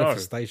concept. No.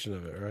 manifestation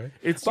of it, right?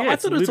 It's But yeah, I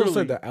thought it's also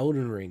literally- the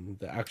Elden Ring,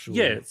 the actual.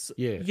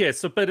 yeah.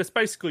 So, but it's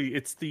basically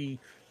it's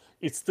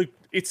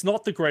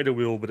not the Greater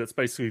Will, but it's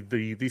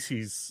basically this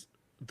is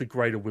the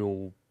Greater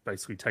Will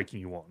basically taking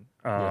you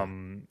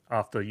on.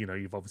 After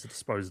you've obviously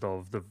disposed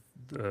of the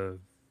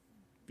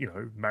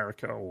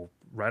Marika or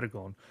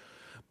Radagon,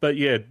 But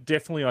yeah,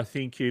 definitely, I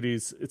think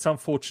it's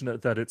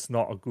unfortunate that it's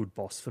not a good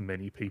boss for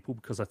many people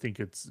because I think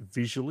it's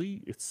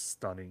visually, it's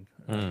stunning.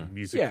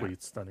 Musically, Yeah.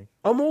 it's stunning.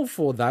 I'm all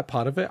for that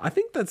part of it. I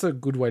think that's a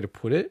good way to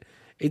put it.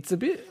 It's a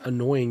bit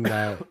annoying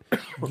that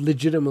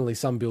legitimately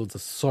some builds are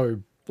so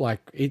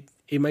like it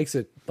makes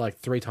it like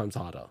 3 times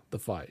harder, the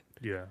fight.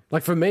 Yeah.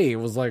 Like for me, it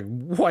was like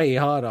way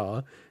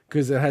harder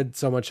because it had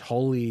so much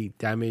holy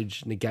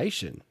damage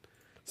negation.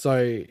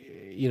 So,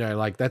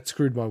 like that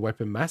screwed my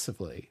weapon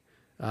massively.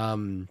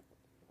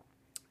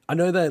 I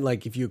know that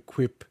like if you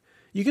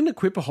can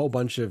equip a whole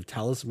bunch of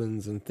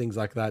talismans and things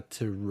like that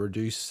to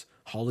reduce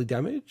holy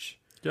damage.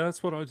 Yeah,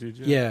 that's what I did.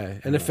 Yeah. Yeah,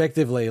 and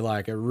effectively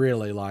like it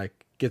really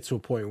like gets to a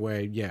point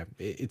where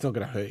it's not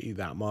going to hurt you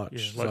that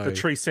much. Yeah, like the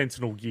tree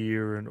sentinel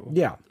gear and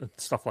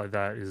stuff like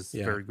that is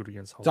very good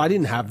against holy. So I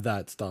didn't have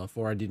that stuff,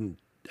 or I didn't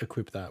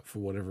equip that for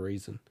whatever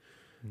reason.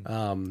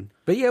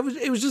 But yeah,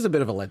 it was just a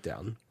bit of a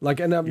letdown. Like,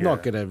 and I'm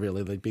not going to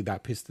really like, be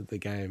that pissed at the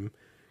game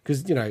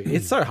because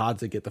it's so hard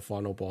to get the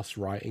final boss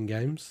right in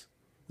games.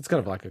 It's kind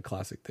of like a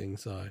classic thing.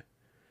 So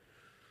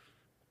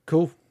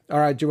cool. All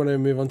right, do you want to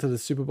move on to the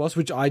super boss,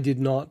 which I did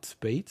not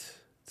beat?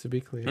 To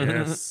be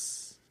clear,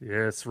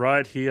 yes,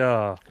 right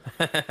here.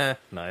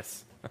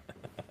 Nice.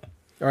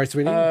 All right,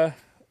 Sweeney.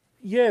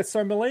 Yeah,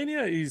 so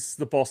Melania is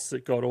the boss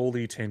that got all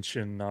the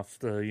attention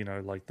after,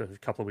 like the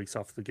couple of weeks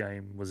after the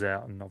game was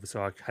out, and obviously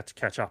I had to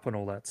catch up on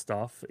all that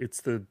stuff.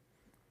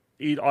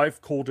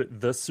 I've called it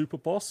the super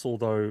boss,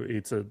 although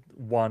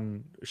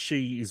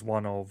she is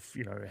one of,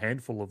 a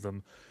handful of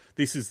them.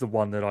 This is the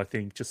one that I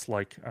think, just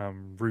like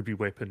Ruby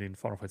Weapon in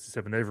Final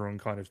Fantasy VII, everyone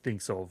kind of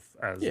thinks of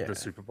as the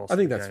super boss. I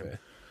think of the that's game. fair.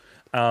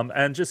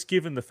 And just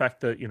given the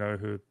fact that,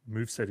 her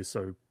moveset is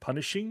so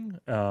punishing,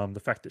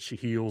 the fact that she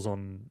heals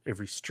on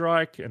every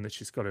strike and that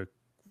she's got a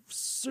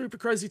super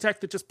crazy attack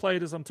that just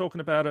played as I'm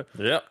talking about it.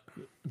 Yep.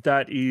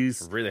 That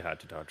is Really hard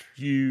to dodge.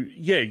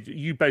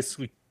 You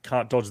basically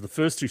can't dodge the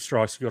first 2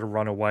 strikes. You've got to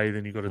run away,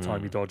 then you've got to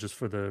time your dodges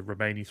for the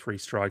remaining 3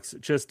 strikes.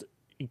 Just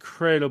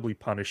incredibly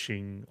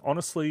punishing.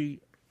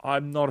 Honestly,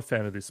 I'm not a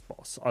fan of this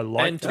boss. I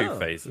like And 2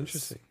 phases.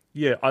 Interesting.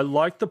 Yeah, I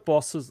like the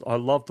bosses. I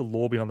love the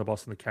lore behind the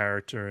boss and the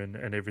character and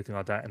everything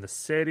like that. And the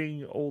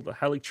setting, all the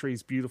Halic tree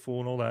is beautiful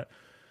and all that.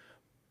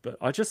 But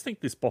I just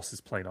think this boss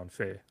is plain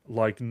unfair.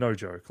 Like, no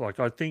joke. Like,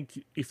 I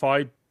think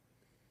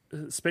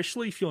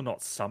especially if you're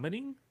not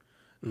summoning,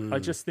 I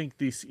just think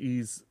this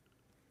is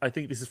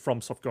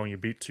FromSoft going a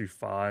bit too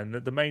far. And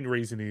the main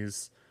reason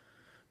is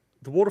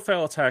the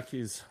waterfowl attack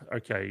is,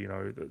 okay,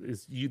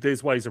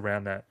 there's ways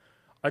around that.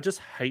 I just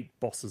hate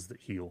bosses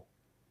that heal.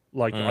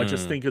 Like, I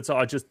just think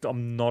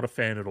I'm not a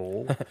fan at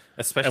all.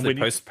 Especially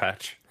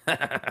post-patch.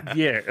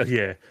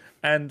 Yeah.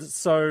 And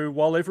so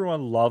while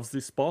everyone loves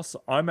this boss,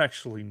 I'm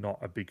actually not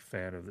a big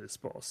fan of this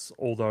boss,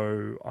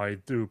 although I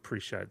do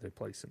appreciate their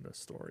place in the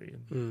story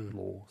and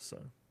lore. So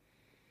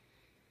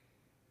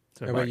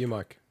How about you,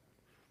 Mike?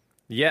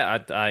 Yeah,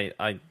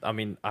 I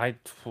mean, I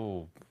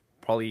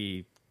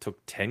probably took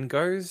 10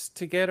 goes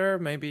to get her,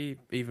 maybe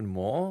even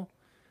more.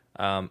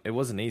 It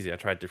wasn't easy. I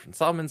tried different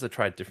summons. I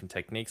tried different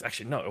techniques.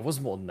 Actually, no, it was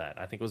more than that.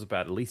 I think it was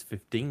about at least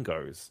 15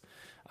 goes.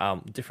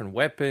 Different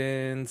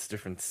weapons,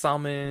 different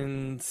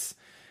summons.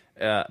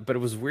 But it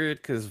was weird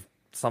because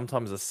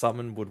sometimes a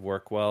summon would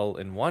work well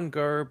in one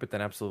go, but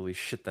then absolutely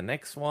shit the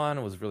next one.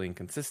 It was really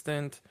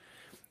inconsistent.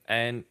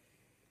 And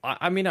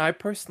I mean, I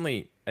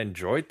personally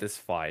enjoyed this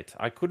fight.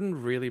 I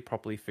couldn't really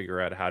properly figure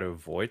out how to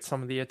avoid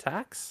some of the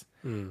attacks.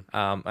 And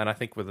I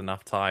think with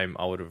enough time,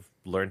 I would have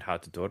learned how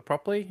to do it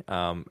properly.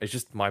 It's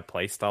just my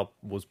playstyle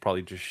was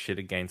probably just shit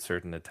against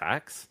certain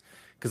attacks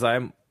because I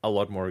am a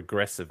lot more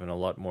aggressive and a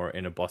lot more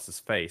in a boss's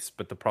face.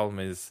 But the problem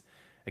is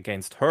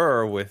against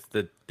her with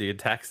the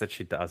attacks that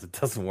she does, it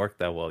doesn't work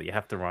that well. You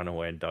have to run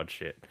away and dodge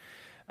shit.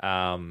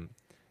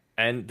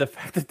 And the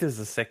fact that there's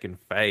a second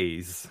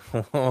phase,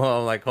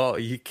 I'm like, oh, are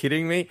you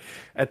kidding me?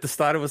 At the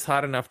start, it was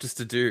hard enough just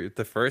to do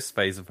the first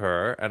phase of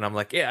her. And I'm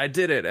like, yeah, I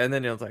did it. And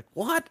then it was like,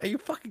 what? Are you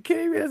fucking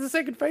kidding me? There's a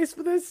second phase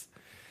for this?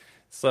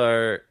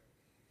 So,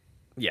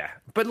 yeah.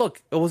 But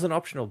look, it was an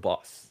optional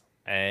boss.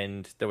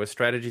 And there were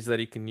strategies that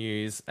you can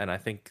use. And I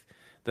think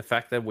the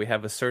fact that we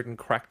have a certain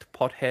cracked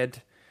pothead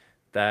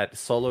that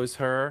solos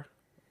her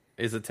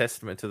is a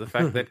testament to the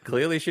fact that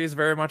clearly she's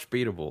very much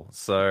beatable.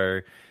 So...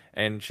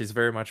 And she's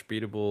very much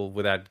beatable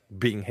without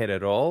being hit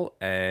at all.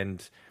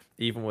 And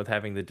even with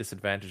having the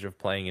disadvantage of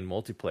playing in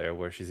multiplayer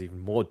where she's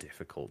even more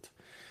difficult.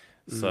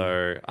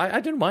 So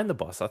I didn't mind the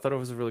boss. I thought it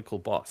was a really cool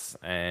boss.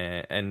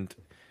 And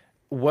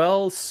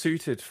well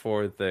suited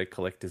for the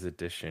collector's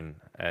edition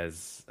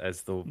as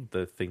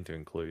the thing to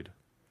include.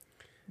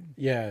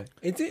 Yeah,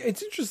 it's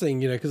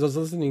interesting, because I was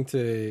listening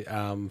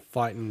to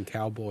Fighting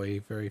Cowboy,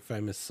 very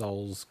famous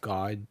Souls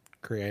guide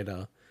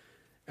creator.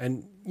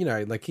 And,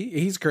 like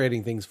he's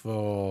creating things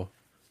for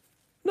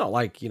not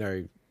like,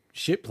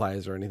 shit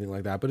players or anything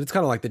like that, but it's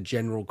kind of like the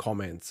general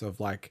comments of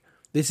like,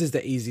 this is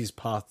the easiest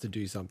path to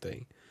do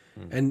something.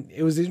 And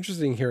it was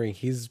interesting hearing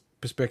his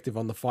perspective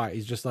on the fight.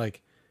 He's just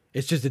like,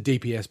 it's just a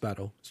DPS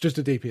battle. It's just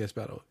a DPS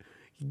battle.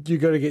 You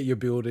got to get your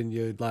build and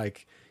you're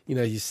like,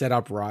 you set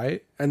up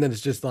right. And then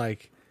it's just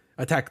like,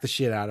 attack the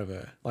shit out of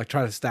her, like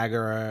try to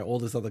stagger her, all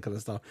this other kind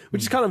of stuff,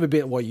 which is kind of a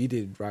bit what you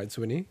did, right,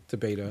 Swinny, to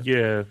beat her.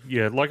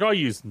 Yeah. Like I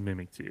use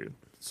Mimic Tear,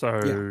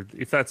 so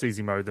if that's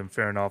easy mode, then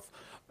fair enough.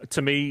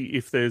 To me,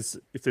 if there's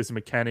a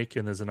mechanic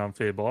and there's an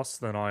unfair boss,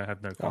 then I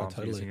have no qualms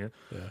using it.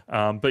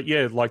 Yeah. But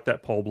yeah, like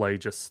that pole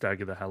blade just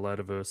staggered the hell out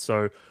of her.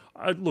 So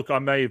I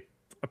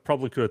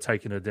probably could have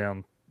taken her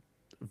down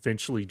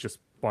eventually just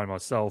by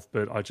myself,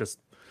 but I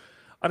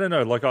don't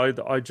know. Like I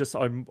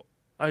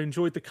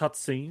enjoyed the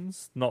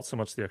cutscenes, not so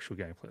much the actual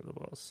gameplay of the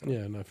boss. So.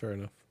 Yeah, no, fair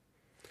enough.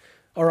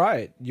 All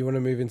right, you want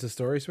to move into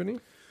story, Swinny?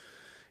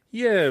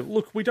 Yeah,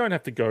 look, we don't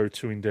have to go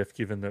too in depth,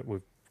 given that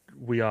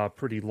we are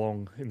pretty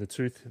long in the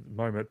tooth at the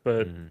moment.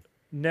 But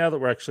now that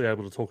we're actually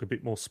able to talk a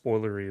bit more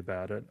spoilery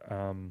about it,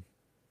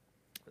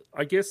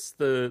 I guess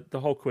the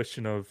whole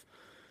question of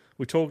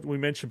we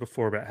mentioned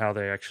before about how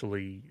they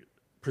actually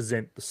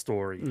present the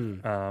story.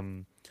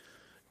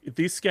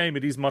 This game,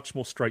 it is much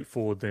more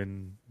straightforward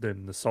than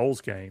the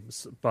Souls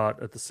games,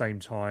 but at the same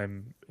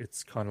time,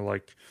 it's kind of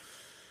like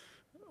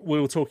we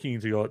were talking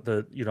to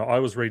I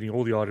was reading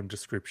all the item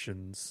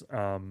descriptions,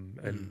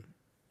 and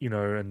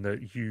and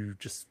that you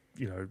just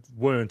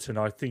weren't, and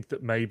I think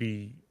that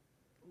maybe,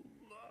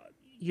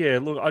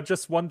 look, I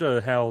just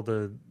wonder how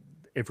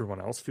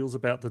everyone else feels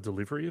about the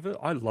delivery of it.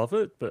 I love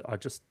it, but I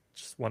just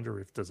wonder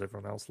if does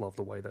everyone else love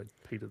the way they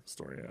petered the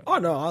story out. Oh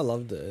no, I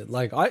loved it.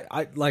 Like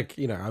I like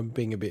I'm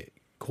being a bit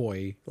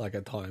coy like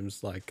at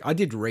times. Like I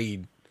did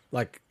read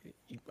like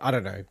I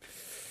don't know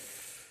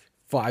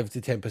 5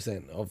 to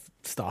 10% of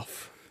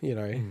stuff,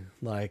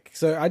 like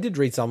so I did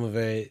read some of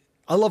it.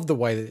 I love the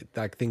way that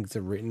like things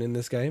are written in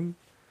this game.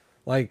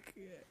 Like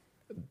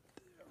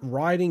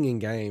writing in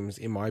games,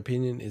 in my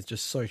opinion, is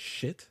just so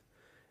shit.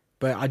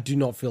 But I do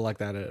not feel like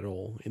that at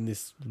all in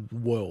this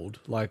world.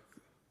 Like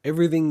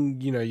everything,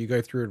 you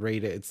go through and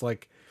read it, it's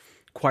like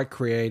quite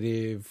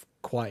creative,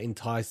 quite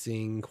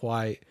enticing,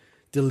 quite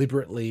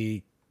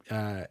deliberately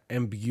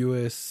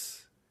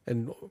ambiguous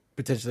and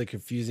potentially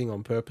confusing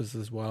on purpose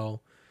as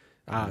well.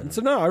 And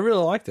so no, I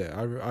really liked it.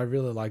 I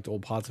really liked all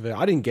parts of it.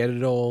 I didn't get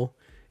it all.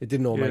 It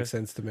didn't all make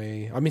sense to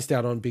me. I missed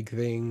out on big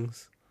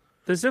things.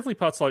 There's definitely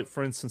parts like,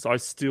 for instance,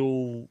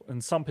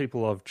 and some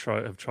people have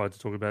tried to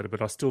talk about it,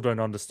 but I still don't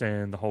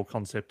understand the whole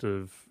concept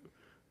of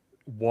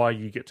why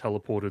you get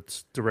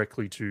teleported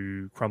directly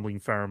to Crumbling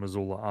Farum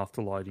Azula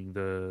after lighting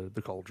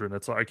the cauldron.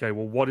 It's like, okay,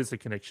 well, what is the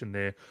connection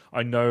there?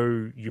 I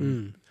know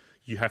you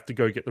have to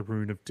go get the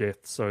Rune of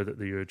Death so that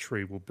the Erd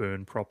Tree will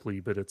burn properly,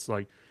 but it's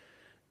like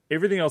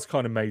everything else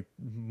kind of made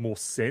more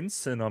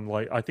sense, and I'm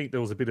like, I think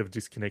there was a bit of a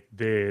disconnect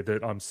there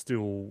that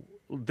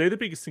they're the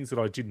biggest things that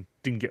I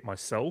didn't get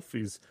myself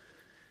is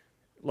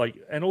like,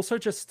 and also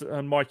just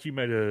Mike, you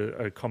made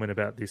a comment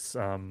about this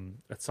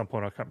at some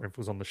point. I can't remember if it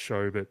was on the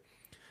show, but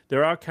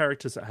there are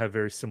characters that have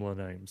very similar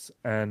names,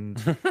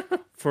 and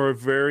for a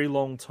very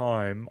long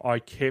time, I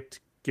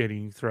kept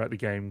getting throughout the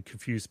game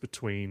confused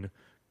between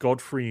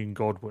Godfrey and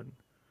Godwyn.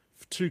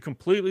 Two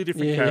completely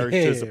different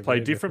characters that play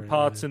different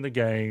parts in the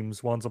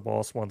games. One's a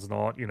boss, one's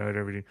not, and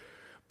everything.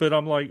 But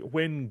I'm like,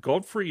 when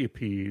Godfrey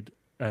appeared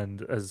and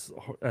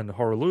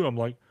Horaloo, I'm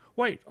like,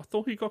 wait, I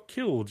thought he got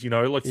killed,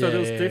 like, so there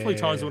was definitely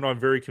times when I'm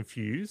very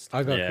confused.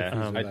 I got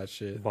confused with that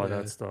shit. By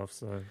that stuff,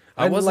 so.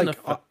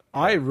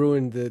 I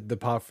ruined the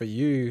part for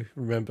you,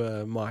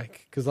 remember,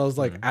 Mike? Because I was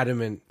like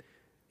adamant.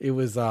 It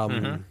was,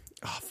 oh,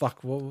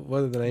 fuck, what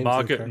are the names?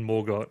 Margit and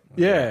Morgott.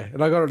 Yeah,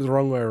 and I got it the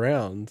wrong way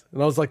around.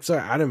 And I was like so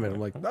adamant.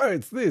 I'm like, no,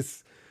 it's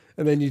this.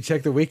 And then you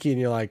check the wiki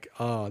and you're like,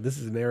 oh, this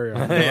is an area.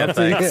 Yeah,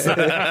 thanks.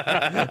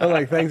 I'm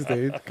like, thanks,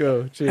 dude.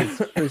 Cool. Cheers.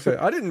 Appreciate it.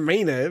 I didn't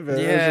mean it, but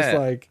it was just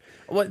like...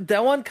 Well,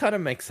 that one kind of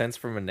makes sense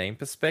from a name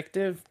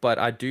perspective, but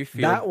I do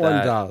feel that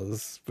one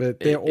does, but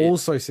they're all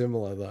so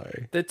similar, though.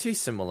 They're too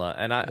similar,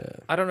 and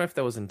I don't know if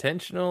that was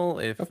intentional,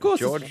 if of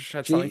course George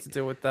had something to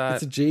do with that.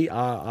 It's a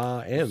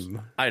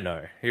GRRM. I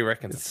know. He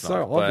reckons it's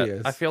so not,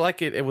 obvious. But I feel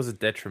like it was a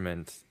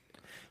detriment.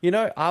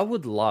 I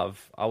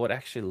would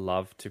actually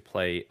love to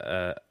play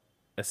a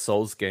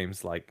Soul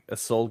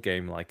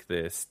game like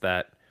this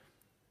that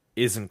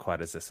isn't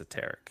quite as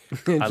esoteric.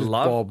 I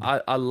love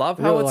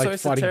how it's so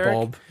esoteric.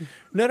 Bob.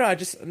 No,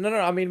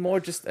 I mean more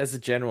just as a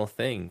general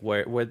thing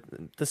where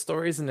the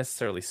story isn't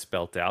necessarily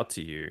spelt out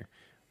to you,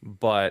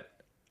 but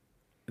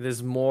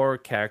there's more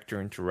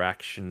character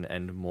interaction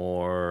and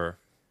more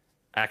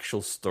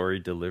actual story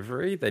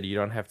delivery that you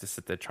don't have to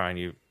sit there trying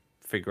to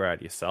figure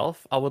out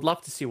yourself. I would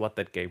love to see what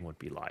that game would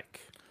be like,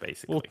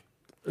 basically. Well,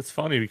 it's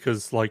funny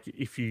because like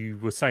if you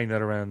were saying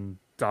that around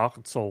Dark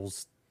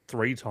Souls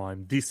 3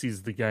 time, this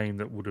is the game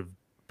that would have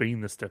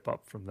been the step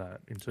up from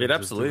that. It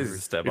absolutely is a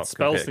step up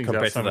spells things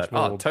out so much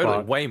more. Oh,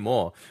 totally, way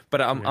more.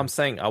 But I'm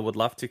saying I would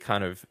love to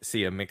kind of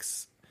see a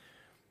mix.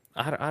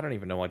 I don't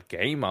even know what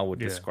game I would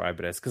describe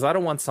it as, because I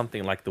don't want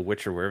something like The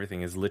Witcher where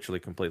everything is literally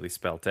completely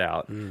spelt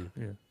out.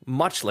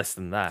 Much less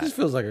than that. This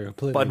feels like a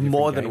completely but different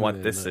more than game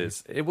what this though.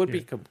 is. It would be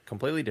a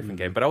completely different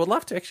game. But I would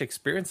love to actually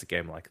experience a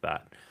game like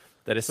that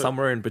is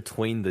somewhere in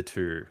between the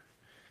two.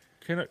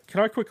 Can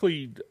I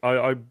quickly?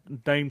 I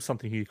named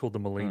something here called the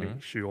Melina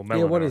issue or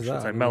Melina. what is I should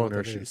that? say, I don't know what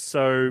Melina that issue. is.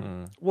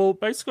 So, well,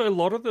 basically,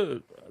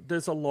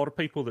 there's a lot of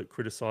people that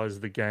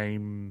criticize the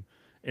game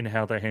in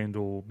how they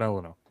handle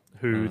Melina,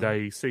 who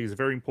they see as a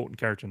very important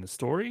character in the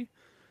story,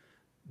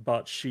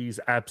 but she's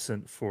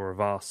absent for a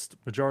vast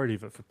majority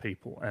of it for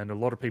people. And a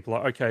lot of people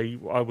are, okay,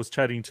 I was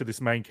chatting to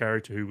this main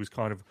character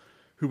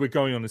who were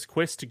going on this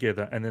quest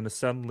together, and then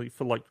suddenly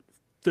for like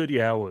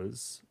 30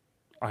 hours,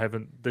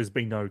 there's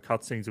been no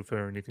cutscenes of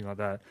her or anything like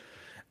that.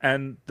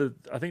 And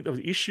I think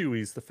the issue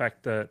is the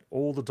fact that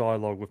all the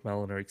dialogue with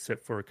Melina,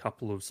 except for a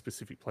couple of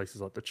specific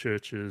places like the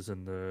churches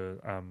and the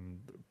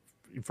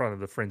in front of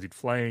the frenzied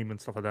flame and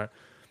stuff like that,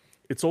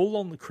 it's all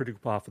on the critical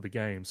path of the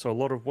game. So a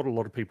lot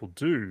of people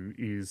do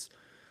is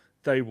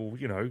they will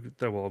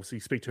obviously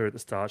speak to her at the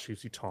start. She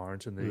gives you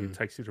Tyrant and then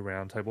takes you to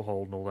Round Table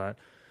Hold and all that.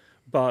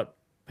 But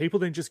people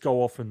then just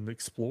go off and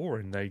explore,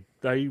 and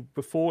they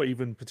before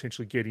even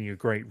potentially getting a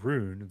great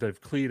rune,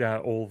 they've cleared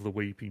out all of the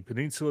Weeping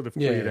Peninsula, they've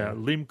cleared out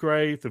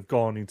Limgrave, they've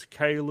gone into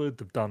Caelid,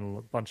 they've done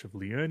a bunch of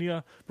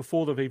Liurnia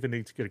before they've even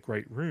need to get a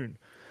great rune.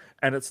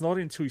 And it's not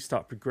until you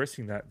start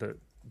progressing that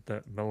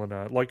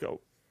Melina, like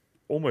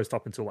almost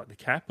up until like the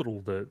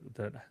capital,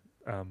 that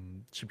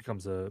she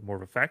becomes more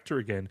of a factor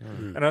again.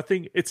 And I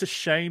think it's a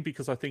shame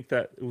because I think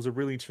that it was a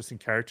really interesting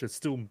character. It's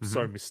still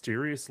so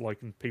mysterious,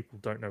 like, and people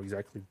don't know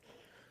exactly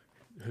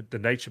the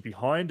nature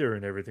behind her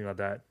and everything like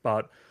that.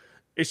 But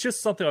it's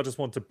just something I just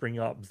want to bring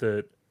up,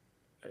 that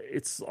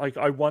it's like,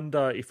 I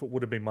wonder if it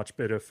would have been much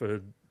better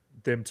for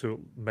them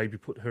to maybe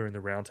put her in the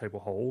Round Table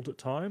Hold at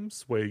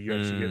times, where you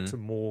actually get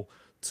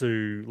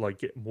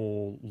get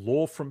more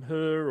lore from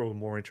her or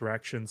more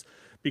interactions,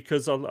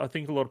 because I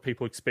think a lot of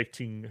people are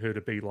expecting her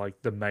to be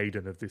like the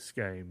maiden of this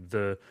game,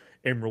 the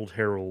Emerald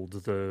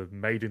Herald, the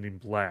Maiden in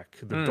Black,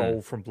 the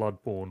doll from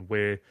Bloodborne,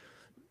 where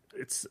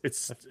it's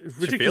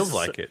ridiculous. She feels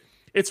like it.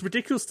 It's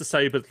ridiculous to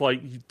say, but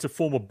like to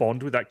form a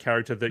bond with that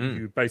character that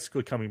you're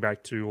basically coming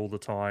back to all the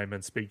time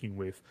and speaking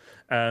with,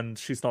 and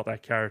she's not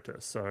that character.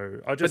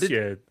 So I just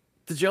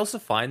Did you also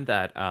find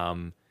that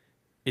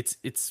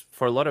it's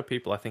for a lot of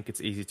people, I think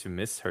it's easy to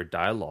miss her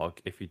dialogue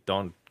if you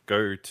don't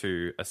go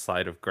to a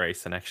site of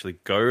grace and actually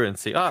go and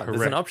see,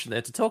 there's an option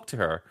there to talk to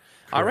her.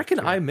 I reckon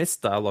I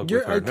missed dialogue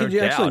with her. Could you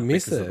actually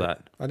miss it? I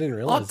didn't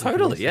realize. Oh,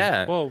 totally,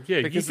 yeah. Well,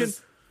 yeah, because you can.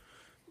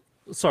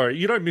 Sorry,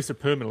 you don't miss it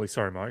permanently.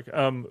 Sorry, Mike.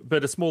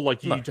 But it's more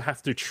like you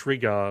have to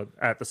trigger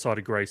at the site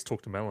of grace,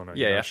 talk to Melina.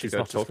 Yeah, you have to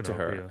go talk to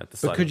her at the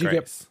site of grace. But could you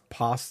get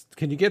past?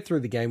 Can you get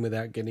through the game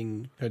without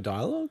getting her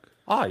dialogue?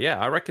 Oh yeah,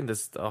 I reckon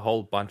there's a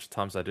whole bunch of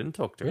times I didn't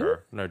talk to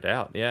her. No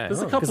doubt. Yeah,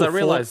 there's a couple. Because I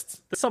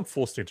realized there's some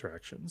forced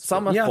interactions.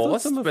 Some are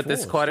forced, but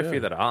there's quite a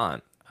few that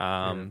aren't.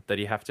 That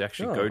you have to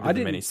actually go to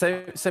the menu.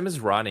 Same as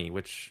Rani,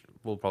 which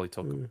we'll probably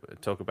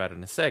talk about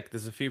in a sec.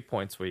 There's a few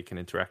points where you can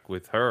interact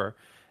with her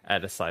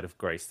at a site of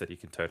grace that you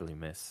can totally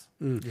miss.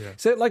 Yeah.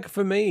 So, like,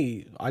 for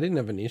me, I didn't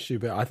have an issue,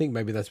 but I think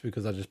maybe that's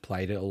because I just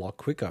played it a lot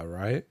quicker,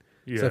 right?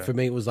 Yeah. So for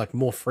me, it was like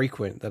more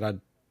frequent that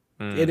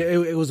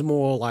it was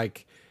more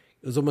like,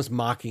 it was almost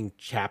marking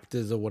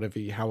chapters or whatever,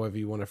 however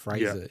you want to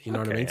phrase it. You know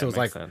what I mean? So it was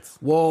like,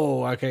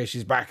 whoa, okay,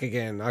 she's back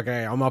again.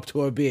 Okay, I'm up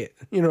to a bit.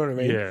 You know what I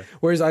mean? Yeah.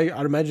 Whereas I'd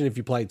imagine if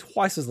you played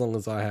twice as long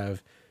as I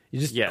have, you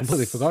just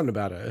completely forgotten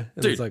about her.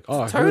 And it's like,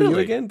 oh, totally. Who are you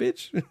again,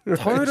 bitch?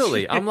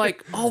 Totally. I'm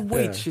like, oh,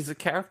 wait, she's a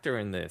character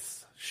in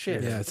this.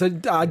 Shit. Yeah, so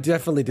I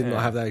definitely did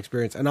not have that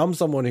experience. And I'm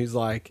someone who's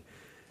like,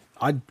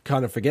 I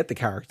kind of forget the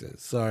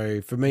characters.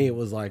 So for me, it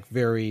was like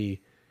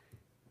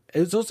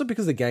it's also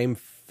because the game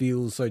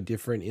feels so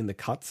different in the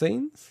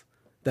cutscenes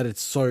that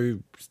it's so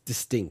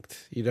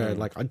distinct. You know,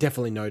 like I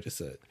definitely notice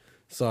it.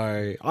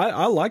 So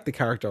I like the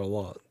character a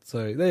lot.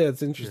 So yeah,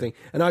 it's interesting.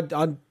 Yeah. And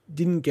I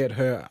didn't get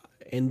her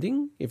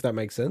ending, if that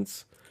makes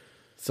sense.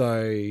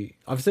 So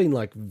I've seen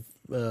like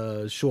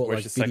short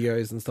like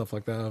videos and stuff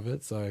like that of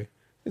it. So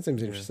it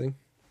seems interesting.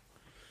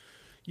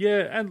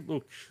 Yeah, and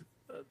look,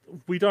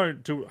 we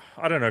don't do.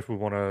 I don't know if we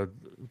want to,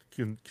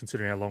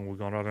 considering how long we've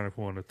gone. I don't know if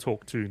we want to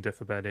talk too in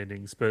depth about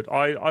endings, but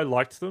I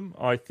liked them.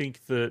 I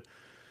think that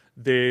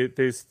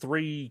there's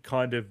three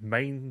kind of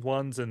main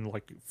ones and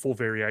like 4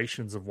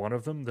 variations of one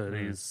of them that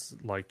is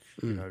like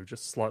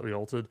just slightly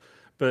altered.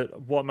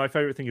 But what my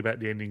favorite thing about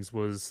the endings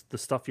was the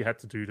stuff you had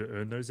to do to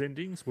earn those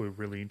endings were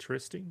really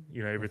interesting.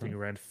 You know, everything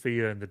around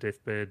fear and the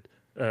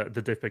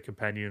deathbed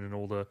companion and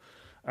all the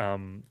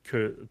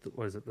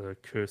the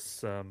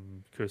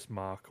curse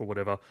mark or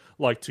whatever.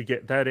 Like to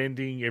get that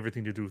ending,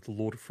 everything to do with the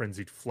Lord of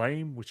Frenzied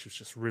Flame, which was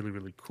just really,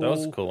 really cool. That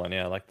was a cool one,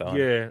 yeah, I like that one.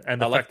 Yeah,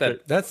 and I like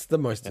that. That's the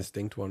most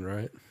distinct one,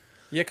 right?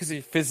 Yeah, because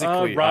he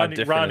physically different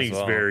Rani's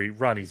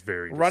as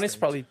well. Rani's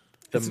probably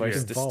the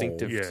most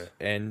distinctive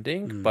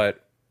ending,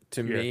 but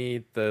to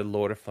me, the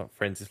Lord of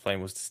Frenzied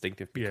Flame was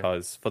distinctive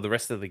because for the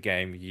rest of the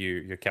game,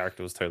 your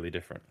character was totally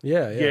different.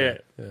 Yeah.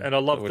 And I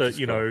love that,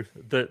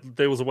 that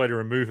there was a way to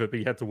remove it, but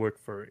you had to work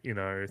for it,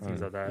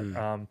 things like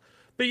that.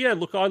 But yeah,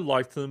 look, I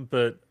liked them,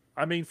 but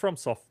I mean,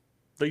 FromSoft,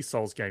 these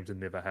Souls games have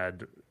never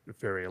had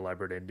very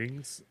elaborate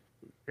endings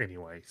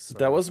anyway. So.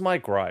 That was my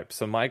gripe.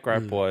 So my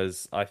gripe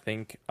was, I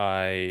think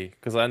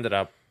because I ended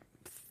up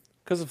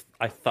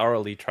I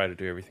thoroughly tried to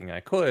do everything I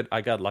could,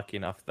 I got lucky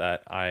enough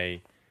that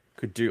I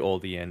could do all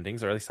the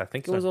endings, or at least I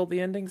think it was all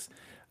the endings.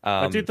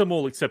 I did them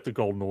all except the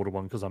Golden Order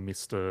one because I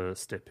missed a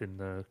step in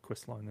the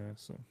quest line there.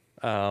 So,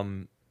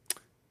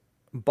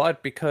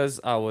 but because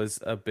I was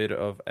a bit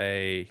of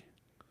a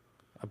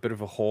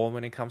whore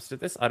when it comes to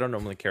this, I don't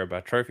normally care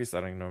about trophies.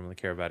 I don't normally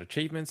care about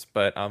achievements.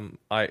 But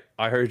I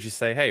heard you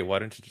say, hey, why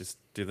don't you just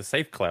do the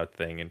Safe Cloud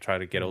thing and try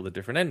to get all the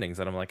different endings?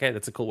 And I'm like, hey,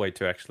 that's a cool way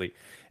to actually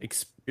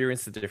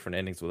experience the different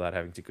endings without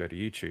having to go to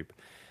YouTube.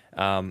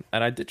 And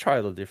I did try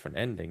all the different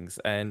endings,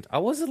 and I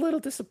was a little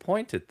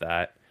disappointed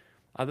that,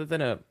 other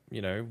than a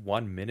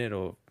 1 minute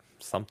or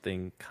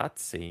something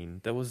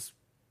cutscene, there was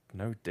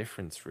no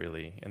difference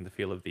really in the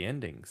feel of the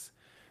endings.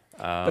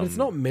 But it's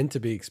not meant to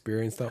be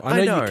experienced, though.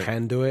 I I know. know you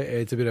can do it.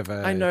 It's a bit of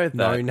a I know that,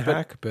 known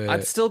hack, but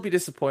I'd still be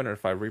disappointed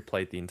if I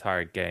replayed the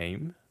entire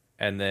game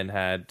and then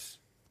had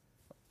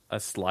a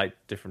slight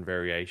different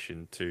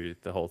variation to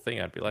the whole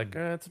thing. I'd be like,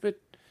 it's a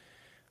bit.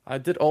 I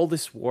did all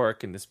this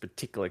work in this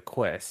particular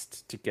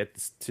quest to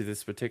get to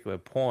this particular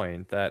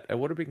point, that it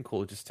would have been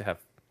cool just to have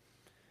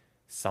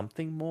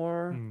something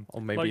more,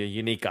 or maybe Like- a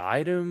unique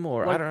item,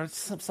 or I like- don't know,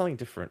 something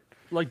different.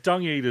 like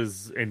Dung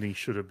Eater's ending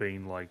should have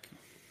been like,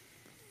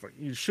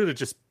 it should have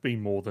just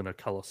been more than a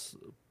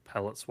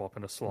palette swap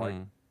and a slight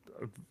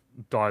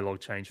dialogue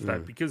change for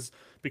that,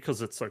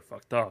 because it's so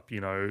fucked up.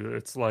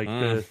 It's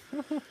like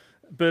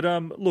But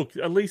look,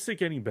 at least they're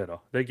getting better.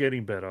 They're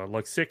getting better.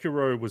 Like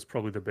Sekiro was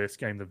probably the best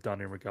game they've done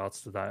in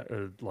regards to that,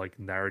 like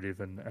narrative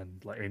and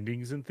like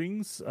endings and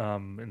things,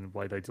 and the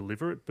way they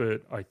deliver it.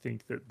 But I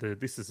think that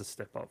this is a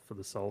step up for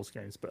the Souls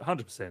games. But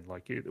 100%,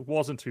 like it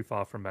wasn't too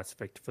far from Mass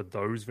Effect for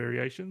those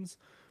variations.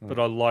 But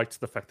I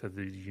liked the fact that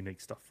the unique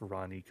stuff for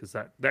Rani, because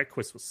that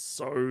quest was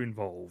so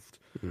involved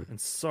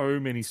and so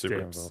many Super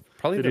steps. involved.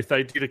 Probably That the if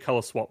they did a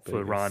color swap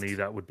for biggest. Rani,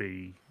 that would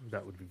be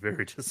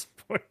very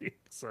disappointing.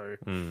 So.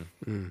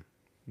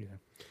 Yeah.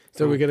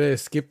 so we're gonna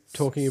skip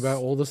talking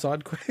about all the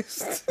side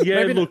quests. Yeah,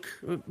 Maybe look.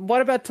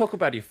 What about talk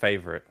about your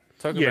favorite?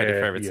 Talk about your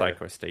Yeah, favorite yeah. side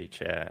quest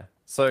each. Yeah.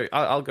 So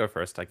I'll go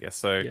first, I guess.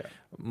 So Yeah.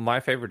 my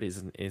favorite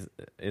isn't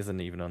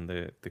even on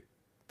the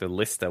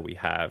list that we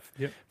have.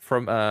 Yep.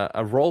 From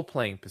a role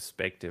playing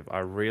perspective, I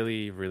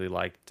really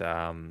liked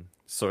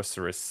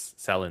Sorceress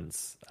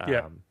Selen's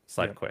Yeah.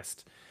 side Yeah.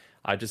 quest.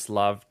 I just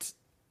loved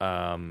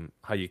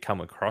how you come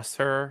across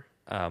her.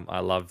 I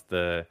love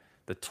the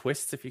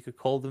twists, if you could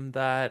call them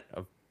that,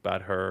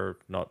 about her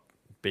not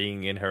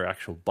being in her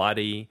actual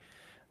body.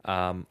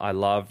 I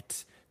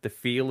loved the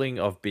feeling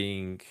of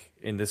being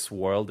in this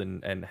world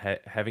and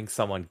having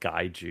someone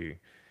guide you,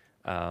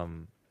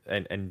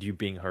 and you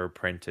being her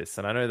apprentice.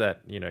 And I know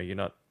that you're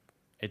not.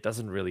 It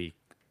doesn't really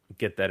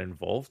get that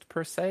involved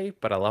per se,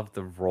 but I love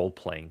the role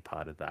playing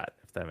part of that,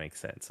 if that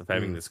makes sense, of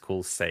having this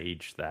cool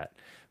sage that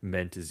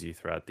mentors you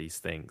throughout these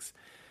things.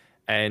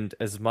 And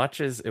as much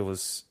as it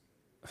was,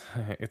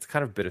 it's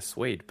kind of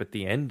bittersweet, but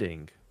the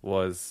ending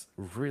was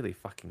really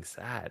fucking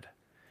sad.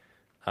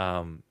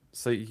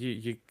 So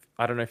you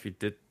I don't know if you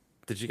did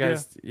you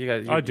guys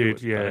I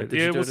did, yeah. did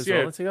Yeah, you it do was- it as well,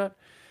 yeah. Antigone?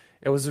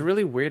 It was a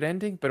really weird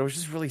ending, but it was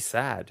just really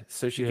sad.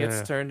 So she Yeah.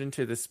 gets turned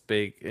into this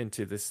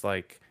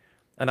like,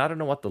 and I don't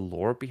know what the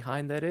lore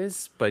behind that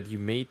is, but you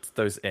meet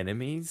those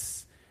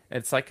enemies.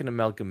 It's like an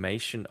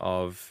amalgamation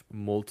of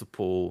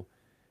multiple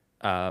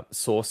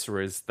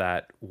sorcerers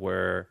that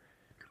were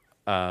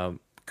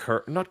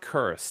not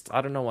cursed.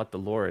 I don't know what the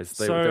lore is.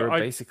 They were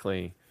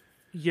basically.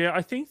 Yeah,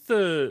 I think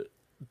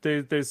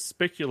there's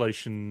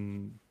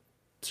speculation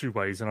two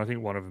ways, and I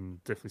think one of them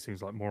definitely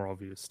seems like more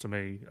obvious to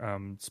me.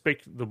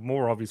 The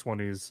more obvious one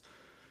is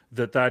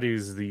that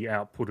is the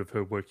output of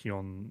her working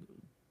on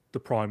the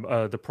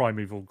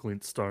primeval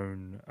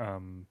glintstone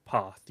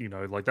path.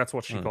 Like that's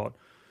what she got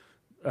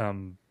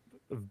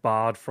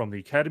barred from the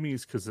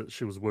academies, because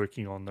she was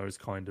working on those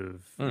kind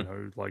of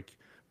like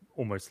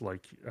almost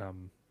like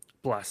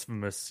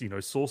blasphemous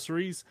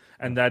sorceries,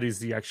 and that is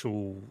the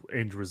actual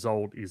end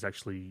result, is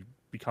actually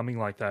becoming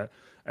like that.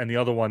 And the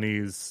other one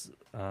is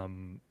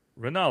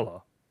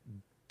Renala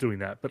doing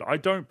that, but I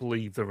don't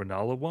believe the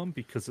Renala one,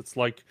 because it's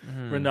like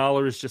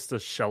Renala is just a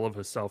shell of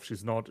herself. She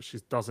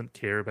doesn't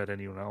care about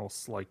anyone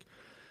else. Like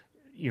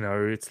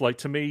it's like,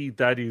 to me,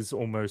 that is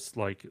almost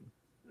like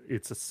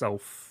it's a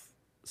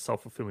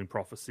self-fulfilling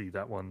prophecy,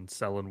 that one,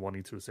 Selen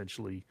wanting to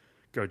essentially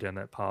go down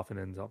that path and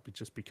ends up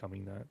just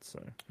becoming that.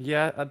 So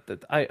Yeah,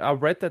 I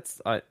read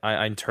that.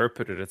 I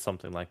interpreted it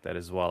something like that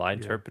as well. I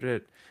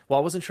interpreted it. Well,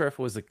 I wasn't sure if it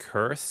was a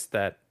curse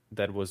that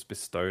was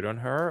bestowed on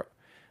her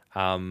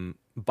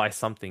by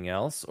something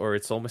else, or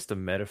it's almost a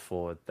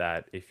metaphor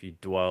that if you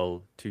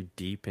dwell too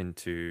deep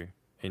into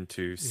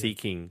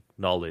seeking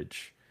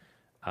knowledge,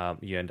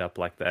 you end up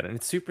like that. And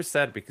it's super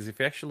sad, because if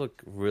you actually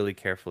look really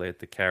carefully at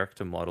the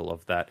character model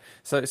of that,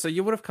 so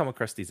you would have come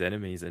across these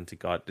enemies into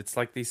God. It's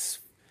like these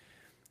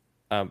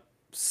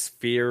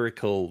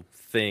spherical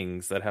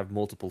things that have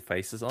multiple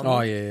faces on them.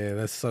 Oh yeah,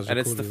 that's such a And cool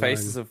it's the design.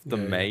 faces of the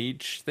Yeah, yeah.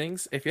 mage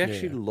things. If you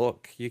actually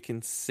look, you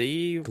can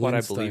see what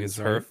I believe is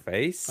Glintstones, her right?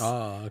 face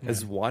Oh, okay.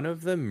 as one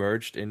of them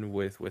merged in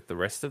with the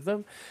rest of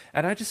them.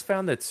 And I just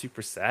found that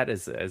super sad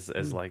as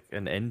like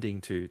an ending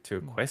to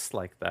a quest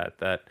like that.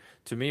 That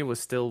to me was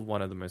still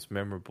one of the most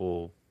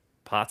memorable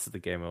parts of the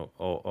game,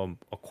 or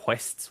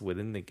quests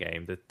within the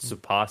game that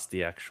surpassed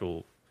the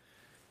actual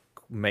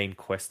main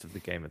quest of the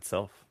game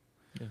itself.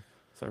 Yeah.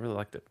 So I really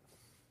liked it.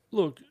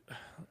 Look,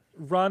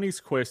 Rani's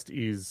quest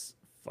is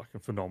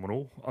fucking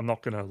phenomenal. I'm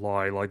not gonna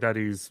lie. Like that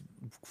is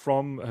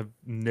have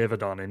never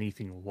done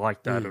anything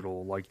like that at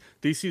all. Like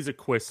this is a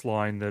quest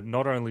line that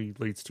not only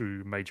leads to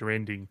major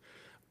ending,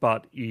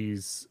 but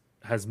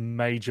has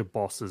major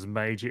bosses,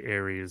 major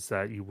areas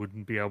that you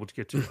wouldn't be able to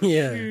get to.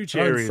 Yeah, Huge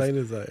how areas. insane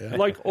is that? Yeah.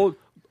 Like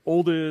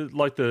all the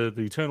like the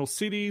eternal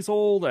cities,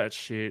 all that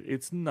shit.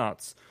 It's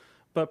nuts.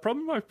 But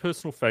probably my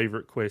personal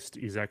favorite quest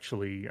is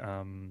actually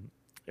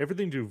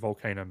everything to do with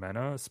Volcano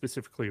Manor,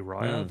 specifically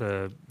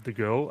Raya, the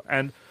girl.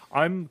 And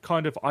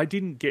I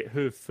didn't get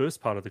her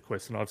first part of the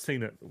quest, and I've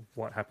seen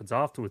what happens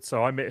afterwards.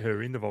 So I met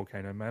her in the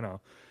Volcano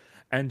Manor.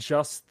 And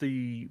just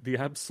the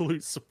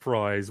absolute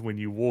surprise when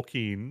you walk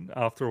in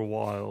after a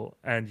while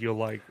and you're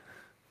like,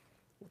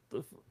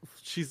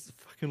 she's a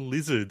fucking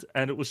lizard,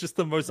 and it was just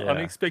the most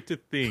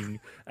unexpected thing.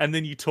 And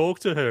then you talk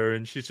to her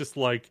and she's just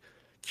like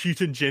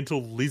cute and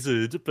gentle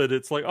lizard, but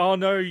it's like, oh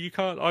no, you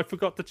can't, I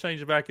forgot to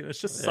change it back. And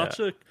it's just such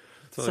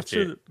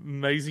an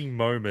amazing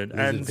moment.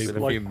 Lizard And people. A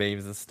like, few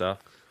memes and stuff.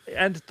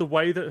 and the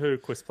way that her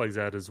quest plays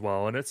out as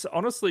well. And it's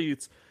honestly,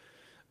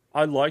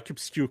 I like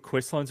obscure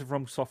quest lines of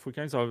From Software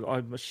games.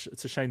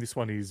 It's a shame this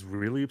one is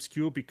really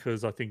obscure,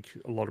 because I think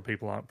a lot of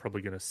people aren't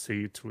probably going to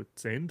see it to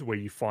its end, where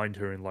you find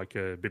her in like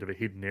a bit of a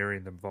hidden area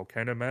in the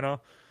Volcano Manor,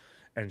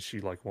 and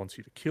she like wants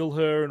you to kill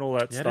her and all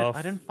that stuff.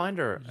 I didn't find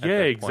her. At Yeah,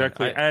 that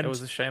exactly. Point. And it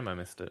was a shame I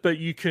missed it. But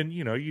you can,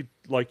 you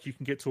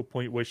can get to a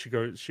point where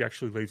she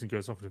actually leaves and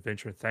goes off an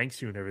adventure and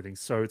thanks you and everything.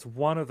 So it's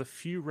one of the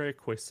few rare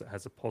quests that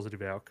has a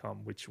positive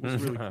outcome, which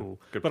was really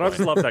cool. But I just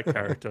love that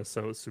character,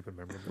 so it's super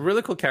memorable.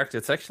 Really cool character.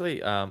 It's actually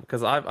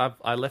because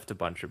I left a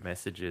bunch of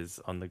messages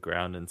on the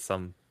ground, and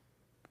some,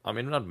 I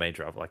mean, not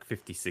major, of like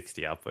 50,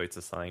 60 upvotes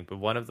or something. But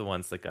one of the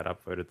ones that got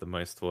upvoted the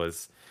most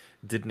was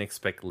 "Didn't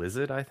expect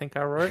lizard." I think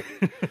I wrote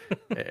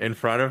in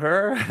front of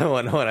her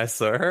when I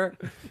saw her,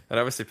 and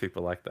obviously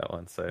people like that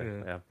one, so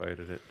I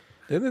upvoted it.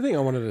 The other thing I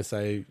wanted to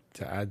say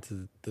to add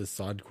to the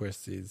side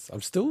quest is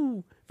I'm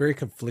still very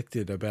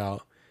conflicted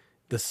about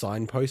the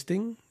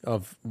signposting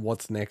of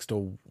what's next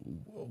or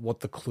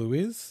what the clue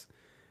is.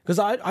 Because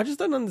I just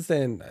don't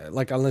understand,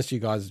 like, unless you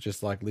guys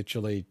just, like,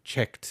 literally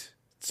checked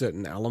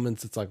certain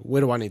elements, it's like, where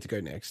do I need to go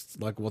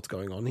next? Like, what's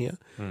going on here?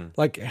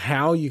 Like,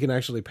 how you can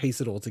actually piece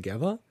it all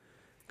together.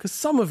 Because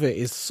some of it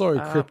is so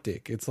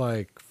cryptic. It's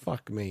like,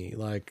 fuck me.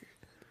 Like,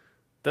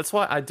 that's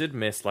why I did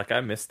miss, like,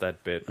 I missed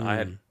that bit. I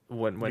had,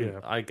 when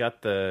I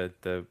got the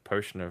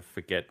potion of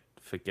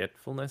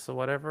forgetfulness or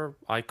whatever,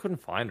 I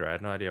couldn't find her. I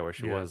had no idea where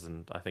she was,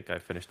 and I think I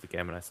finished the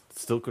game and I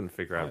still couldn't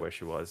figure out where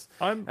she was.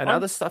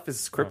 Other stuff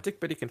is cryptic,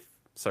 but you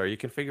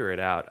can figure it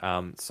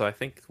out. So I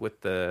think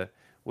with the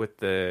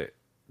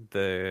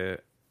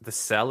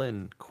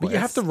sell-in quest, but you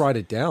have to write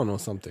it down or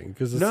something.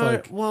 Because it's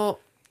like, well,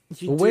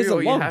 where's it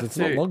logged? It's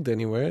not logged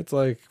anywhere. It's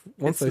like,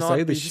 once they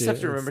say this you shit, just have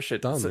to remember it's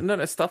shit. done. So,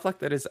 no, stuff like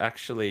that is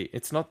actually,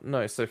 it's not,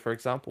 no. So for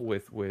example,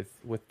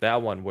 with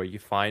that one where you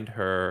find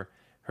her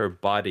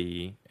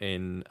body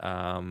in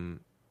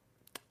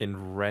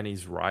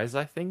Rennie's Rise,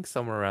 I think,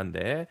 somewhere around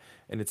there,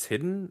 and it's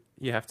hidden.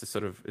 You have to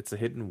sort of, it's a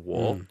hidden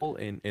wall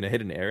in a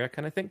hidden area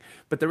kind of thing.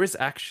 But there is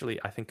actually,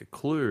 I think, a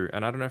clue,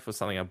 and I don't know if it was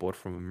something I bought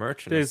from a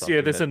merchant.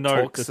 There's a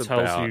note that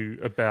tells you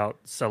about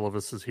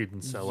Celovus's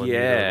hidden cellar.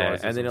 Yeah,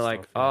 and then you're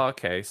like, oh,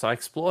 okay. So I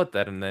explored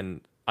that, and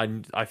then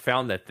I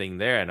found that thing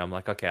there, and I'm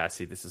like, okay, I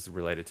see this is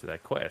related to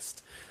that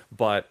quest,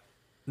 but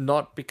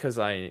not because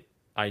I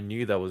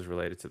knew that was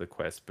related to the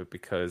quest, but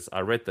because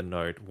I read the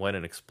note, went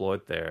and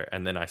explored there,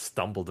 and then I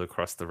stumbled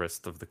across the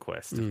rest of the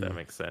quest, if that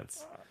makes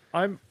sense.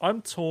 I'm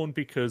torn,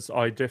 because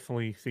I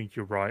definitely think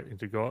you're right,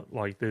 Indigot.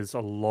 Like, there's a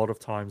lot of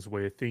times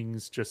where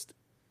things just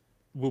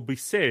will be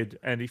said,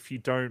 and if you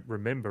don't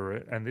remember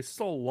it, and this is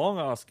a long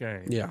ass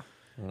game,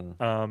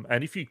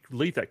 and if you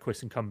leave that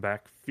quest and come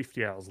back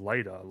 50 hours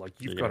later, like,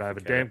 you've got to have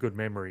a damn good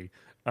memory.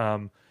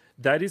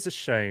 That is a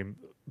shame.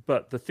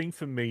 But the thing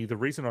for me, the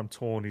reason I'm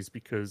torn is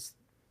because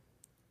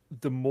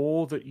the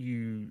more that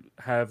you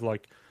have,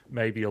 like,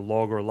 maybe a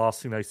log or a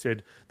last thing they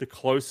said, the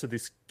closer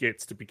this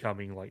gets to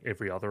becoming like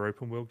every other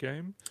open world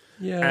game.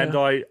 Yeah. And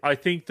I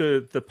think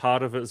the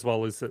part of it as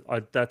well is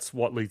that that's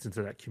what leads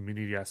into that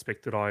community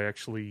aspect that I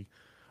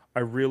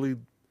really,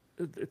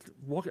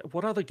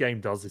 what other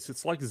game does this?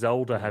 It's like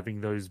Zelda having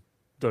those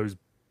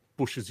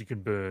bushes you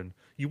can burn.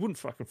 You wouldn't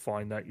fucking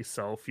find that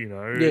yourself, you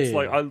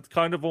know? I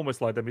kind of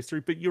almost like that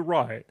mystery, but you're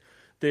right.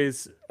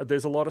 There's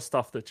a lot of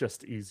stuff that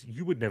just is,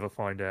 you would never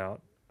find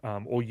out.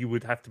 Or you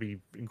would have to be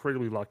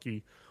incredibly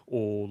lucky,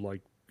 or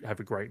like have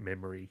a great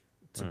memory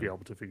to be able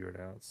to figure it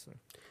out. So.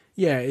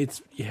 Yeah,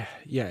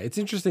 it's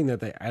interesting that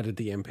they added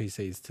the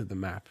NPCs to the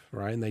map,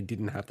 right? And they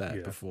didn't have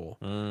that before.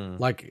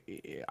 Like,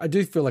 I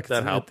do feel like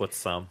That helped with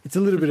some. it's a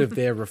little bit of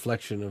their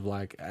reflection of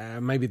like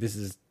maybe this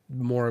is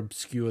more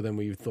obscure than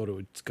we thought it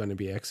was going to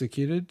be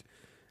executed.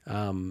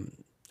 And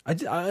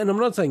I'm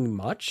not saying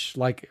much.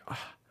 Like,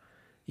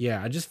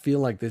 I just feel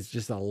like there's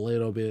just a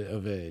little bit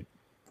of a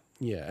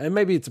and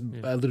maybe it's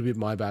a little bit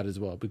my bad as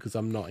well because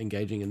I'm not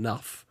engaging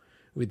enough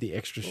with the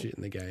extra shit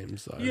in the game.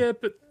 So Yeah,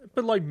 but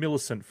like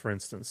Millicent, for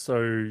instance,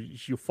 so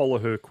you'll follow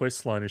her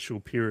quest line and she'll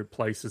appear at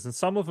places, and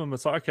some of them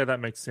it's like, okay, that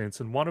makes sense,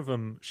 and one of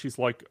them she's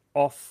like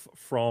off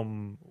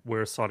from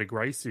where a site of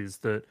grace is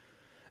that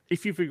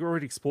if you've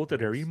already explored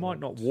that area, you might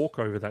not walk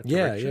over that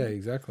direction. Yeah,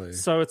 exactly.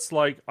 So it's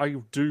like I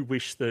do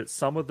wish that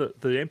some of the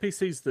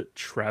NPCs that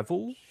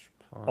travel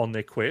on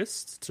their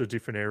quests to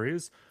different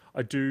areas,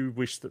 I do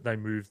wish that they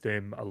moved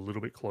them a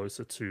little bit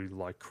closer to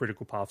like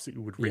critical paths that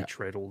you would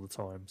retread all the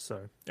time.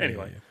 So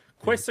anyway,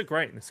 quests are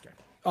great in this game.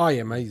 Oh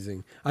yeah,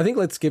 amazing. I think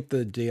let's skip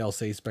the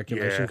DLC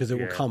speculation because it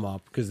will come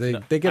up because they're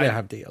going to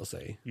have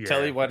DLC. Yeah.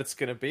 Tell you what it's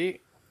going to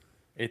be.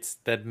 It's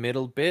that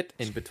middle bit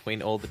in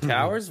between all the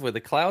towers where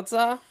the clouds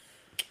are.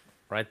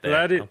 Right there.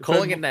 I'm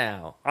calling it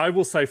now. I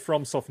will say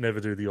FromSoft never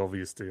do the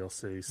obvious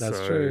DLC. That's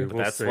so true.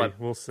 We'll That's see. what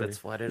We'll see.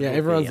 That's what it. Yeah,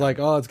 everyone's like,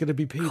 oh, it's going to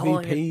be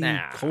Calling it PvP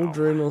now.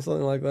 Cauldron or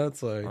something like that.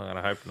 So,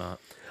 I hope not.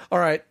 all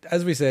right,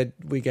 as we said,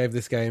 we gave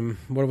this game,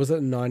 what was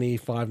it,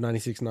 95,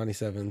 96,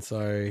 97.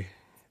 So,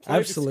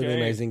 absolutely game.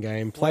 amazing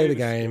game. Play the this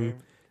game.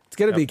 It's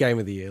going to be Game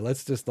of the Year.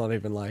 Let's just not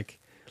even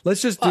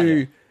let's just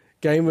do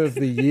Game of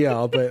the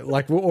Year, but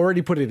like we'll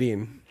already put it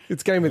in.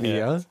 It's Game of the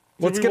Year.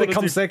 What's we going to wanna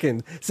come do-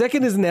 second?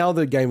 Second is now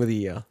the Game of the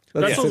Year. That's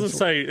what I was essential. going to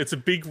say. It's a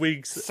Big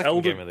Wigs.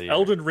 Second Game of the Year.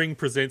 Elden Ring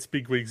presents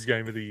Big Wigs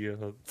Game of the Year.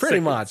 Pretty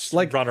much,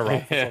 like-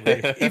 runner-up. or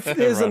something. If there's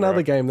Runner-up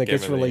another game that Game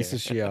gets of the released Year.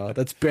 this year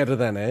that's better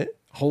than it,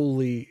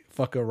 holy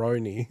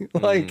fuckeroni.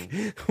 Like,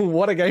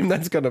 what a game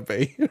that's going to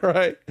be,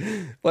 right?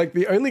 Like,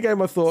 the only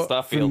game I thought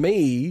for Starfield.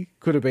 me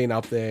could have been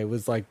up there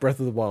was like Breath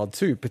of the Wild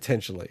 2,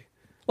 potentially.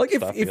 Like,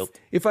 Starfield.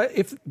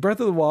 if Breath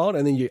of the Wild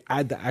and then you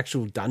add the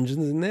actual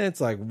dungeons in there,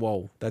 it's like,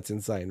 whoa, that's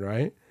insane,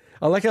 right?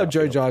 I like how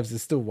Joe Jives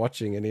is still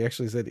watching and he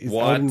actually said, is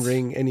What? Elden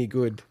Ring any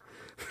good?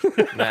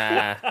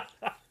 Nah.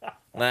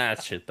 Nah,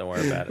 shit, don't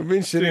worry about I've it. been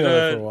shitting Dude, on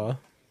it for a while.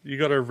 You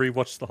got to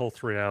rewatch the whole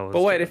 3 hours.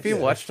 But wait, if you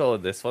watched all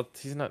of this,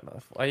 he's not.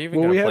 Are you even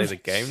Well, going we to play have the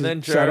game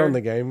then, Joe? chat on the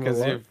game a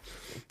lot. Because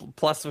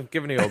plus we've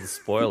given you all the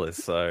spoilers,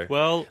 so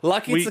Well,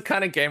 lucky we- it's the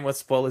kind of game where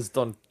spoilers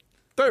don't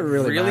Don't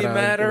really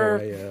matter.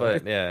 in a way, yeah.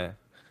 But yeah,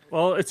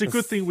 Well, it's a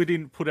good thing we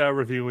didn't put our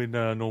review in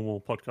a normal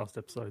podcast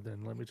episode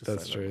then. Let me just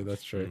That's say true. that.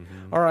 That's true.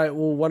 All right.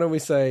 Well, why don't we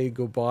say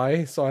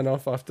goodbye? Sign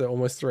off after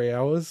almost 3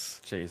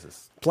 hours.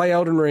 Jesus, Play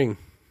Elden Ring.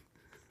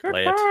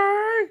 play it.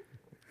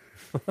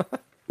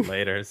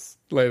 Laters.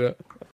 Later.